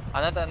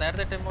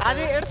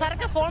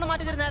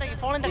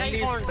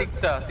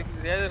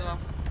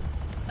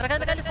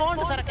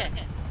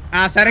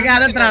 സരക്ക്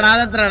അതെത്രാടാ?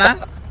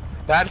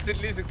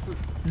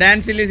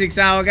 Dance silly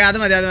 6. ഓക്കെ അത്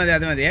മതി.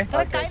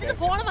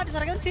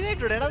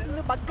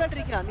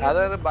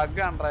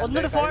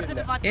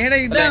 ഏടാ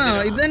ഇതാണോ?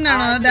 ഇത്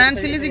തന്നെയാണോ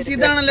ഡാൻസ് സില്ലി 6?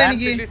 ഇതാണല്ലോ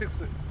എനിക്ക്.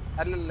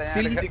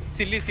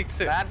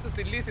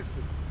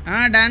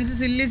 ഡാൻസ്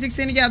സില്ലി 6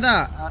 എനിക്ക് അതാ.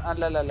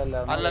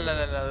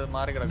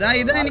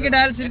 ഇതാ എനിക്ക്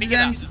ഡാൻസ്.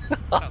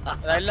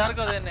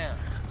 എല്ലാവർക്കും അത് തന്നെയാ.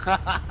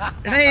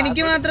 എടാ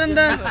എനിക്ക് മാത്രം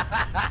എന്താ?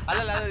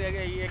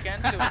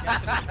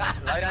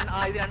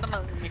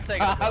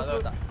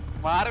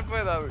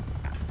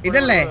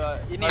 ഇതല്ലേ?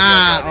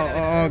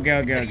 Okay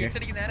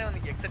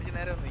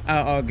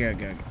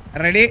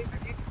ready.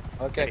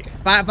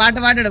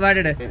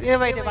 പാട്ടിട്.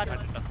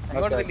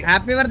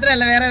 ഹാപ്പി ബർത്ത്ഡേ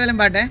അല്ല വേറെ ഏതെങ്കിലും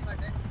പാട്ടേ?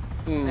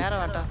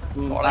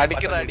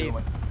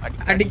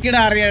 അടിക്കട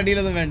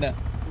അടിയിലൊന്നും വേണ്ട.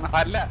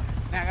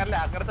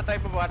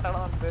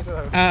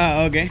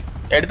 ഓക്കെ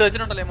എടുത്ത്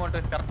വെച്ചിട്ടുണ്ടല്ലോ എമൗണ്ട്.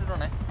 കറക്റ്റ്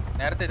ഇട്ടോണേ.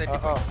 നേരത്തെ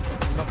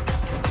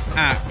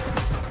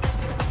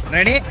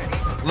ready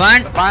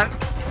 1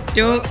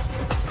 2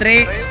 3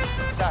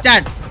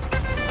 start.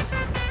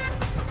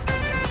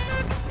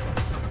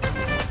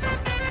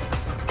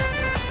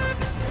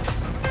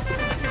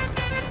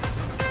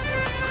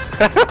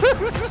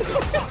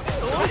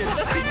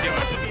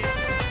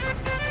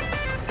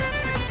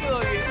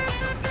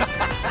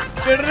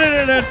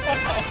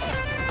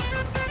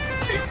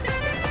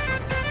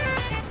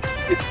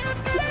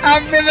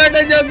 Happy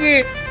birthday, Joki.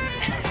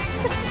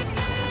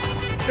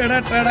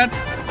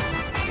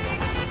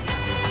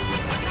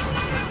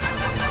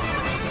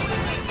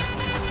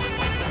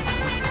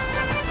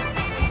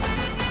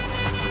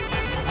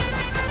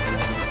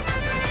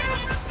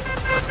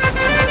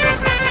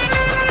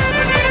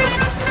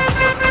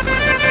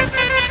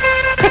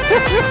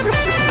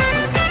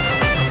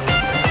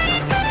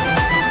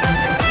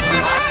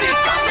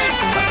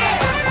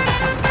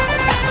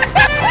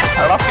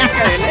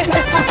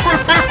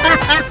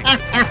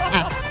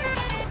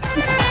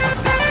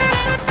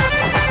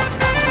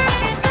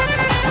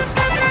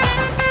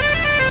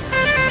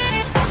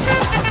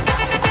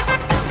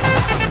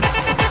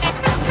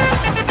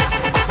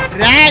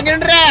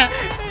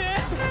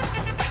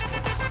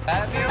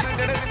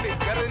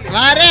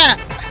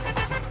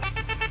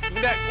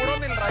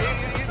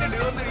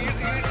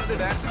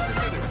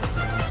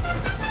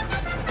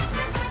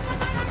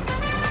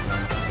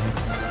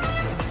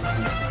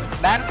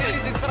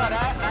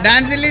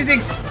 Dance Illy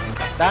 6.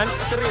 Dance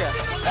 3.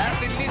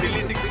 Dance Illy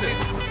 6.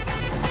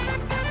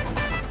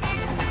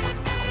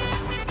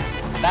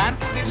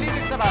 Dance Illy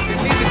 6 ആണ്.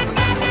 Illy 6.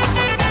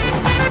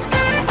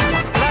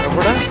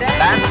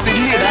 Dance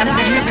Illy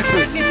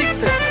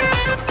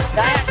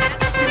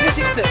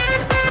 6.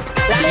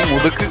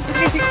 മുതുക്ക്.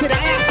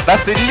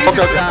 Dance Illy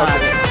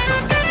 6.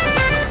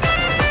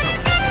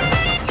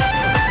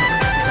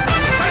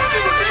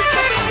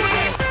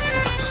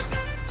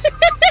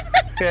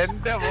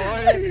 എന്റെ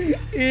മോനെ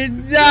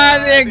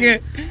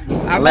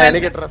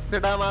എനിക്ക് ഡ്രസ്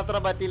ഇടാൻ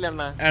മാത്രം പറ്റില്ല.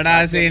 എടാ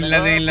സീനില്ല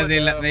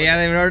നീ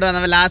അത് ഇവിടോട്ട്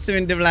വന്നപ്പോ ലാസ്റ്റ്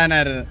മിനിറ്റ് പ്ലാൻ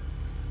ആയിരുന്നു.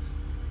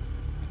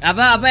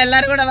 അപ്പൊ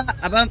എല്ലാരും കൂടെ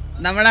അപ്പം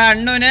നമ്മുടെ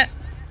അണ്ണുവിന്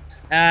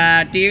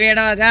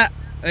ടിവിയുടെ വക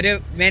ഒരു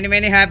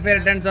many happy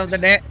returns of the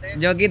day.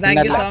 Jockey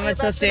thank you so much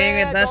for staying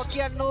with us.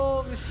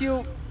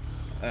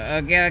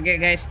 Okay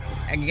guys,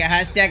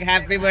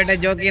 #happy birthday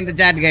Joki in the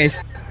chat guys.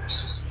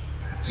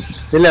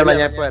 ഇല്ല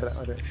ഞാൻ ഇപ്പോ വരാം.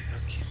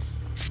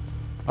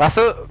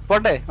 വാസു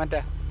പോട്ടെ മറ്റേ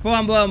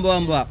പോവാം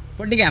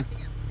പൊട്ടിക്കാം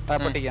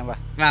വാ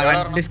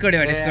ഡിസ്കോഡ്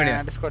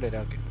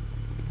ഓക്കെ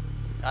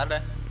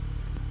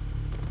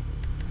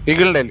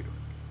ഈഗിളുടെ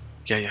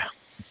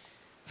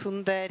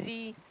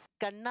സുന്ദരി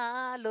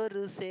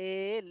കണ്ണാലൊരു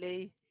സേലൈ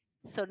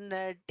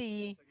സൊന്നടി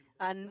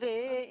അൻവേ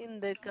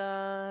ഇന്ത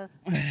കാർ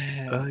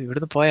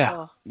ഇവിടുന്ന് പോയാ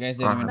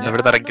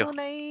ഇവിടെ ഇറങ്ങിക്കോ.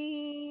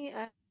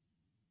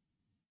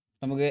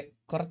 നമുക്ക്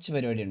കുറച്ച്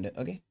പരിപാടി ഉണ്ട്.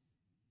 ഓക്കെ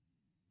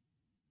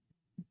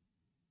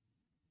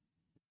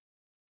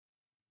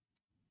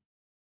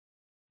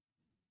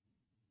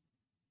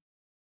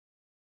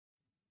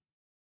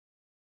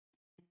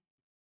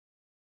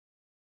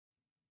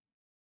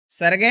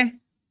സരകെ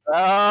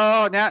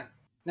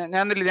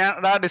ഞാൻ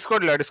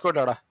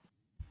ഡിസ്കോഡിലാടാ.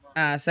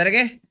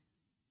 സരകെ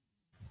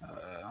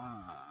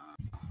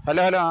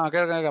ഹലോ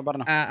കേൾക്കാം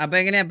പറഞ്ഞു. അപ്പൊ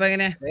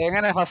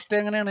എങ്ങനെ ഫസ്റ്റ്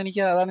എങ്ങനെയാണ്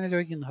എനിക്ക് അതാണ് ഞാൻ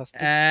ചോദിക്കുന്നത്.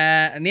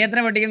 നീ എത്ര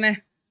പൊട്ടിക്കുന്നേ?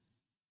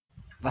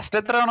 ഫസ്റ്റ്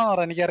എത്ര ആണോ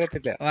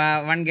എനിക്കറിയത്തില്ല.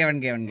 1K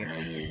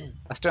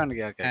first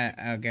 1K.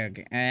 ഓക്കെ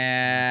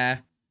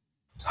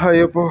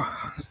അയ്യോ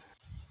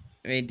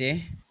വെയിറ്റ്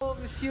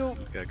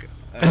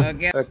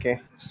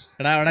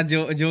എടാ അവിടെ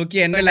ജോക്കി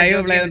എന്റെ ലൈവ്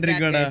പ്ലേ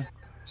ചെയ്തോണ്ടിരിക്കുവാടാ.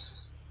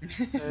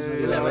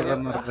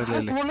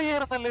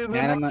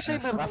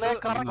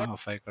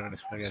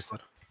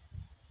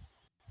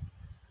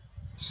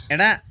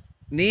 എടാ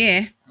നീയേ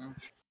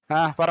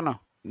പറഞ്ഞോ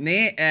നീ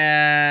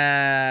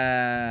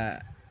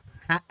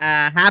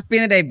ഹാപ്പി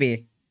ടൈപ്പ് ചെയ്യേ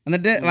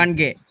എന്നിട്ട്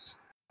 1K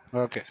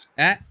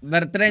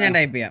ബർത്ത്ഡേ ഞാൻ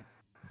ടൈപ്പ് ചെയ്യാം.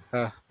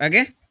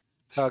 ഓക്കെ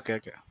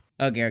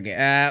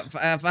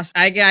ഫസ്റ്റ്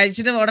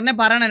അയച്ചിട്ട് ഉടനെ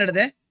പറയണ എൻ്റെ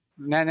അടുത്ത്.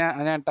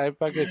 ഞാൻ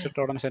ടൈപ്പ് ആക്കി വെച്ചിട്ട്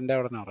ഉടനെ സെൻഡ്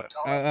ഉടനെ പറയാം.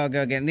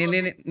 ഓക്കെ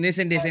നീ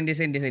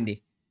സെൻഡ്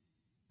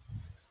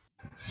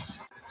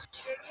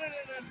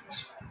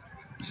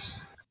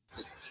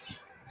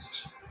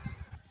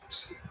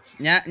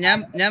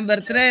ഞാൻ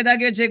ബർത്ത്ഡേ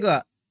ഇതാക്കി വെച്ചേക്കുവാ.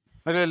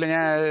 ഇല്ല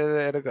ഞാൻ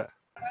എടുക്കാം.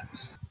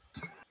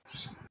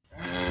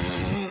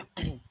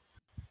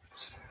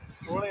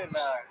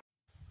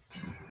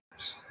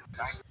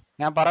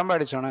 ഞാൻ പറയുമ്പോ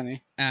അടിച്ചോണേ നീ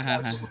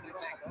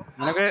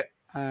നിനക്ക്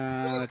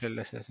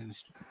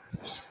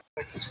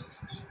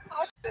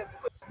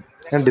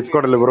ഞാൻ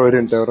ഡിസ്കോഡില് ബ്രോ ഒരു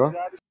മിനിറ്റ് ബ്രോ.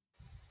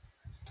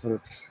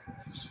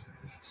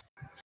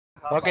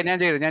 ഓക്കെ ഞാൻ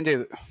ചെയ്തു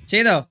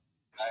ചെയ്തോ?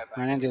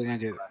 ഞാൻ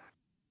ചെയ്തു.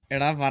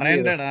 എടാ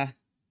പറയണ്ടടാ.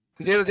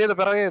 ചെയ്തു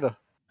പിറകെ ചെയ്തോ.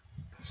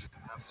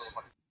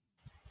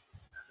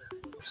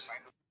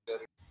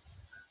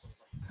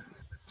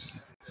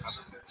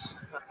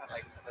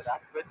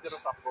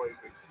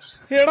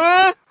 എടാ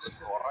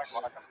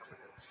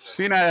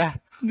സീനായ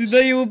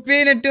The UPI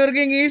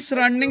networking is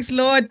running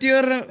slow at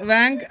your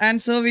bank and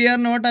so we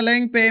are not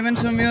allowing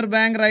payments from your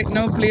bank right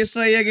now. Please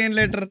try again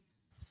later.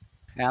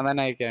 ഞാൻ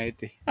തന്നെ അയക്കാം.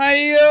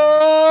 അയ്യോ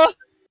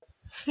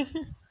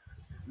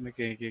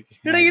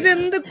എടാ ഇത്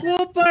എന്ത്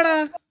കോപ്പാടാ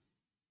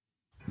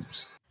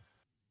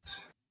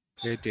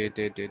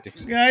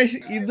ഗായ്സ്.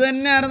 ഇത്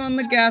തന്നെയായിരുന്നു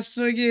ഒന്ന്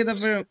കാസ്ട്രോയ്ക്ക്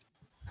ചെയ്തപ്പോഴും.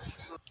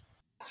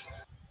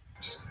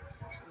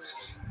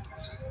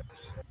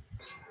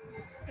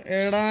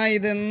 എടാ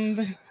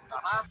ഇതെന്ത്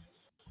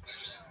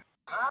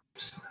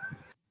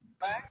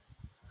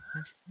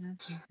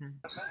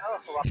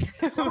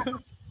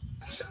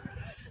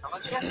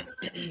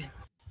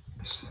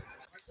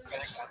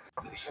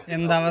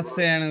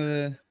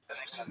എന്തവസ്ഥയാണിത്?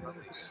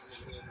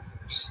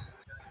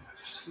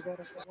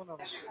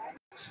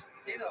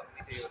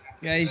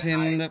 ഗൈസ്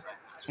എന്ത്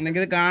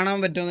നിങ്ങൾക്കിത് കാണാൻ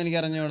പറ്റുമെന്ന് എനിക്ക്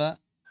അറിഞ്ഞൂടാ.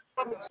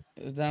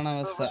 ഇതാണ്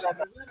അവസ്ഥ.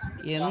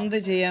 എന്ത്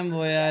ചെയ്യാൻ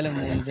പോയാലും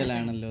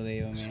മൂഞ്ചലാണല്ലോ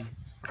ദൈവമേ.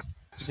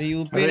 ഇത്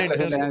UP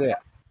നെറ്റ്വർക്ക്.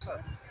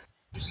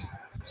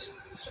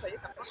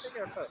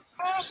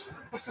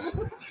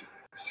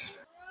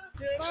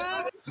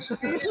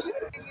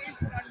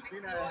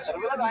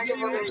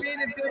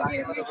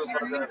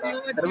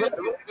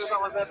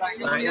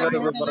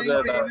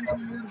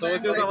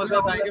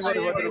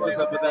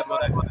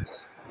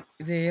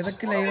 ഇത്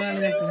ഏതൊക്കെ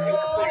ലൈവാണ്?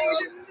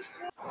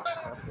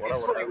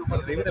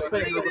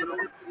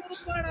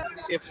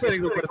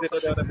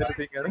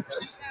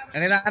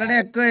 ആരുടെ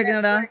എക്കോ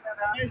കേൾക്കുന്നടാ?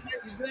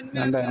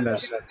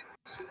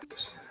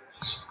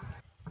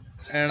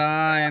 എടാ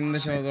എന്ത്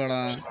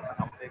ശോകോടാ.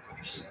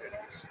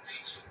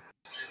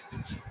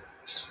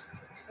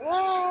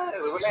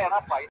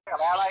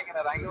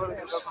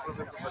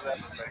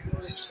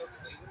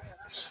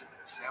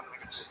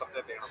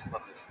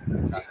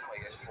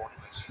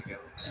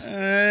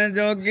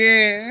 Jockey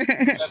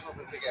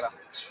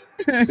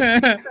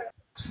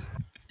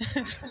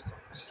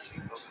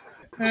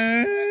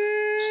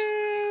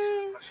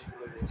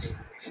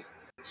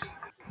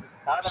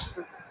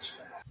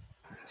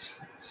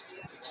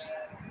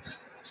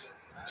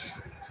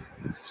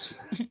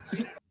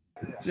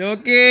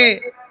jockey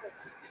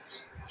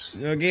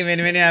jockey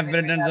many many happy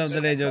returns of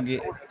the day jockey.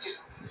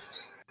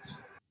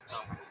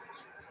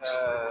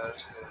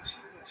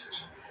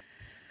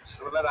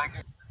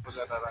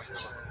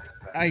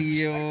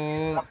 അയ്യോ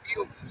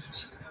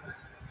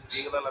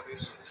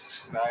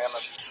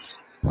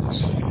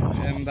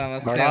എന്താ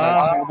അവസ്ഥ?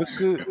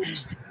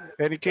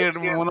 എനിക്ക്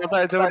 3ാമത്തെ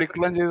ആഴ്ച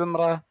ഡിക്ലൈൻ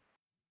ചെയ്തെന്നാ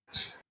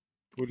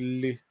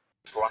പുല്ല്.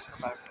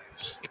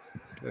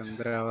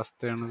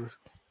 എന്തൊരവസ്ഥയാണിത്.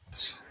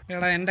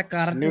 എടാ എന്റെ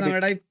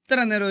കറക്റ്റ് ഇത്ര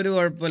നേരം ഒരു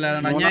കുഴപ്പമില്ല.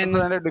 ഞാൻ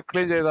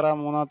ഡിക്ലൈൻ ചെയ്തറാ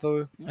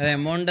 3ാമത്തത്.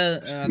 Amount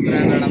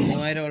അത്രയാണ്ടാ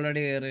 3000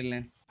 already കേറിയില്ലേ?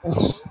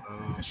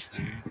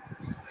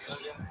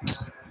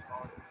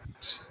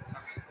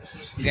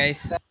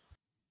 ഗൈസ്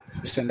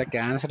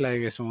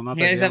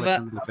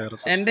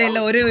എന്റെ ഇല്ല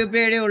ഒരു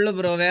UPID ഉള്ളു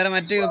ബ്രോ. വേറെ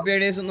മറ്റു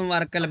UPIDs ഒന്നും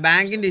വർക്കല്ല.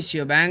 ബാങ്കിന്റെ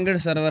ഇഷ്യൂ. ബാങ്ക്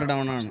സെർവർ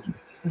ഡൗൺ ആണ്.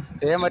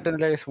 ചെയ്യാൻ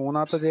പറ്റുന്നില്ല.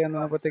 3ാമത്തെ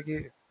ചെയ്യാന്നപ്പോഴത്തേക്ക്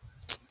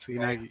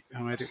സീനാക്കി.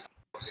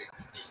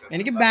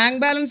 എനിക്ക്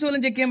ബാങ്ക് ബാലൻസ് പോലും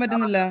ചെക്ക് ചെയ്യാൻ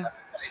പറ്റുന്നില്ല.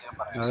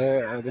 അത്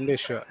അതിന്റെ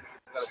ഇഷ്യൂ.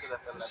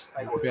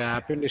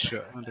 ആപ്പിന്റെ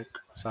ഇഷ്യൂ.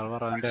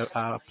 സെർവർ അതിന്റെ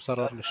ആപ്പ്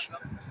സെർവറിന്റെ ഇഷ്യൂ.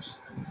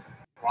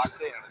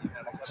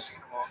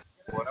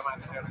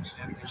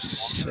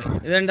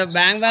 ഇതുണ്ട്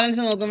ബാങ്ക്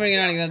ബാലൻസ് നോക്കുമ്പോൾ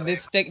ഇങ്ങനെയാണ്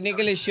this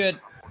technical issue.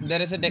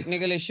 there is a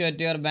technical issue at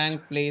your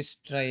bank, please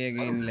try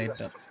again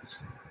later.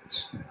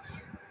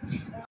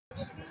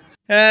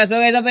 So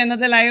ഇതപ്പോൾ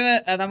ഇന്നത്തെ ലൈവ്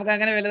നമുക്ക്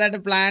അങ്ങനെ വലുതായിട്ട്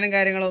പ്ലാനും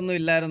കാര്യങ്ങളൊന്നും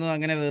ഇല്ലായിരുന്നു.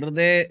 അങ്ങനെ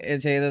വെറുതെ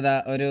ചെയ്തതാ.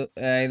 ഒരു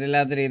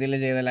ഇതില്ലാത്ത രീതിയിൽ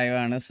ചെയ്ത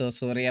ലൈവാണ്. So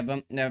sorry. അപ്പം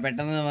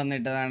പെട്ടെന്ന്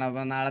വന്നിട്ടതാണ്.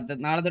 അപ്പം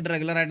നാളെ തൊട്ട്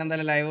റെഗുലർ ആയിട്ട്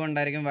എന്തായാലും ലൈവ്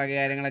ഉണ്ടായിരിക്കും. ബാക്കി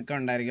കാര്യങ്ങളൊക്കെ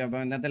ഉണ്ടായിരിക്കും.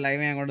 അപ്പം ഇന്നത്തെ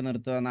ലൈവ് ഞാൻ കൊണ്ട്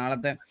നിർത്തുക.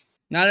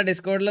 നാളെ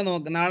ഡിസ്കോഡിൽ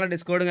നാളെ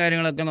ഡിസ്കോഡും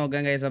കാര്യങ്ങളൊക്കെ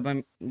നോക്കാം ഗൈസ്. അപ്പം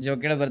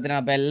ജോക്കിയുടെ ബർത്ത്ഡേ.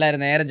 അപ്പം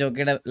എല്ലാവരും നേരെ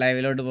ജോക്കിയുടെ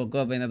ലൈവിലോട്ട് പോക്കും.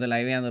 അപ്പോൾ ഇന്നത്തെ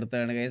ലൈവ് ഞാൻ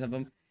നിർത്തുകയാണ് ഗൈസ്.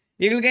 അപ്പം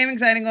eagle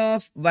gaming signing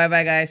off. Bye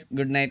bye guys.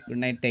 Good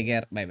night. Take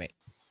care. Bye bye.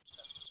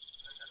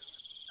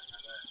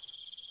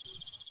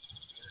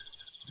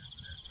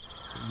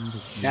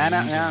 ഞാൻ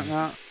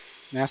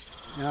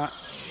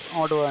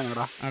അങ്ങോട്ട്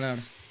പോകാനോടാ.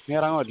 നീ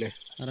ഇറങ്ങുമല്ലേ?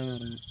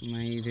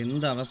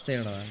 എന്ത്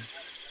അവസ്ഥയാടാ.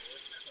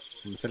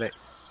 മനസ്സിലായി.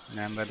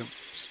 ഞാൻ എന്തായാലും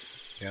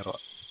കയറുക.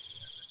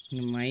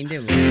 മൈൻഡേ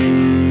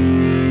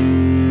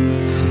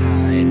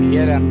എനിക്ക്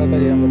 2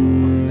 ചെയ്യാൻ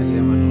പറ്റുള്ളൂ. പിന്നെ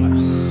ചെയ്യാൻ പറ്റില്ല.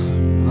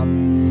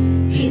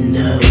 இந்த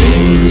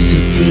ஊரு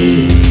சுத்தி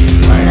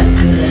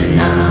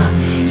வளர்க்குறனா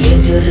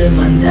எதிர்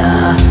வந்தா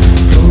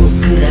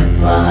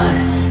தூக்குறப்பார்.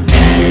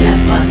 மேல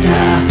பார்த்தா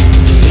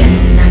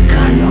என்ன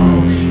காணும்,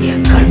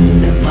 என்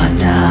கண்ணு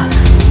பார்த்தா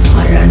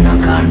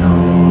மரணம்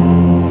காணும்.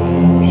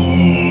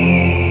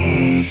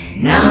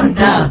 நான்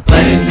தான்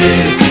பருந்து,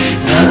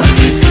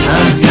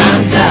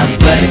 நான் தான்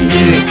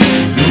பருந்து,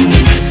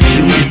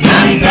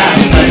 நான் தான்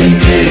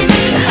பருந்து,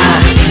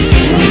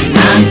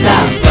 நான்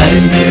தான்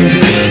பருந்து.